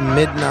of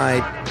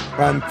Midnight.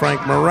 I'm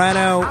Frank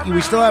Morano.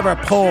 We still have our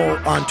poll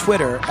on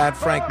Twitter at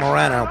Frank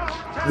Morano.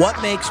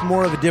 What makes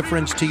more of a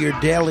difference to your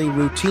daily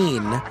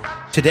routine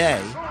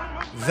today?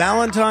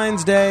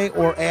 Valentine's Day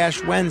or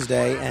Ash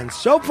Wednesday? And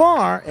so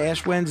far,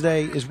 Ash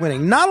Wednesday is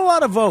winning. Not a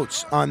lot of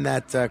votes on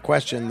that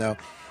question, though.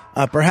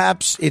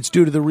 Perhaps it's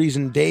due to the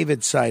reason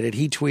David cited.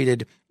 He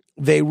tweeted,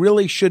 there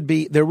really should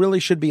be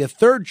a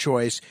third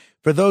choice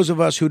for those of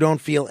us who don't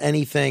feel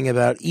anything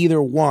about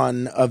either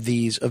one of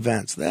these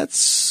events.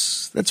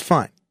 That's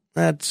fine.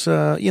 That's,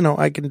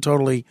 I can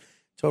totally,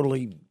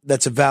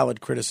 that's a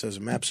valid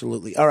criticism.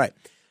 Absolutely. All right.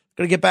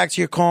 Going to get back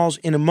to your calls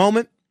in a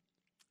moment.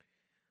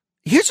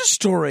 Here's a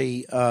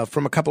story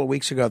from a couple of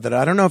weeks ago that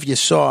I don't know if you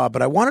saw,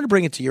 but I wanted to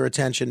bring it to your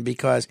attention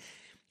because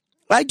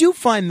I do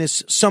find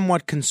this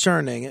somewhat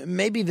concerning.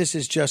 Maybe this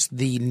is just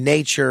the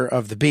nature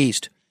of the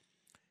beast.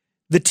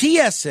 The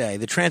TSA,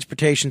 the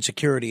Transportation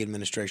Security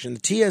Administration,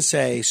 the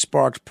TSA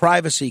sparked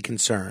privacy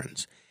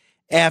concerns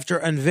after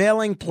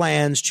unveiling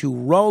plans to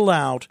roll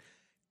out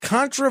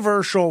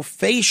controversial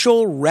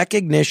facial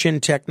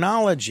recognition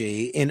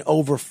technology in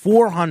over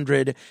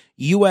 400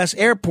 U.S.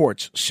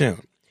 airports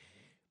soon.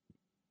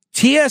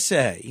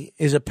 TSA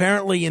is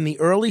apparently in the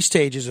early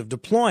stages of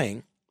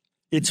deploying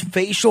its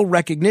facial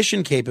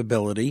recognition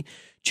capability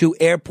to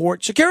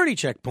airport security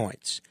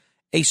checkpoints.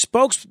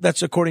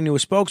 That's according to a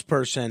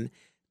spokesperson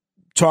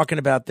talking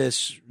about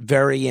this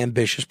very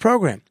ambitious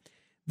program.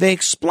 They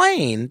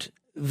explained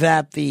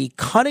that the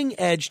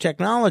cutting-edge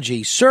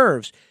technology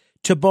serves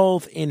to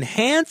both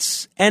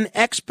enhance and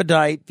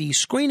expedite the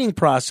screening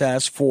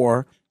process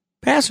for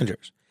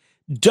passengers.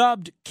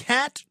 Dubbed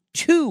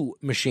CAT-2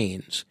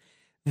 machines,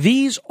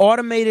 these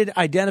automated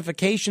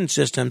identification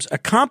systems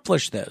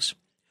accomplish this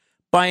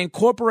by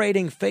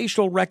incorporating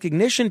facial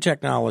recognition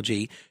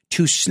technology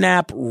to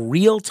snap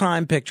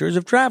real-time pictures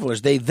of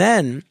travelers. They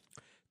then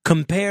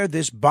compare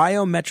this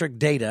biometric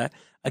data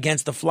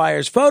against the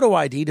flyer's photo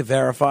ID to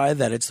verify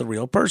that it's the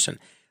real person.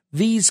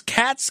 These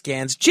CAT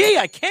scans,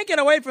 I can't get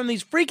away from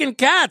these freaking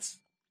cats.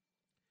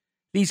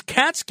 These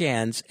CAT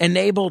scans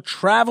enable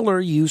traveler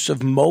use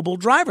of mobile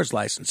driver's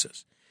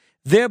licenses,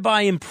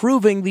 thereby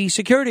improving the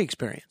security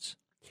experience.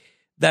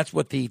 That's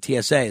what the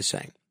TSA is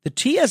saying.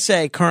 The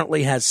TSA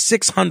currently has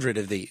 600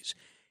 of these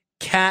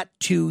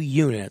CAT-2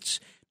 units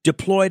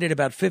deployed at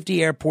about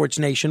 50 airports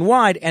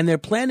nationwide, and they're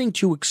planning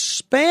to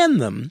expand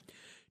them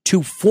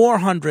to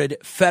 400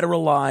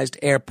 federalized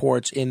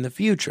airports in the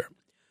future.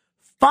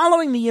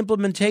 Following the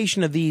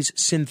implementation of these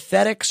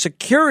synthetic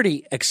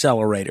security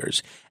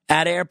accelerators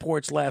at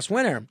airports last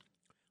winter,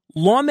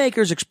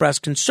 lawmakers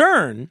expressed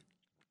concern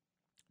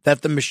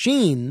that the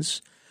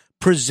machines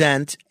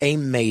present a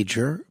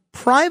major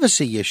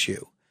privacy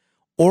issue.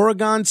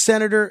 Oregon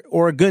Senator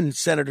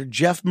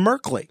Jeff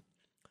Merkley.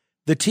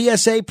 The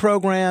TSA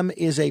program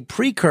is a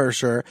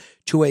precursor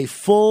to a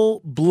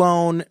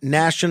full-blown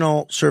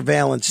national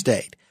surveillance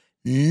state.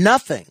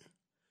 Nothing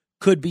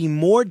could be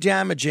more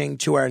damaging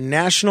to our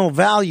national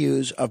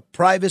values of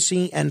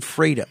privacy and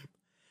freedom.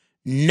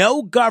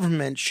 No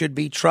government should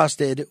be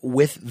trusted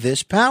with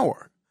this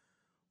power.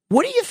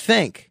 What do you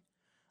think?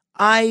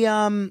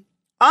 I'm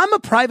a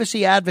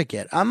privacy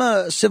advocate. I'm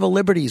a civil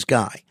liberties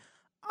guy.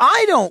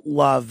 I don't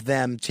love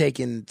them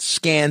taking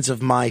scans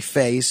of my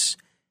face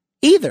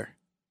either.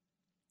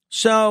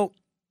 So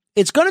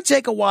it's going to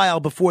take a while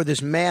before this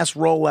mass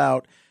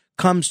rollout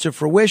comes to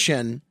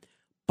fruition,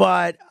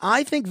 but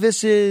I think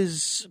this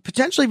is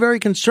potentially very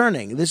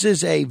concerning. This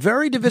is a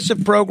very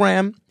divisive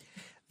program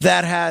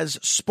that has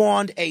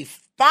spawned a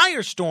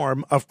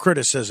firestorm of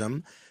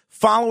criticism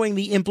following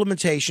the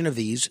implementation of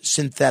these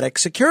synthetic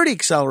security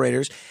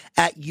accelerators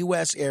at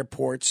U.S.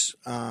 airports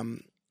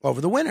over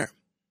the winter.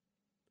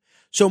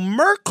 So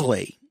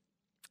Merkley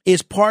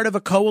is part of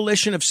a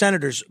coalition of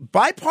senators,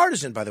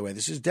 bipartisan, by the way.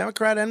 This is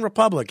Democrat and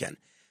Republican.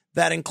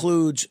 That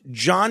includes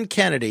John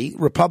Kennedy,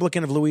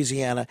 Republican of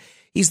Louisiana.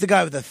 He's the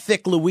guy with the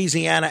thick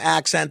Louisiana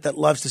accent that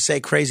loves to say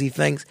crazy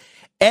things.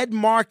 Ed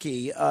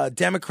Markey,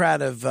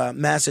 Democrat of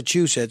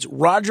Massachusetts.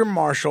 Roger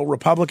Marshall,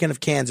 Republican of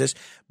Kansas.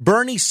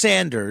 Bernie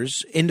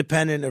Sanders,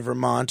 Independent of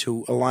Vermont,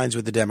 who aligns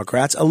with the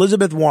Democrats.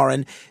 Elizabeth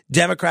Warren,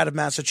 Democrat of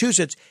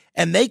Massachusetts.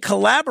 And they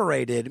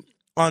collaborated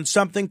on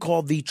something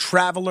called the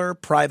Traveler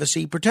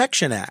Privacy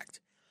Protection Act.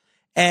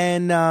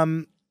 And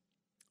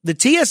the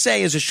TSA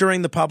is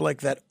assuring the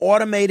public that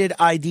automated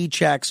ID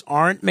checks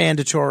aren't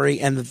mandatory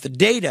and that the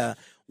data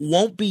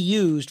won't be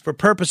used for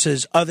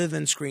purposes other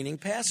than screening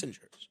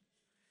passengers.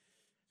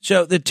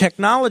 So the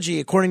technology,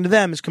 according to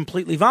them, is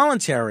completely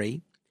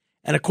voluntary.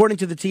 And according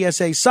to the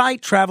TSA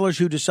site, travelers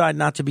who decide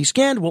not to be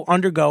scanned will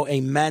undergo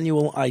a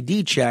manual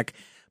ID check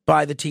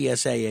by the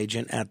TSA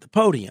agent at the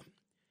podium.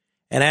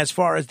 And as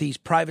far as these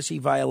privacy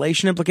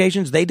violation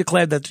implications, they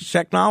declared that the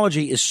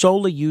technology is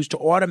solely used to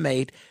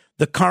automate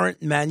the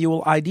current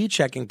manual ID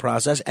checking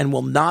process and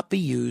will not be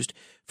used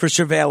for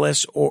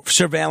surveillance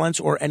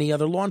or any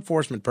other law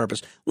enforcement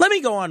purpose. Let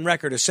me go on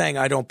record as saying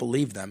I don't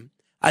believe them.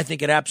 I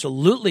think it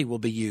absolutely will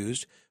be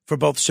used for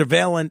both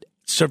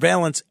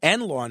surveillance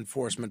and law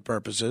enforcement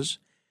purposes.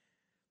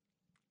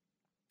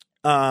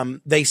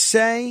 They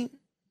say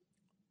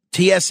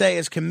TSA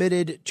is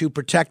committed to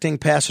protecting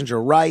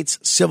passenger rights,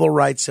 civil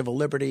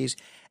liberties,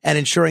 and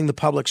ensuring the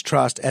public's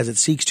trust as it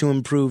seeks to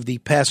improve the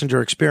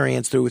passenger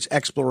experience through its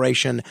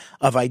exploration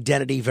of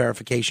identity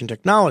verification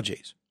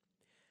technologies.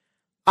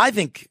 I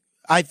think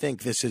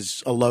this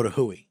is a load of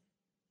hooey.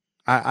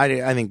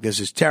 I think this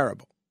is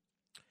terrible.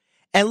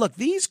 And look,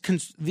 these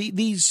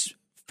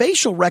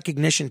facial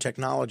recognition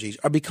technologies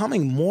are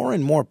becoming more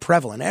and more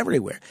prevalent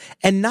everywhere,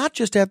 and not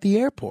just at the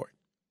airport.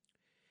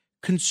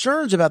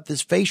 Concerns about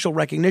this facial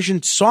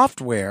recognition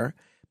software,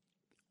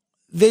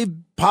 they've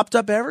popped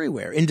up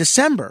everywhere. In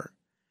December,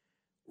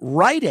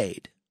 Rite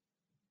Aid,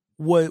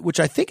 which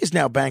I think is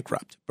now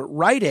bankrupt, but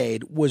Rite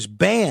Aid was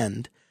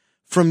banned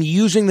from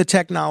using the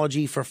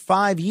technology for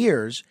 5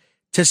 years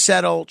to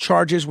settle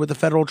charges with the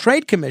Federal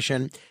Trade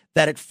Commission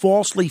that it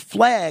falsely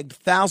flagged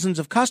thousands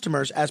of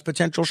customers as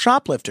potential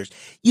shoplifters.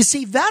 You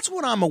see, that's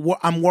what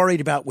I'm worried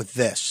about with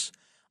this.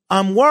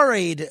 I'm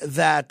worried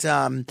that,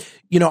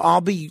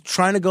 I'll be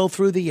trying to go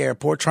through the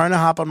airport, trying to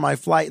hop on my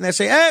flight, and they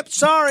say, hey,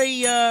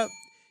 sorry,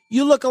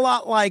 you look a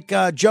lot like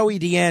Joey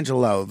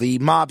D'Angelo, the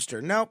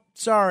mobster. Nope,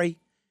 sorry,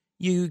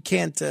 you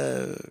can't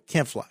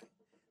fly.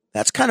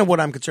 That's kind of what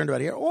I'm concerned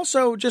about here.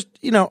 Also, just,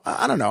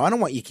 I don't know. I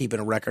don't want you keeping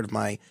a record of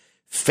my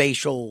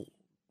facial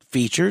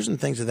features and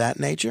things of that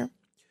nature.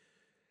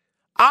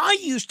 I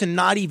used to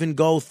not even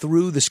go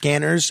through the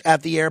scanners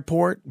at the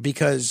airport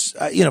because,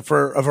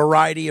 for a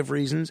variety of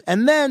reasons.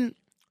 And then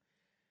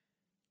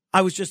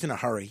I was just in a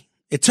hurry.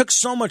 It took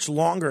so much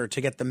longer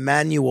to get the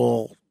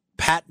manual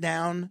pat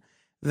down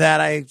that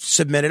I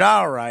submitted,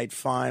 all right,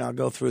 fine, I'll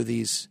go through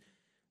these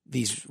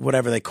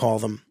whatever they call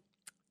them,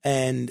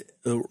 and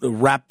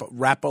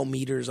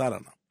rapometers, I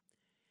don't know.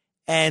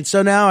 And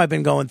so now I've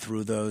been going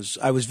through those.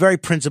 I was very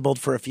principled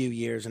for a few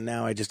years, and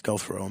now I just go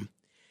through them.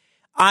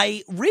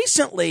 I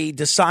recently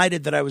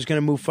decided that I was going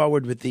to move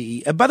forward with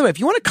by the way, if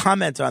you want to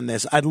comment on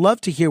this, I'd love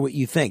to hear what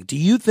you think. Do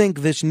you think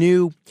this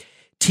new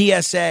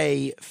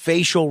TSA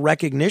facial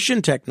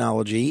recognition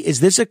technology, is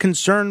this a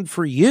concern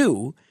for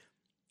you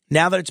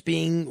now that it's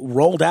being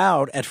rolled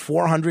out at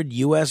 400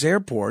 U.S.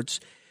 airports?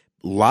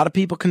 A lot of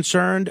people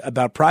concerned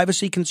about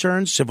privacy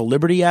concerns. Civil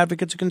liberty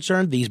advocates are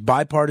concerned. This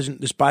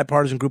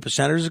bipartisan group of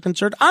senators are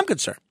concerned. I'm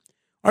concerned.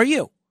 Are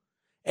you?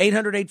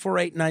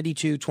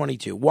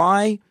 800-848-9222.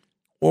 Why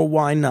or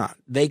why not?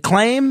 They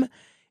claim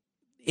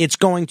it's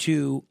going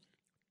to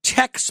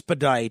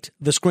expedite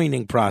the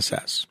screening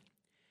process,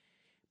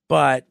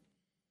 but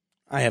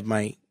I have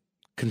my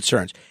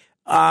concerns.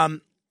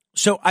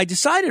 So I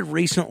decided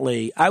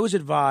recently, I was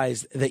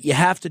advised that you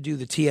have to do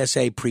the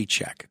TSA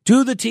pre-check.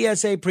 Do the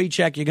TSA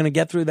pre-check. You're going to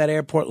get through that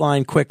airport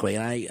line quickly.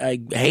 And I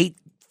hate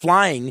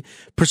flying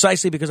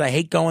precisely because I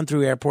hate going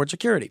through airport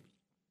security.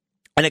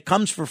 And it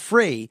comes for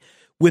free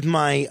with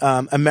my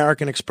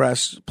American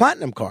Express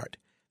Platinum card.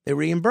 They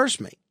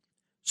reimburse me.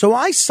 So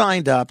I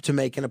signed up to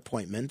make an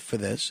appointment for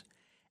this.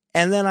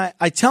 And then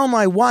I tell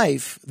my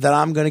wife that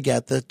I'm going to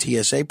get the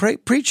TSA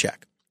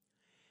pre-check.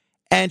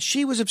 And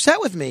she was upset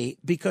with me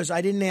because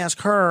I didn't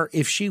ask her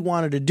if she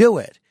wanted to do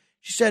it.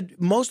 She said,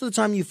 most of the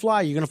time you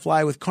fly, you're going to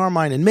fly with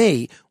Carmine and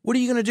me. What are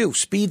you going to do?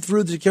 Speed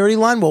through the security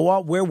line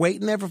while we're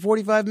waiting there for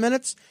 45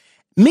 minutes?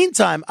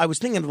 Meantime, I was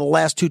thinking of the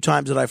last 2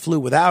 times that I flew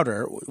without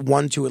her,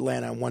 one to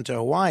Atlanta and one to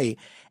Hawaii.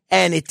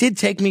 And it did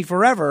take me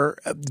forever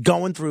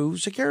going through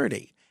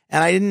security.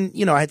 And I didn't,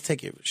 I had to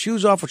take your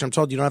shoes off, which I'm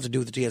told you don't have to do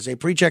with the TSA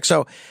pre-check.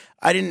 So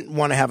I didn't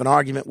want to have an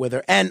argument with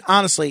her. And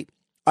honestly,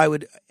 I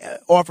would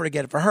offer to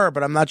get it for her,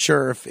 but I'm not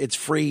sure if it's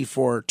free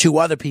for 2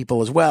 other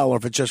people as well, or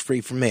if it's just free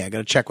for me. I got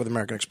to check with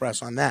American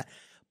Express on that.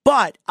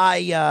 But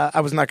I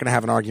was not going to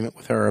have an argument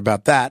with her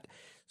about that.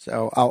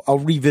 So I'll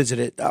revisit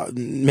it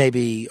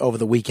maybe over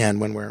the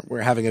weekend when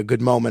we're having a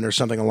good moment or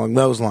something along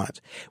those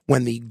lines.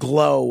 When the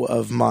glow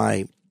of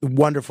my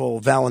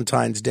wonderful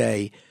Valentine's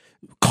Day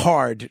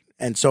card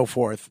and so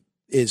forth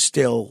is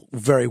still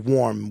very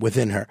warm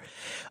within her.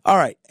 All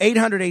right,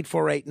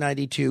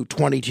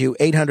 800-848-9222,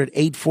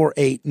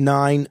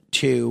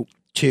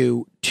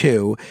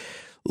 800-848-9222.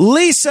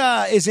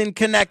 Lisa is in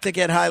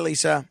Connecticut. Hi,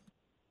 Lisa.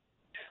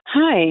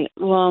 Hi.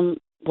 Well,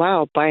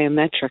 wow,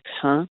 biometrics,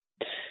 huh?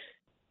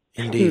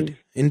 Indeed.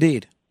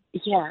 Indeed.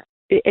 Yeah,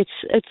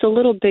 it's a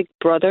little big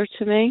brother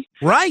to me.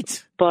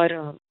 Right. But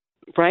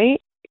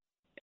right?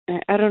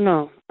 I don't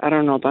know. I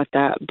don't know about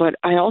that. But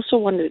I also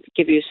wanted to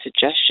give you a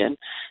suggestion.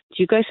 Do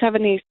you guys have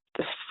any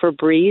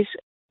Febreze,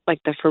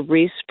 like the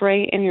Febreze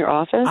spray in your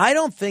office? I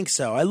don't think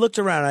so. I looked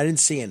around. I didn't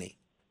see any.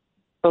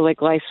 Or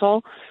like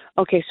Lysol?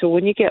 Okay, so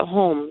when you get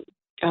home,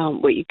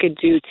 what you could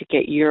do to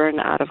get urine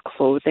out of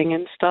clothing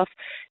and stuff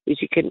is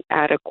you can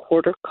add a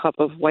quarter cup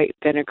of white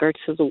vinegar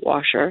to the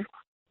washer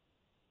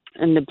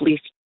and the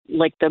bleach,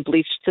 like the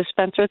bleach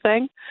dispenser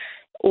thing.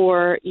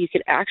 Or you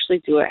could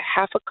actually do it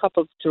half a cup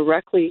of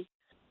directly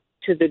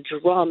to the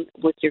drum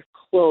with your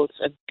clothes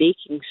of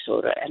baking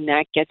soda, and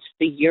that gets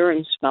the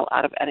urine smell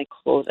out of any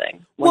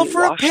clothing. Well,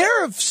 for a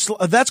pair of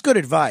that's good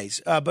advice.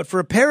 But for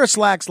a pair of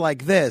slacks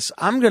like this,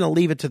 I'm going to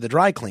leave it to the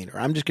dry cleaner.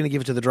 I'm just going to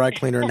give it to the dry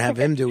cleaner and have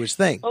him do his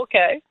thing.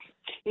 Okay.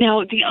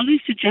 Now, the other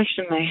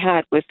suggestion I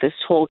had with this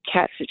whole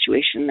cat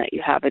situation that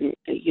you have, and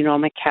you know,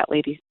 I'm a cat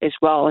lady as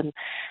well, and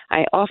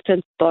I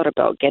often thought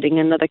about getting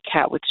another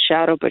cat with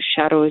Shadow, but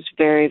Shadow is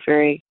very,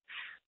 very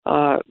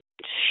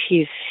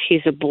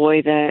he's a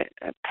boy that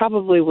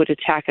probably would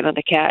attack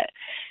another cat.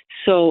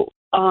 So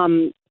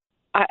I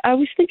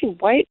was thinking,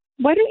 why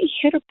don't you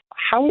hit up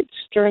Howard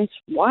Stern's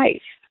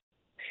wife?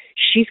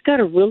 She's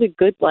got a really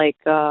good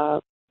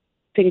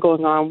thing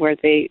going on where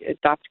they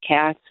adopt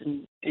cats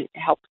and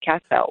help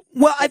cats out.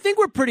 Well, I think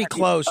we're pretty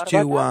close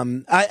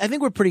to. I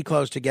think we're pretty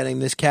close to getting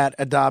this cat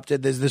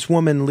adopted. There's this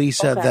woman,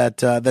 Lisa,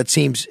 that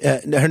seems.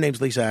 Her name's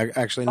Lisa,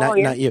 actually,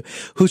 not you,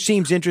 who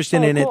seems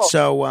interested in it.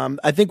 So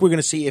I think we're going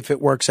to see if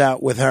it works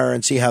out with her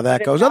and see how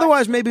that goes.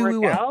 Otherwise, maybe we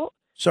will.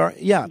 Sorry,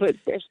 yeah. But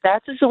if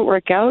that doesn't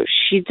work out,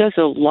 she does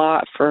a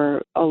lot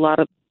for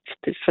the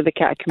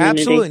cat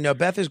community. Absolutely. No,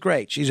 Beth is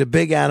great. She's a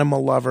big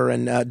animal lover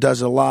and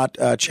does a lot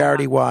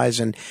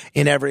charity-wise and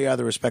in every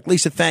other respect.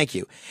 Lisa, thank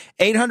you.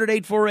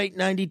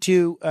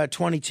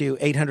 800-848-9222,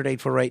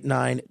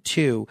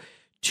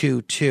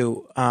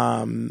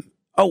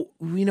 800-848-9222.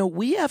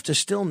 We have to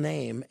still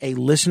name a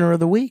listener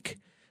of the week.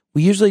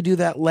 We usually do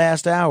that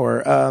last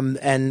hour,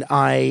 and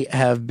I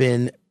have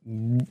been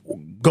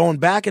going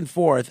back and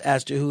forth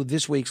as to who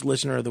this week's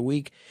listener of the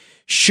week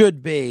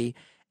should be.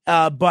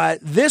 But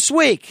this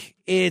week,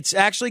 it's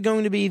actually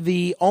going to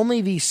be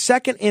only the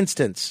second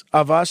instance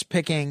of us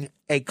picking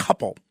a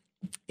couple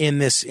in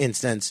this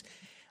instance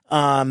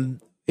for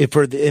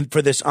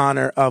this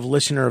honor of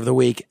Listener of the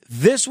Week.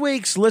 This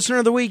week's Listener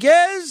of the Week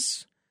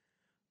is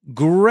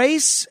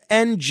Grace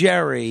and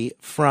Jerry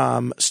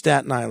from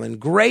Staten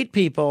Island. Great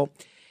people.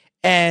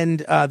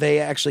 And they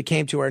actually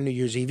came to our New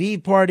Year's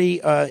Eve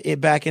party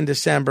back in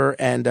December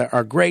and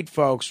are great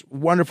folks,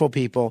 wonderful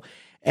people.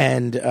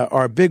 And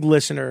are big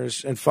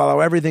listeners and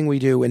follow everything we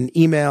do and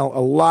email a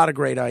lot of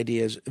great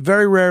ideas.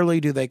 Very rarely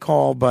do they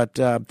call, but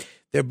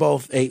they're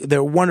they're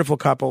a wonderful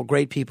couple,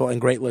 great people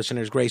and great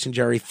listeners. Grace and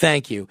Jerry,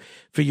 thank you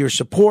for your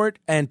support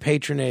and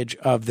patronage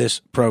of this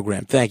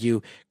program. Thank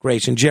you,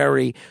 Grace and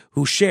Jerry,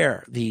 who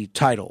share the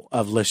title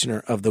of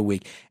Listener of the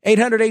Week.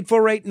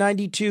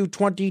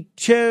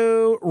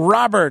 800-848-9222.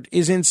 Robert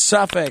is in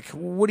Suffolk.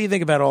 What do you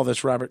think about all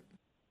this, Robert?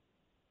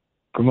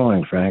 Good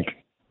morning, Frank.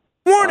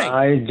 Morning.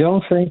 I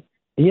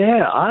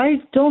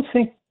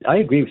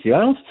agree with you. I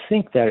don't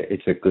think that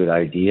it's a good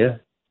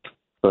idea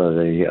for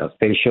the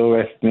facial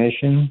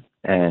recognition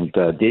and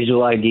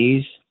digital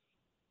IDs.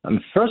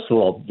 First of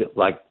all,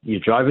 like your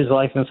driver's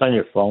license on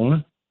your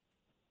phone,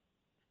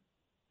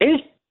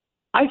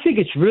 I think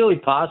it's really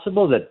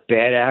possible that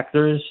bad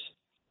actors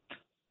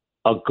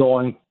are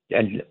going,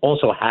 and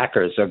also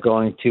hackers are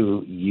going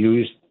to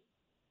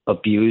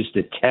abuse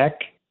the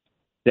tech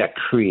that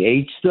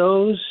creates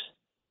those,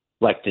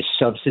 like to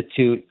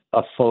substitute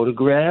a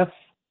photograph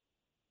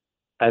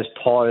as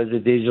part of the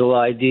digital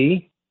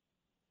ID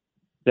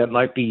that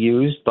might be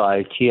used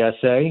by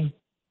TSA.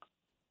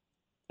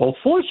 Well,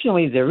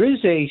 fortunately, there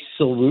is a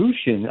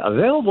solution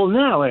available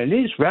now, and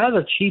it is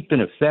rather cheap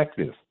and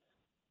effective.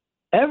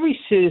 Every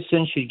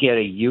citizen should get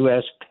a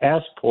U.S.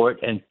 passport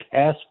and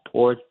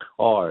passport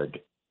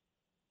card.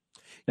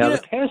 Now, the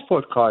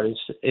passport card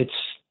it's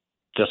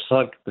just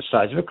like the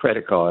size of a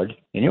credit card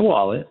in your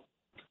wallet,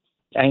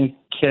 and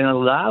can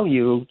allow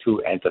you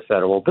to enter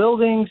federal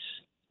buildings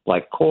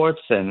like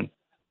courts and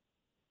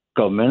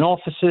government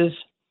offices,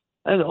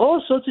 and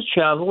also to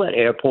travel at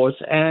airports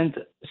and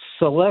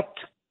select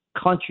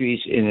countries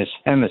in this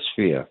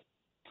hemisphere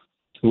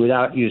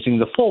without using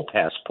the full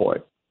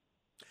passport.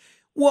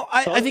 Well,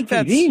 I think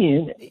that's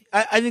convenient.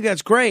 I think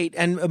that's great,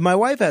 and my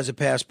wife has a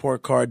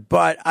passport card,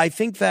 but I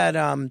think that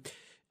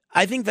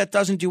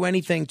doesn't do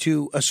anything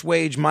to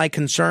assuage my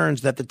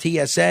concerns that the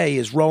TSA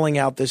is rolling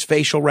out this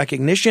facial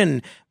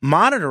recognition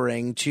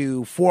monitoring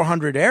to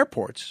 400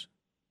 airports.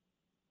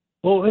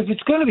 Well, if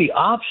it's going to be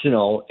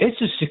optional, it's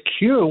a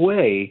secure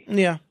way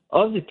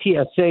of the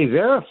TSA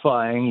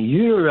verifying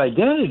your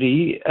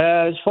identity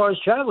as far as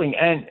traveling.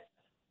 And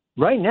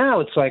right now,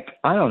 it's like,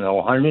 I don't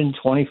know,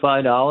 $125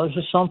 or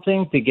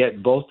something to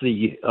get both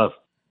the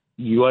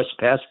U.S.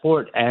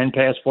 passport and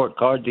passport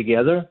card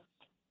together.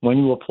 When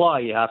you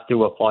apply, you have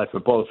to apply for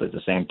both at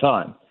the same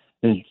time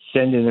and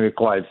send in the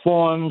required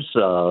forms,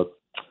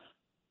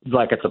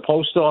 like at the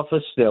post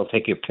office, they'll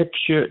take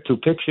two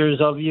pictures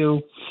of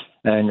you,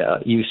 and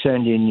you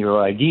send in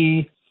your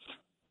ID,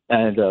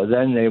 and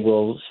then they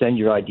will send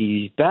your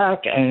ID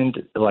back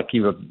and like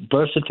your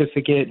birth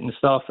certificate and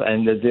stuff,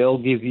 and they'll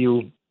give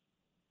you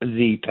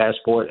the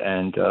passport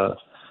and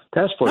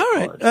passport All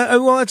right.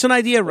 card. Well, it's an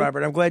idea,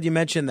 Robert. I'm glad you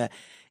mentioned that.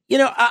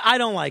 I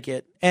don't like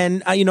it.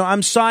 And,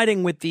 I'm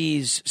siding with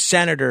these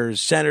senators,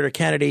 Senator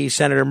Kennedy,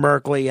 Senator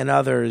Merkley, and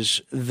others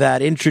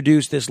that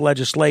introduced this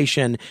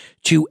legislation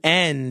to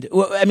end.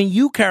 Well, I mean,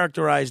 you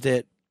characterized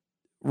it,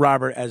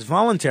 Robert, as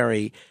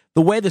voluntary.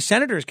 The way the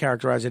senators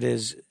characterize it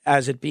is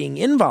as it being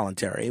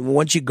involuntary.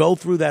 Once you go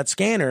through that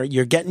scanner,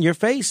 you're getting your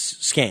face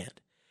scanned.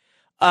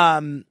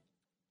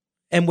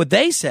 And what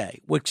they say,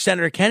 what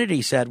Senator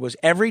Kennedy said, was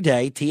every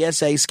day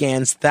TSA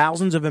scans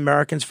thousands of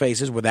Americans'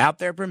 faces without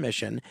their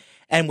permission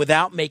and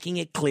without making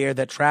it clear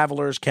that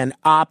travelers can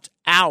opt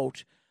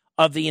out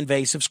of the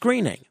invasive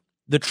screening.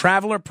 The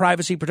Traveler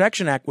Privacy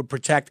Protection Act would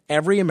protect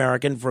every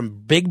American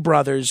from Big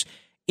Brother's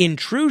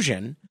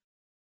intrusion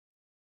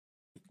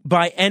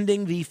by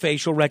ending the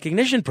facial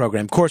recognition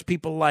program. Of course,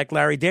 people like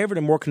Larry David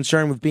are more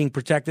concerned with being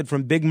protected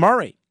from Big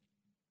Murray.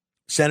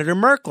 Senator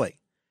Merkley.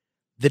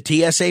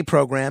 The TSA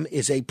program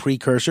is a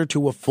precursor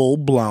to a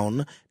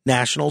full-blown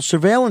national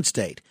surveillance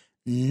state.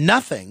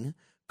 Nothing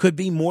could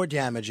be more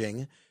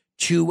damaging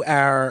to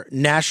our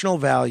national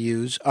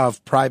values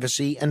of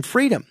privacy and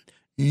freedom.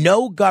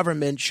 No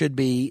government should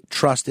be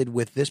trusted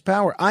with this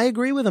power. I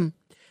agree with him.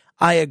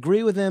 I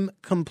agree with him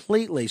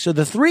completely. So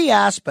the three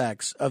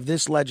aspects of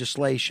this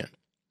legislation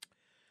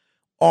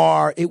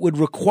are it would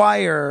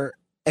require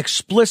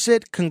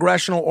explicit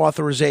congressional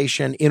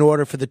authorization in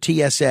order for the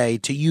TSA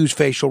to use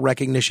facial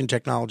recognition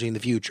technology in the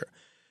future.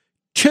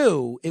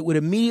 2, it would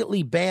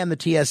immediately ban the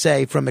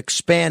TSA from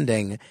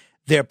expanding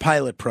their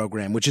pilot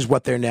program, which is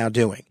what they're now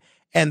doing.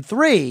 And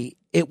 3,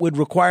 it would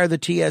require the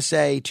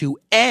TSA to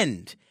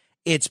end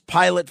its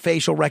pilot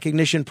facial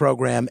recognition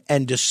program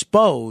and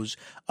dispose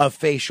of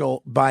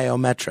facial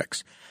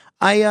biometrics.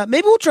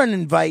 Maybe we'll try and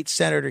invite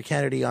Senator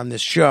Kennedy on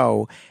this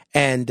show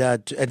and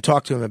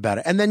talk to him about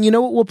it. And then you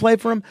know what we'll play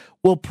for him?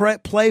 We'll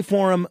play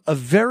for him a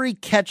very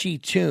catchy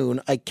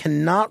tune. I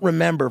cannot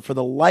remember for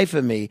the life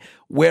of me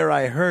where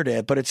I heard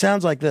it, but it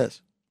sounds like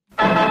this.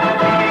 Kennedy,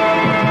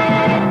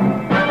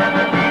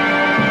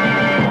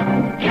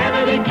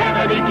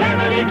 Kennedy, Kennedy,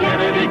 Kennedy,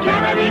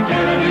 Kennedy,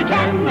 Kennedy,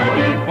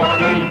 Kennedy for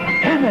me.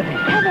 Kennedy,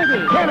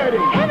 Kennedy, Kennedy,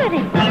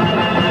 Kennedy.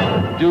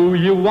 Do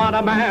you want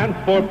a man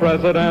for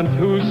president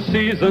who's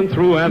seasoned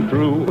through and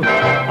through?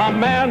 A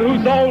man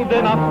who's old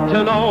enough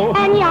to know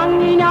And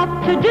young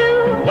enough to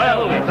do.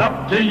 Well, it's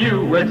up to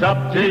you, it's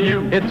up to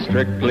you. It's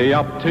strictly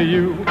up to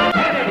you.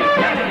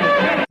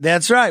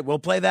 That's right. We'll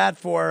play that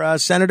for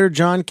Senator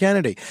John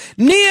Kennedy.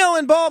 Neil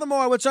in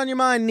Baltimore, what's on your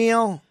mind,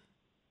 Neil?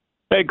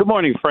 Hey, good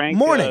morning, Frank.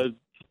 Morning.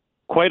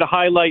 Quite a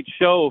highlight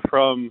show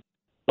from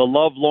the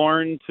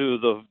lovelorn to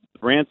the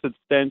rancid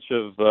stench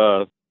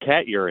of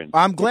cat urine.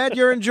 I'm glad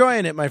you're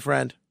enjoying it, my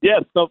friend.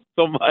 Yes, so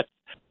much.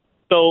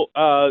 So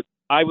I've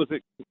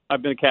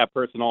been a cat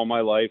person all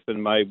my life,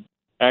 and my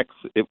ex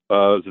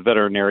was a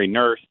veterinary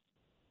nurse.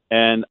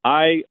 And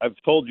I've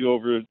told you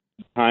over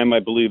time, I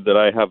believe that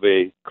I have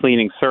a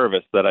cleaning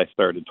service that I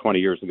started 20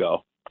 years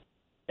ago.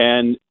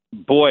 And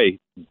boy,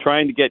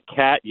 trying to get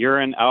cat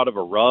urine out of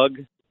a rug,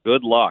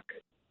 good luck.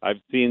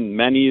 I've seen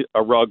many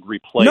a rug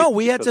replaced. No,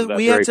 we had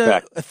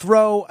to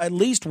throw at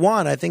least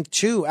one, I think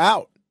 2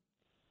 out.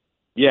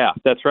 Yeah,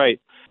 that's right.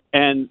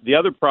 And the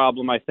other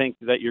problem I think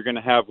that you're going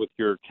to have with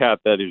your cat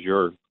that is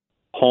your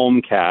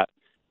home cat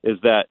is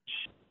that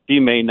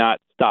she may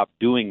not stop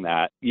doing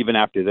that even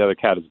after the other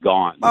cat is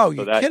gone. Oh,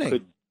 you're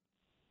kidding.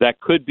 That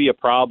could be a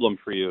problem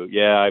for you.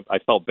 Yeah, I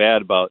felt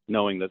bad about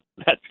knowing that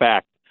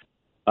fact.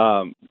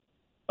 But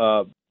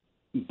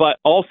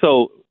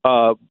also,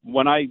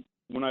 when I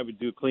would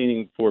do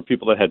cleaning for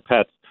people that had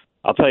pets,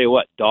 I'll tell you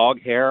what, dog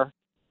hair,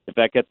 if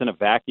that gets in a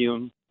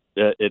vacuum,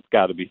 it's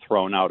got to be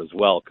thrown out as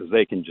well because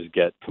they can just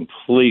get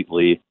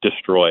completely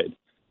destroyed.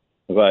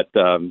 But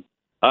I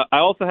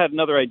also had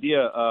another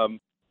idea,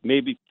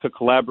 maybe to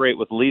collaborate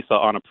with Lisa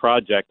on a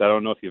project. I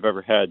don't know if you've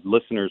ever had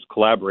listeners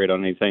collaborate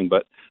on anything,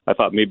 but I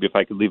thought maybe if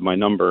I could leave my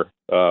number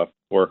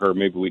for her,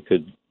 maybe we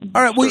could.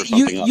 All right, well,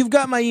 you've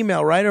got my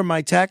email, right, or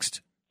my text?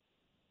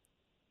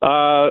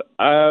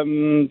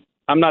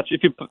 I'm not sure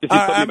if you put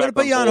I'm going to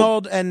put you on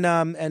hold, and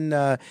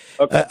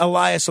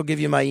Elias will give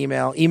you my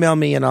email. Email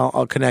me, and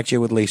I'll connect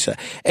you with Lisa.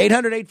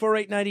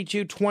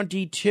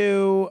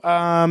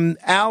 800-848-9222.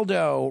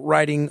 Aldo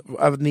writing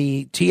of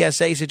the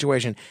TSA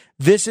situation.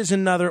 This is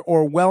another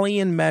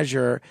Orwellian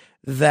measure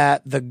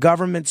that the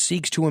government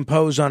seeks to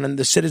impose on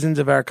the citizens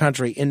of our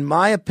country. In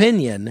my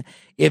opinion,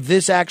 if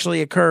this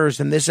actually occurs,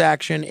 then this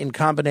action, in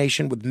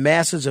combination with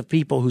masses of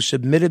people who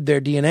submitted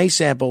their DNA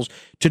samples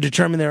to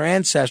determine their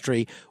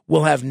ancestry,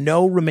 will have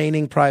no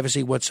remaining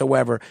privacy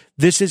whatsoever.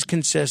 This is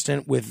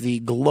consistent with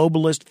the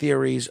globalist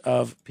theories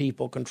of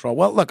people control.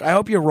 Well, look, I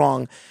hope you're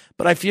wrong,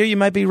 but I fear you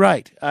might be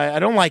right. I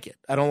don't like it.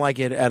 I don't like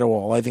it at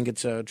all. I think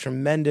it's a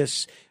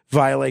tremendous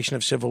violation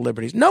of civil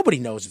liberties. Nobody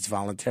knows it's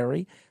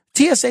voluntary.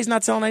 TSA's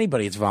not telling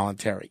anybody it's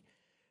voluntary.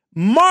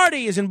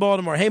 Marty is in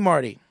Baltimore. Hey,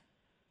 Marty.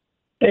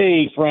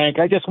 Hey, Frank.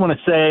 I just want to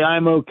say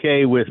I'm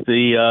okay with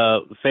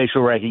the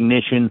facial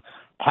recognition.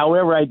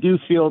 However, I do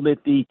feel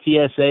that the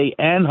TSA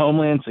and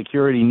Homeland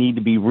Security need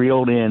to be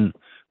reeled in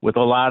with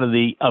a lot of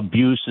the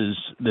abuses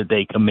that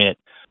they commit.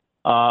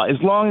 As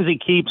long as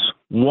it keeps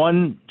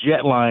one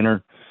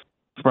jetliner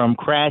from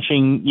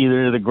crashing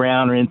either to the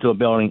ground or into a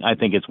building, I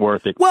think it's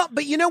worth it. Well,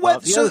 but you know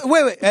what?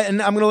 Wait,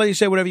 and I'm going to let you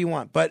say whatever you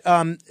want. But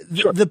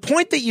the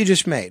point that you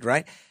just made,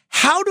 right?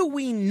 How do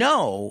we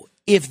know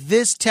if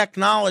this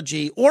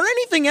technology or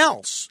anything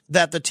else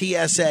that the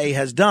TSA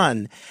has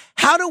done,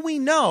 how do we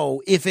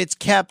know if it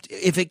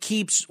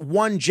keeps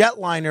one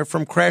jetliner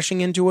from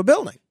crashing into a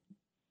building?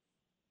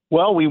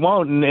 Well, we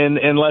won't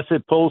unless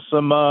it pulls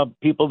some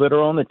people that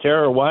are on the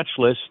terror watch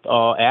list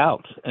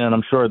out, and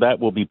I'm sure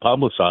that will be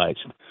publicized.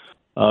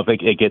 If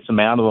it gets them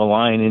out of the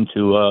line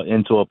into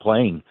a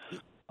plane.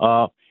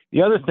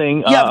 The other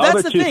thing,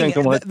 that's the thing.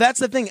 That's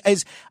the thing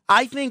is,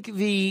 I think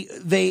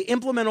they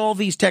implement all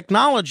these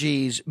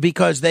technologies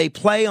because they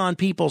play on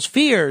people's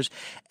fears,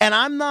 and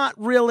I'm not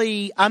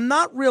really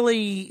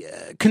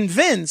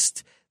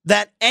convinced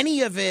that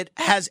any of it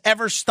has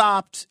ever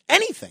stopped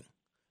anything.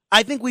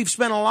 I think we've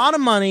spent a lot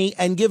of money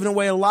and given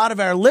away a lot of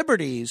our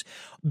liberties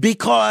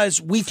because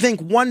we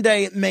think one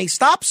day it may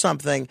stop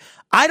something.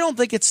 I don't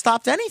think it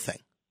stopped anything.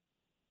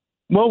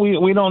 Well,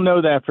 we don't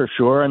know that for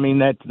sure. I mean,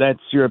 that's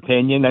your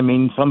opinion. I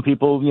mean, some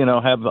people,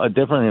 have a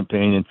different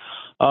opinion.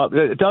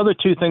 The other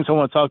two things I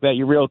want to talk about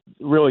you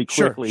really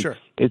quickly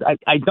is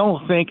I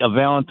don't think a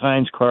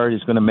Valentine's card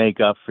is going to make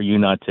up for you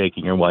not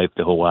taking your wife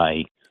to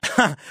Hawaii.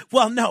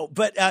 Well, no,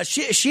 but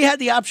she had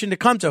the option to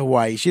come to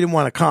Hawaii. She didn't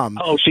want to come.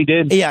 Oh, she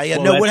did? Yeah.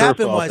 Well, no, what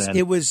happened was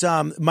it was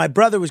my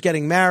brother was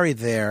getting married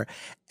there,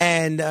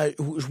 and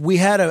we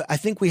had a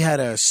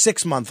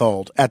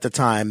 6-month-old at the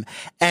time,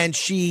 and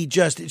she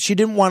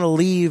didn't want to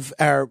leave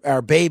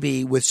our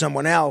baby with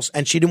someone else,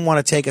 and she didn't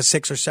want to take a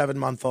 6 or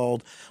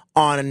 7-month-old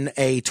on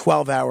a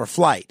 12-hour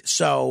flight.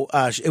 So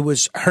it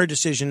was her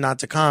decision not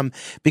to come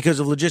because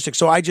of logistics.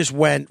 So I just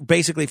went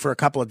basically for a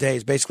couple of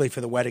days, basically for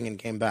the wedding, and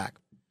came back.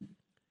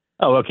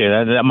 Oh, okay.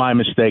 That's my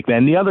mistake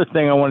then. The other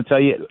thing I want to tell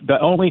you, the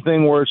only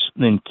thing worse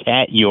than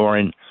cat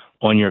urine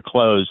on your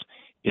clothes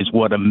is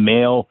what a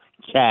male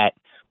cat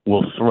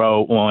will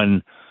throw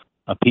on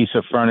a piece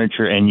of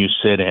furniture and you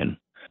sit in.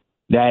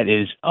 That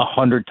is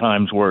 100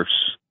 times worse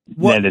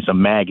than it's a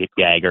maggot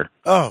gagger.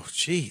 Oh,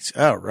 jeez.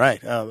 Oh,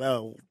 right.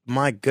 Oh,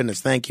 my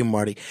goodness. Thank you,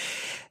 Marty.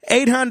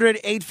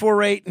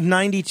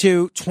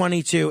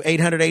 800-848-9222.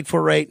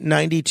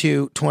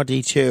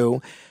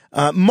 800-848-9222.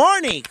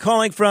 Marnie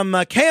calling from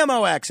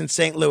KMOX in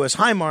St. Louis.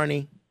 Hi,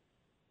 Marnie.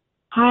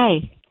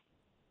 Hi.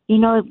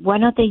 Why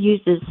don't they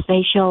use this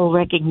facial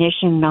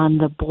recognition on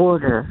the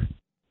border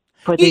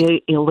for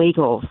the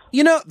illegals?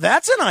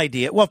 That's an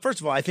idea. Well,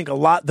 first of all, I think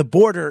the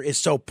border is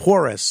so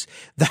porous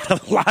that a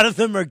lot of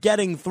them are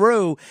getting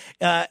through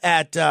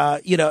without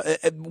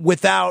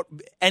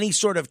any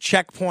sort of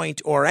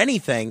checkpoint or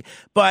anything.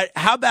 But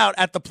how about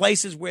at the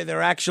places where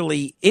there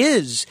actually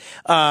is,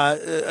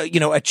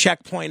 a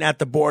checkpoint at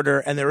the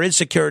border and there is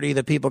security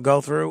that people go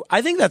through?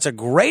 I think that's a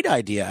great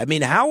idea. I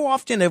mean, how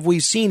often have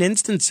we seen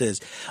instances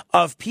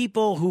of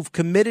people who've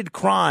committed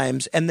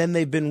crimes and then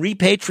they've been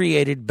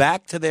repatriated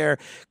back to their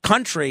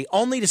country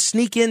only to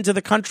sneak into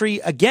the country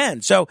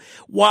again? So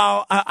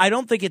while I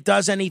don't think it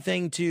does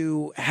anything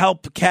to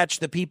help catch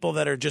the people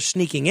that are just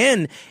sneaking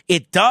in,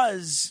 it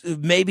does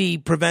maybe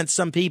prevent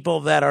some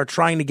people that are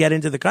trying to get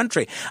into the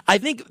country. I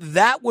think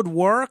that would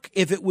work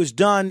if it was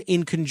done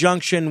in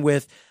conjunction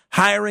with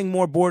hiring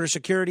more border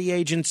security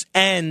agents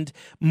and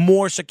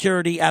more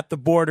security at the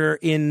border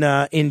in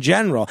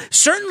general.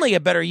 Certainly a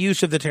better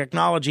use of the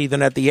technology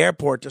than at the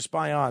airport to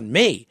spy on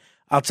me.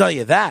 I'll tell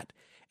you that.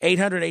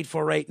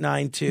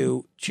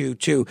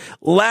 800-848-9222.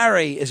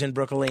 Larry is in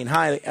Brooklyn.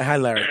 Hi,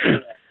 Larry.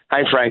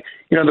 Hi, Frank.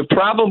 The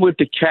problem with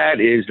the cat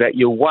is that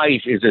your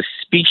wife is a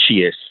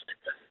speciesist.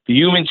 The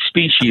human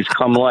species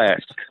come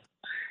last.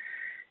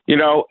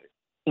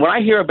 When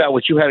I hear about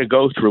what you had to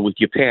go through with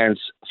your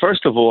pants,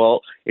 first of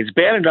all, it's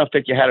bad enough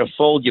that you had to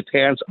fold your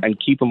pants and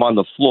keep them on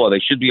the floor. They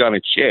should be on a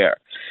chair.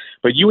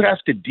 But you have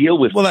to deal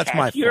with that's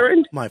my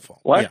urine? fault. My fault.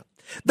 What? Yeah.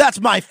 That's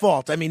my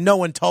fault. I mean, no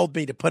one told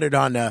me to put it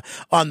on the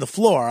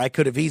floor. I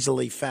could have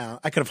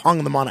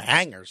hung them on a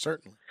hanger,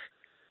 certainly.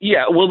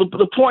 Yeah, well,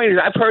 the point is,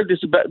 I've heard this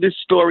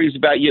stories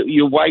about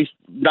your wife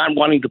not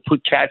wanting to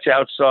put cats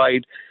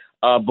outside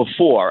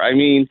before. I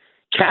mean,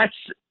 cats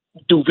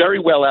do very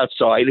well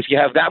outside. If you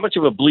have that much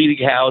of a bleeding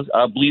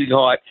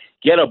heart,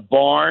 get a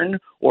barn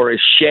or a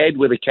shed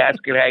where the cats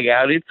can hang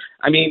out in.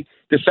 I mean,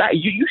 the fact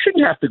you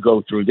shouldn't have to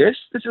go through this.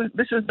 This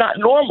is not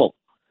normal.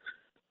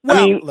 Well,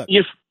 I mean, look.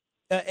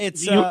 I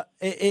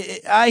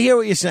hear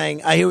what you're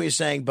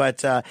saying.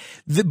 But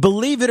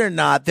believe it or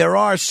not, there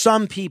are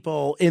some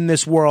people in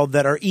this world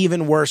that are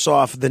even worse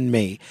off than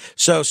me.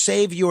 So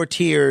save your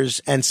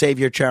tears and save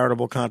your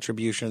charitable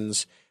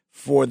contributions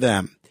for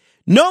them.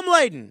 Noam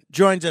Laden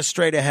joins us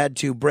straight ahead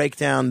to break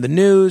down the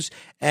news.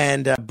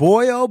 And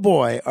boy, oh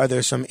boy, are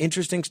there some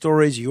interesting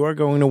stories you are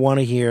going to want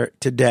to hear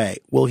today.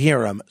 We'll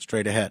hear them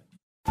straight ahead.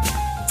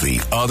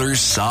 The Other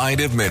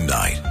Side of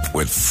Midnight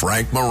with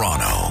Frank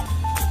Morano.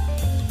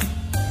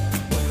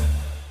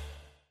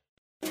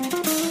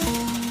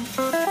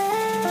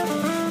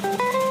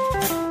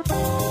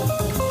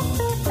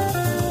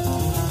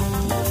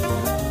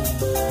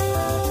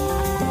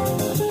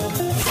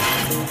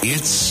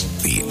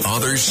 It's The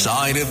Other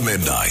Side of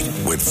Midnight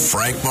with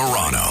Frank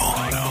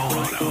Morano.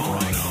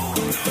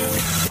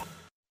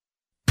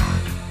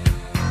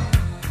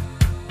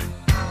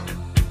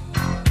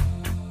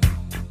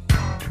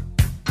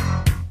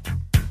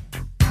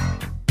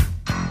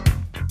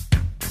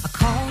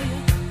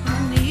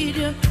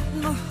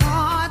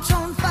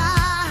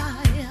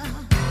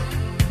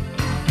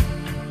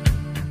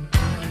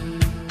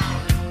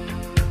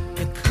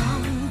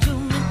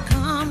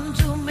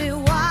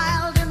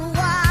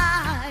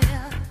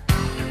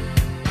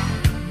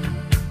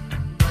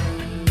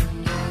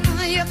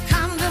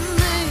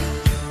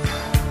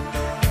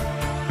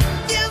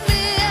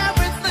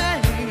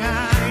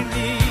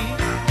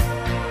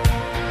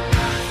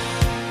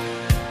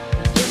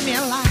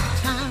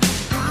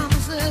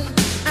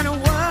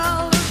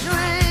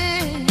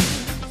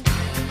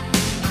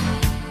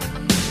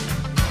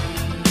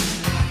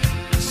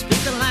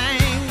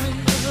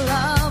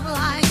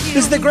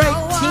 This is the great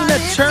Tina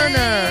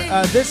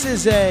Turner. This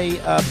is a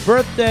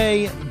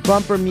birthday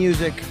bumper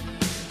music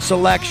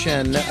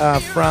selection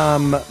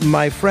from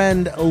my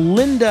friend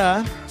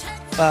Linda.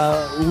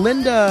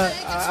 Linda,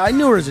 I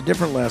knew her as a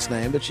different last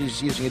name, but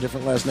she's using a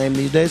different last name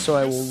these days, so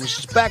I will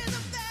respect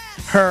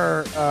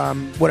her,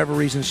 whatever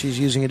reason she's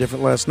using a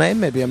different last name.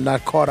 Maybe I'm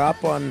not caught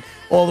up on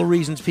all the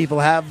reasons people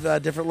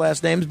have different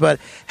last names, but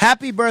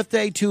happy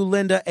birthday to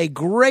Linda, a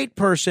great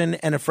person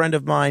and a friend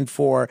of mine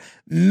for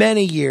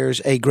many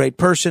years, a great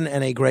person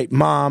and a great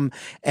mom,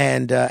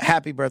 and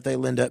happy birthday,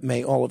 Linda.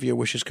 May all of your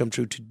wishes come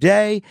true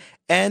today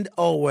and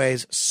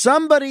always.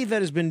 Somebody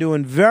that has been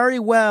doing very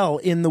well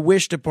in the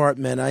wish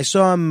department. I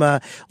saw him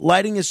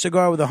lighting his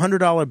cigar with a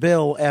 $100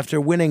 bill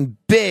after winning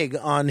big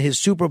on his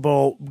Super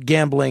Bowl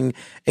gambling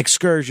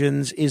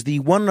excursions is the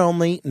one and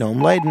only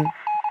Noam Laden.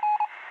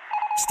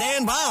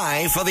 Stand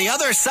by for the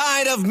other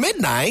side of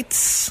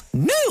Midnight's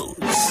news.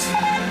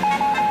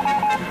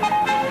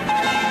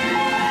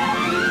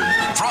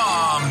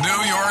 From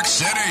New York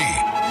City,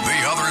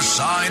 the other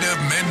side of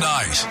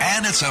midnight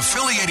and its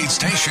affiliated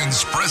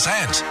stations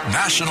present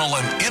national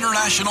and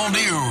international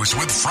news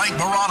with Frank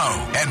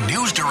Morano and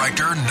news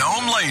director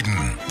Noam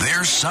Laden.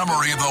 Their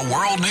summary of the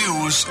world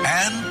news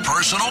and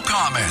personal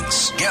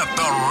comments. Get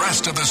the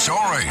rest of the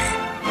story.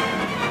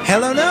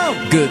 Hello,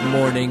 Noam. Good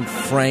morning,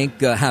 Frank.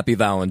 Happy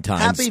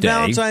Valentine's Day. Happy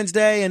Valentine's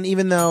Day, and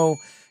even though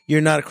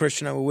you're not a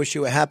Christian, I will wish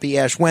you a happy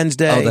Ash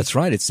Wednesday. Oh, that's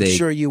right. It's I'm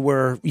sure you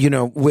were,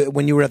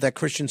 when you were at that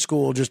Christian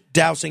school, just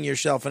dousing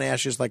yourself in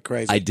ashes like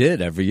crazy. I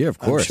did every year, of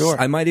course. Sure.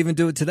 I might even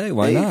do it today.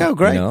 Why there not? You go.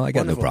 Great. I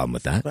got Wonderful. no problem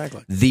with that.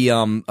 Exactly.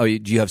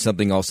 Do you have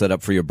something all set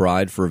up for your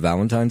bride for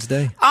Valentine's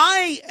Day?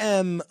 I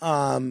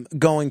am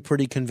going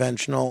pretty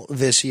conventional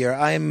this year.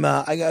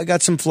 I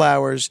got some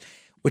flowers,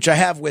 which I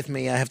have with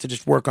me. I have to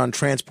just work on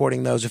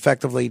transporting those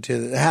effectively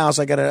to the house.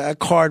 I got a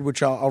card,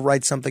 which I'll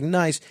write something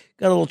nice.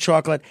 Got a little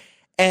chocolate.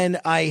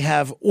 And I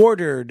have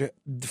ordered,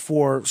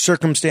 for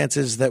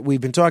circumstances that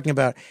we've been talking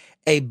about,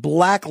 a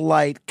black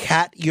light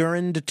cat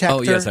urine detector.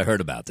 Oh, yes, I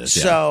heard about this.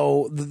 Yeah.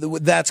 So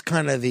that's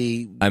kind of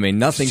the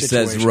nothing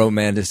situation. says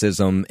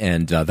romanticism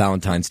and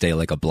Valentine's Day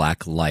like a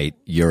black light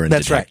urine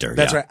detector. Right.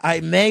 That's right.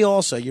 I may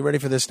also, you ready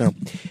for this now?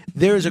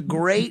 There is a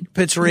great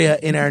pizzeria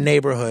in our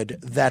neighborhood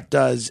that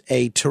does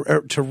a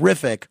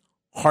terrific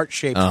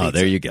heart-shaped pizza. Oh,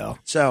 there you go.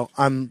 So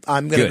I'm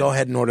going to go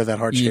ahead and order that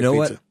heart-shaped pizza. You know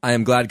what? I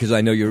am glad because I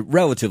know you're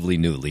relatively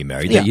newly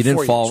married. Yeah, that you didn't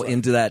 4 fall years, right.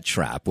 into that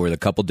trap where a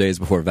couple days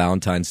before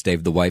Valentine's Day,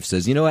 the wife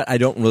says, you know what? I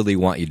don't really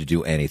want you to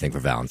do anything for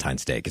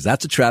Valentine's Day because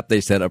that's a trap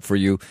they set up for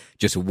you,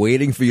 just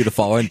waiting for you to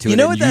fall into it,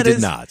 know and what you did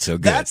is? not. So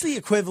good. That's the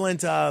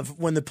equivalent of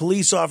when the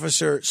police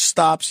officer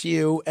stops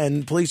you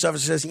and the police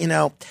officer says,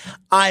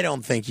 I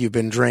don't think you've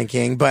been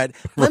drinking, but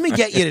let me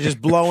get you to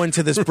just blow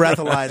into this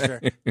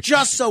breathalyzer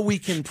just so we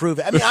can prove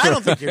it. I mean, I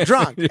don't think you're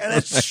drunk. And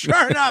it's,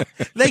 sure enough,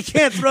 they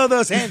can't throw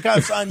those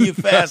handcuffs on you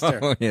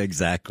faster. Yeah,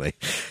 exactly.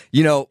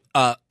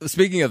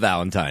 Speaking of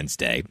Valentine's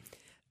Day,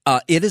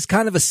 it is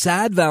kind of a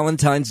sad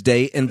Valentine's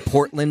Day in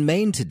Portland,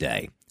 Maine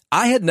today.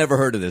 I had never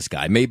heard of this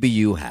guy. Maybe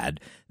you had.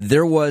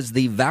 There was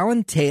the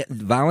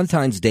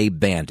Valentine's Day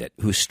bandit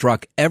who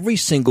struck every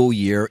single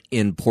year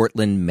in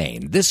Portland,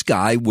 Maine. This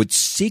guy would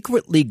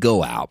secretly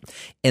go out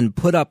and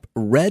put up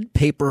red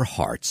paper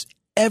hearts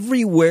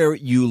everywhere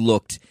you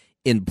looked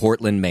in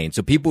Portland, Maine.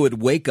 So people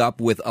would wake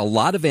up with a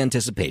lot of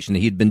anticipation.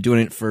 He'd been doing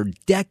it for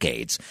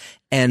decades.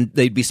 and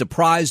they'd be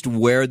surprised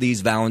where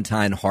these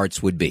Valentine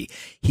hearts would be.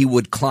 He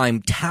would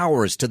climb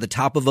towers to the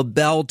top of a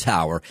bell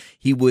tower.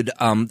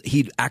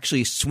 He'd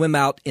actually swim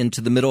out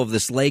into the middle of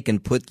this lake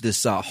and put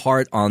this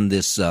heart on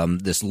this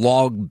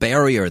log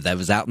barrier that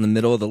was out in the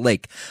middle of the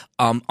lake.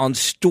 On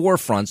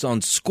storefronts,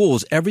 on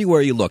schools,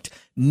 everywhere you looked,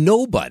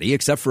 nobody,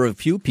 except for a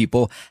few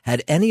people,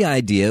 had any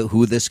idea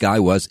who this guy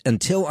was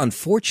until,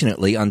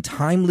 unfortunately,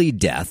 untimely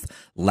death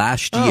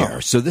last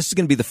year. So this is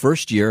going to be the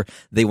first year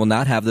they will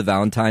not have the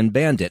Valentine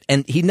Bandit.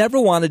 And he never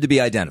wanted to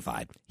be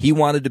identified. He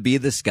wanted to be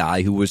this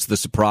guy who was the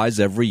surprise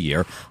every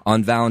year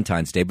on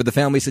Valentine's Day. But the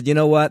family said, you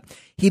know what?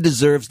 He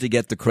deserves to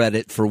get the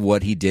credit for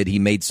what he did. He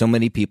made so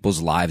many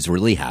people's lives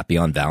really happy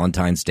on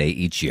Valentine's Day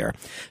each year.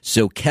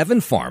 So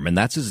Kevin Farman,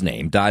 that's his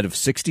name, died of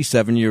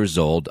 67 years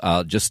old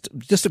just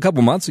a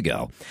couple months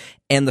ago.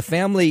 And the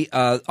family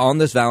on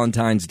this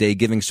Valentine's Day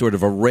giving sort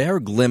of a rare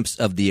glimpse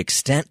of the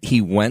extent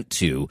he went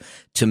to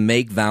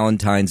make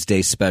Valentine's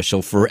Day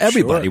special for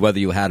everybody, whether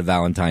you had a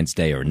Valentine's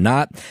Day or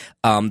not.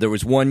 There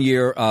was one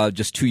year,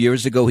 just 2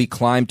 years ago, he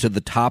climbed to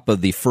the top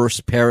of the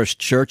First Parish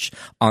Church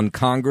on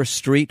Congress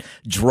Street,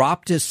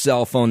 dropped his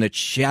cell phone, it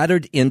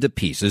shattered into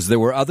pieces. There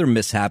were other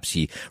mishaps.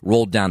 He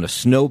rolled down a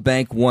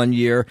snowbank one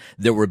year.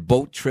 There were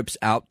boat trips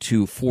out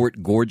to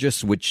Fort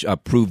Gorgeous, which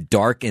proved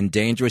dark and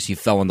dangerous. He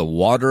fell in the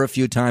water a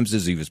few times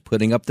as he was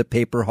putting up the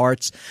paper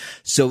hearts.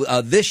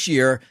 So this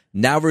year,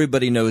 now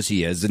everybody knows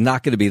he is. It's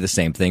not going to be the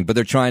same thing, but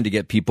they're trying to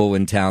get people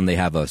in town. They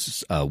have a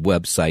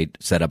website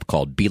set up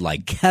called Be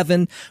Like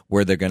Kevin,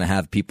 where they're going to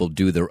have people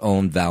do their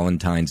own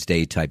Valentine's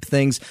Day type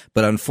things.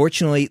 But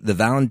unfortunately, the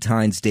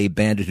Valentine's Day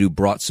Bandit who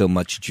brought so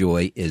much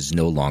joy is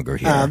no longer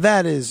here.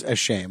 That is a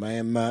shame. I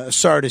am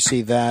sorry to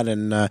see that.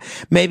 And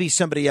maybe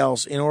somebody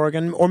else in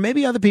Oregon, or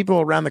maybe other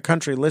people around the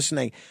country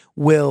listening,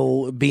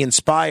 will be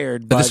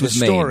inspired by the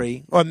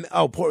story.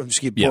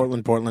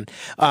 Portland.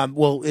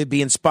 Will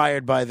be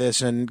inspired by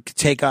this and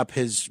take up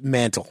his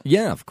mantle.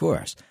 Yeah, of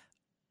course.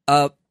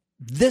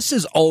 This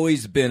has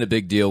always been a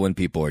big deal when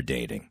people are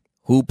dating.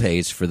 Who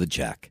pays for the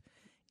check?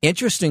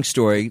 Interesting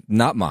story,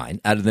 not mine,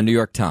 out of the New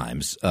York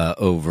Times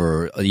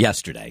over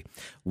yesterday,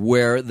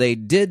 where they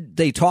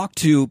talked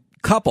to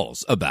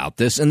couples about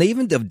this, and they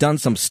even have done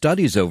some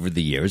studies over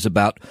the years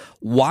about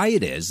why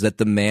it is that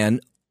the man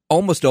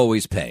almost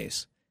always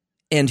pays.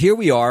 And here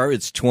we are,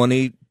 it's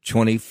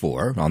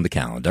 2024 on the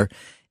calendar,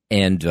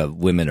 and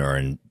women are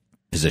in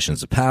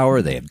positions of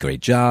power. They have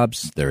great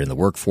jobs. They're in the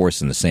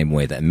workforce in the same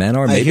way that men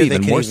are, maybe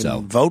even more so.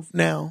 Vote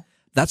now?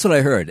 That's what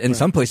I heard. In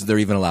some places, they're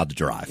even allowed to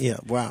drive. Yeah,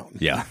 wow.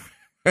 Yeah.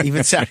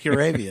 Even Saudi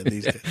Arabia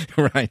these days.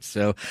 Right.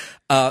 So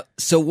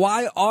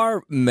why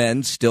are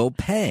men still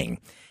paying?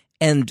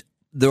 And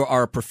there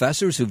are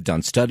professors who've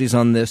done studies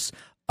on this,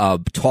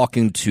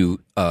 talking to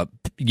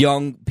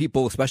young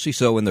people, especially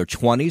so in their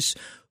 20s,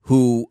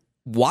 who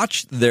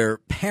watched their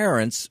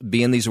parents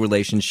be in these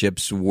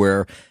relationships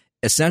where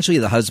essentially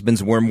the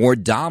husbands were more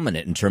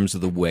dominant in terms of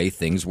the way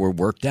things were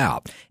worked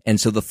out. And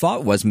so the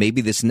thought was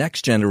maybe this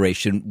next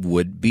generation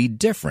would be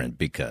different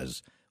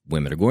because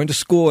women are going to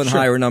school in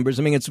higher numbers.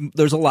 I mean,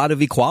 there's a lot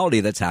of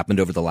equality that's happened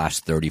over the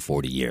last 30,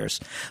 40 years.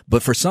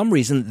 But for some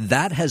reason,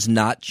 that has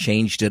not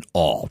changed at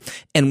all.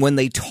 And when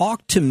they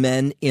talk to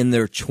men in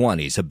their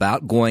 20s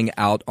about going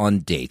out on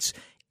dates,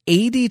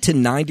 80 to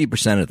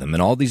 90% of them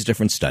in all these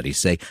different studies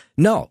say,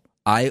 no,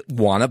 I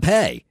want to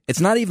pay.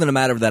 It's not even a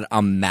matter of that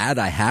I'm mad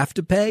I have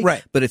to pay,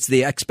 but it's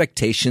the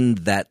expectation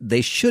that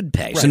they should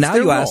pay. Right. So now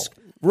you ask,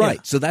 Yeah.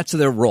 so that's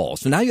their role.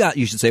 So now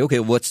you should say, okay,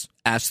 well, let's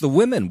ask the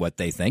women what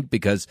they think,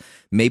 because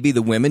maybe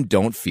the women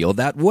don't feel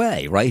that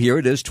way. Right here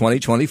it is,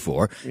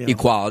 2024,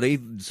 equality.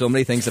 So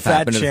many things have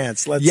happened.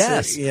 Chance. Let's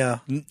see. Yeah.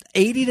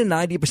 80 to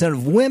 90%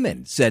 of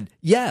women said,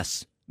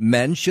 yes,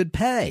 men should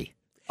pay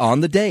on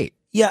the date.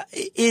 Yeah,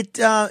 it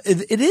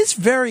is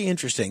very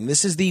interesting.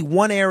 This is the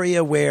one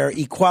area where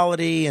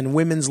equality and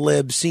women's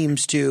lib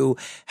seems to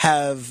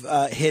have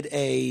hit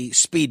a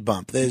speed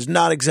bump. There's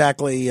not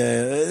exactly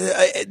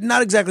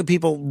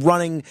people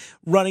running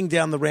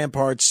down the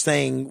ramparts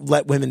saying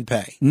let women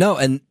pay. No,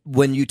 and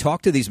when you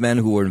talk to these men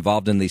who are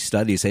involved in these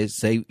studies, they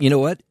say, you know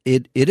what,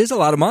 it is a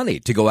lot of money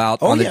to go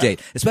out on a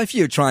date, especially if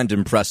you're trying to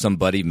impress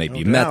somebody. Maybe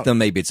you met them,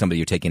 maybe it's somebody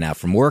you're taking out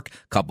from work,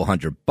 a couple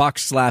 $100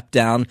 slapped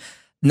down.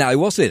 Now, I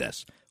will say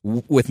this.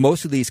 With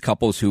most of these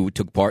couples who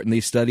took part in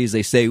these studies,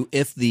 they say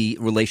if the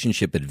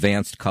relationship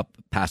advanced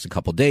past a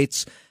couple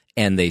dates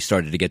and they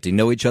started to get to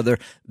know each other,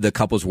 the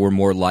couples were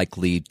more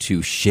likely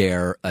to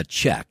share a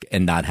check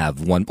and not have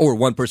one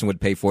person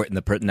would pay for it and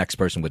the next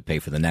person would pay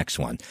for the next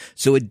one.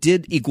 So it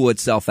did equal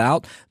itself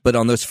out. But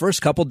on those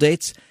first couple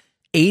dates,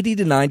 80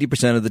 to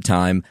 90% of the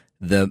time,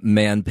 the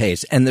man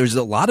pays. And there's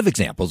a lot of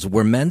examples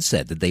where men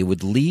said that they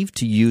would leave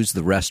to use the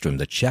restroom.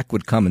 The check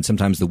would come, and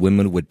sometimes the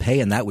women would pay,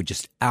 and that would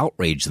just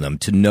outrage them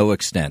to no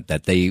extent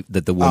that the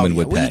woman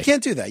would Well, pay. you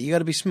can't do that. You got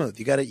to be smooth.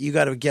 You got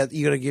to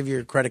give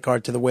your credit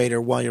card to the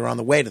waiter while you're on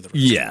the way to the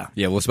restroom.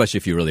 Yeah. Well, especially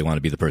if you really want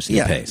to be the person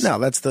Yeah, who pays. no,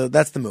 that's the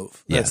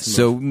move. Yeah. That's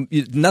the move.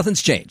 So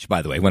nothing's changed,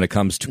 by the way, when it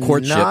comes to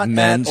courtship. Not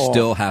Men at all.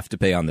 still have to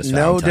pay on this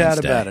No Valentine's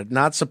doubt Day. about it.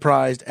 Not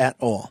surprised at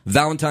all.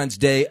 Valentine's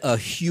Day, a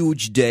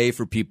huge day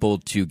for people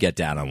to get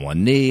down on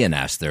one knee and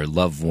ask their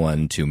loved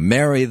one to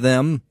marry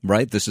them,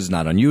 right? This is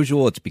not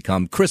unusual. It's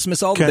become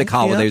Christmas. All the Okay. big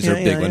holidays Yeah, are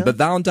a big yeah, one, yeah. but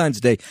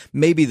Valentine's Day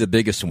may be the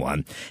biggest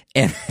one.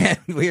 And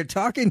we are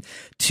talking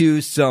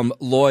to some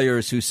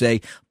lawyers who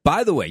say,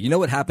 by the way, you know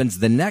what happens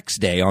the next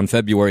day on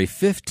February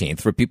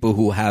 15th for people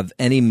who have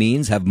any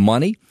means, have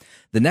money?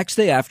 The next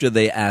day after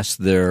they ask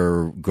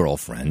their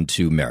girlfriend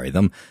to marry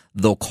them,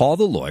 they'll call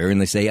the lawyer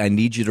and they say, I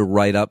need you to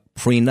write up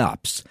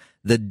prenups.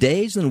 The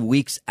days and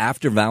weeks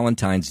after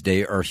Valentine's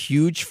Day are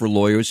huge for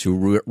lawyers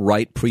who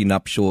write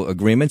prenuptial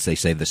agreements. They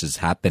say this has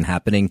been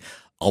happening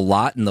a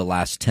lot in the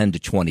last 10 to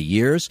 20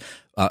 years,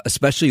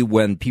 especially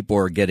when people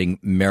are getting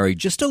married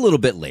just a little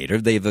bit later.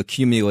 They've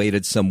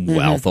accumulated some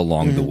wealth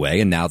along the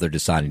way, and now they're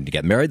deciding to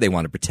get married. They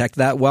want to protect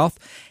that wealth.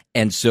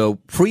 And so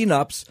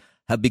prenups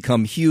have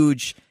become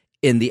huge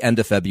in the end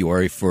of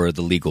February for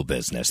the legal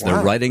business. Wow.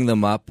 They're writing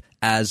them up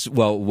as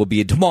well. Will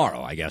be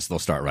tomorrow, I guess. They'll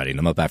start writing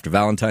them up after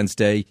Valentine's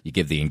Day. You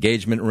give the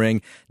engagement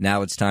ring.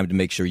 Now it's time to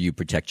make sure you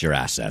protect your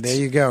assets. There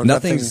you go.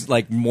 Nothing's Nothing-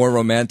 like more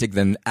romantic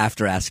than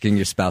after asking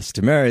your spouse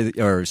to marry,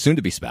 or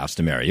soon-to-be spouse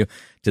to marry you,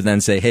 to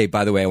then say, hey,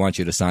 by the way, I want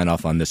you to sign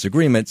off on this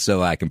agreement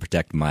so I can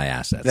protect my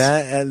assets.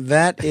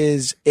 That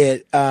is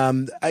it.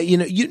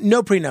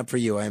 No prenup for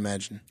you, I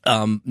imagine.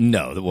 No.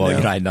 Well,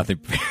 No. I had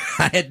nothing.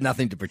 I had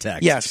nothing to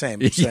protect. Yeah,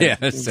 same. Yeah,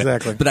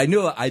 Exactly. But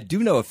I do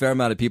know a fair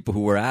amount of people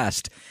who were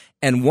asked,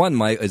 and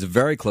one is a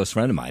very close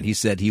friend of mine. He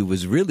said he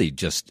was really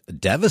just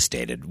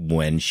devastated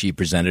when she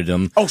presented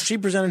him. Oh, she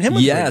presented him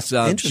with Yes,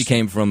 prenup. she Interesting.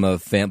 came from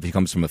She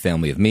comes from a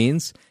family of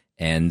means,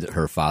 and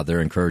her father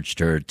encouraged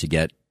her to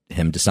get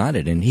him to sign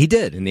it, and he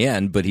did in the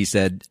end. But he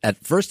said at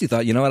first he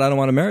thought, you know what, I don't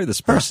want to marry this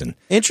person.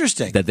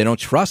 Interesting. That they don't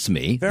trust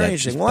me. Very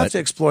interesting. We'll have to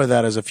explore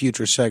that as a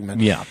future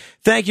segment. Yeah.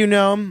 Thank you,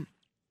 Noam.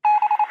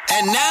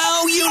 And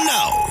now you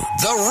know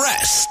the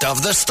rest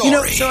of the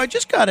story. So I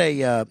just got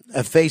a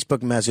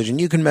Facebook message,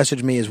 and you can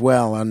message me as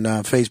well on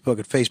Facebook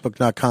at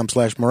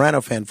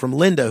facebook.com/MoranoFan from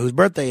Linda, whose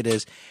birthday it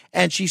is.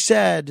 And she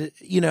said,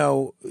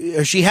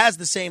 she has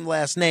the same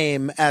last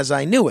name as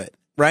I knew it,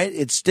 right?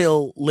 It's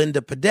still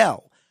Linda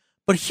Padell.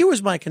 But here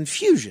was my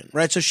confusion,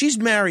 right? So she's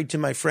married to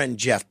my friend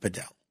Jeff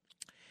Padell.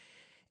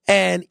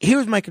 And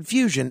here's my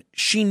confusion.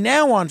 She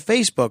now on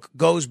Facebook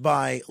goes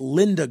by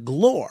Linda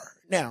Glore.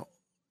 Now,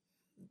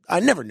 I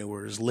never knew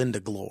her as Linda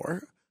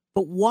Glore,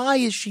 but why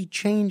is she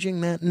changing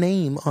that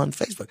name on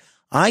Facebook?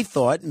 I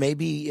thought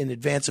maybe in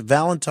advance of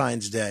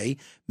Valentine's Day,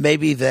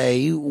 maybe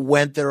they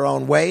went their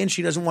own way and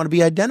she doesn't want to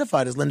be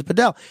identified as Linda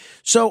Padell.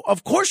 So,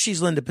 of course,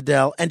 she's Linda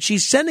Padell, and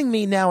she's sending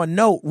me now a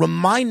note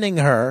reminding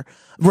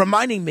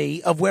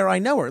me of where I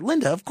know her.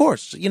 Linda, of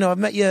course, I've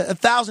met you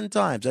 1,000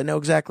 times. I know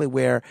exactly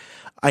where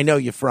I know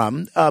you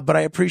from, but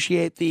I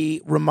appreciate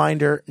the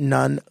reminder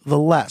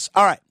nonetheless.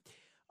 All right.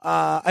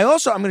 I'm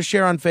going to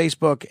share on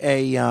Facebook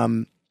a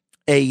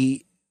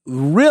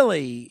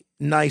really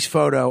nice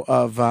photo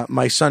of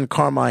my son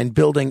Carmine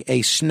building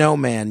a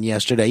snowman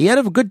yesterday. He had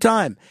a good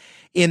time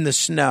in the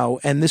snow,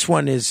 and this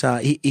one is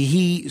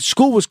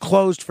school was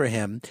closed for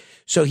him,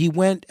 so he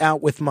went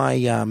out with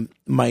my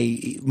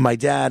my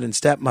dad and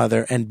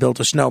stepmother and built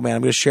a snowman.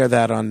 I'm going to share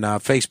that on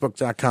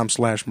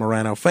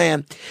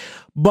Facebook.com/MoranoFan.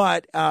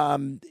 But I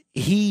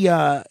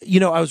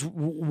was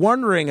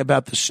wondering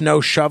about the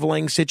snow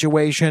shoveling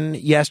situation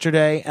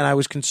yesterday, and I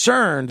was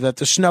concerned that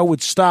the snow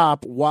would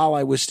stop while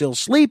I was still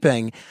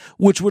sleeping,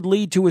 which would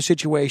lead to a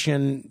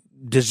situation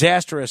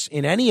disastrous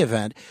in any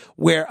event,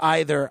 where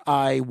either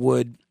I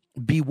would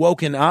be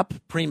woken up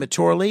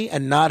prematurely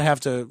and not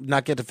get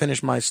to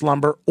finish my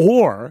slumber,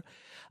 or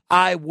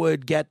I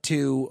would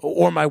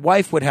or my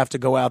wife would have to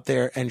go out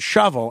there and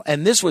shovel.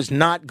 And this was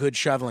not good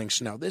shoveling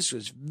snow. This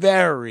was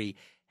very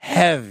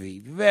heavy,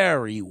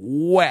 very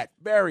wet,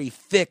 very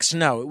thick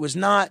snow. It was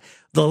not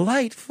the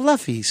light,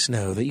 fluffy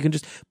snow that you can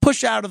just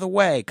push out of the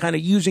way, kind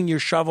of using your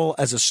shovel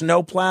as a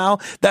snow plow.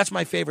 That's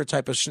my favorite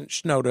type of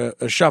snow to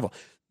shovel.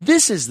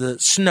 This is the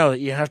snow that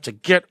you have to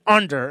get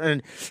under,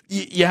 and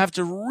you have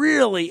to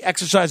really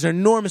exercise an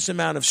enormous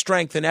amount of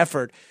strength and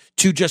effort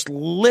to just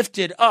lift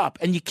it up.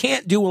 And you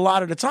can't do a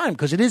lot at a time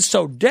because it is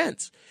so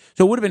dense.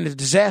 So it would have been a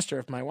disaster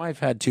if my wife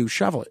had to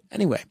shovel it.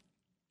 Anyway,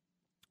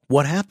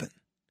 what happened?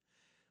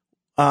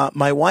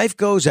 My wife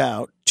goes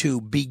out to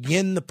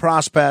begin the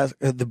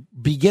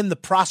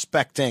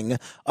prospecting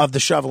of the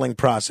shoveling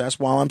process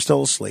while I'm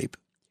still asleep,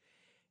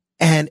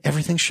 and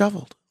everything's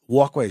shoveled.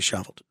 Walkways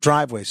shoveled,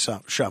 driveways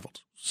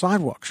shoveled,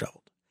 sidewalk shoveled.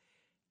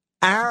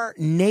 Our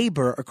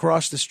neighbor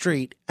across the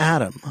street,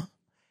 Adam,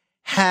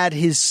 had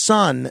his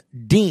son,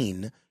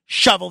 Dean,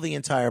 shovel the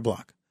entire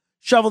block.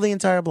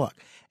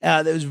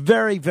 That was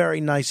very,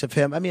 very nice of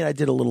him. I mean, I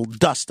did a little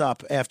dust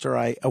up after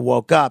I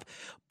woke up,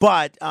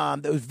 but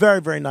it was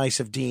very, very nice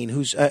of Dean,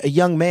 who's a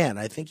young man.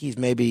 I think he's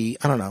maybe,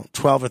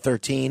 12 or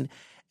 13.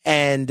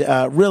 And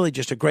really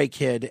just a great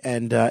kid.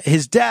 And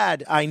his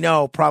dad, I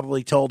know,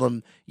 probably told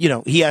him,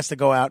 he has to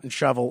go out and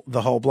shovel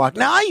the whole block.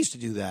 Now, I used to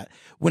do that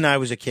when I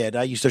was a kid.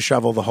 I used to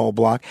shovel the whole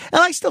block.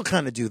 And I still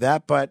kind of do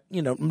that. But,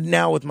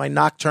 now with my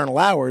nocturnal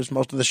hours,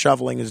 most of the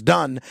shoveling is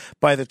done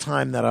by the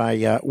time that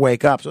I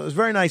wake up. So it was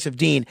very nice of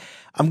Dean.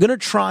 I'm going to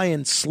try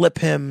and slip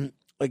him,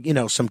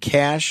 some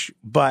cash,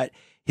 but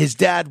his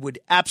dad would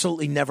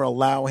absolutely never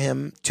allow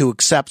him to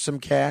accept some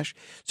cash.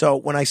 So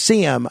when I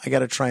see him, I got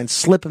to try and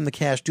slip him the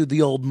cash, do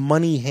the old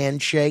money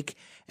handshake,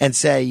 and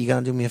say, you got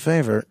to do me a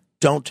favor.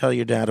 Don't tell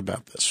your dad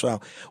about this.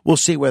 So we'll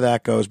see where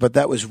that goes. But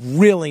that was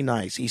really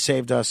nice. He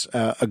saved us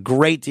a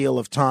great deal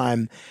of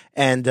time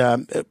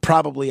and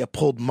probably a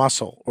pulled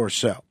muscle or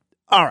so.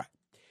 All right.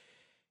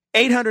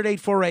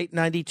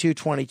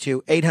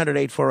 800-848-9222.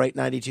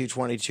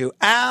 800-848-9222.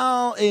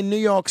 Al in New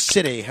York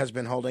City has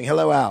been holding.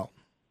 Hello, Al.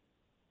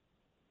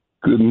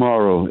 Good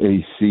morrow,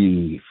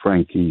 AC,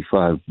 Frankie,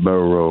 Five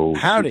Borough.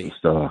 Howdy.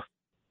 Superstar.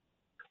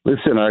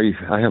 Listen, I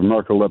have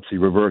narcolepsy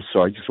reverse,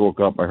 so I just woke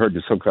up. I heard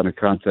there's some kind of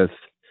contest,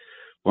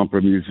 bumper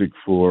music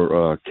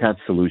for cat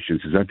solutions.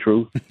 Is that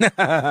true?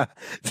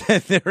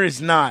 There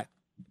is not.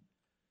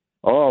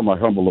 Oh, my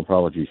humble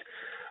apologies.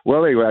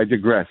 Well, anyway, I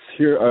digress.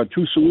 Here are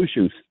two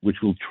solutions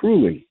which will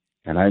truly,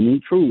 and I mean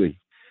truly,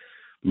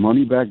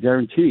 money-back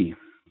guarantee,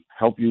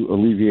 help you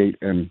alleviate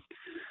and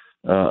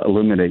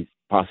eliminate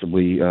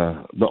possibly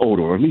the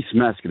odor, or at least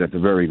mask it at the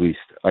very least.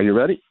 Are you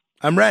ready?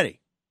 I'm ready.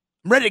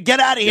 I'm ready to get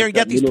out of here and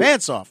get these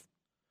pants off.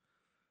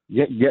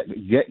 Get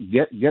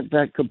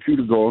that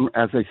computer going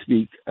as I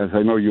speak, as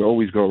I know you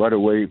always go right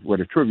away where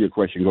the trivia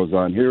question goes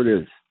on. Here it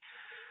is.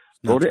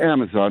 Go to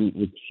Amazon,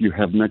 which you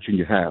have mentioned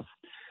you have.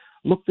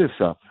 Look this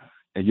up,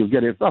 and you'll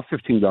get it about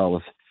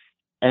 $15.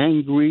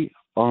 Angry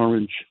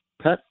Orange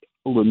Pet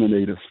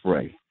Eliminator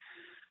Spray.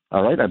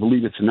 All right, I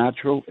believe it's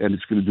natural, and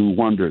it's going to do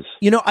wonders.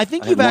 I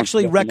think you've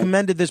actually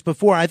recommended this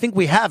before. I think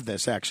we have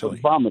this, actually.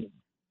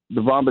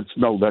 The vomits,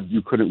 no, that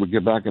you couldn't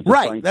get back at the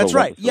right, that's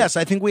right. Episode. Yes,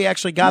 I think we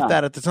actually got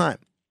that at the time.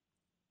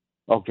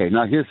 Okay,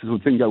 now here's the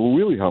thing that will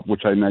really help,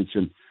 which I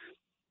mentioned,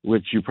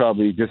 which you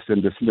probably just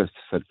dismissed,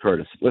 said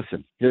Curtis.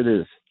 Listen, here it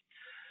is.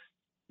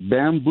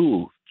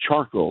 Bamboo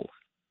charcoal,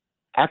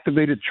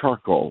 activated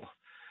charcoal,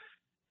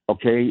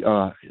 okay,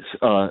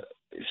 odor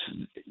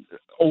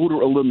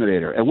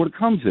eliminator. And what it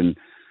comes in,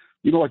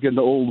 like in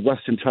the old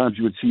Western times,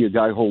 you would see a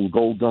guy hold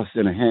gold dust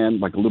in a hand,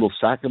 like a little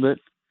sack of it.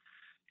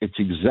 It's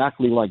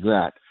exactly like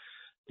that.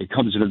 It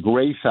comes in a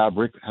gray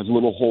fabric, has a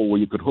little hole where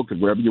you could hook it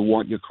wherever you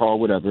want, your car,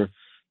 whatever.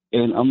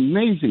 And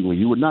amazingly,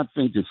 you would not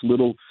think this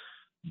little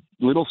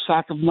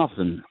sack of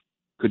nothing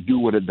could do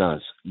what it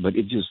does. But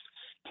it just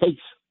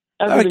takes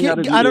everything out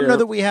of the I don't air know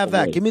that we have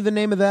away. that. Give me the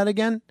name of that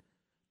again.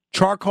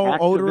 Charcoal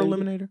odor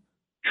eliminator?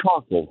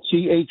 Charcoal,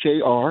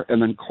 CHAR,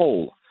 and then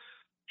coal.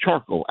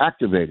 Charcoal,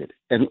 activated.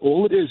 And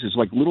all it is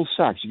like little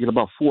sacks. You get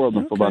about 4 of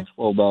them for about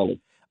 $12.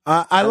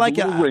 I like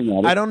it.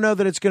 I don't know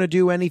that it's going to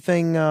do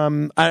anything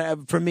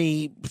for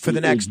me for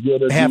the next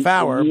half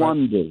hour.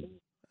 Wonder.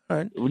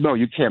 Right. No,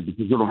 you can't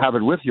because you don't have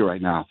it with you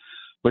right now.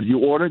 But you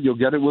order, you'll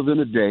get it within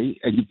a day,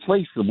 and you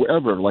place them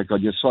wherever, like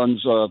on your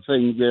son's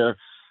thing there,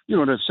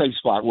 in a safe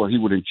spot where he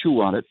wouldn't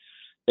chew on it.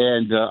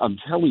 And I'm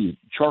telling you,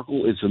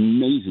 charcoal is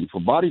amazing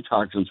for body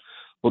toxins,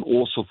 but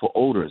also for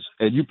odors.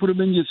 And you put them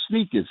in your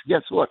sneakers.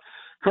 Guess what?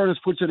 Curtis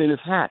puts it in his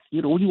hat.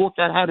 When you walk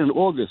that hat in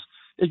August,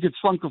 it gets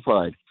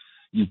funkified.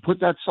 You put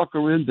that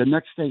sucker in, the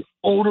next day,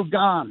 odor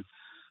gone.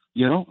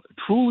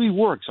 Truly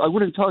works. I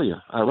wouldn't tell you,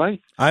 all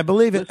right? I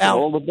believe it. Listen, Al,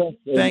 all the best.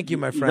 thank you,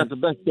 my friend. You got the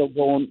best show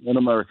going in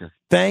America.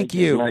 Thank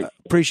you.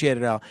 Appreciate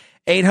it, Al.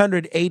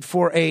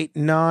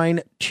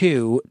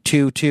 800-848-9222.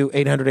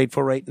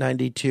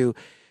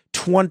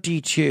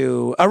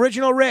 800-848-9222.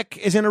 Original Rick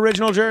is in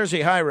Original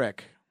Jersey. Hi,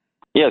 Rick.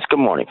 Yes, good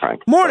morning,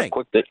 Frank. Morning.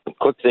 Quick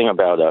thing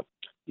about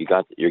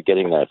you're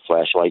getting that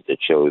flashlight that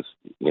shows,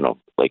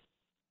 like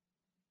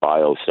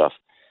bio stuff.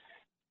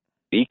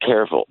 Be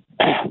careful.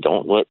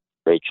 Don't let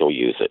Rachel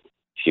use it.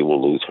 She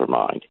will lose her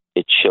mind.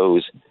 It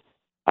shows,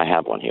 I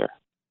have one here.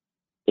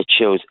 It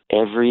shows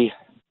every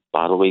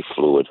bodily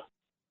fluid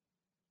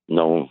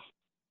known.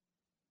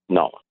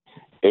 No,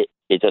 it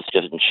just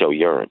doesn't show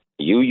urine.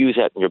 You use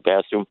that in your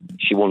bathroom,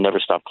 she will never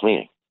stop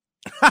cleaning.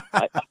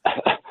 I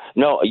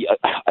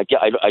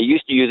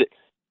used to use it.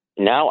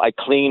 Now I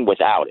clean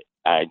without it.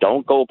 I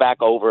don't go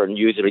back over and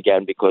use it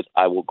again because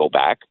I will go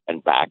back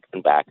and back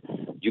and back.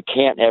 You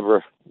can't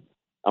ever,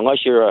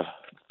 unless you're a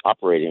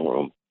operating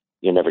room,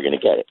 you're never going to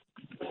get it.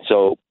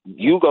 So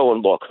you go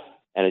and look,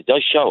 and it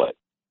does show it,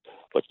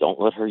 but don't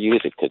let her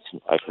use it because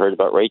I've heard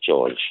about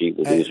Rachel, and she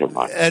will lose her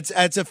mind.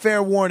 That's a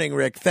fair warning,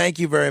 Rick. Thank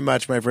you very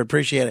much, my friend.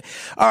 Appreciate it.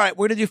 All right,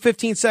 we're going to do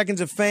 15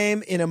 seconds of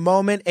fame in a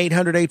moment.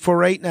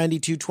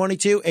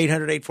 800-848-9222.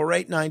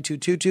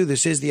 800-848-9222.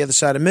 This is The Other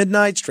Side of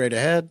Midnight. Straight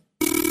ahead.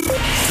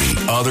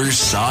 The Other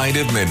Side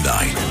of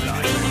Midnight.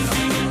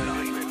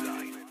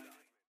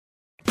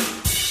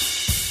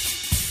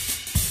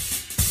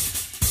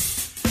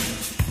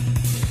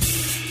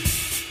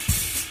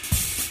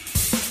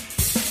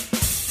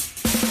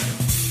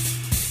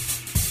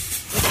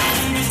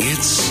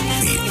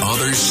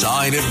 Other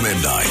Side of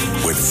Midnight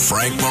with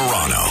Frank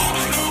Morano.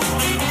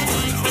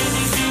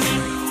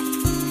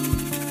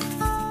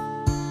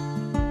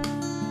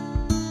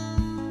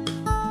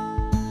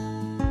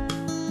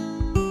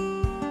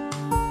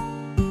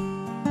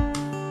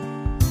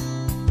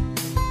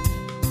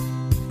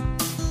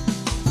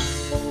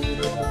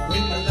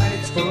 When the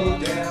lights go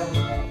down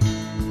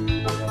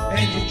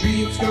and your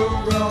dreams go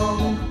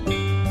wrong,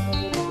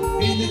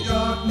 in the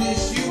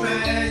darkness you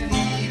might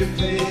need a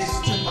place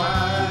to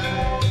hide.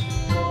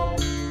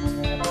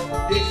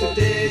 If the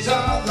days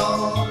are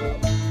long,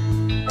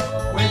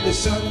 when the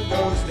sun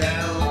goes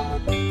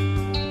down,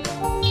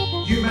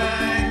 you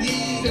might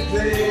need a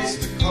place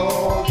to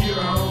call your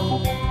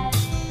own.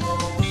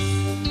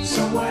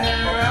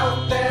 Somewhere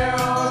out there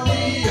on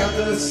the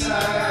other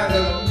side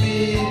of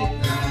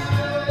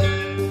midnight,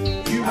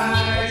 you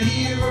might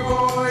hear a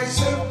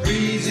voice of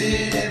reason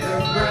in the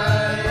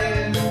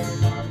grind.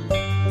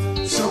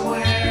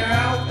 Somewhere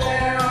out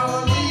there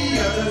on the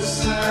other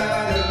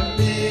side of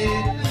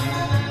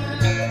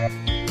midnight,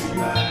 you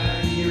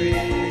might hear it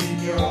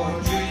in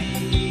your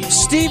dreams.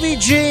 Stevie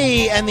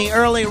G and the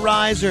Early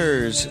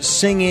Risers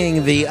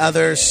singing The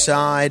Other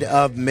Side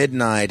of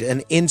Midnight,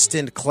 an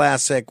instant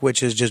classic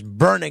which is just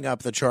burning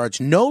up the charts,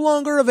 no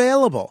longer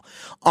available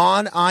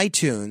on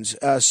iTunes.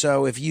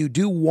 So if you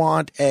do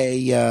want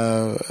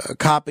a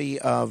copy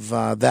of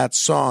that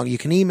song, you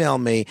can email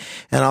me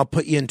and I'll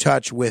put you in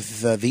touch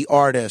with the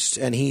artist,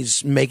 and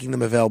he's making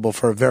them available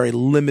for a very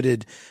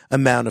limited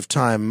amount of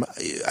time,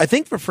 I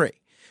think for free.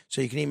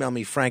 So you can email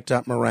me,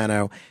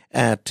 frank.morano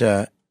at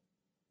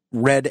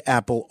Red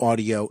Apple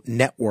Audio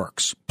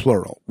Networks,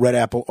 plural,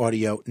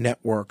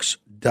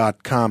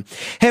 redappleaudionetworks.com.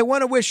 Hey, I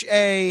want to wish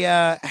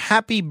a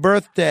happy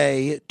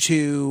birthday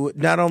to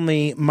not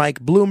only Mike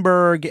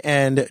Bloomberg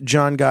and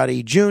John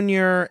Gotti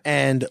Jr.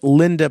 and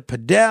Linda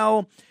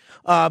Padel,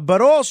 but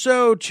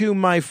also to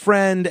my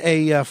friend,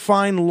 a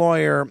fine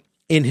lawyer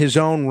in his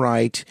own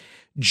right,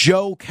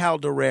 Joe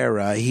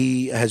Calderera.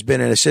 He has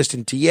been an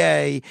assistant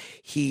TA.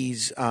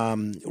 He's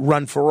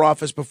run for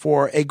office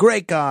before. A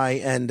great guy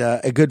and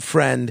a good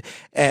friend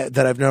that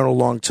I've known a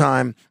long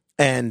time.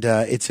 And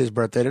it's his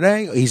birthday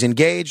today. He's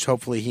engaged.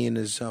 Hopefully he and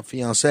his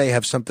fiancée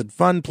have something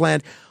fun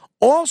planned.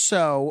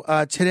 Also,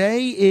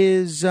 today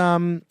is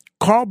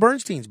Carl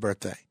Bernstein's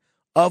birthday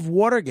of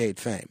Watergate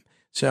fame.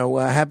 So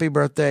happy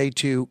birthday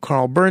to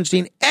Carl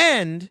Bernstein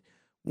and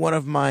one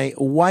of my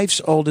wife's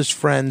oldest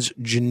friends,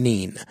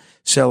 Janine,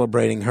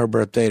 celebrating her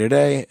birthday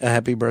today. A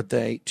happy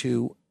birthday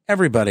to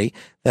everybody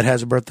that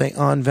has a birthday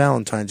on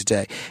Valentine's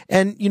Day.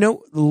 And, you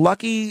know,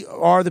 lucky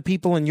are the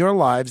people in your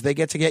lives. They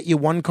get to get you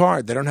one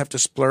card. They don't have to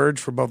splurge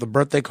for both a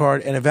birthday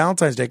card and a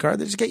Valentine's Day card.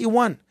 They just get you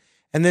one.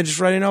 And they're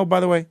just writing, oh, by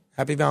the way,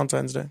 happy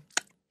Valentine's Day.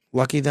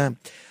 Lucky them.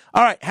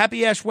 All right,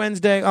 happy Ash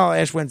Wednesday. Oh,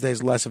 Ash Wednesday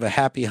is less of a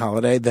happy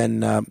holiday than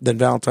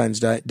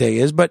Valentine's Day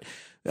is, but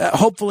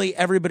hopefully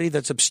everybody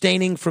that's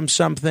abstaining from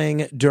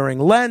something during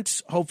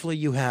Lent, hopefully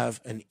you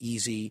have an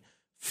easy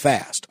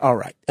fast. All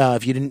right.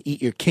 If you didn't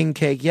eat your king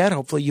cake yet,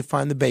 hopefully you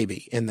find the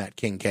baby in that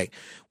king cake.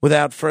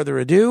 Without further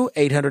ado,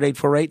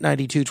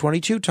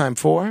 800-848-9222, time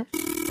for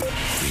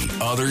The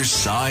Other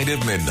Side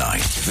of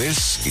Midnight.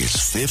 This is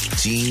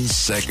 15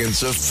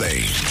 Seconds of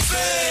Fame.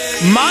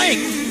 Mike!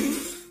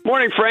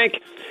 Morning, Frank.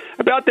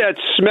 About that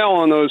smell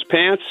on those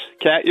pants,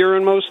 cat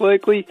urine most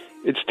likely,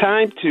 it's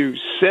time to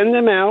send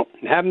them out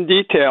and have them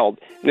detailed.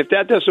 And if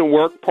that doesn't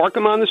work, park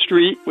them on the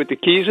street with the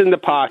keys in the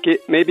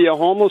pocket. Maybe a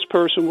homeless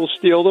person will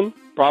steal them.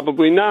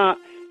 Probably not.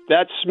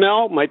 That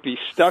smell might be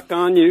stuck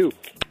on you.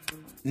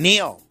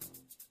 Neil.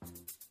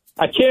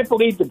 I can't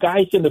believe the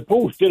guys in the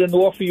booth didn't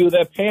offer you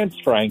their pants,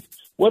 Frank.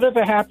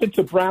 Whatever happened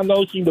to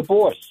brown-nosing the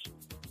boss?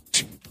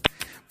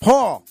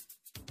 Paul.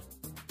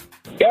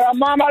 Yeah,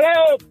 Mama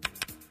Lou.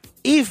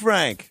 E.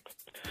 Frank.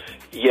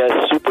 Yes,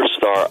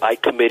 superstar. I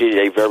committed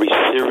a very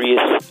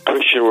serious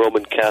Christian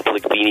Roman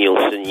Catholic venial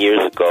sin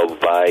years ago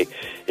by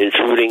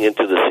intruding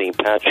into the St.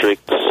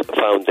 Patrick's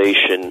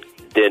Foundation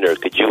dinner.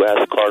 Could you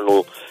ask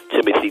Cardinal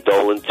Timothy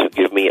Dolan to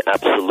give me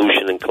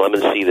absolution and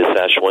clemency this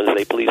Ash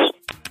Wednesday, please?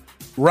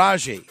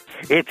 Raji.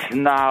 It's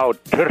now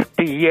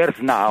 30 years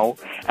now,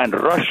 and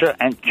Russia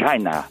and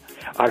China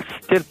are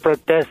still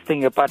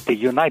protesting about the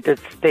United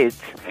States.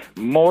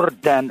 More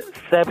than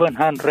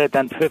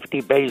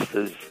 750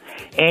 bases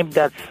aimed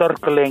at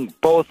circling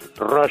both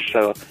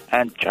Russia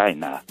and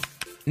China.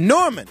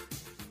 Norman.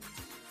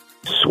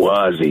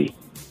 Swazi.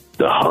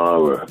 The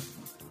horror.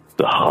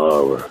 The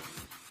horror.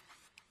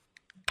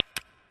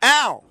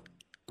 Al.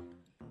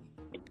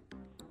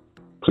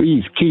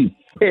 Please keep.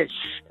 This.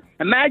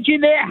 Imagine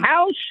their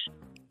house.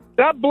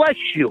 God bless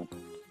you.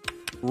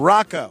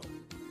 Rocco.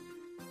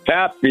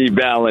 Happy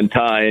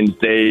Valentine's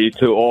Day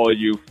to all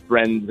you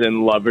friends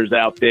and lovers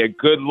out there.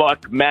 Good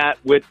luck, Matt,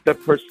 with the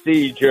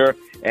procedure.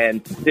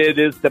 And Sid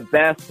is the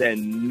best,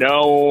 and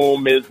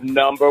Noam is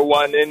number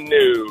one in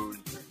news.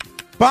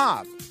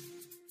 Bob.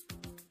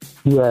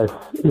 Yes,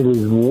 it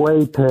is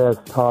way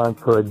past time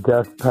for a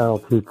death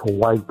penalty for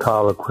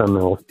white-collar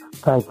criminals.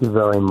 Thank you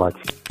very much.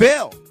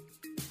 Bill.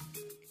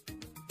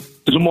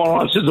 She's a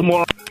moron.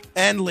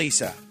 And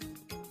Lisa.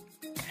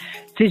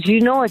 Did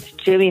you know it's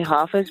Jimmy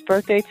Hoffa's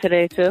birthday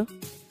today, too?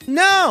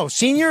 No,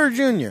 senior or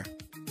junior?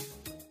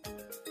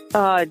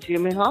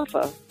 Jimmy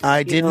Hoffa.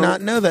 I did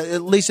not know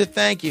that. Lisa,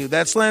 thank you.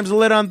 That slams the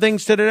lid on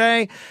things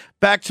today.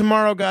 Back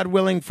tomorrow, God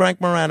willing. Frank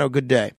Morano, good day.